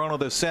 Jonathan Corona,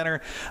 the center,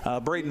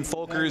 Braden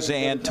Folkers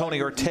and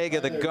Tony Ortega,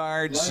 the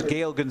guards,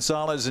 Gail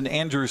Gonzalez and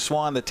Andrew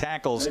Swan, the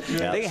tackles.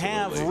 Absolutely. They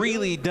have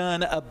really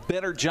done a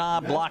better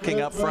job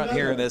blocking up front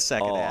here in this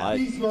second half. I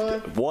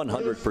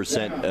 100%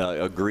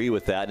 agree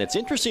with that. And it's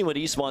interesting what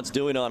Eastmont's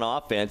doing on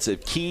offense.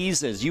 If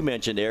Keys, as you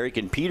mentioned, Eric,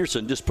 and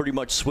Peterson just pretty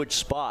much switch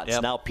spots.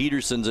 Yep. Now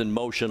Peterson's in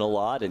motion a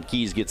lot, and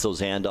Keys gets those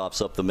handoffs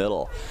up the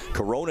middle.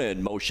 Corona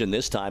in motion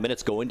this time, and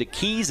it's going to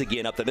Keys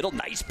again up the middle.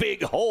 Nice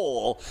big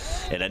hole,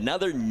 and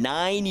another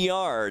 9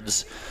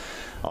 yards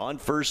on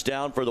first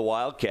down for the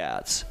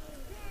Wildcats.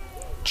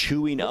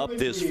 Chewing up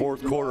this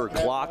fourth quarter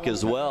clock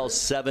as well.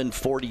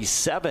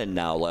 7:47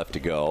 now left to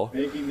go.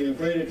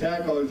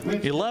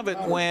 You love it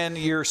when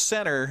your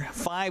center,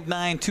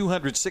 5'9",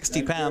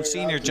 260 pounds,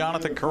 senior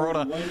Jonathan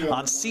Corona,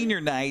 on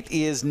senior night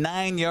is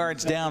 9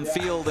 yards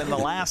downfield and the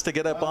last to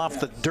get up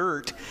off the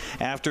dirt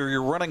after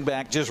your running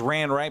back just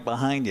ran right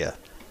behind you.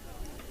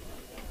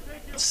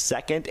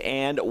 2nd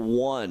and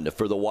 1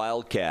 for the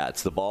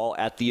Wildcats. The ball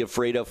at the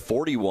Ephrata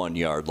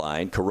 41-yard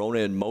line. Corona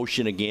in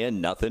motion again.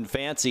 Nothing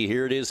fancy.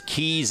 Here it is.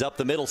 Keys up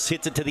the middle.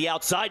 Hits it to the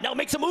outside. Now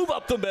makes a move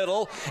up the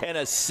middle. And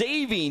a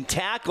saving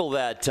tackle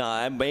that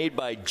time made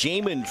by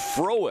Jamin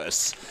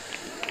Frois,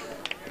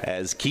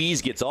 as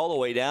Keys gets all the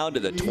way down to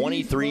the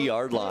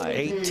 23-yard line.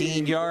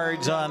 18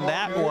 yards on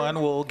that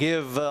one will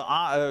give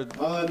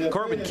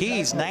Corbin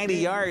Keys 90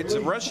 yards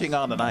of rushing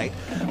on the night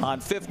on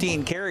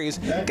 15 carries.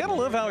 Gotta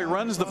love how he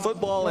runs the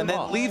football and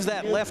then leaves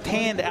that left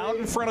hand out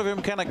in front of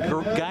him, kind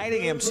of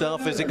guiding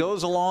himself as he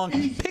goes along,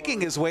 picking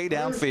his way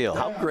downfield.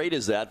 How great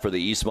is that for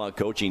the Eastmont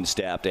coaching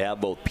staff to have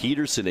both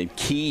Peterson and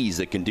Keys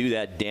that can do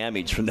that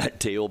damage from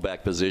that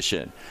tailback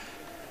position?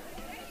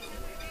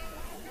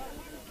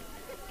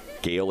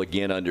 Gale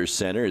again under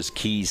center as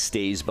Keys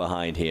stays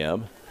behind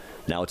him.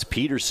 Now it's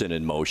Peterson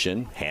in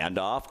motion.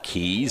 Handoff,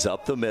 Keys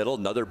up the middle.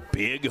 Another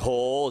big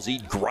hole as he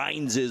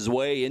grinds his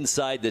way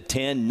inside the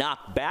 10,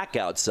 knocked back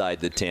outside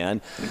the 10,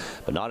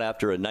 but not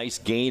after a nice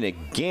gain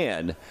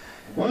again.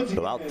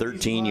 About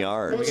 13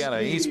 yards. We got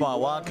an Eastmont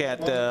Wildcat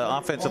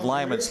offensive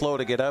lineman slow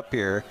to get up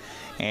here,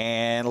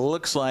 and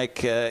looks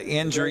like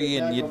injury,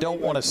 and you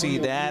don't want to see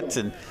that.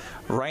 And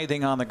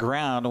writhing on the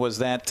ground was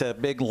that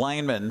big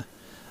lineman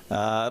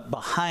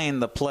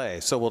behind the play.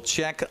 So we'll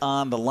check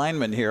on the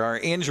lineman here. Our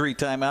injury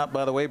timeout,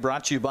 by the way,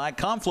 brought to you by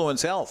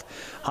Confluence Health.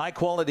 High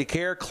quality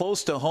care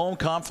close to home.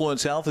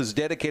 Confluence Health is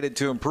dedicated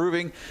to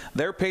improving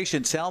their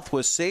patients' health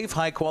with safe,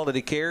 high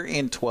quality care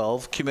in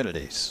 12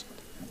 communities.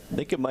 I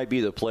think it might be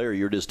the player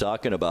you're just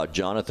talking about,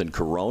 Jonathan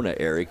Corona,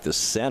 Eric, the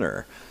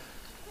center.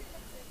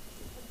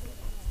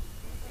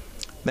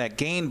 That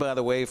gain, by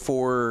the way,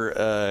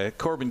 for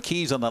Corbin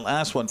Keys on the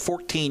last one,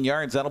 14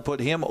 yards. That'll put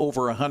him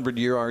over 100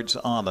 yards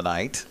on the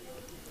night.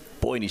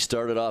 Boy, and he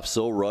started off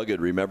so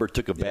rugged. Remember,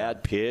 took a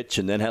bad pitch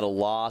and then had a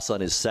loss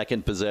on his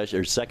second possession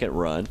or second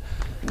run.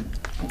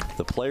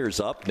 The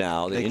player's up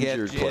now, the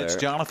injured player. It's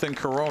Jonathan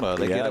Corona.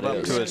 They get him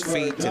up to his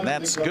feet, and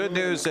that's good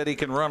news that he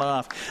can run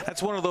off.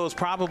 That's one of those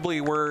probably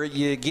where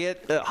you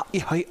get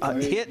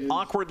hit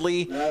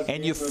awkwardly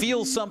and you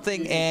feel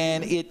something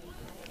and it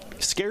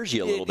scares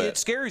you a little bit. It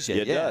scares you.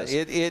 It does.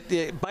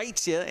 It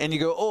bites you, and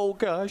you go, "Oh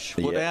gosh,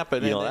 what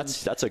happened?" You know,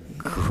 that's a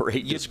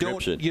great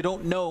description. You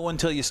don't know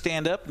until you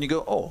stand up and you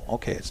go, "Oh,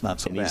 okay, it's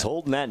not so bad." He's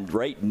holding that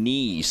right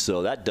knee,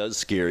 so that does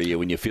scare you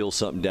when you feel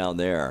something down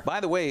there. By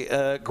the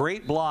way,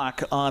 great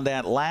block on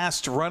that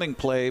last running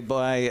play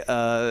by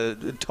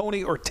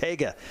Tony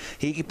Ortega.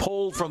 He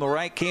pulled from the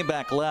right, came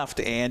back left,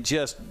 and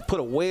just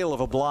put a whale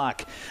of a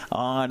block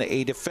on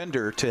a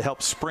defender to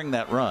help spring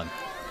that run.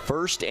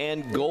 1st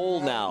and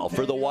goal now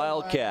for the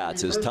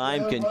Wildcats as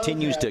time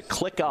continues to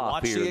click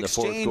off here in the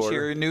fourth quarter. Watch the exchange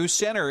here, new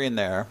center in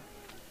there.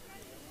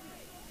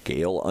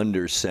 Gale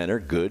under center,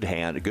 good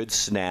hand, good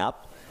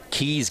snap.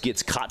 Keys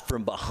gets caught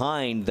from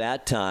behind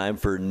that time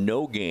for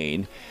no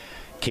gain.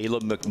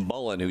 Caleb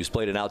McMullen, who's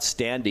played an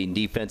outstanding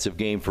defensive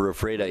game for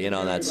Ephrata, in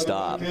on that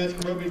stop.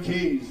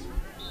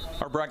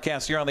 Our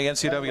broadcast here on the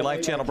NCW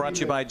Life Channel brought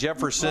to you by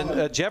Jeffers,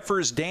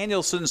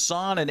 Danielson,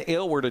 Son, and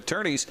Aylward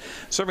Attorneys,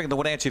 serving the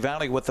Wenatchee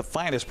Valley with the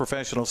finest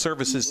professional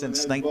services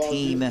since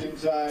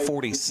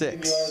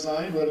 1946.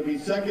 It'll be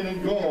 2nd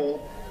and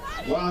goal,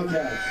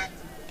 Wildcats.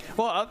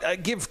 Well, I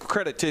give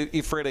credit to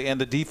Ephrata and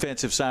the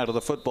defensive side of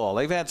the football.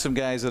 They've had some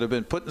guys that have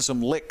been putting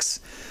some licks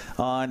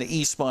on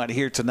Eastmont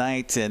here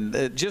tonight,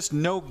 and just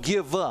no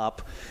give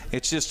up.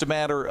 It's just a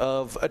matter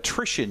of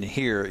attrition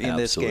here in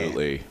this game.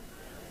 Absolutely.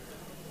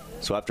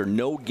 So after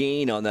no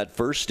gain on that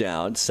first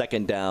down,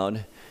 second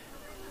down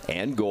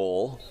and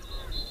goal.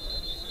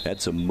 Had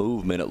some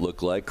movement, it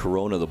looked like.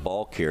 Corona, the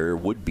ball carrier,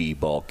 would-be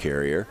ball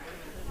carrier.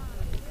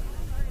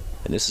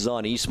 And this is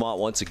on Eastmont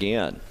once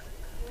again.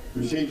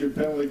 Procedure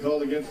penalty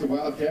called against the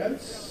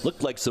Wildcats.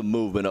 Looked like some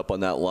movement up on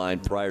that line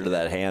prior to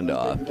that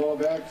handoff.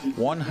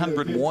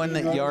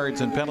 101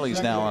 yards and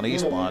penalties now on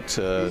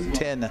Eastmont.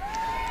 10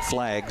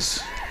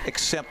 flags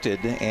accepted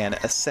and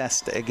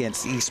assessed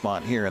against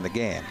Eastmont here in the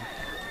game.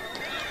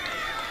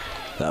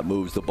 That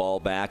moves the ball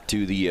back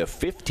to the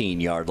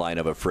 15-yard line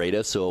of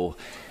Ephrata. So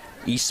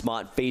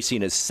Eastmont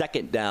facing a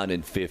second down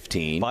and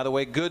 15. By the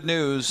way, good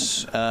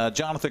news,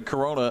 Jonathan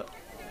Corona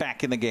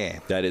back in the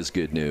game. That is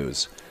good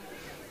news.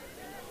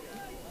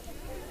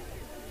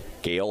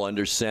 Gale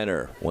under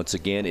center. Once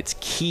again, it's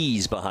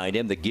Keys behind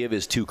him. The give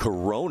is to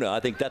Corona. I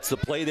think that's the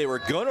play they were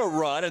going to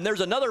run. And there's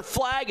another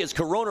flag as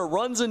Corona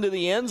runs into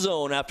the end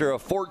zone after a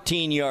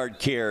 14-yard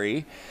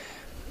carry.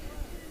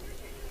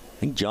 I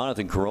think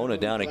Jonathan Corona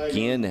down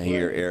again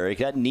here, Eric.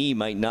 That knee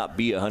might not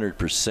be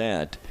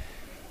 100%.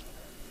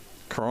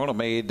 Corona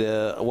made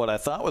what I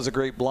thought was a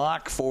great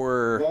block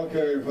for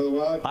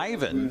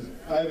Ivan.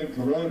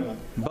 Corona.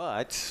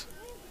 But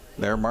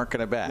they're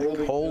marking it back.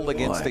 Hold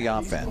against the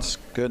offense.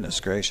 Goodness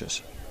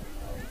gracious.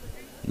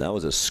 That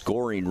was a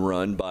scoring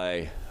run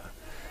by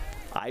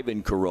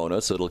Ivan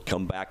Corona, so it'll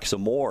come back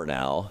some more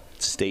now.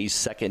 It stays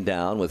second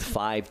down with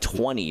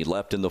 5:20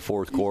 left in the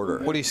fourth quarter.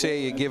 What do you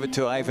say you give it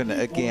to Ivan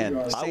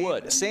again? I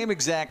would. Same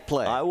exact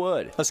play. I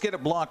would. Let's get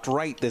it blocked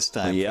right this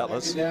time. Yep.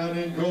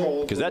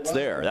 Because that's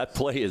there. That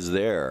play is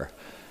there.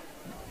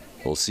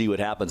 We'll see what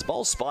happens.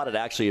 Ball spotted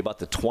actually about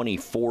the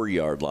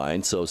 24-yard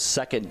line, so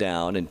second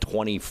down and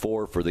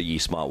 24 for the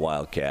Eastmont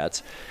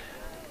Wildcats.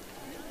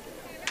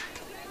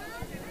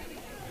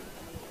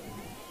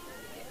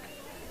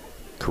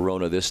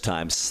 Corona this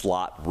time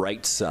slot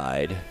right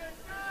side.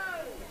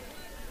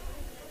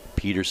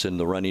 Peterson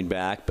the running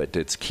back, but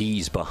it's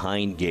Keys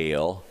behind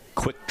Gale.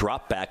 Quick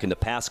drop back and the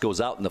pass goes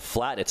out in the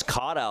flat. It's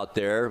caught out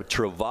there.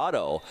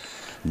 Travato,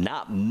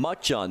 not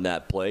much on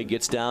that play.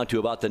 Gets down to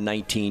about the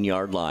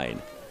 19-yard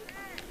line.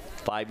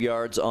 5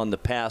 yards on the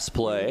pass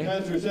play.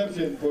 Pass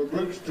reception for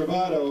Brooks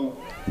Travato.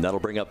 And that'll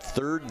bring up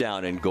third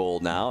down and goal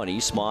now, and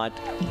Eastmont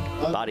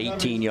about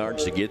 18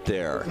 yards to get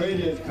there.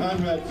 They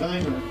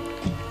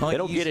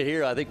don't get it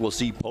here. I think we'll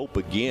see Pope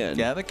again.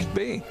 Yeah, that could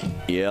be.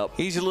 Yep.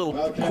 Easy little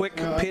quick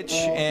pitch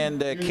and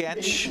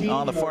catch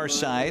on the far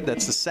side.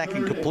 That's the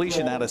second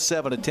completion out of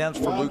 7 attempts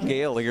for Luke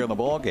Gale here in the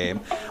ball game.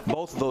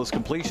 Both of those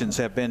completions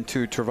have been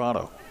to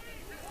Travato,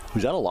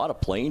 who's had a lot of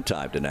playing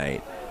time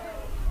tonight.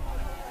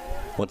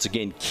 Once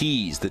again,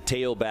 Keys, the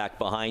tailback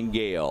behind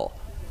Gale.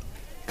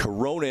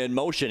 Corona in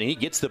motion, and he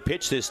gets the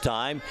pitch this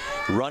time.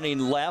 Running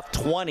left,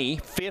 20,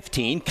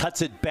 15,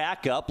 cuts it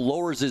back up,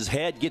 lowers his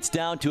head, gets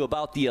down to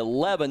about the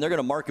 11. They're going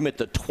to mark him at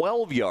the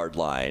 12-yard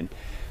line.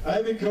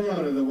 Ivan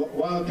Corona, the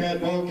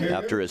Wildcat ball carrier.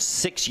 After a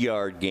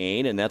 6-yard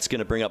gain, and that's going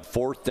to bring up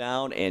fourth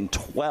down and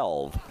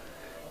 12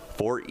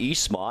 for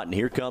Eastmont. And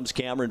here comes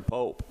Cameron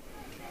Pope.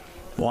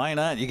 Why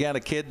not? You got a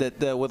kid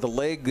that with a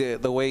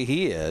leg the way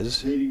he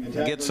is.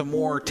 Get some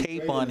more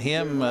tape on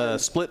him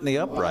splitting the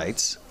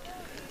uprights.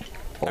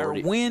 Our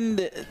wind,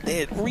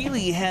 it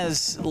really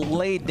has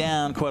laid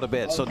down quite a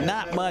bit, so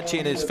not much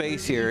in his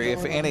face here,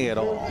 if any at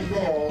all.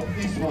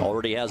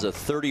 Already has a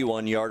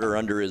 31-yarder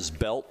under his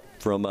belt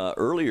from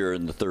earlier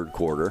in the third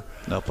quarter.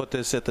 They'll put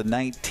this at the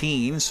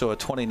 19, so a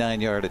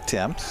 29-yard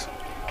attempt.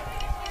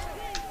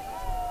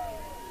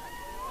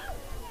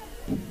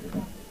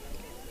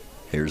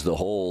 Here's the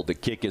hold. The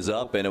kick is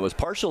up, and it was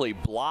partially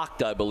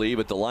blocked, I believe,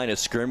 at the line of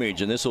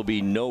scrimmage, and this will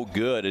be no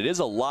good. It is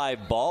a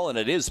live ball, and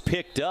it is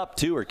picked up,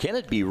 too, or can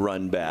it be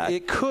run back?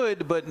 It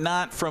could, but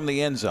not from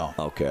the end zone.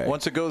 Okay.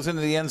 Once it goes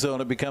into the end zone,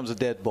 it becomes a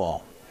dead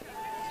ball.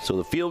 So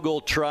the field goal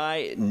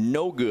try,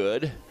 no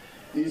good.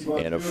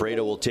 And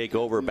Ephrata will take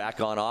over back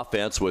on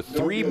offense with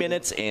 3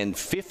 minutes and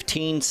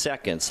 15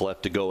 seconds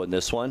left to go in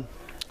this one.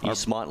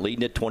 Eastmont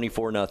leading it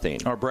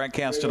 24-0. Our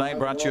broadcast tonight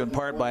brought to you in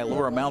part by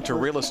Laura Mounter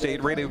Real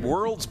Estate, rated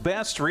world's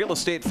best real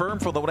estate firm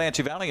for the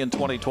Wenatchee Valley in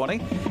 2020.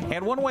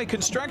 And One Way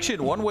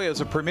Construction. One Way is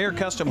a premier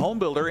custom home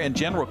builder and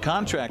general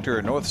contractor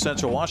in North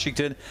Central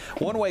Washington.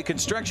 One Way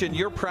Construction,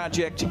 your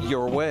project,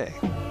 your way.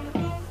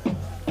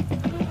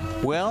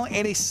 Well,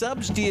 any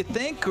subs, do you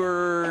think?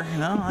 Or,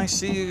 no, I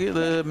see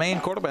the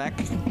main quarterback,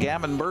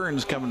 Gavin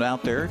Burns, coming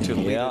out there to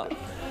lead it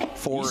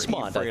for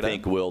Eastmont, Ephrata. I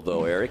think, will,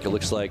 though, Eric. It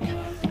looks like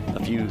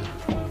a few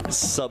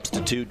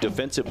substitute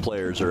defensive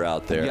players are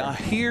out there.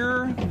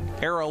 Yahir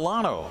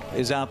Arellano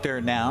is out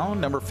there now,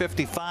 number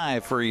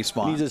 55 for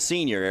Eastmont. He's a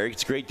senior, Eric.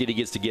 It's great that he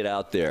gets to get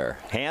out there.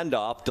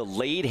 Handoff,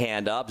 delayed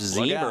handoff.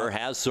 Zemer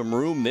has some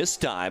room this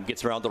time.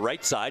 Gets around the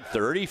right side,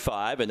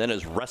 35, and then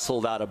is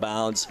wrestled out of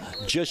bounds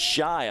just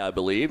shy, I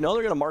believe. No,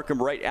 they're going to mark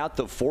him right at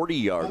the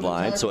 40-yard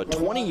line. So a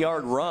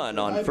 20-yard run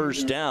on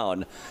first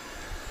down.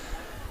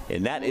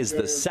 And that is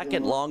the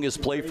second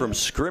longest play from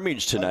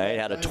scrimmage tonight.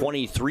 Had a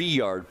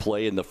 23-yard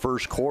play in the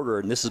first quarter,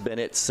 and this has been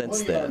it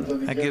since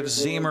then. That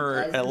gives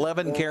Zemer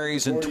 11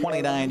 carries and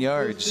 29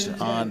 yards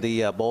on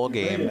the ball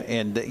game.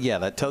 And, yeah,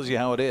 that tells you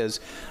how it is.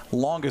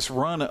 Longest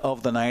run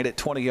of the night at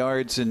 20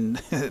 yards, and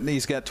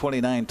he's got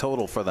 29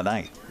 total for the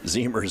night.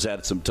 Zemer's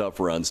had some tough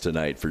runs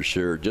tonight for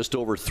sure. Just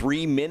over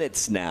 3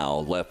 minutes now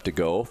left to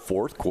go,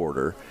 fourth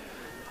quarter.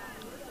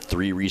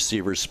 3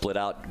 receivers split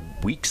out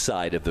weak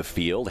side of the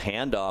field.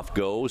 Handoff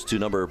goes to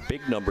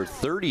big number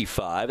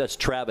 35. That's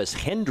Travis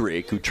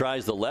Hendrick, who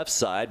tries the left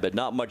side, but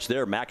not much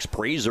there. Max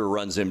Prazer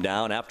runs him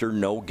down after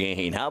no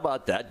gain. How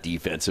about that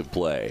defensive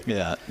play?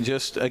 Yeah,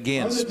 just,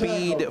 again,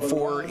 speed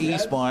for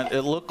Eastmont.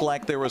 It looked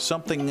like there was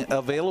something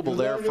available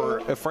there for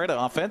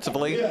Ephrata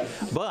offensively,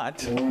 but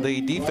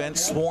the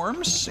defense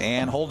swarms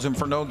and holds him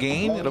for no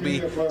gain. It'll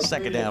be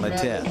second down at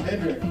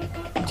 10.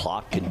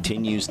 Clock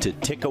continues to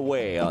tick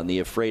away on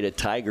the Ephrata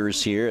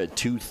Tigers here at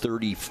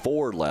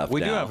 2:34 left.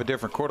 We do have a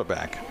different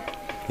quarterback.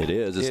 It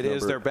is. It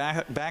is their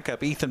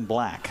backup, Ethan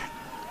Black.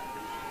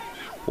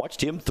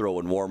 Watched him throw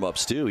in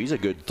warm-ups, too. He's a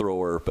good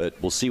thrower, but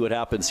we'll see what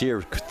happens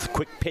here.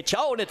 Quick pitch.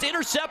 Oh, and it's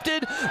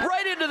intercepted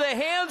right into the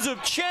hands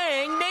of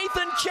Chang.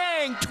 Nathan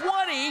Chang,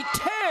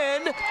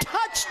 20-10,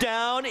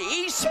 touchdown,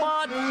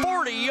 Eastmont,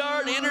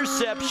 40-yard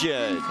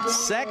interception.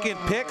 Second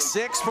pick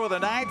six for the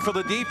night for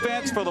the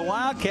defense for the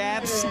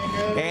Wildcats,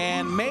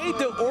 and made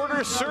to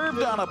order,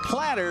 served on a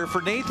platter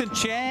for Nathan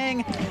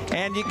Chang,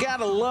 and you got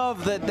to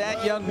love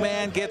that young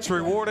man gets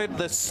rewarded.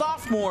 The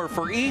sophomore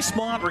for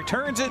Eastmont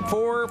returns it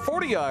for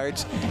 40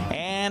 yards.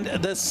 And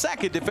the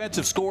second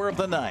defensive score of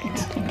the night.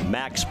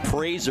 Max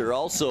Prazer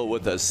also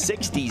with a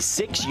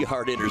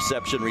 66-yard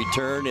interception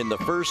return in the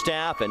first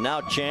half, and now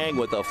Chang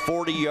with a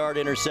 40-yard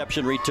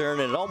interception return,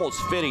 and it's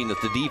almost fitting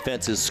that the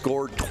defense has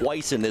scored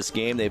twice in this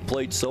game. They've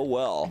played so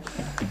well.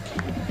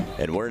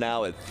 And we're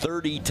now at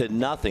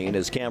 30-0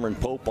 as Cameron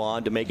Pope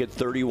on to make it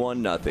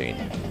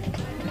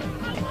 31-0.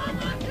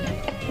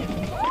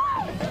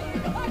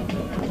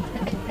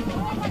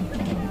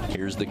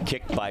 Here's the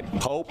kick by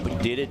Pope.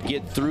 Did it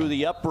get through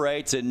the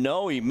uprights? And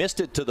no, he missed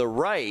it to the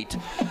right.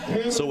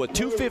 So with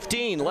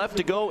 2:15 left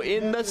to go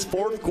in this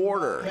fourth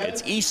quarter,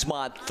 it's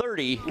Eastmont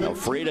 30,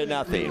 Ephrata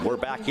nothing. We're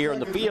back here on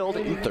the field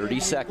in 30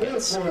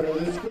 seconds.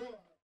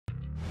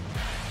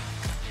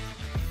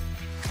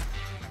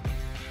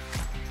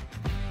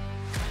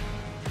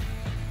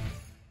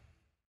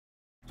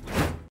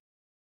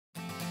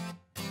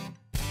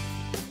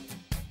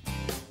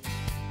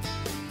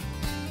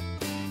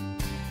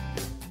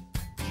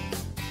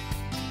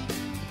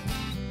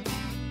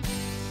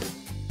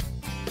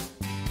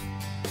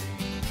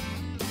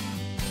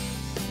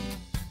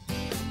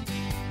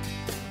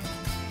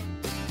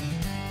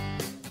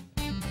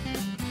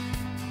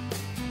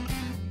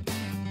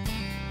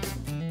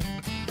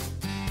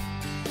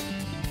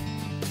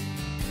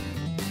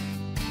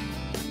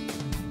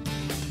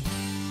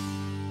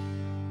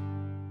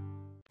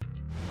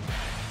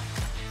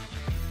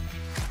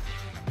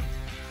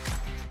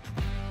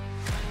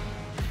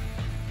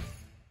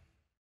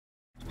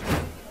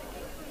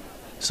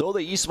 So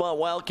the Eastmont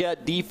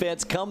Wildcat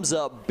defense comes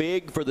up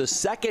big for the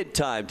second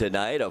time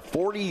tonight. A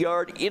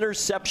 40-yard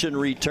interception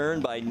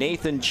return by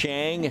Nathan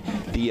Chang.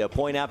 The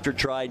point after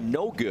try,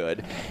 no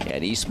good.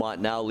 And Eastmont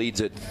now leads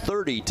it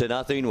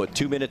 30-0 with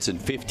 2 minutes and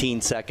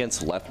 15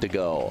 seconds left to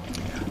go.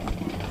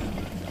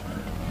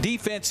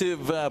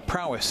 Defensive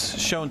prowess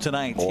shown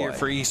tonight here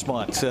for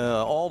Eastmont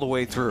all the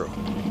way through.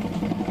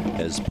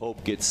 As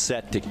Pope gets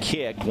set to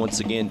kick, once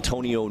again,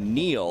 Tony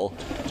O'Neill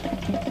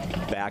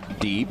back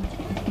deep,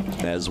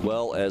 as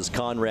well as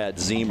Conrad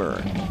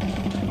Zemer.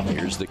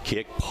 Here's the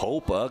kick.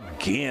 Pope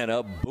again,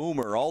 a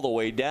boomer all the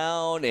way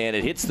down, and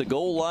it hits the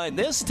goal line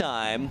this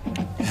time.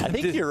 I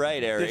think you're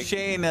right, Eric.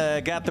 Shane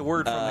got the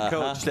word from the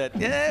coach that,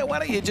 why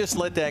don't you just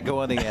let that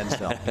go in the end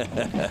zone?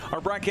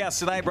 Our broadcast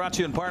tonight brought to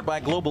you in part by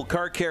Global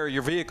Car Care.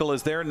 Your vehicle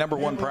is their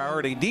 #1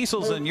 priority.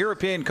 Diesels and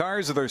European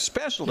cars are their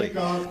specialty.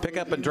 Pick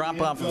up and drop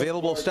off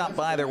available. Stop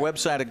by their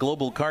website at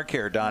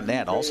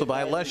globalcarcare.net. Also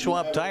by Les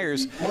Schwab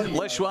Tires.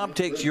 Les Schwab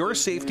takes your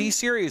safety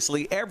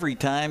seriously every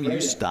time you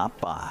stop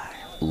by.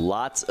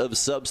 Lots of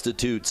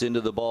substitutes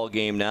into the ball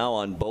game now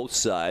on both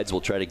sides.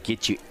 We'll try to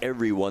get you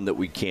everyone that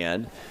we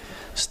can.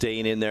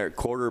 Staying in there at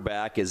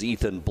quarterback is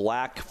Ethan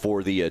Black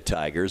for the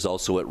Tigers.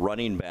 Also at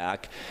running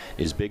back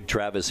is big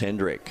Travis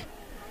Hendrick.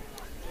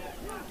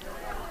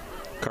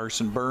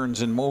 Carson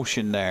Burns in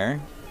motion there.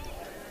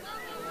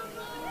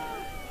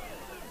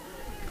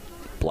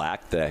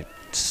 Black, the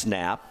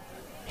snap.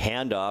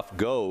 Handoff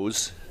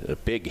goes. A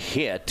big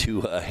hit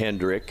to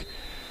Hendrick.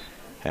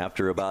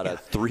 after about a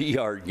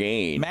 3-yard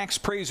gain. Max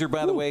Prazer,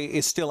 by the way,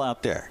 is still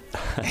out there.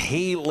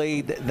 He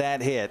laid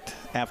that hit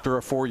after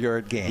a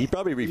 4-yard gain. He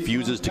probably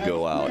refuses to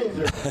go out.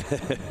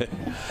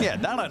 Yeah,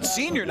 not on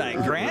senior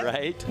night, Grant.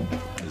 Right?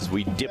 As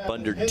we dip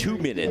under 2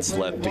 minutes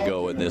left to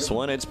go in this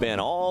one. It's been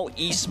all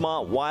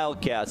Eastmont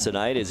Wildcats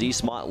tonight, as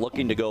Eastmont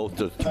looking to go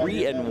to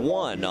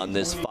 3-1 on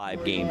this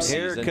 5-game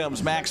season. Here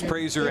comes Max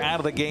Prazer out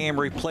of the game,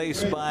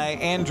 replaced by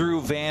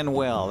Andrew Van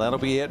Well. That'll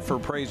be it for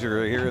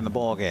Prazer here in the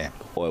ball game.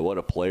 Boy, what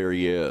a player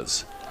he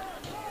is.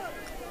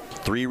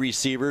 3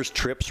 receivers,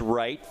 trips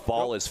right,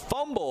 ball is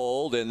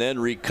fumbled and then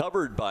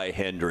recovered by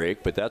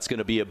Hendrick, but that's going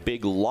to be a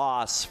big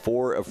loss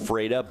for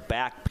Ephrata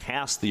back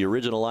past the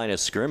original line of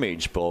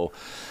scrimmage, Bo.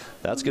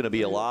 That's going to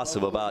be a loss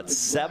of about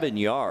 7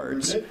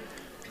 yards.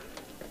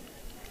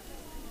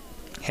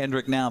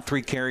 Hendrick now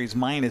 3 carries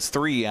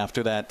 -3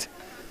 after that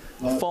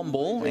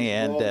fumble,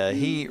 and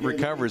he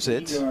recovers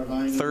it.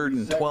 3rd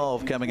and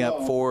 12 coming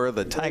up for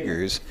the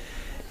Tigers.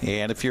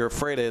 And if you're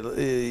afraid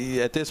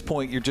at this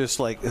point, you're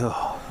just like,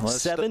 oh,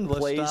 let's 7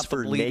 plays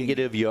for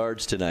negative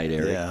yards tonight,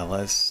 Eric. Yeah,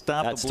 let's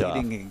stop the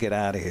bleeding and get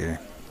out of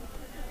here.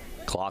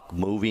 Clock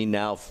moving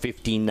now,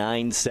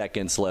 59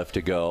 seconds left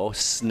to go.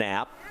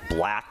 Snap,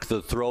 Black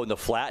the throw in the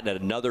flat,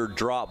 and another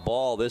drop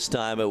ball. This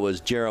time it was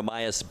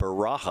Jeremias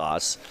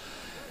Barajas.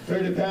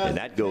 And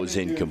that goes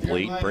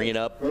incomplete, bringing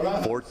up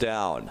 4th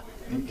down.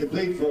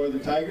 Incomplete for the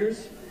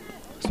Tigers.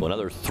 So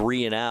another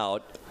 3 and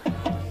out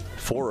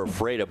for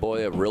Ephrata.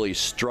 Boy, have really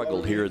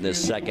struggled here in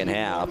this second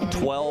half.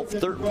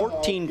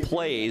 14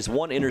 plays,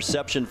 1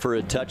 interception for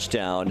a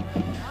touchdown,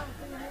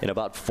 and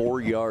about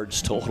 4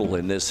 yards total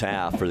in this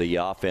half for the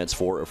offense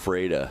for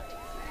Ephrata.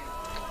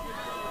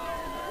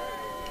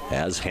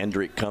 As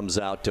Hendrick comes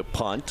out to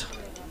punt,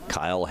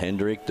 Kyle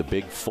Hendrick, the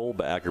big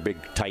fullback, or big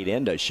tight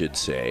end, I should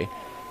say.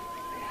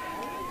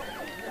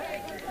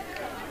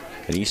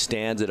 And he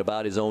stands at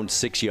about his own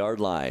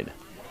 6-yard line.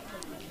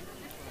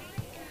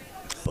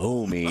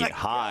 Booming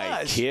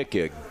high kick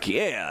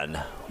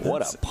again.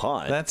 What a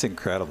punt. That's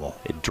incredible.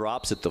 It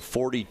drops at the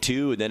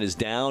 42 and then is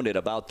down at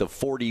about the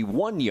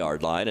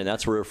 41-yard line, and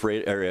that's where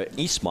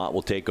Eastmont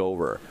will take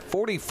over.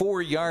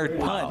 44-yard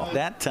punt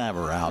that time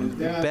around.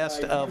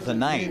 Best of the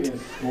night.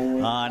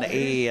 On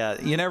a,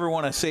 you never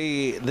want to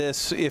say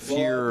this if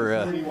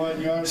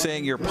you're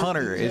saying your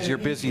punter is your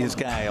busiest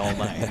guy all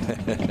night.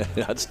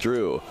 That's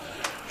true.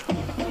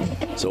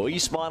 So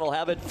Eastmont will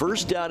have it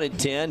 1st down and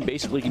 10.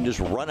 Basically can just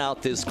run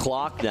out this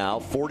clock now.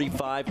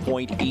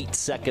 45.8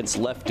 seconds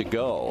left to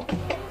go.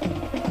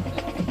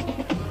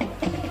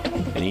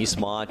 And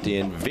Eastmont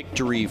in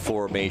victory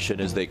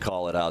formation, as they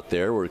call it out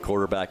there, where the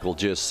quarterback will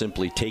just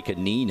simply take a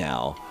knee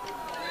now.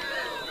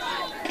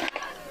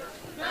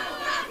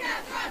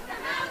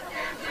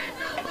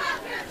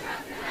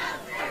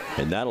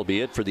 And that'll be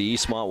it for the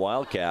Eastmont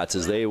Wildcats,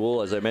 as they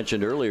will, as I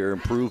mentioned earlier,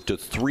 improve to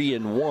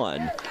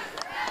 3-1.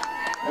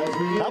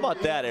 How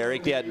about that,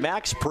 Eric? They had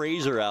Max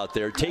Prazer out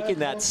there taking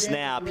that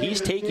snap.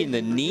 He's taking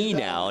the knee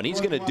now, and he's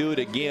going to do it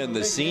again,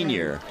 the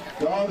senior.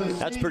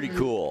 That's pretty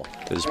cool,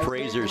 as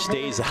Prazer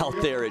stays out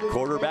there at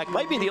quarterback.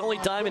 Might be the only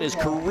time in his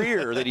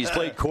career that he's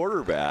played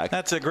quarterback.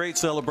 That's a great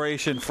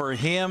celebration for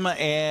him,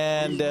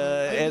 and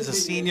as a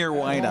senior,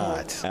 why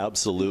not?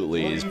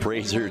 Absolutely, as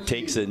Prazer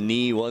takes a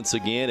knee once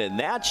again, and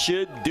that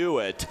should do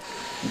it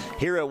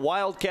here at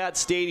Wildcat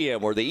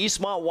Stadium, where the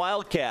Eastmont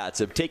Wildcats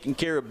have taken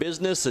care of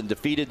business and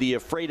defeated the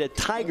Ephrata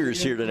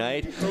Tigers here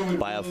tonight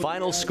by a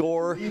final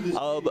score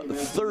of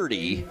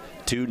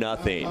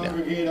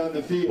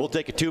 30-0. We'll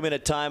take a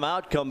 2-minute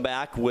timeout, come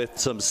back with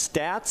some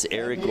stats.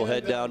 Eric will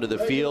head down to the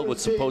field with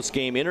some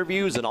post-game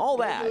interviews and all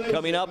that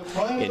coming up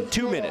in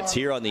 2 minutes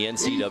here on the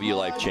NCW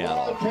Life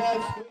Channel.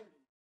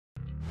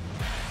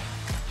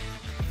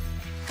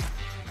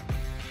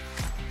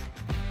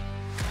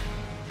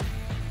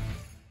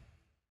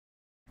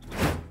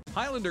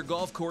 Highlander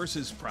Golf Course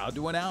is proud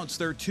to announce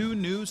their 2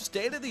 new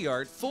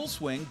state-of-the-art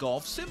full-swing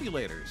golf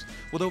simulators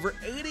with over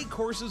 80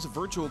 courses of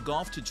virtual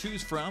golf to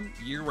choose from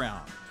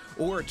year-round.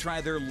 Or try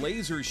their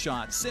Laser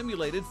Shot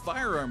simulated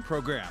firearm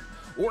program,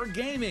 or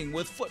gaming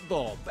with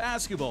football,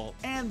 basketball,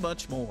 and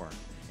much more.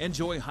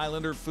 Enjoy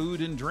Highlander food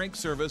and drink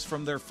service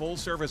from their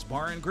full-service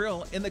bar and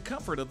grill in the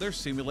comfort of their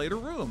simulator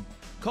room.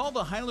 Call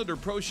the Highlander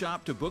Pro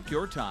Shop to book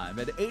your time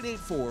at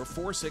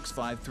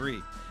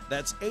 884-4653.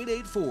 That's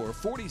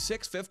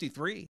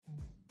 884-4653.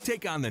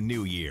 Take on the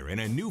new year in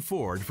a new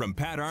Ford from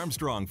Pat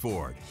Armstrong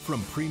Ford.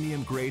 From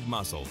premium grade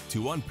muscle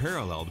to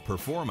unparalleled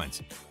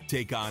performance.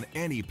 Take on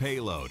any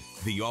payload.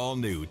 The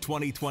all-new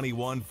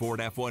 2021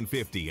 Ford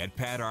F-150 at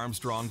Pat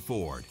Armstrong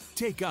Ford.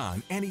 Take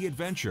on any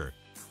adventure.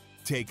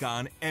 Take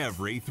on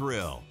every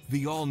thrill.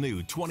 The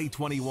all-new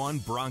 2021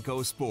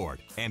 Bronco Sport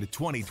and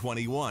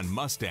 2021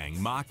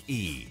 Mustang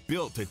Mach-E.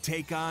 Built to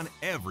take on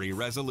every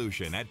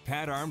resolution at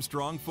Pat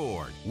Armstrong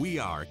Ford. We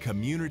are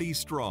community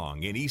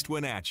strong in East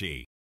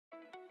Wenatchee.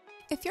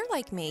 If you're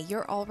like me,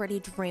 you're already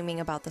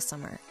dreaming about the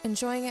summer,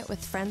 enjoying it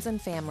with friends and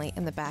family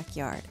in the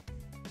backyard.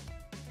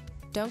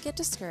 Don't get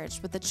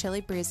discouraged with the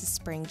chilly breeze of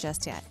spring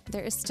just yet.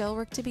 There is still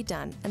work to be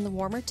done, and the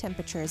warmer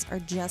temperatures are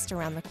just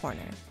around the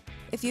corner.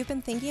 If you've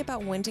been thinking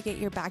about when to get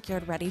your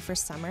backyard ready for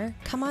summer,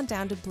 come on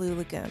down to Blue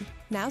Lagoon,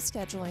 now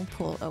scheduling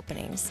pool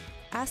openings.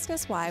 Ask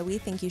us why we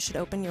think you should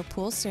open your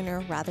pool sooner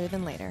rather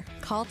than later.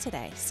 Call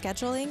today.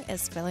 Scheduling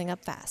is filling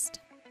up fast.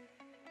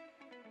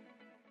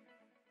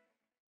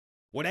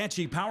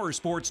 Wenatchee Power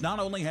Sports not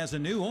only has a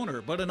new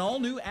owner, but an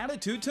all-new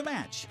attitude to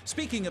match.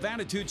 Speaking of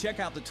attitude, check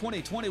out the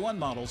 2021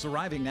 models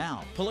arriving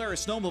now.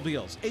 Polaris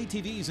snowmobiles,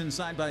 ATVs and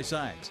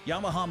side-by-sides.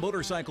 Yamaha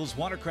motorcycles,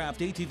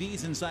 watercraft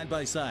ATVs and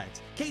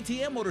side-by-sides.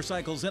 KTM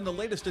motorcycles and the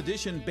latest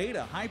edition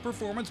Beta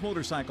high-performance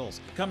motorcycles.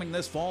 Coming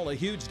this fall, a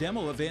huge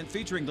demo event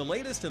featuring the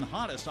latest and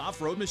hottest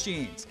off-road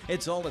machines.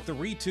 It's all at the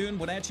retuned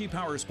Wenatchee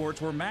Power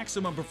Sports, where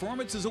maximum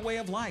performance is a way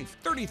of life.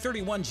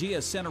 3031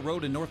 GS Center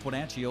Road in North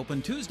Wenatchee,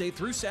 open Tuesday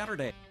through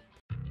Saturday.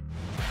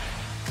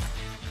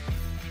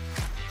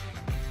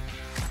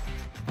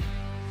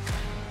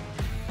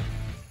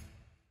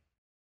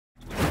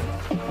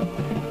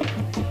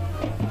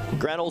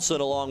 Grant Olson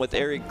along with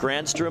Eric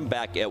Granstrom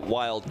back at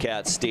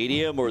Wildcats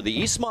Stadium, where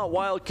the Eastmont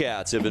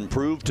Wildcats have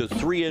improved to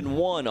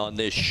 3-1 on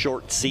this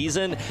short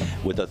season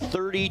with a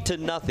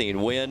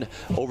 30-0 win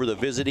over the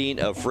visiting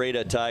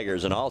Ephrata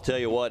Tigers. And I'll tell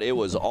you what, it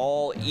was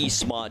all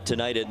Eastmont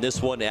tonight in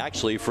this one,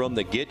 actually from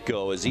the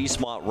get-go, as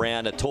Eastmont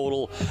ran a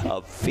total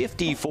of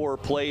 54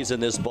 plays in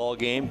this ball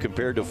game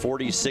compared to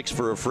 46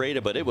 for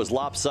Ephrata, but it was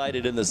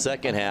lopsided in the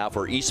second half,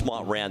 where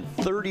Eastmont ran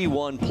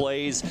 31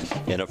 plays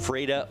and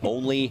Ephrata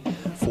only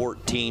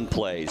 14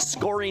 plays.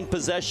 Scoring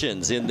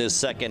possessions in this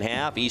second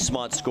half.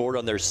 Eastmont scored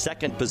on their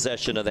second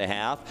possession of the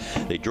half.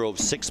 They drove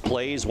 6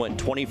 plays, went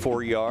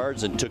 24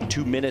 yards, and took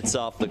 2 minutes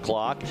off the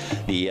clock.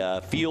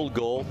 The field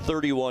goal,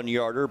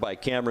 31-yarder by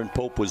Cameron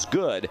Pope, was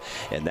good,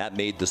 and that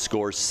made the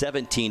score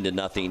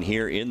 17-0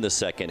 here in the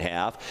second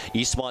half.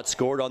 Eastmont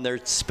scored on their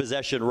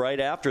possession right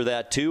after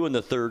that, too, in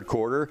the third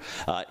quarter.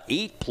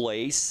 8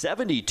 plays,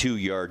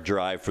 72-yard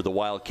drive for the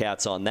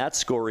Wildcats on that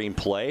scoring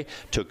play.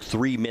 Took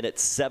 3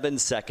 minutes, 7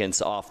 seconds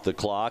off the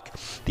clock.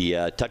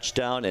 The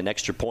touchdown and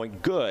extra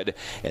point good,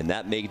 and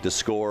that made the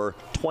score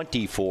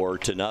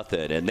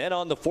 24-0. And then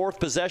on the fourth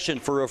possession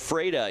for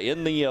Ephrata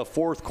in the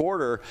fourth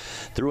quarter,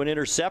 threw an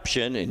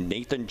interception, and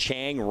Nathan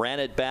Chang ran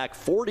it back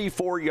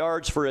 44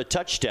 yards for a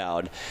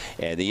touchdown,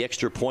 and the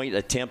extra point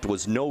attempt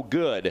was no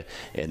good,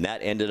 and that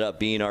ended up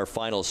being our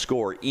final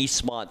score.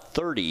 Eastmont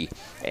 30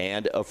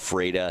 and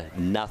Ephrata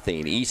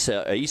nothing.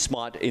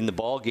 Eastmont in the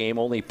ball game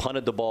only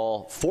punted the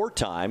ball 4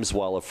 times,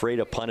 while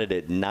Ephrata punted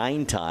it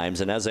 9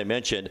 times, and as I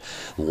mentioned,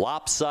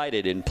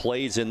 lopsided in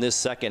plays in this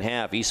second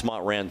half.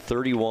 Eastmont ran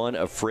 31,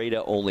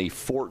 Ephrata only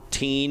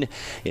 14.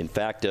 In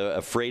fact,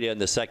 Ephrata in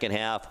the second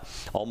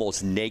half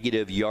almost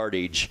negative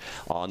yardage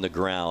on the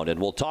ground. And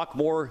we'll talk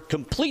more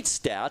complete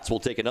stats. We'll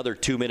take another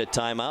 2-minute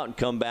timeout and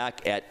come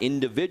back at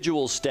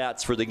individual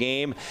stats for the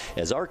game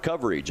as our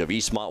coverage of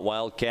Eastmont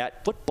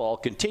Wildcat football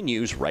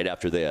continues right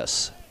after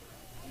this.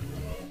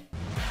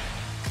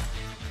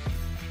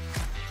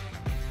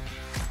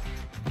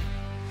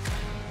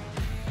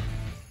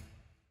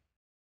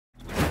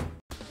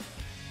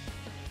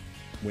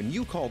 When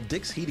you call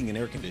Dick's Heating and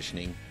Air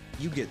Conditioning,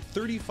 you get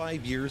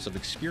 35 years of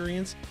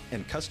experience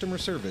and customer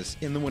service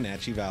in the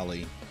Wenatchee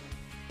Valley.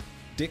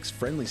 Dick's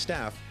friendly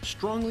staff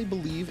strongly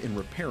believe in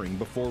repairing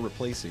before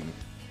replacing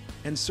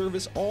and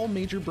service all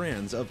major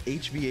brands of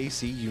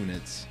HVAC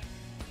units.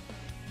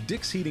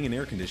 Dick's Heating and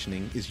Air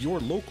Conditioning is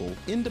your local,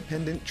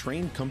 independent,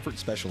 trained comfort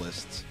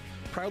specialists,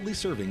 proudly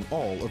serving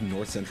all of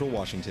North Central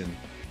Washington.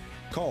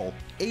 Call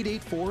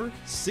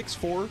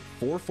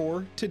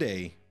 884-6444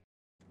 today.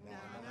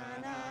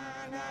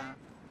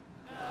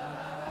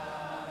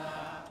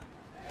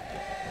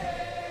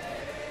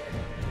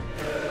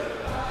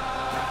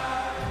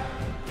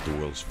 The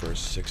world's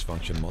first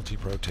 6-function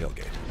multi-pro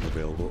tailgate,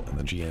 available in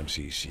the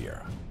GMC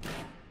Sierra.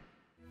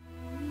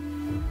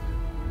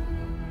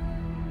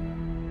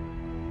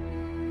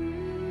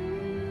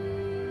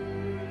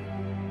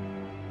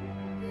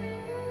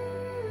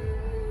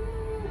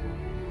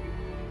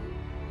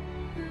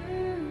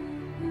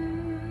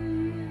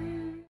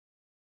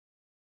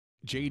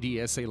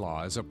 JDSA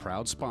Law is a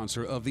proud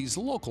sponsor of these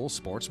local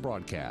sports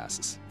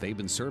broadcasts. They've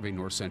been serving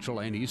North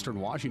Central and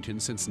Eastern Washington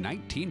since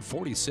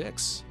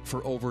 1946.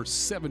 For over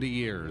 70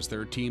 years,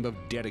 their team of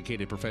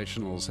dedicated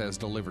professionals has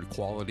delivered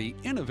quality,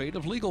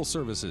 innovative legal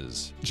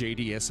services.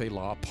 JDSA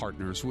Law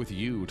partners with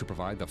you to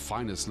provide the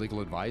finest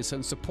legal advice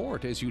and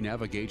support as you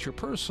navigate your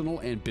personal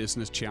and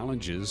business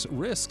challenges,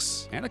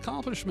 risks, and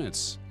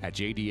accomplishments. At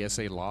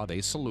JDSA Law, they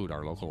salute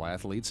our local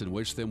athletes and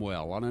wish them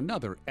well on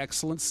another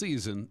excellent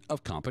season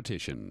of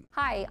competition.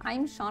 Hi,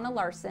 I'm Shauna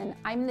Larson.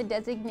 I'm the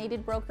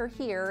designated broker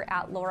here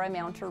at Laura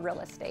Mounter Real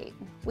Estate.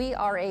 We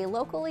are a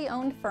locally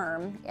owned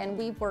firm, and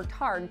we've worked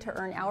hard to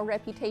earn our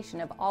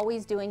reputation of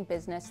always doing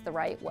business the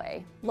right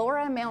way.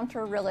 Laura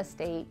Mounter Real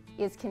Estate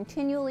is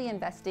continually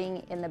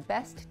investing in the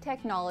best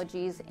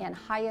technologies and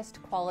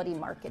highest quality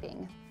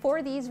marketing.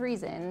 For these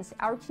reasons,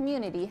 our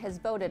community has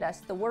voted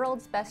us the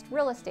world's best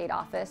real estate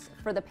office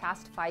for the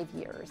past 5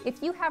 years.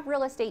 If you have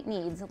real estate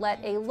needs, let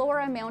a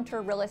Laura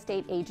Mounter Real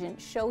Estate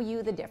agent show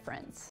you the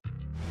difference.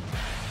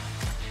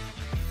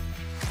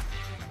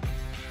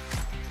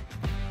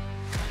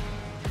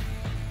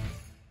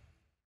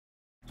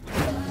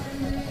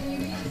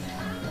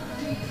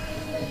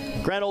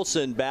 Grant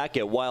Olson back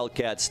at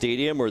Wildcat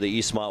Stadium, where the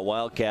Eastmont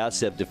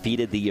Wildcats have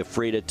defeated the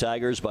Ephrata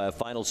Tigers by a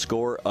final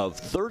score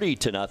of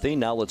 30-0.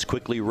 Now let's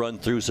quickly run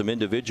through some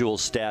individual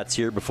stats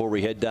here before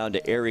we head down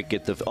to Eric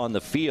on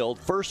the field.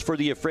 First for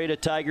the Ephrata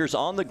Tigers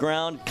on the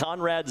ground,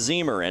 Conrad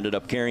Zemer ended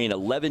up carrying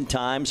 11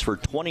 times for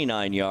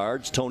 29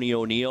 yards. Tony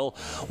O'Neill,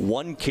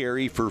 1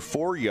 carry for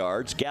 4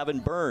 yards. Gavin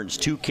Burns,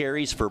 2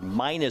 carries for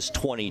minus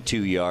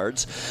 22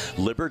 yards.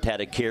 Libbert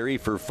had a carry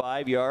for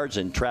 5 yards,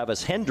 and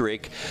Travis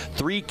Hendrick,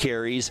 3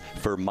 carries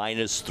for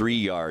minus 3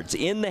 yards.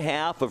 In the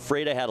half,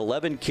 Ephrata had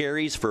 11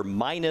 carries for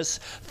minus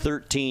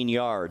 13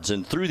 yards.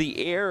 And through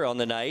the air on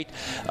the night,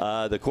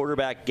 the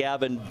quarterback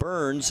Gavin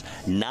Burns,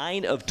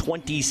 9 of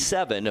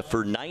 27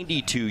 for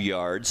 92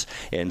 yards.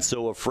 And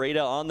so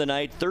Ephrata on the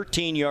night,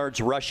 13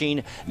 yards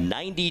rushing,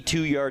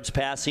 92 yards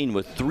passing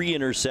with 3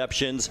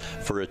 interceptions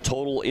for a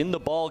total in the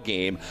ball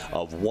game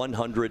of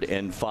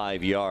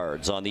 105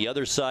 yards. On the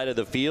other side of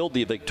the field,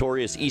 the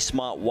victorious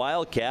Eastmont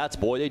Wildcats,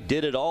 boy, they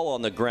did it all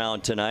on the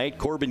ground tonight.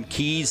 Corbin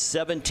Keys,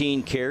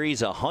 17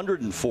 carries,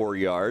 104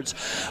 yards.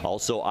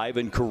 Also,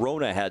 Ivan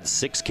Corona had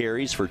 6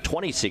 carries for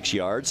 26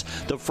 yards.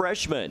 The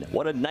freshman,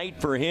 what a night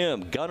for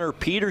him. Gunnar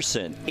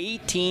Peterson,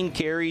 18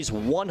 carries,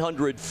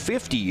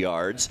 150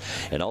 yards.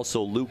 And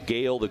also Luke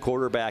Gale, the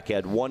quarterback,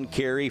 had 1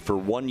 carry for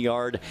 1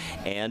 yard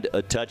and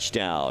a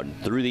touchdown.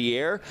 Through the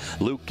air,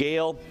 Luke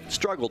Gale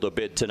struggled a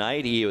bit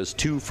tonight. He was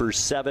 2 for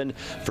 7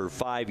 for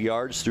 5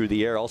 yards through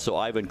the air. Also,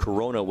 Ivan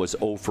Corona was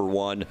 0 for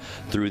 1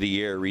 through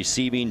the air.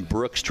 Receiving,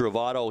 Brooks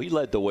Travato, he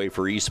led the way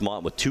for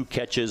Eastmont with 2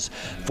 catches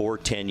for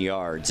 10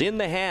 yards. In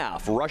the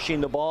half,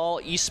 rushing the ball,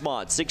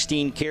 Eastmont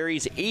 16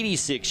 carries,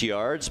 86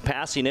 yards.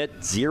 Passing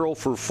it, 0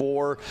 for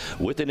 4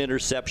 with an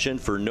interception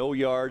for no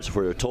yards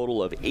for a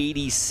total of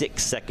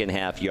 86 second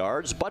half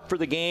yards. But for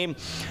the game,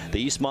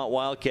 the Eastmont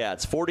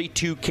Wildcats,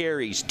 42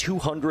 carries,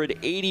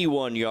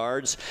 281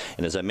 yards.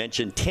 And as I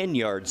mentioned, 10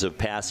 yards of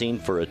passing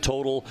for a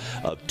total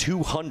of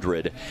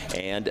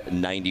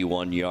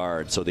 291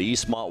 yards. So the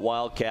Eastmont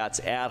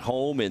Wildcats at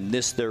home in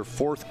this, their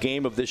 4th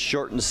game of this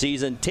shortened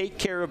season, take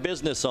care of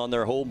business on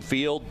their home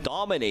field,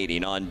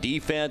 dominating on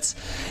defense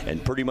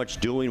and pretty much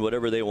doing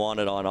whatever they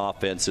wanted on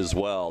offense as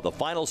well. The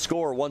final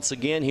score once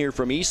again here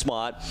from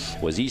Eastmont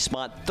was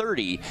Eastmont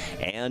 30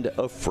 and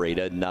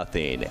Ephrata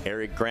nothing.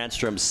 Eric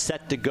Granstrom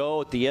set to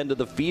go at the end of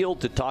the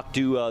field to talk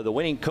to the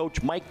winning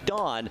coach Mike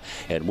Don,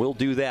 and we'll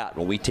do that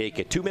when we take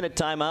a 2-minute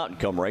timeout and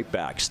come right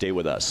back. Stay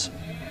with us.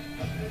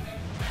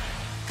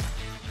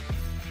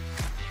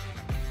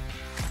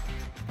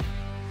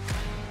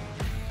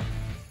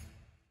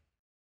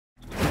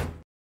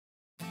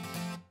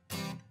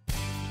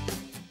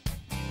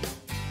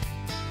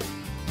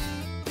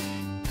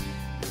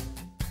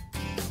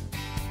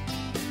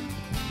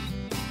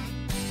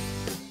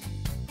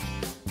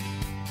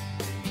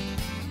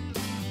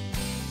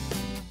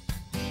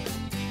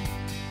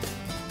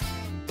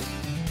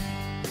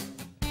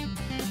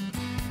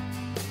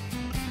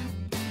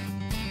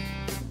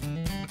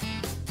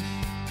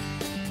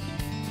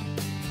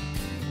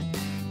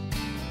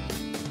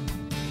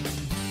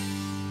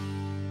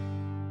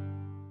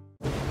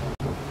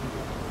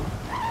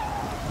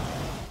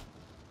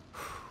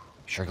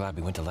 Sure glad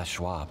we went to Les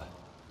Schwab.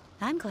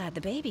 I'm glad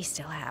the baby's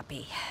still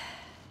happy.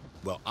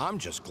 Well, I'm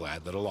just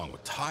glad that along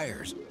with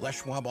tires,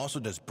 Les Schwab also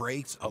does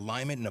brakes,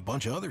 alignment, and a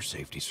bunch of other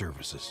safety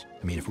services.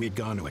 I mean, if we had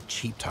gone to a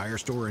cheap tire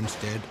store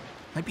instead,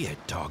 I'd be a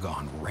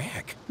doggone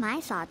wreck. My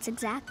thoughts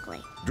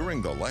exactly.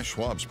 During the Les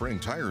Schwab Spring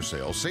Tire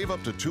Sale, save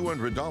up to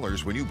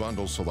 $200 when you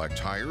bundle select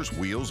tires,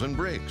 wheels, and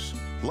brakes.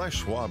 Les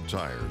Schwab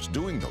Tires,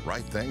 doing the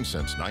right thing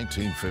since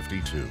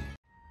 1952.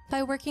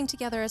 By working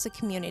together as a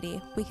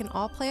community, we can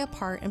all play a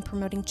part in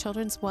promoting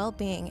children's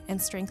well-being and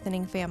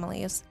strengthening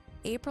families.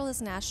 April is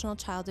National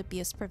Child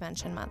Abuse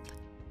Prevention Month.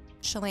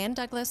 Shalane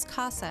Douglas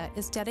CASA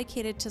is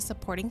dedicated to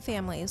supporting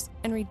families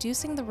and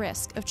reducing the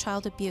risk of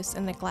child abuse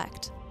and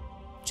neglect.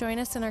 Join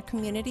us in our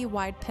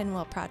community-wide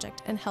Pinwheel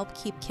project and help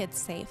keep kids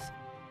safe.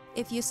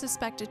 If you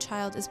suspect a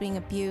child is being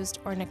abused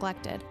or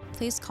neglected,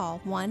 please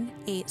call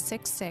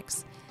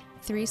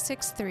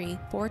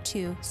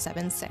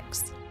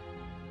 1-866-363-4276.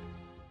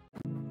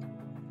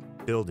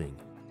 Building.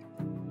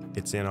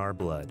 It's in our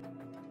blood.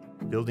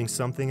 Building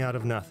something out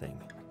of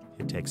nothing.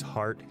 It takes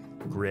heart,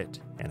 grit,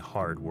 and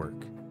hard work.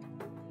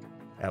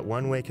 At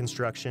One Way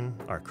Construction,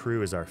 our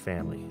crew is our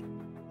family.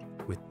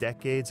 With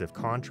decades of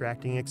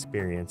contracting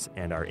experience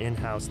and our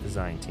in-house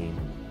design team,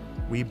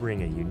 we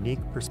bring a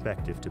unique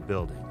perspective to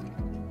building.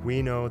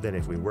 We know that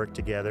if we work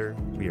together,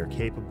 we are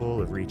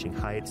capable of reaching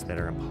heights that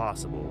are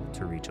impossible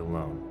to reach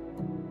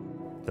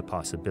alone. The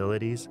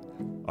possibilities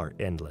are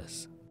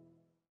endless.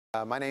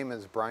 My name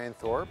is Brian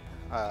Thorpe.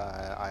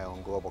 I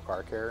own Global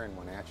Car Care in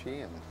Wenatchee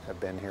and have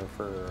been here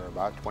for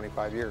about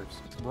 25 years.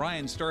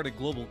 Brian started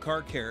Global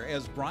Car Care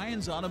as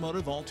Brian's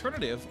automotive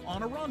alternative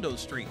on Orondo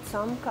Street.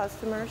 Some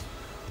customers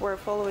were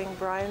following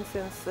Brian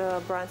since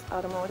Brian's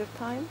automotive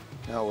time.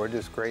 No, we're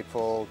just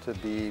grateful to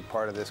be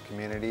part of this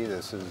community.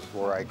 This is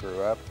where I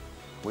grew up.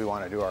 We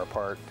want to do our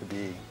part to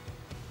be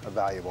a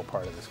valuable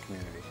part of this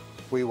community.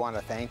 We want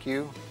to thank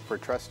you for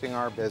trusting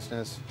our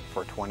business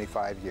for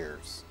 25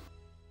 years.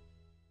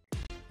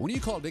 When you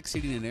call Dick's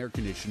Heating and Air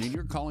Conditioning,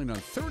 you're calling on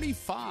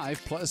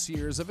 35 plus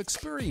years of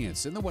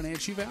experience in the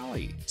Wenatchee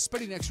Valley.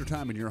 Spending extra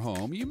time in your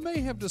home, you may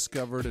have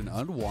discovered an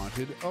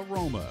unwanted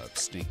aroma.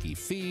 Stinky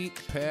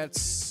feet,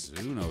 pets,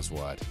 who knows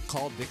what.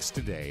 Call Dick's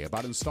today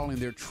about installing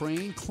their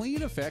Train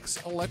Clean Effects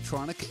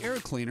electronic air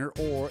cleaner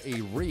or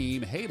a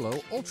Rheem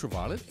Halo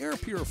ultraviolet air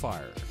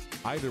purifier.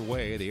 Either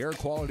way, the air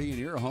quality in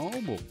your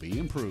home will be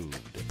improved.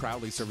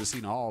 Proudly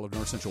servicing all of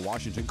North Central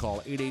Washington,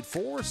 call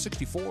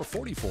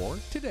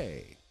 884-6444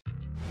 today.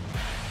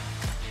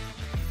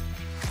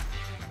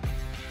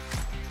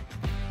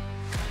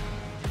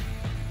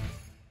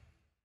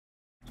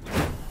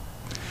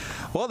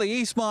 Well, the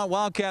Eastmont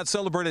Wildcats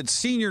celebrated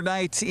senior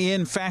night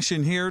in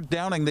fashion here,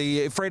 downing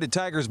the Ephrata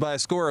Tigers by a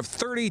score of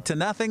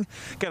 30-0.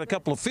 Got a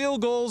couple of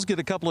field goals, get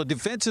a couple of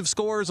defensive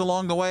scores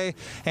along the way,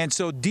 and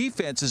so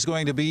defense is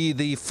going to be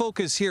the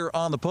focus here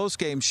on the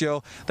postgame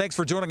show. Thanks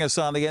for joining us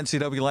on the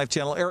NCWLIFE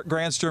Channel. Eric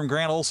Granstrom,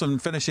 Grant Olson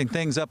finishing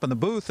things up in the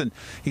booth, and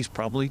he's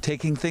probably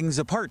taking things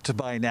apart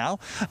by now.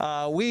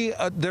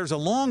 There's a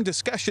long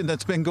discussion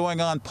that's been going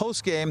on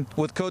postgame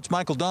with Coach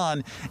Michael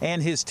Don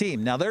and his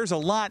team. Now, there's a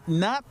lot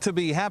not to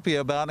be happy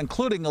about,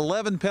 including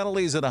 11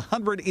 penalties and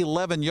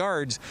 111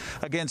 yards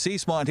against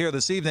Eastmont here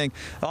this evening.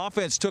 The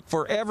offense took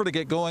forever to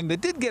get going. They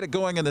did get it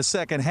going in the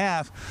second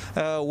half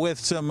with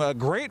some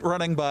great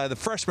running by the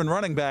freshman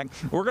running back.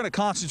 We're going to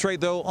concentrate,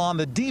 though, on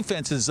the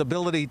defense's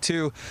ability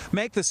to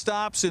make the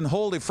stops and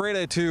hold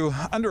Ephrata to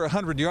under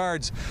 100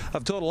 yards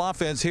of total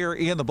offense here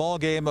in the ball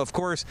game. Of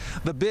course,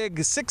 the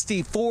big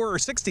 64 or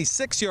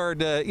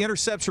 66-yard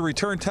interception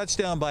return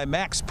touchdown by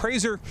Max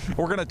Prazer.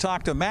 We're going to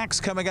talk to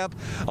Max coming up.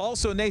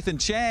 Also, Nathan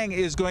Chang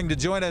is going to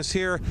join us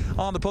here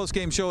on the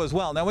postgame show as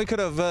well. Now, we could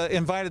have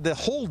invited the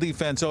whole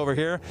defense over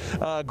here.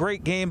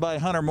 Great game by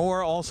Hunter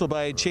Moore, also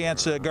by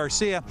Chance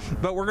Garcia.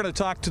 But we're going to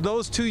talk to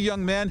those two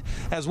young men,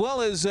 as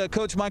well as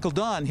Coach Michael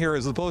Don here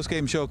as the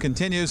postgame show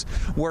continues,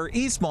 where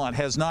Eastmont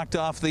has knocked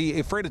off the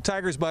Ephrata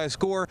Tigers by a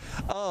score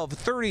of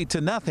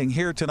 30-0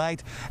 here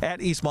tonight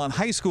at Eastmont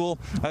High School.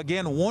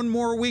 Again, one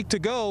more week to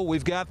go.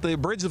 We've got the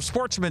Bridge of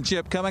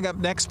Sportsmanship coming up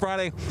next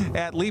Friday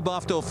at Lee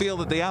Bofto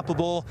Field at the Apple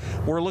Bowl.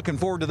 We're looking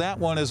forward to that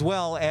one as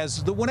well,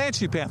 as the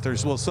Wenatchee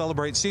Panthers will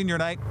celebrate senior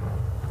night.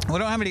 We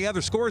don't have any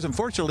other scores,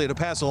 unfortunately, to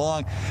pass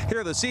along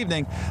here this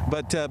evening,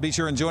 but be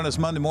sure and join us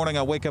Monday morning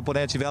on Wake Up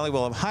Wenatchee Valley.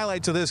 We'll have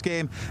highlights of this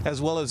game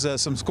as well as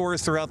some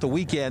scores throughout the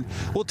weekend.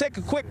 We'll take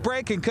a quick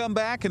break and come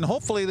back, and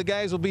hopefully the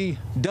guys will be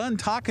done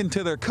talking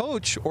to their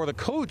coach, or the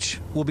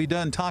coach will be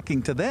done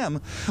talking to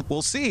them.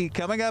 We'll see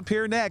coming up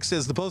here next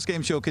as the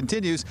postgame show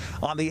continues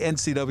on the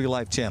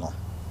NCWLIFE Channel.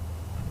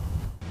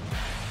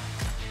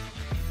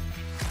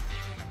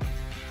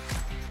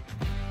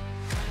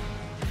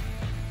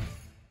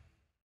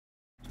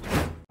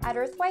 At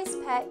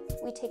Earthwise Pet,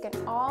 we take an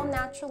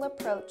all-natural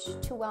approach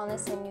to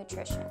wellness and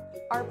nutrition.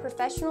 Our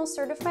professional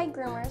certified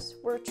groomers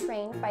were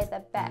trained by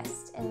the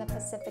best in the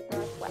Pacific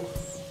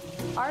Northwest.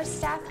 Our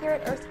staff here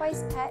at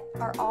Earthwise Pet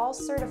are all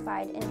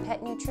certified in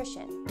pet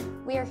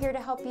nutrition. We are here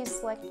to help you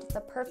select the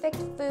perfect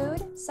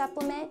food,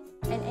 supplement,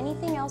 and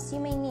anything else you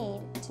may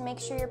need to make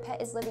sure your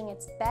pet is living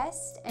its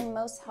best and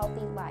most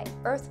healthy life.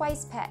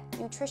 Earthwise Pet,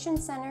 Nutrition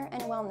Center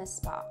and Wellness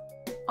Spa.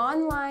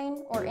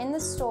 Online or in the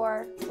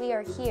store, we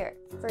are here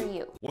for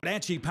you.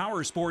 Wenatchee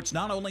Power Sports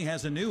not only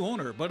has a new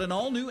owner, but an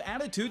all-new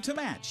attitude to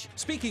match.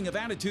 Speaking of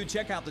attitude,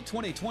 check out the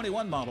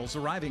 2021 models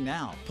arriving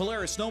now.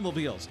 Polaris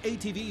snowmobiles,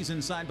 ATVs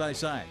and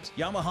side-by-sides.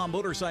 Yamaha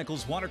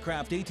motorcycles,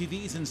 watercraft,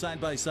 ATVs and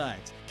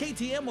side-by-sides.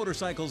 KTM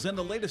motorcycles and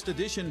the latest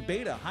edition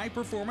Beta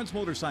high-performance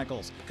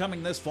motorcycles.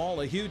 Coming this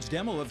fall, a huge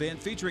demo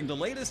event featuring the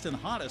latest and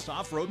hottest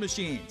off-road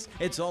machines.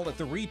 It's all at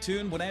the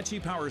retuned Wenatchee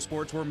Power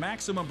Sports, where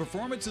maximum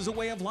performance is a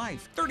way of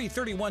life.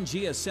 3031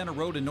 GS Center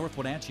Road in North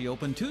Wenatchee,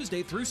 open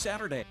Tuesday through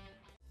Saturday.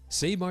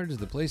 Save Mart is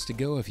the place to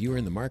go if you are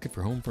in the market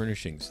for home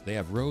furnishings. They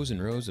have rows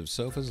and rows of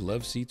sofas,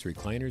 love seats,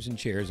 recliners, and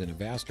chairs in a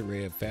vast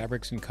array of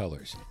fabrics and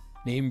colors.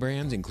 Name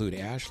brands include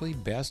Ashley,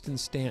 Best, and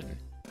Stanton.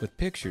 With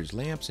pictures,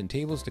 lamps, and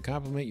tables to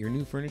complement your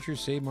new furniture,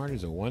 Save Mart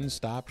is a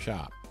one-stop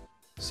shop.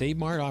 Save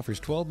Mart offers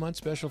 12-month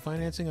special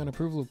financing on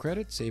approval of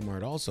credit. Save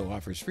Mart also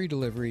offers free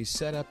delivery,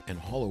 setup, and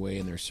haul away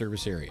in their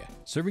service area.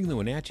 Serving the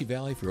Wenatchee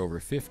Valley for over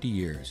 50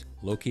 years.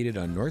 Located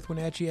on North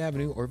Wenatchee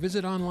Avenue, or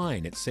visit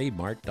online at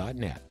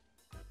savemart.net.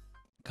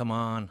 Come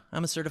on,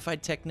 I'm a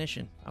certified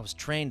technician. I was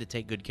trained to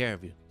take good care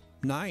of you.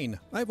 9.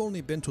 I've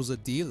only been to the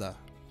dealer.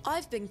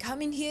 I've been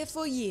coming here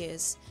for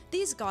years.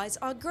 These guys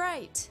are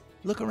great.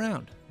 Look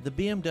around. The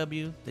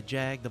BMW, the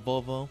Jag, the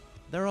Volvo,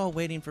 they're all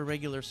waiting for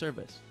regular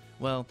service.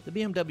 Well, the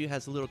BMW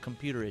has a little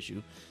computer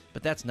issue,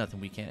 but that's nothing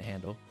we can't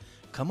handle.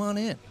 Come on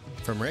in.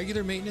 From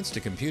regular maintenance to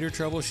computer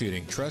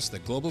troubleshooting, trust the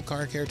Global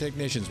Car Care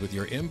technicians with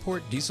your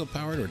import,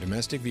 diesel-powered, or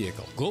domestic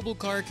vehicle. Global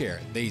Car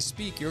Care. They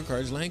speak your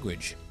car's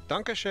language.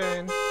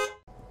 Dankeschön.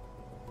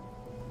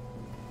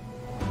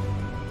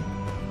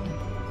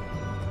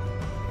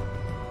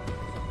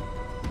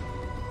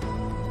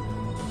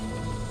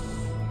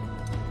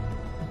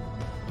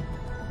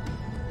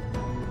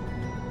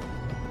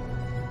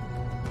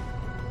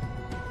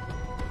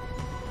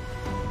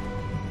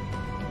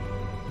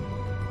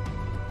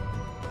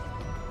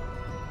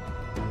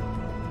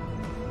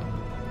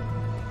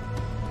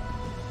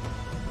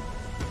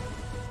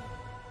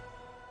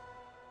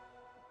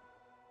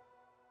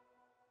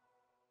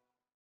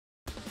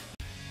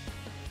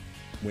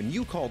 When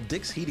you call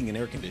Dick's Heating and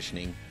Air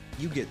Conditioning,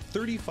 you get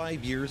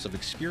 35 years of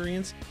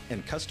experience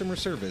and customer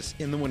service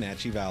in the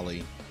Wenatchee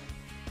Valley.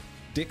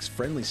 Dick's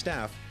friendly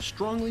staff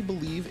strongly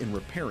believe in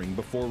repairing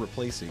before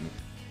replacing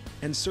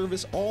and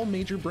service all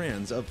major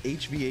brands of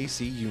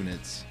HVAC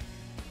units.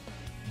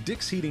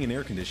 Dick's Heating and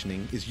Air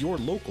Conditioning is your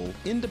local,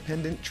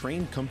 independent,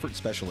 trained comfort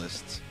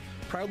specialists,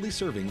 proudly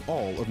serving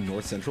all of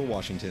North Central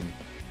Washington.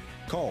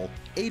 Call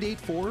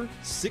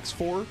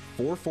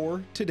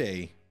 884-6444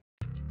 today.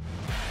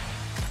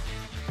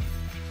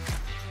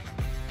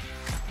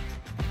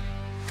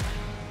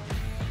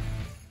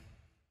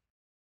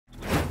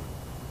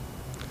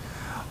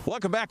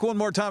 Welcome back one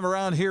more time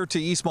around here to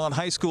Eastmont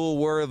High School,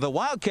 where the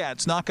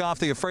Wildcats knock off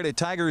the Ephrata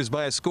Tigers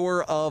by a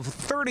score of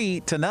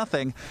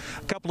 30-0.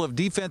 A couple of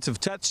defensive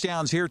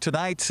touchdowns here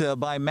tonight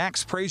by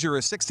Max Frazier,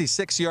 a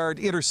 66-yard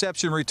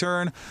interception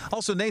return.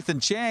 Also, Nathan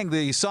Chang,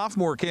 the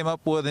sophomore, came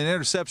up with an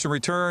interception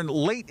return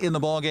late in the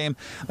ballgame.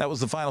 That was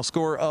the final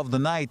score of the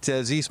night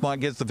as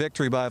Eastmont gets the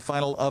victory by a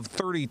final of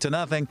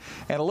 30-0. And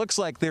it looks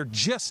like they're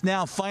just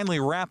now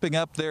finally wrapping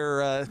up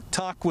their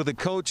talk with the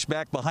coach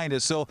back behind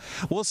us. So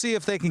we'll see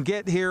if they can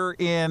get here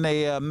in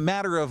a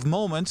matter of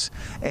moments,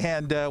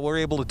 and we're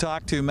able to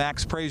talk to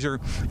Max Frazier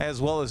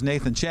as well as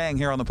Nathan Chang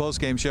here on the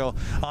postgame show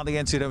on the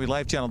NCW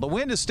Life Channel. The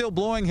wind is still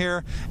blowing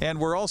here, and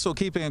we're also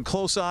keeping a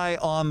close eye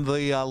on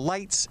the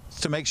lights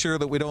to make sure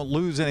that we don't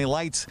lose any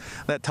lights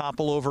that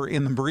topple over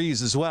in the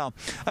breeze as well.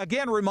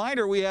 Again,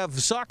 reminder, we have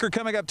soccer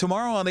coming up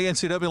tomorrow on the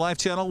NCW Life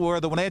Channel, where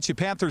the Wenatchee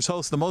Panthers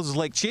host the Moses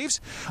Lake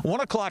Chiefs. 1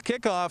 o'clock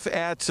kickoff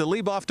at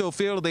Lee Bofto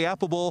Field of the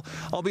Apple Bowl.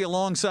 I'll be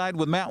alongside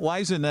with Matt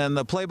Wisen and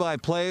the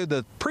play-by-play,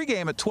 the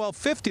pregame at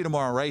 12:50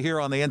 tomorrow right here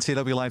on the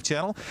NCW Life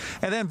Channel.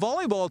 And then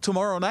volleyball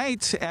tomorrow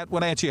night at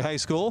Wenatchee High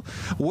School,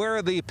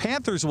 where the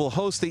Panthers will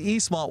host the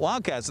Eastmont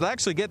Wildcats. They'll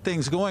actually get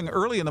things going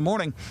early in the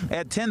morning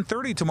at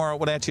 10:30 tomorrow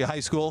at Wenatchee High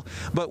School.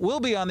 But we'll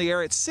be on the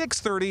air at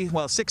 6:30,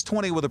 well,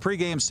 6:20 with a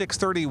pregame,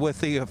 6:30 with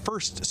the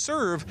first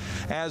serve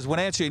as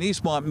Wenatchee and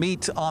Eastmont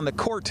meet on the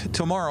court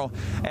tomorrow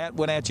at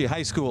Wenatchee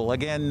High School.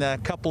 Again, a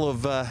couple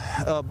of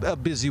a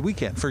busy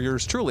weekend for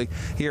yours truly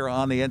here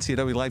on the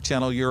NCW Life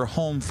Channel, your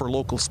home for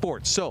local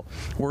sports. So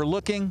we're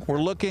looking,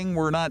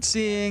 we're not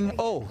seeing.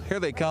 Oh, here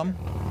they come.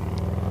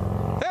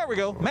 There we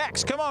go.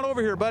 Max, come on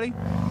over here, buddy.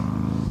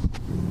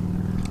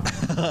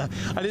 I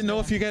didn't know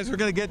if you guys were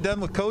going to get done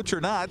with Coach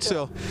or not.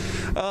 So,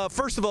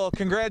 first of all,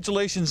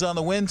 congratulations on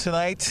the win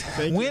tonight.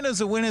 Win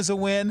is a win is a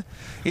win,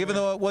 even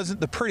though it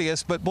wasn't the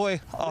prettiest. But, boy,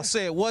 I'll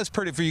say it was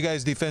pretty for you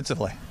guys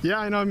defensively. Yeah,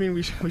 I know. I mean,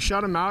 we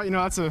shut them out. You know,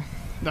 I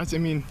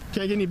mean,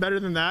 can't get any better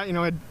than that. You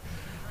know, had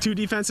 2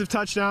 defensive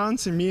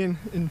touchdowns, and me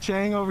and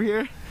Chang over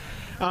here.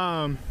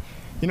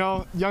 You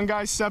know, young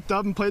guys stepped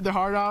up and played their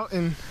heart out,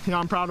 and, you know,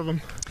 I'm proud of them.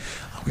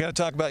 We got to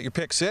talk about your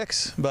pick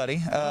 6,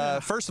 buddy.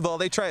 First of all,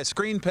 they try a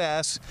screen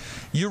pass.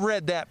 You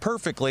read that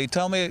perfectly.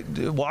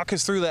 Walk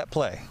us through that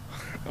play.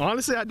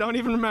 Honestly, I don't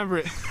even remember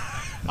it.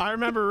 I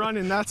remember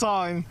running, that's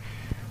all. And,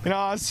 you know,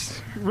 I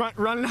was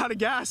running out of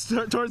gas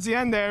towards the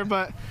end there,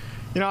 but,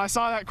 you know, I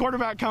saw that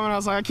quarterback coming. I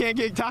was like, I can't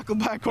get tackled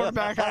by a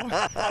quarterback.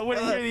 I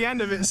wouldn't hear the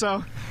end of it,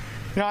 so.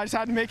 You know, I just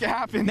had to make it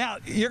happen. Now,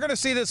 you're going to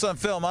see this on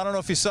film. I don't know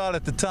if you saw it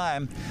at the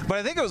time, but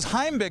I think it was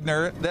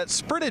Heimbigner that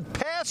sprinted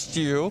past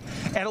you,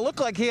 and it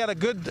looked like he had a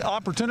good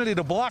opportunity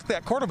to block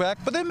that quarterback,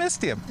 but they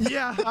missed him.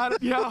 Yeah, I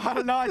don't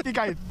know. I think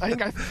I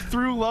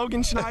threw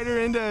Logan Schneider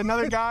into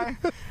another guy.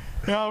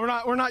 You know,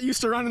 we're not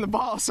used to running the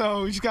ball,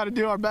 so we just got to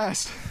do our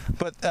best.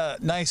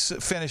 But nice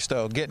finish,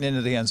 though, getting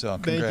into the end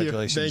zone.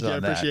 Congratulations Thank you.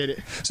 on that. I appreciate it.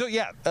 So,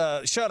 yeah,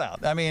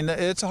 shutout. I mean,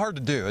 it's hard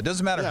to do. It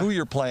doesn't matter who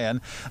you're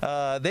playing.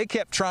 They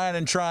kept trying,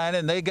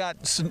 and they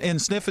got in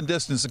sniffing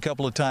distance a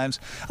couple of times.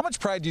 How much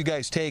pride do you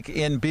guys take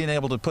in being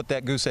able to put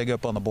that goose egg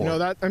up on the board? You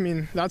know,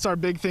 that's our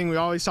big thing. We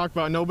always talk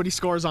about nobody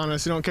scores on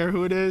us. You don't care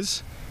who it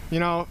is. You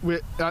know,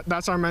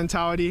 that's our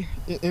mentality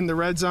in the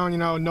red zone. You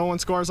know, no one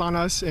scores on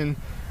us, and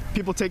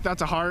people take that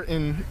to heart,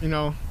 and, you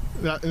know,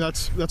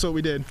 that's what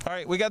we did. All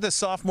right, we got this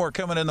sophomore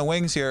coming in the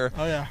wings here.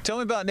 Oh, yeah. Tell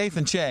me about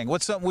Nathan Chang.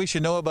 What's something we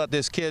should know about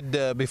this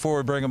kid before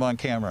we bring him on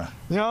camera?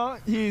 You know,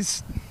 I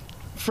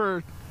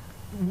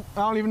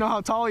don't even know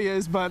how tall he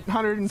is, but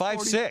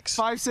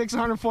 5'6",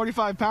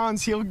 145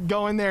 pounds. He'll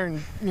go in there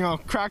and, you know,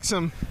 crack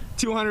some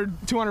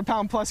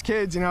 200-pound plus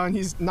kids, you know, and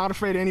he's not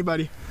afraid of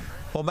anybody.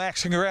 Well,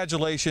 Max,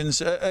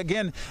 congratulations.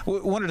 Again,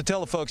 wanted to tell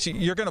the folks,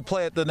 you're going to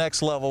play at the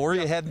next level. Where are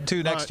you heading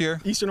to next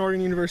year? Eastern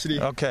Oregon University.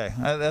 Okay.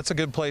 That's a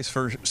good place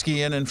for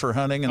skiing and for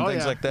hunting and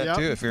things like that,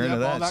 too, if you're into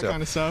that. All that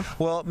kind of stuff.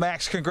 Well,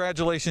 Max,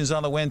 congratulations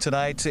on the win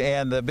tonight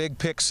and the big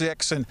pick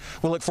 6, and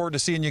we'll look forward to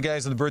seeing you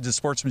guys in the Bridge of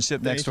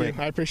Sportsmanship next week.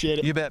 I appreciate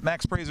it. You bet.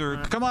 Max Frazier,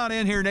 come on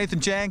in here, Nathan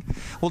Chang.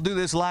 We'll do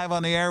this live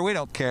on the air. We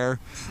don't care.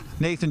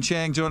 Nathan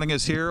Chang joining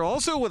us here,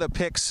 also with a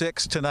pick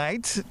 6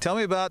 tonight. Tell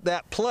me about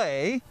that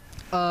play.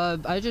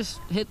 I just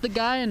hit the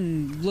guy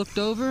and looked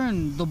over,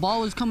 and the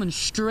ball was coming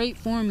straight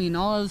for me, and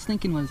all I was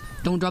thinking was,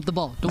 don't drop the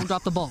ball, don't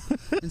drop the ball.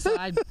 And so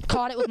I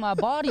caught it with my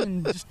body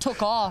and just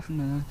took off.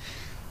 And,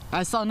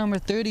 I saw number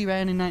 30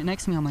 riding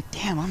next to me. I'm like,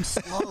 damn, I'm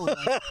slow.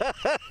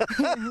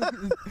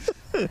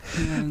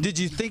 Did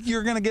you think you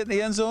were going to get in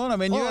the end zone? I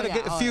mean, you had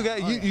a few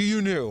guys.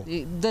 You knew.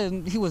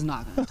 He was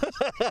not going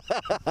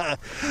to.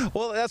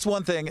 Well, that's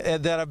one thing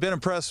that I've been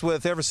impressed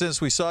with ever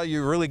since we saw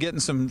you really getting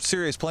some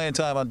serious playing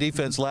time on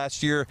defense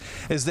last year,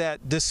 is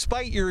that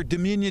despite your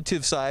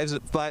diminutive size,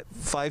 at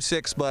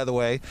 5'6", by the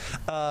way,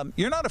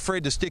 you're not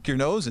afraid to stick your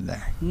nose in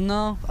there.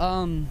 No.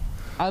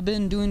 I've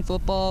been doing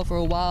football for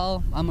a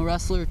while. I'm a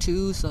wrestler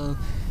too, so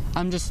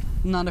I'm just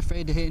not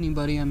afraid to hit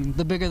anybody. I mean,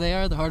 the bigger they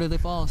are, the harder they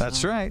fall. So.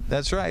 That's right.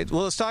 That's right.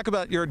 Well, let's talk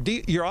about your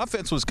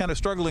offense was kind of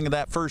struggling in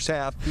that first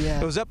half. Yeah.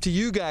 It was up to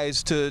you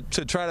guys to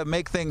try to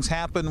make things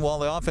happen while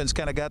the offense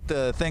kind of got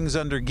the things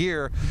under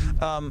gear.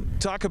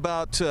 Talk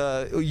about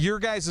your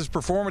guys'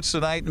 performance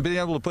tonight and being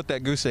able to put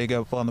that goose egg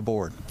up on the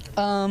board.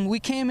 We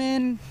came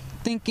in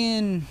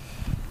thinking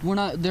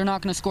they're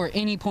not going to score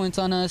any points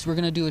on us. We're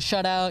going to do a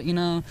shutout. You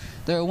know,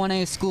 they're a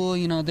 1A school.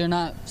 You know, they're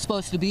not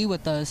supposed to be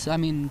with us. I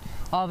mean,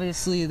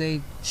 obviously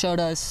they showed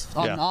us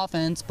on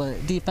offense,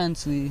 but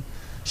defense we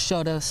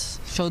showed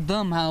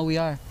them how we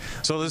are.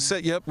 So this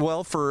set you up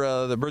well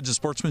for the Bridge of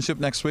Sportsmanship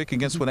next week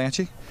against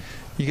Wenatchee.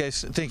 You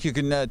guys think you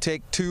can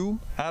take 2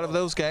 out of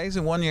those guys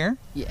in 1 year?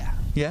 Yeah.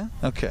 Yeah?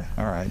 Okay.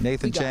 All right.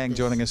 Nathan Chang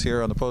joining us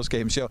here on the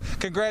postgame show.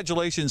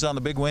 Congratulations on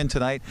the big win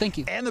tonight. Thank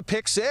you. And the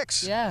pick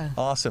 6. Yeah.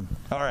 Awesome.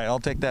 All right.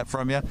 I'll take that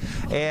from you.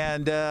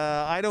 And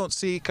I don't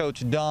see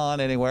Coach Don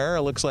anywhere.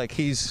 It looks like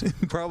he's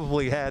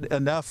probably had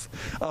enough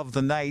of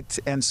the night,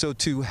 and so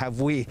too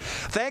have we.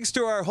 Thanks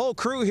to our whole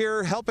crew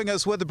here helping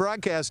us with the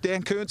broadcast.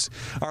 Dan Kuntz,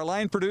 our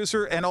line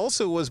producer, and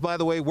also was, by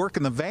the way,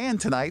 working the van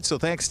tonight. So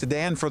thanks to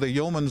Dan for the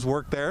yeoman's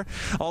work there.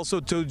 Also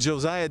to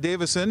Josiah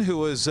Davison, who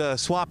was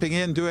swapping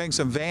in, doing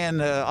some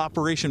van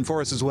operation for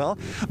us as well.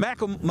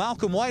 Malcolm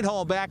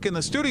Whitehall back in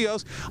the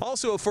studios.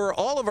 Also for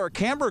all of our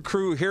camera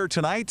crew here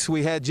tonight,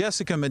 we had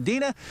Jessica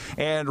Medina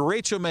and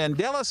Rachel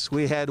Mandelis.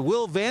 We had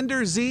Will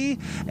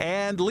Vanderzee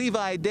and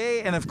Levi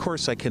Day. And, of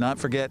course, I cannot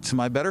forget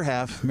my better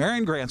half,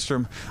 Marion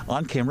Granstrom,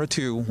 on camera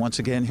 2 once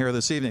again here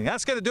this evening.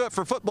 That's going to do it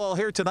for football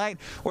here tonight,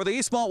 where the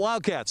Eastmont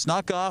Wildcats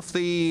knock off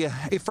the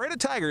Ephrata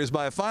Tigers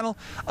by a final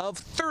of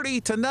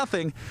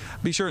 30-0.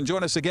 Be sure and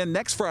join us again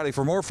next Friday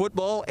for more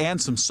football and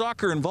some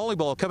soccer and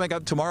volleyball coming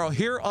up tomorrow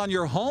here on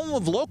your home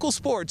of local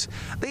sports,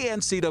 the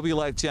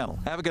NCWLIFE Channel.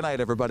 Have a good night,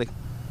 everybody.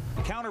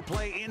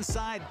 Counterplay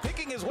inside,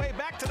 picking his way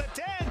back to the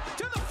 10,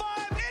 to the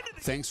 5, into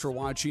the... Thanks for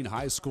watching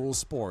High School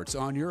Sports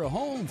on your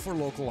home for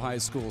local high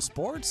school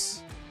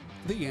sports,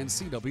 the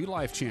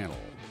NCWLIFE Channel.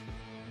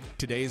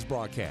 Today's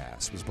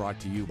broadcast was brought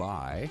to you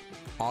by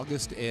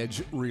August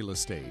Edge Real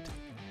Estate,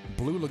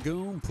 Blue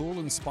Lagoon Pool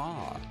and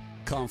Spa,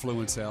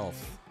 Confluence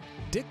Health,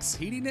 Dick's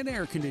Heating and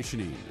Air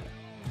Conditioning,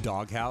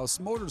 Doghouse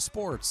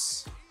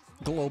Motorsports,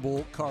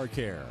 Global Car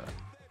Care,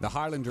 the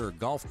Highlander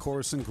Golf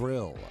Course and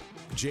Grill,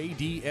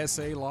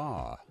 JDSA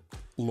Law,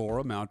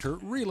 Laura Mounter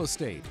Real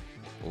Estate,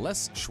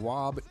 Les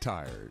Schwab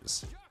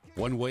Tires,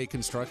 One Way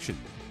Construction,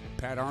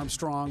 Pat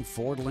Armstrong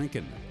Ford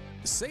Lincoln,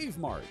 Save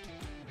Mart,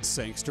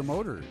 Sangster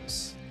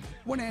Motors,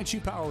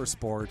 Wenatchee Power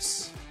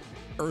Sports,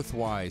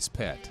 Earthwise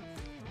Pet,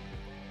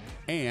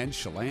 and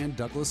Chelan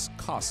Douglas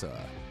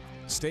Casa.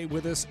 Stay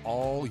with us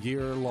all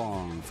year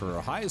long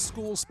for high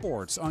school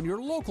sports on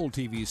your local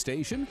TV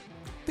station,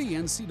 the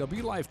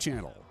NCWLIFE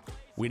Channel.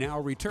 We now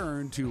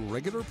return to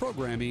regular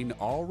programming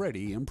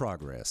already in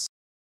progress.